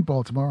in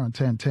Baltimore on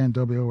 1010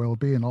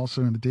 WOLB and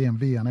also in the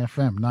DMV on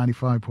FM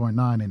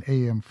 95.9 and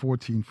AM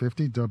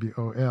 1450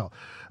 WOL.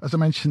 As I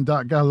mentioned,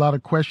 Doc, got a lot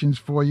of questions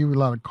for you, a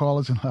lot of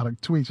callers and a lot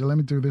of tweets. So let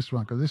me do this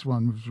one because this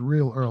one was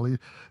real early.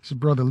 This is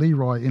Brother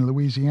Leroy in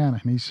Louisiana,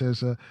 and he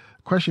says,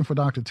 question for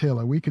Dr.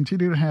 Taylor. We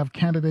continue to have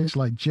candidates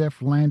like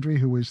Jeff Landry,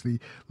 who is the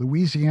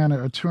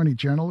Louisiana Attorney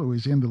General, who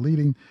is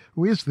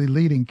the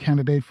leading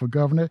candidate for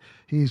governor.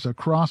 He's a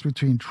cross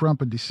between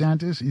Trump and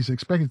DeSantis. He's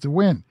expected to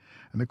win.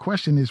 And the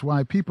question is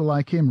why people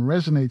like him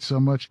resonate so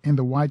much in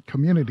the white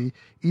community,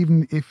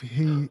 even if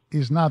he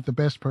is not the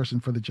best person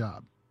for the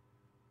job.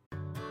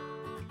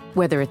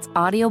 Whether it's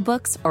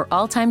audiobooks or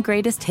all-time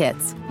greatest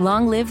hits,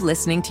 long live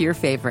listening to your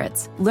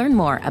favorites. Learn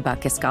more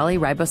about Kisqali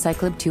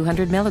Ribociclib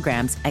 200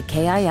 milligrams at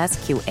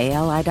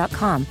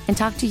KISQALI.com and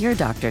talk to your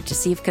doctor to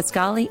see if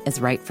Kisqali is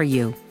right for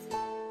you.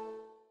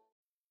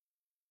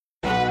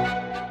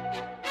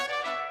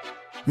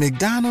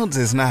 McDonald's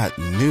is not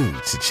new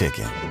to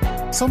chicken.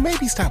 So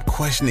maybe stop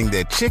questioning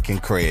their chicken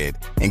cred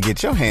and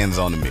get your hands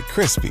on the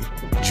McCrispy.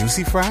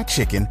 Juicy fried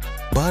chicken,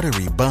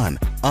 buttery bun,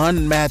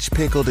 unmatched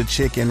pickle to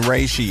chicken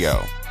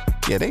ratio.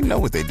 Yeah, they know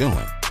what they're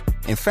doing.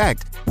 In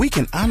fact, we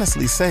can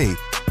honestly say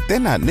they're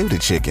not new to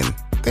chicken.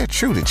 They're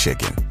true to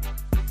chicken.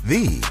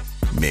 The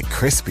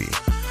McCrispy.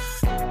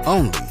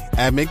 Only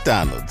at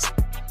McDonald's.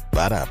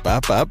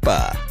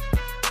 Ba-da-ba-ba-ba.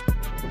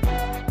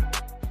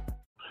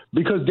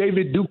 Because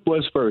David Duke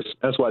was first.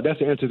 That's why. That's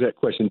the answer to that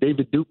question.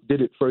 David Duke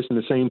did it first in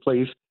the same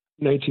place,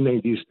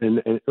 1980s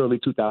and early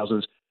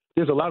 2000s.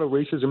 There's a lot of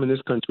racism in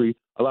this country,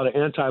 a lot of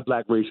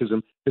anti-black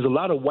racism. There's a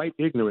lot of white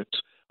ignorance.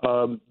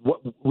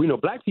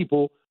 Black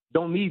people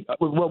don't need,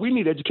 we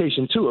need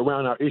education too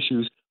around our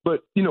issues,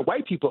 but,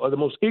 white people are the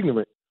most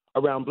ignorant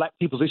around black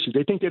people's issues.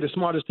 They think they're the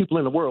smartest people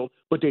in the world,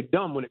 but they're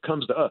dumb when it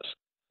comes to us.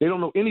 They don't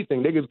know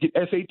anything. They can get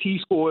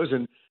SAT scores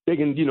and they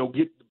can,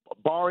 get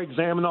bar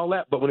exam and all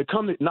that. But when it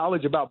comes to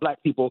knowledge about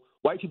black people,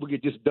 white people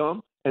get just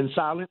dumb and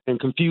silent and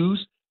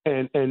confused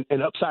and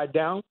upside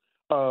down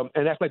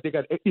and act like they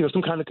got,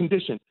 some kind of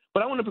condition.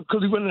 But I want to,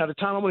 because we're running out of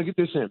time, I want to get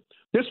this in.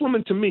 This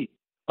woman, to me,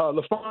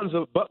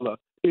 LaFonza Butler,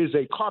 is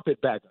a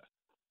carpetbagger.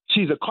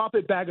 She's a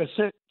carpetbagger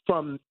sent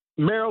from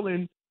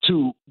Maryland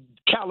to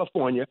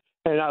California.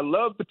 And I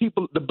love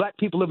the black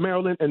people of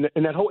Maryland and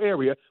that whole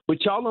area,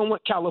 but y'all don't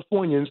want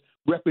Californians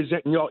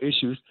representing y'all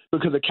issues,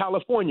 because a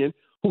Californian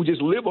who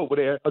just live over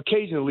there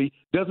occasionally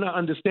does not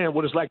understand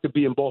what it's like to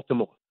be in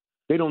Baltimore.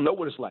 They don't know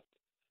what it's like.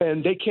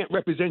 And they can't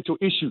represent your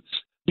issues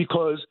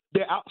because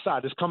they're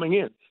outsiders coming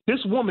in. This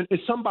woman is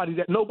somebody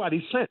that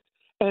nobody sent.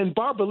 And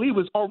Barbara Lee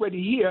was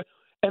already here.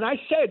 And I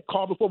said,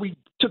 Carl, before we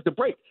took the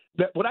break,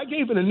 that what I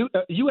gave in a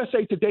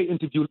USA Today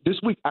interview this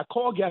week, I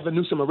called Gavin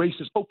Newsom a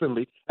racist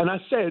openly. And I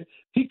said,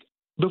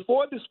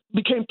 before this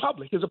became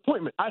public, his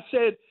appointment, I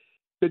said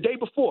the day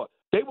before,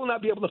 they will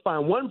not be able to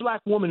find one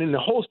black woman in the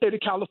whole state of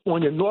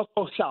California, north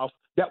or south,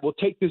 that will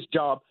take this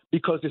job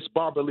because it's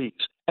Barbara Lee's.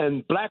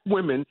 And black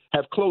women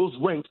have closed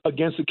ranks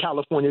against the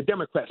California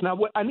Democrats. Now,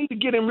 what I need to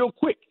get in real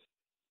quick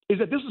is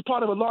that this is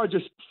part of a larger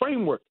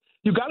framework.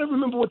 You got to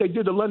remember what they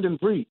did to London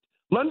Breed.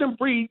 London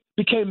Breed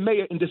became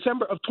mayor in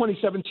December of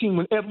 2017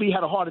 when Ed Lee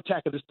had a heart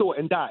attack at the store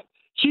and died.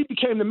 She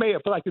became the mayor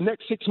for like the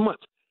next 6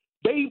 months.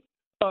 They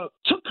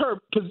took her,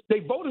 they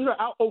voted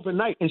her out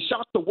overnight and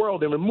shocked the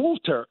world and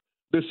removed her.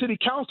 The city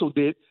council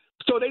did.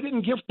 So they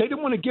didn't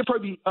want to give her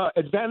the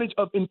advantage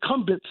of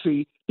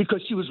incumbency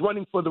because she was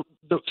running for the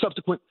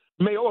subsequent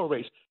mayoral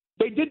race.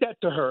 They did that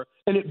to her,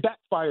 and it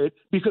backfired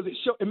because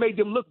it made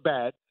them look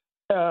bad.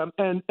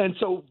 And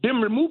so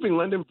them removing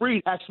London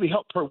Breed actually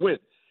helped her win,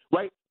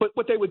 right? But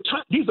what they would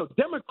these are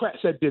Democrats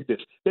that did this.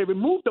 They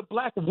removed a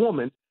black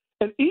woman,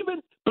 and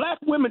even black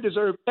women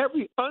deserve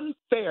every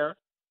unfair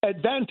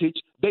advantage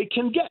they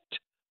can get.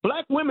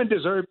 Black women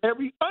deserve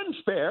every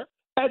unfair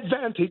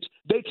advantage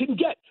they can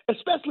get,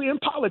 especially in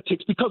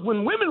politics, because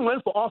when women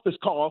run for office,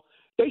 Carl,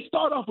 they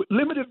start off with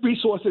limited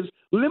resources,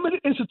 limited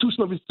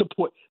institutional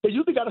support. They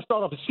usually got to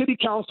start off a city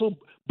council,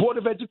 board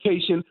of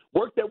education,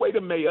 work their way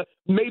to mayor,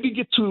 maybe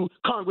get to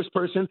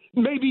congressperson,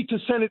 maybe to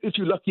Senate if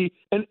you're lucky,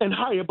 and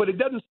higher. But it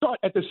doesn't start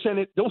at the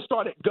Senate. Don't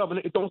start at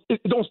governor. It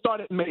don't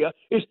start at mayor.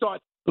 It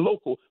starts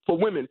local for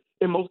women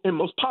in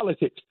most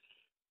politics.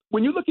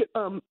 When you look at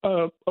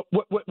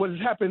what has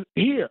happened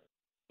here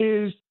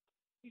is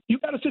you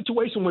got a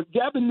situation where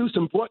Gavin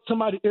Newsom brought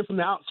somebody in from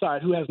the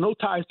outside who has no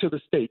ties to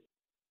the state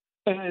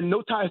and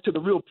no ties to the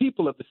real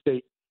people of the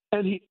state.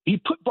 And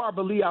he put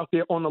Barbara Lee out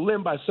there on a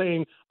limb by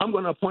saying, I'm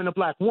going to appoint a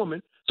black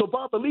woman. So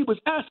Barbara Lee was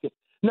asking.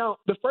 Now,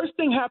 the first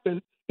thing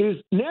happened is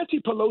Nancy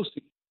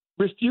Pelosi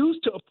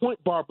refused to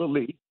appoint Barbara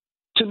Lee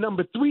to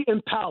number 3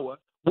 in power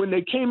when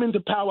they came into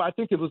power. I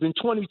think it was in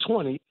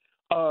 2020.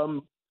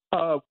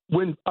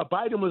 When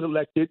Biden was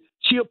elected,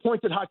 she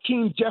appointed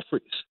Hakeem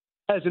Jeffries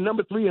as the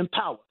number 3 in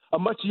power, a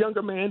much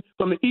younger man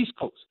from the East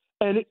Coast.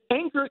 And it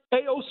angered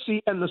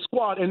AOC and the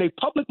squad, and they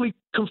publicly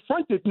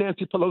confronted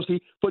Nancy Pelosi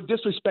for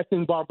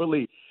disrespecting Barbara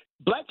Lee.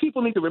 Black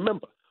people need to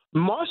remember,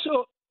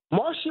 Marcia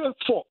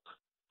Falk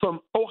from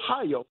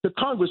Ohio, the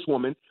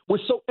congresswoman, was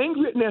so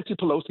angry at Nancy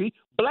Pelosi,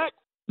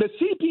 the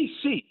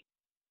CBC,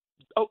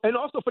 and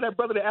also for that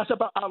brother that asked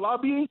about our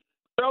lobbying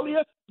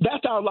earlier,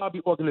 that's our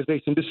lobby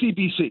organization, the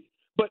CBC.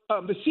 But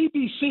the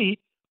CBC,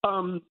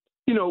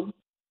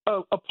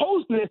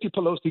 opposed Nancy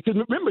Pelosi because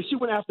remember, she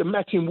went after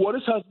Maxine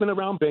Waters' husband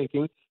around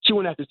banking. She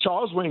went after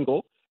Charles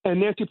Rangel, and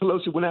Nancy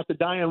Pelosi went after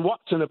Diane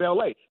Watson of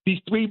L.A., these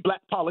 3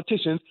 black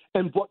politicians,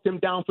 and brought them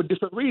down for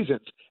different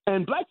reasons.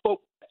 And black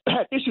folk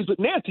had issues with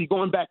Nancy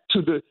going back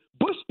to the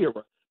Bush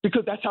era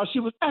because that's how she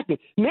was acting.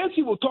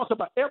 Nancy will talk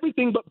about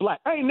everything but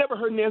black. I ain't never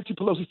heard Nancy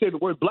Pelosi say the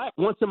word black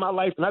once in my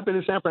life, and I've been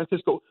in San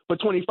Francisco for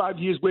 25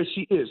 years where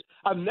she is.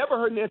 I've never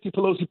heard Nancy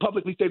Pelosi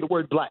publicly say the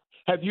word black.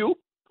 Have you?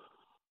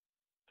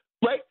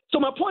 Right? So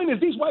my point is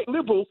these white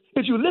liberals,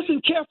 if you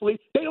listen carefully,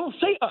 they don't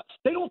say us.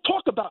 They don't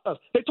talk about us.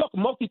 They talk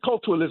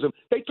multiculturalism.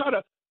 They try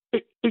to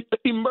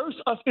immerse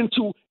us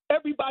into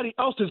everybody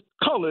else's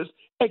colors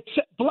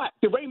except black,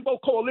 the rainbow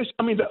coalition,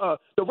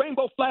 the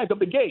rainbow flag of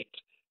the gays.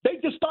 They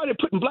just started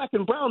putting black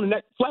and brown in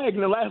that flag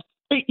in the last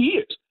 8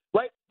 years,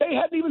 right? They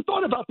hadn't even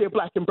thought about their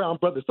black and brown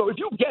brothers. So if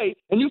you're gay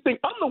and you think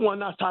I'm the one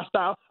that's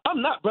hostile,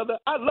 I'm not, brother.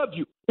 I love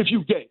you if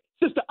you're gay.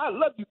 Sister, I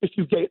love you if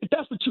you're gay. If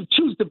that's what you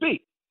choose to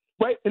be.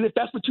 Right? And if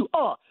that's what you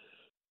are.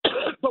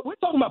 But we're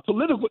talking about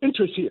political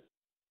interest here.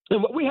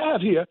 And what we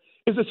have here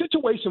is a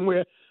situation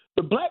where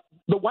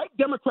the white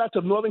Democrats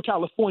of Northern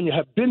California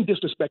have been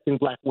disrespecting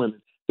black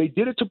women. They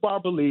did it to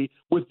Barbara Lee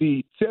with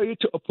the failure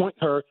to appoint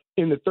her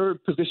in the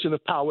 3rd position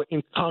of power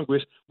in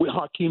Congress with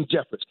Hakeem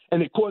Jeffries.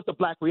 And it caused a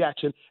black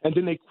reaction, and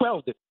then they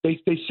quelled it. They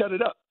shut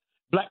it up.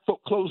 Black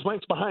folk closed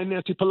ranks behind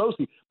Nancy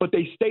Pelosi, but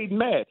they stayed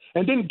mad.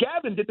 And then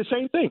Gavin did the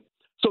same thing.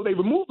 So they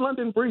removed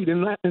London Breed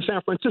in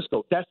San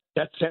Francisco. That's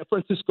San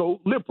Francisco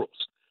liberals.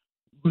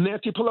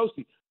 Nancy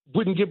Pelosi.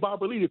 wouldn't give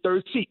Barbara Lee the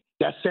third seat.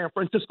 That's San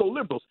Francisco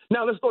liberals.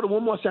 Now let's go to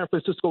one more San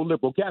Francisco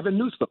liberal, Gavin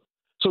Newsom.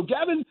 So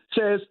Gavin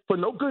says, for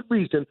no good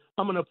reason,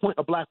 I'm going to appoint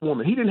a black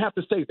woman. He didn't have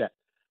to say that,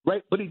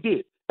 right? But he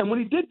did. And when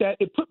he did that,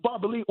 it put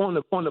Barbara Lee on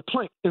the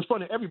plank in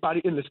front of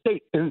everybody in the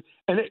state. And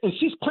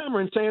she's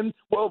clamoring, saying,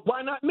 well,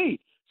 why not me?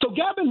 So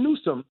Gavin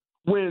Newsom,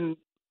 when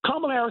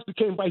Kamala Harris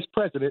became vice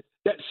president,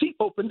 that seat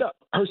opened up.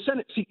 Her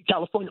Senate seat in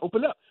California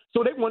opened up.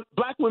 So they want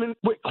black women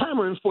were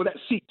clamoring for that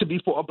seat to be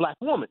for a black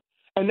woman.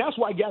 And that's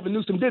why Gavin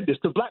Newsom did this,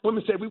 because black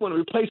women said we want to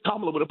replace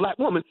Kamala with a black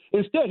woman.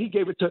 Instead, he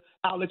gave it to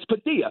Alex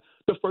Padilla,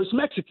 the first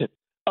Mexican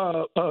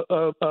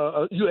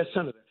U.S.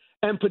 senator.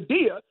 And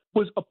Padilla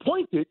was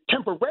appointed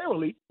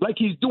temporarily, like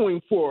he's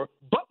doing for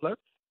Butler.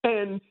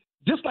 And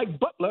just like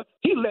Butler,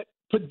 he let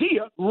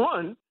Padilla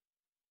run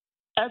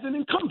as an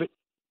incumbent.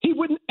 He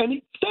wouldn't, and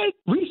he said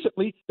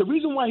recently the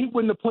reason why he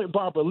wouldn't appoint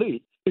Barbara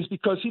Lee is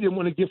because he didn't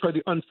want to give her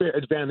the unfair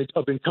advantage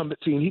of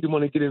incumbency, and he didn't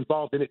want to get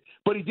involved in it.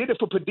 But he did it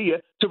for Padilla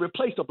to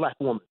replace a black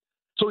woman.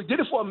 So he did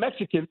it for a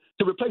Mexican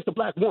to replace a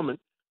black woman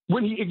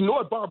when he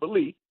ignored Barbara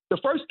Lee the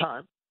first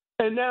time,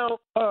 and now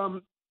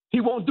he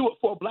won't do it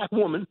for a black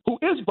woman who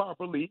is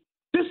Barbara Lee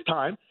this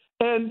time.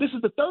 And this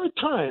is the third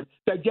time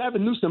that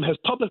Gavin Newsom has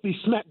publicly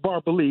smacked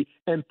Barbara Lee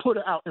and put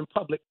her out in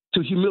public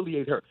to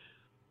humiliate her.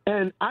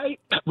 And I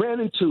ran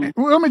into...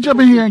 Well, let me jump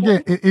in here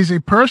again. Is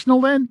it personal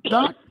then,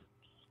 Doc?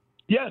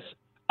 Yes.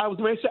 I was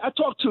going to say, I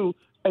talked to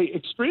an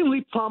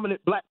extremely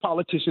prominent black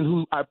politician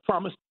who I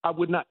promised I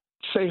would not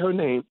say her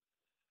name.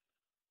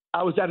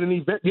 I was at an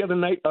event the other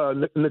night.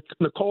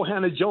 Nicole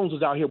Hannah-Jones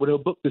was out here with her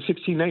book, The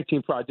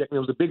 1619 Project, and it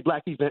was a big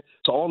black event,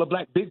 so all the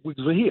black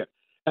bigwigs were here.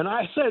 And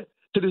I said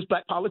to this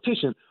black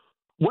politician,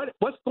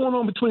 what's going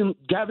on between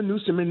Gavin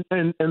Newsom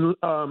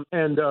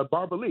and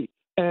Barbara Lee?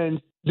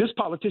 And this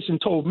politician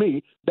told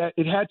me that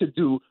it had to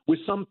do with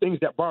some things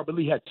that Barbara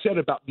Lee had said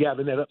about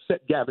Gavin that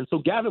upset Gavin. So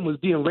Gavin was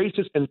being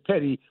racist and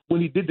petty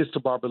when he did this to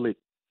Barbara Lee.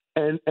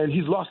 And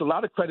he's lost a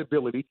lot of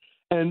credibility.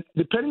 And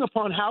depending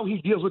upon how he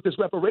deals with this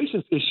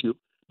reparations issue,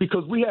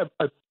 because we have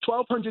a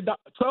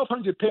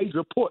 1,200-page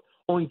report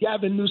on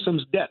Gavin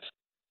Newsom's desk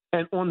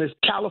and on this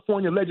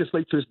California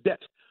legislature's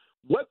desk.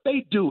 What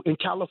they do in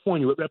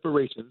California with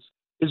reparations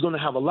is going to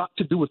have a lot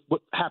to do with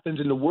what happens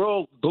in the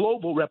world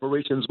global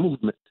reparations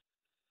movement.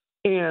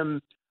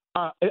 And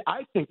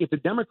I think if the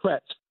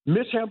Democrats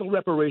mishandle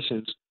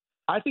reparations,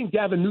 I think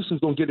Gavin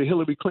Newsom's going to get a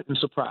Hillary Clinton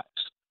surprise.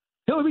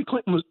 Hillary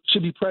Clinton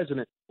should be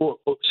president or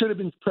should have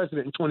been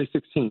president in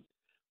 2016.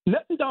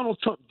 Nothing Donald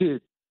Trump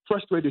did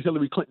frustrated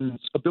Hillary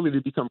Clinton's ability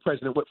to become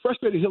president. What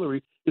frustrated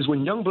Hillary is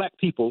when young black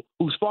people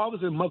whose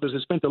fathers and mothers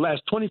have spent the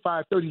last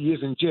 25, 30 years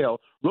in jail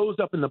rose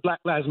up in the Black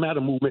Lives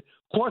Matter movement,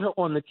 caught her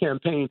on the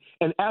campaign,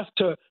 and asked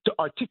her to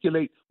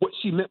articulate what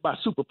she meant by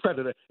super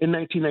predator in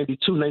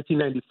 1992,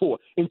 1994.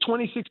 In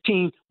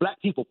 2016,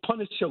 black people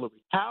punished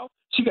Hillary. How?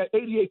 She got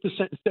 88%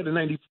 instead of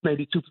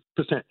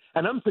 92%.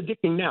 And I'm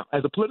predicting now,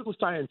 as a political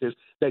scientist,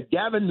 that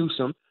Gavin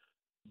Newsom,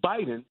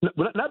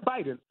 not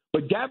Biden,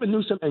 but Gavin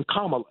Newsom and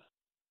Kamala,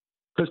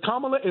 because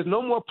Kamala is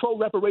no more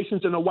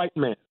pro-reparations than a white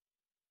man.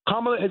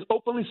 Kamala has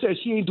openly said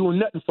she ain't doing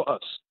nothing for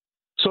us.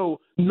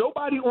 So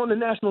nobody on the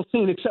national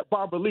scene except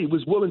Barbara Lee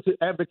was willing to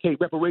advocate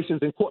reparations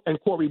and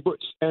Cory Bush.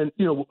 And,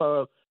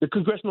 the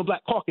Congressional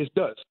Black Caucus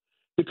does.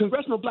 The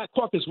Congressional Black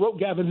Caucus wrote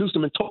Gavin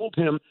Newsom and told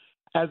him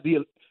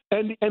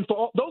and for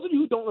all, those of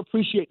you who don't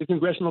appreciate the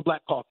Congressional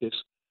Black Caucus,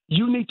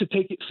 you need to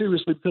take it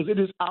seriously because it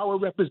is our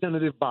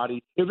representative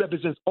body. It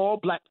represents all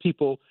black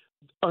people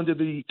under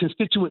the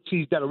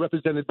constituencies that are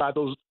represented by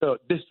those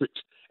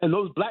districts. And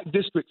those black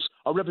districts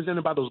are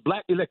represented by those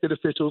black elected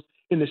officials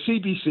in the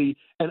CBC.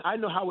 And I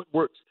know how it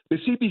works. The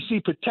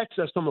CBC protects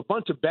us from a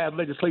bunch of bad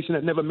legislation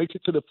that never makes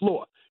it to the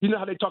floor. You know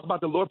how they talk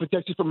about the Lord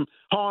protects you from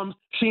harms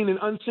seen and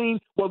unseen?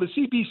 Well, the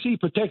CBC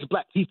protects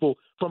black people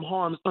from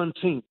harms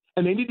unseen.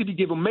 And they need to be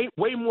given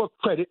way more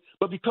credit.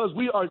 But because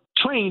we are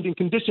trained and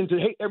conditioned to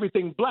hate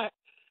everything black,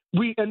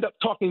 we end up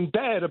talking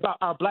bad about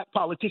our black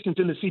politicians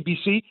in the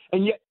CBC,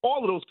 and yet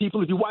all of those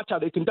people, if you watch how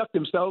they conduct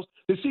themselves,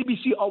 the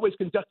CBC always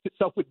conducts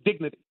itself with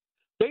dignity.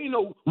 They ain't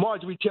no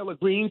Marjorie Taylor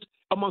Greens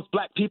amongst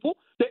black people.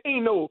 They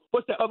ain't no,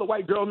 what's that other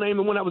white girl name,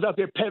 the one that was out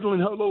there peddling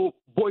her little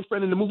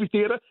boyfriend in the movie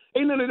theater?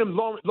 Ain't none of them,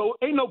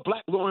 ain't no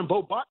black Lauren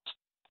Boebert.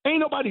 Ain't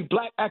nobody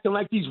black acting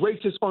like these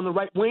racists on the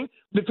right wing.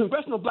 The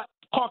Congressional Black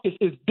Caucus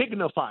is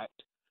dignified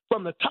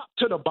from the top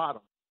to the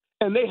bottom.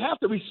 And they have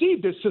to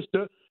receive this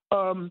sister,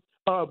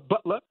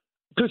 Butler,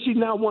 because she's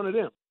now one of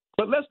them.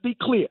 But let's be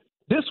clear.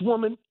 This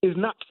woman is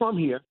not from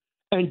here.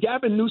 And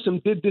Gavin Newsom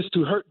did this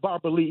to hurt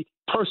Barbara Lee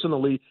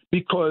personally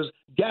because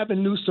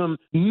Gavin Newsom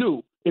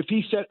knew if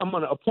he said, I'm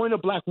going to appoint a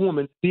black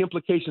woman, the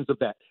implications of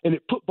that. And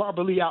it put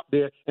Barbara Lee out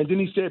there. And then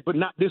he said, but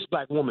not this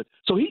black woman.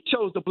 So he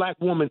chose the black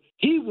woman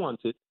he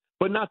wanted,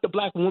 but not the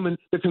black woman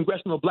the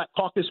Congressional Black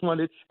Caucus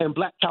wanted and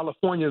black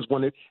Californians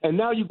wanted. And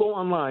now you go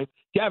online,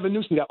 Gavin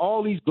Newsom got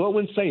all these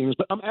glowing sayings.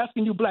 But I'm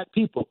asking you black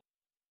people,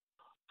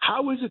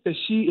 how is it that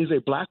she is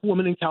a black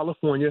woman in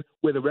California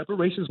where the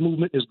reparations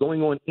movement is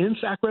going on in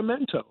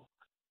Sacramento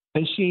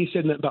and she ain't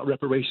said nothing about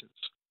reparations?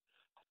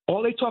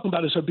 All they talking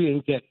about is her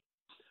being gay.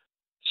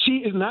 She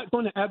is not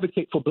going to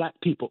advocate for black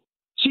people.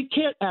 She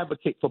can't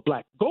advocate for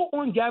black. Go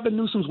on Gavin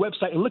Newsom's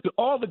website and look at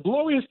all the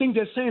glorious things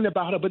they're saying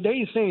about her, but they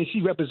ain't saying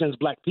she represents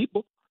black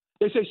people.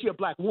 They say she's a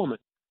black woman,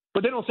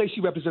 but they don't say she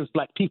represents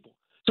black people.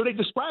 So they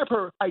describe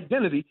her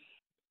identity,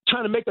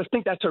 trying to make us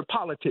think that's her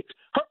politics.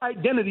 Her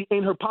identity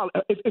ain't her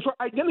politics. If her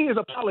identity is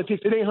a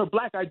politics, it ain't her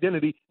black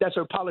identity, that's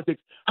her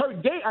politics. Her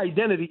gay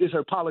identity is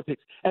her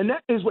politics. And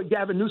that is what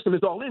Gavin Newsom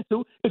is all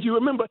into. If you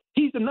remember,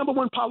 he's the number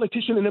one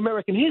politician in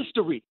American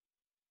history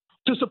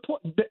to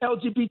support the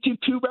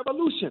LGBTQ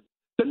revolution.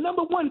 The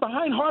number one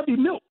behind Harvey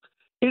Milk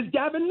is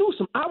Gavin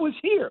Newsom. I was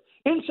here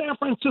in San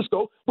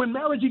Francisco when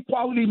marriage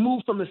equality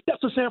moved from the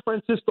steps of San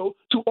Francisco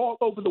to all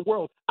over the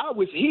world. I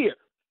was here.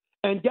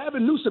 And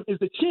Gavin Newsom is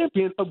the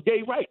champion of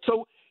gay rights.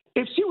 So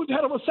if she was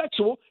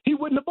heterosexual, he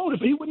wouldn't have voted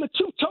for her. He wouldn't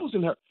have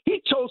chosen her.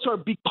 He chose her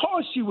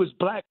because she was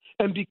black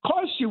and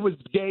because she was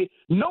gay,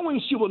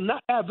 knowing she will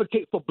not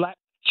advocate for black.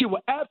 She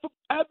will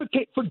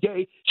advocate for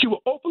gay. She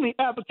will openly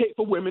advocate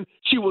for women.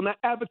 She will not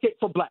advocate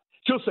for black.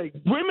 She'll say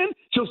women.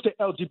 She'll say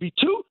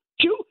LGBTQ.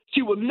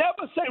 She will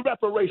never say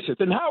reparations.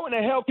 And how in the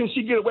hell can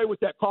she get away with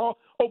that, Carl?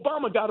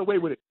 Obama got away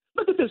with it.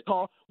 Look at this,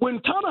 Carl.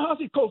 When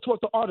Ta-Nehisi Coates wrote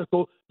the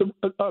article,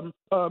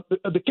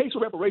 the case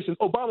of reparations,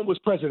 Obama was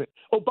president.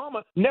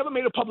 Obama never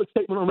made a public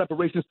statement on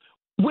reparations.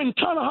 When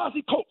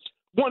Ta-Nehisi Coates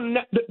won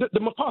the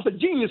MacArthur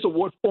Genius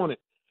Award on it,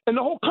 and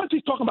the whole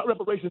country's talking about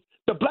reparations,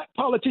 the black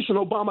politician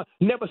Obama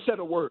never said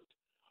a word.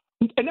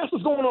 And that's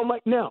what's going on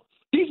right now.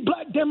 These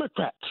black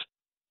Democrats,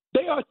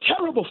 they are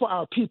terrible for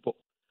our people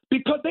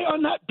because they are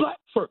not black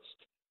first.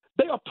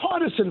 They are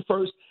partisan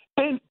first.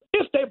 And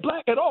if they're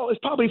black at all, it's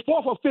probably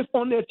fourth or fifth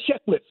on their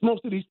checklist,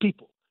 most of these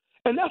people.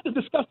 And that's the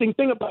disgusting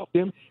thing about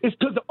them is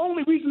because the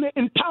only reason they're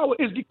in power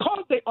is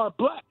because they are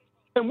black.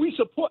 And we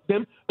support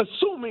them,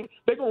 assuming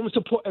they're going to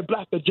support a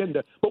black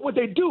agenda. But what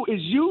they do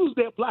is use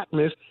their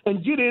blackness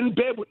and get in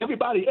bed with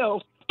everybody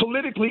else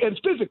politically and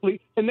physically.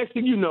 And next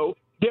thing you know,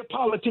 their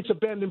politics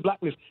abandon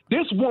blackness.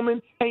 This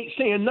woman ain't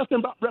saying nothing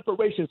about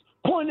reparations.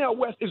 Cornel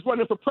West is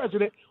running for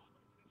president.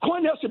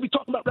 Cornel should be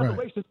talking about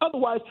reparations. Right.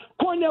 Otherwise,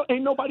 Cornel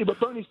ain't nobody but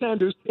Bernie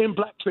Sanders in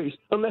blackface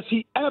unless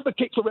he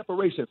advocates for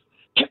reparations.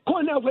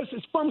 Cornel West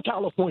is from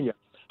California.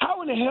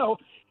 How in the hell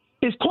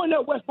is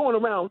Cornel West going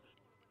around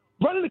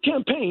running a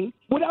campaign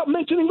without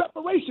mentioning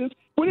reparations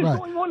when it's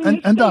going on in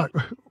his state? Doc,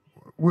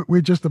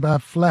 we're just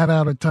about flat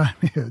out of time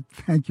here.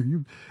 Thank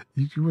you.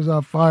 You was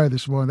on fire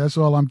this morning. That's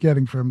all I'm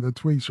getting from the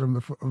tweets, from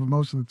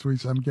most of the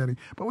tweets I'm getting.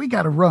 But we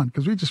got to run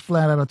because we just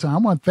flat out of time. I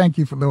want to thank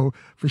you for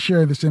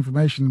sharing this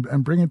information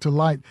and bringing to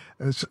light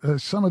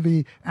some of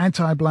the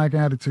anti-black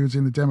attitudes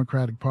in the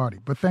Democratic Party.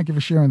 But thank you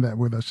for sharing that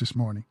with us this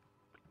morning.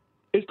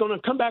 It's going to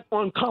come back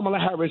on Kamala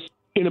Harris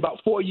in about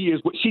 4 years.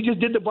 What she just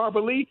did to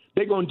Barbara Lee,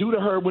 they're going to do to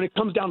her when it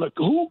comes down to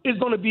who is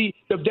going to be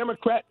the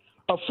Democrat,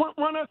 a front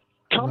runner,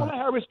 Kamala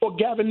Harris or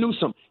Gavin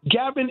Newsom.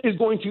 Kamala's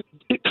going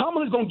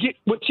to get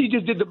what she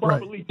just did to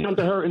Barbara Lee done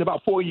to her in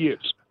about 4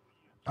 years.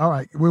 All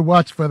right. We'll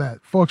watch for that.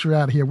 Folks, we're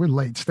out of here. We're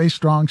late. Stay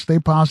strong. Stay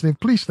positive.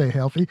 Please stay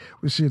healthy.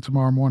 We'll see you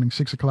tomorrow morning,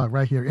 6 o'clock,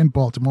 right here in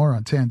Baltimore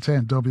on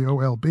 1010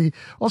 WOLB.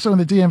 Also in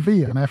the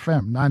DMV on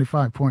FM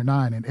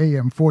 95.9 and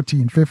AM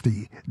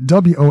 1450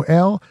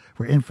 WOL,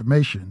 where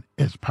information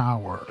is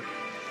power.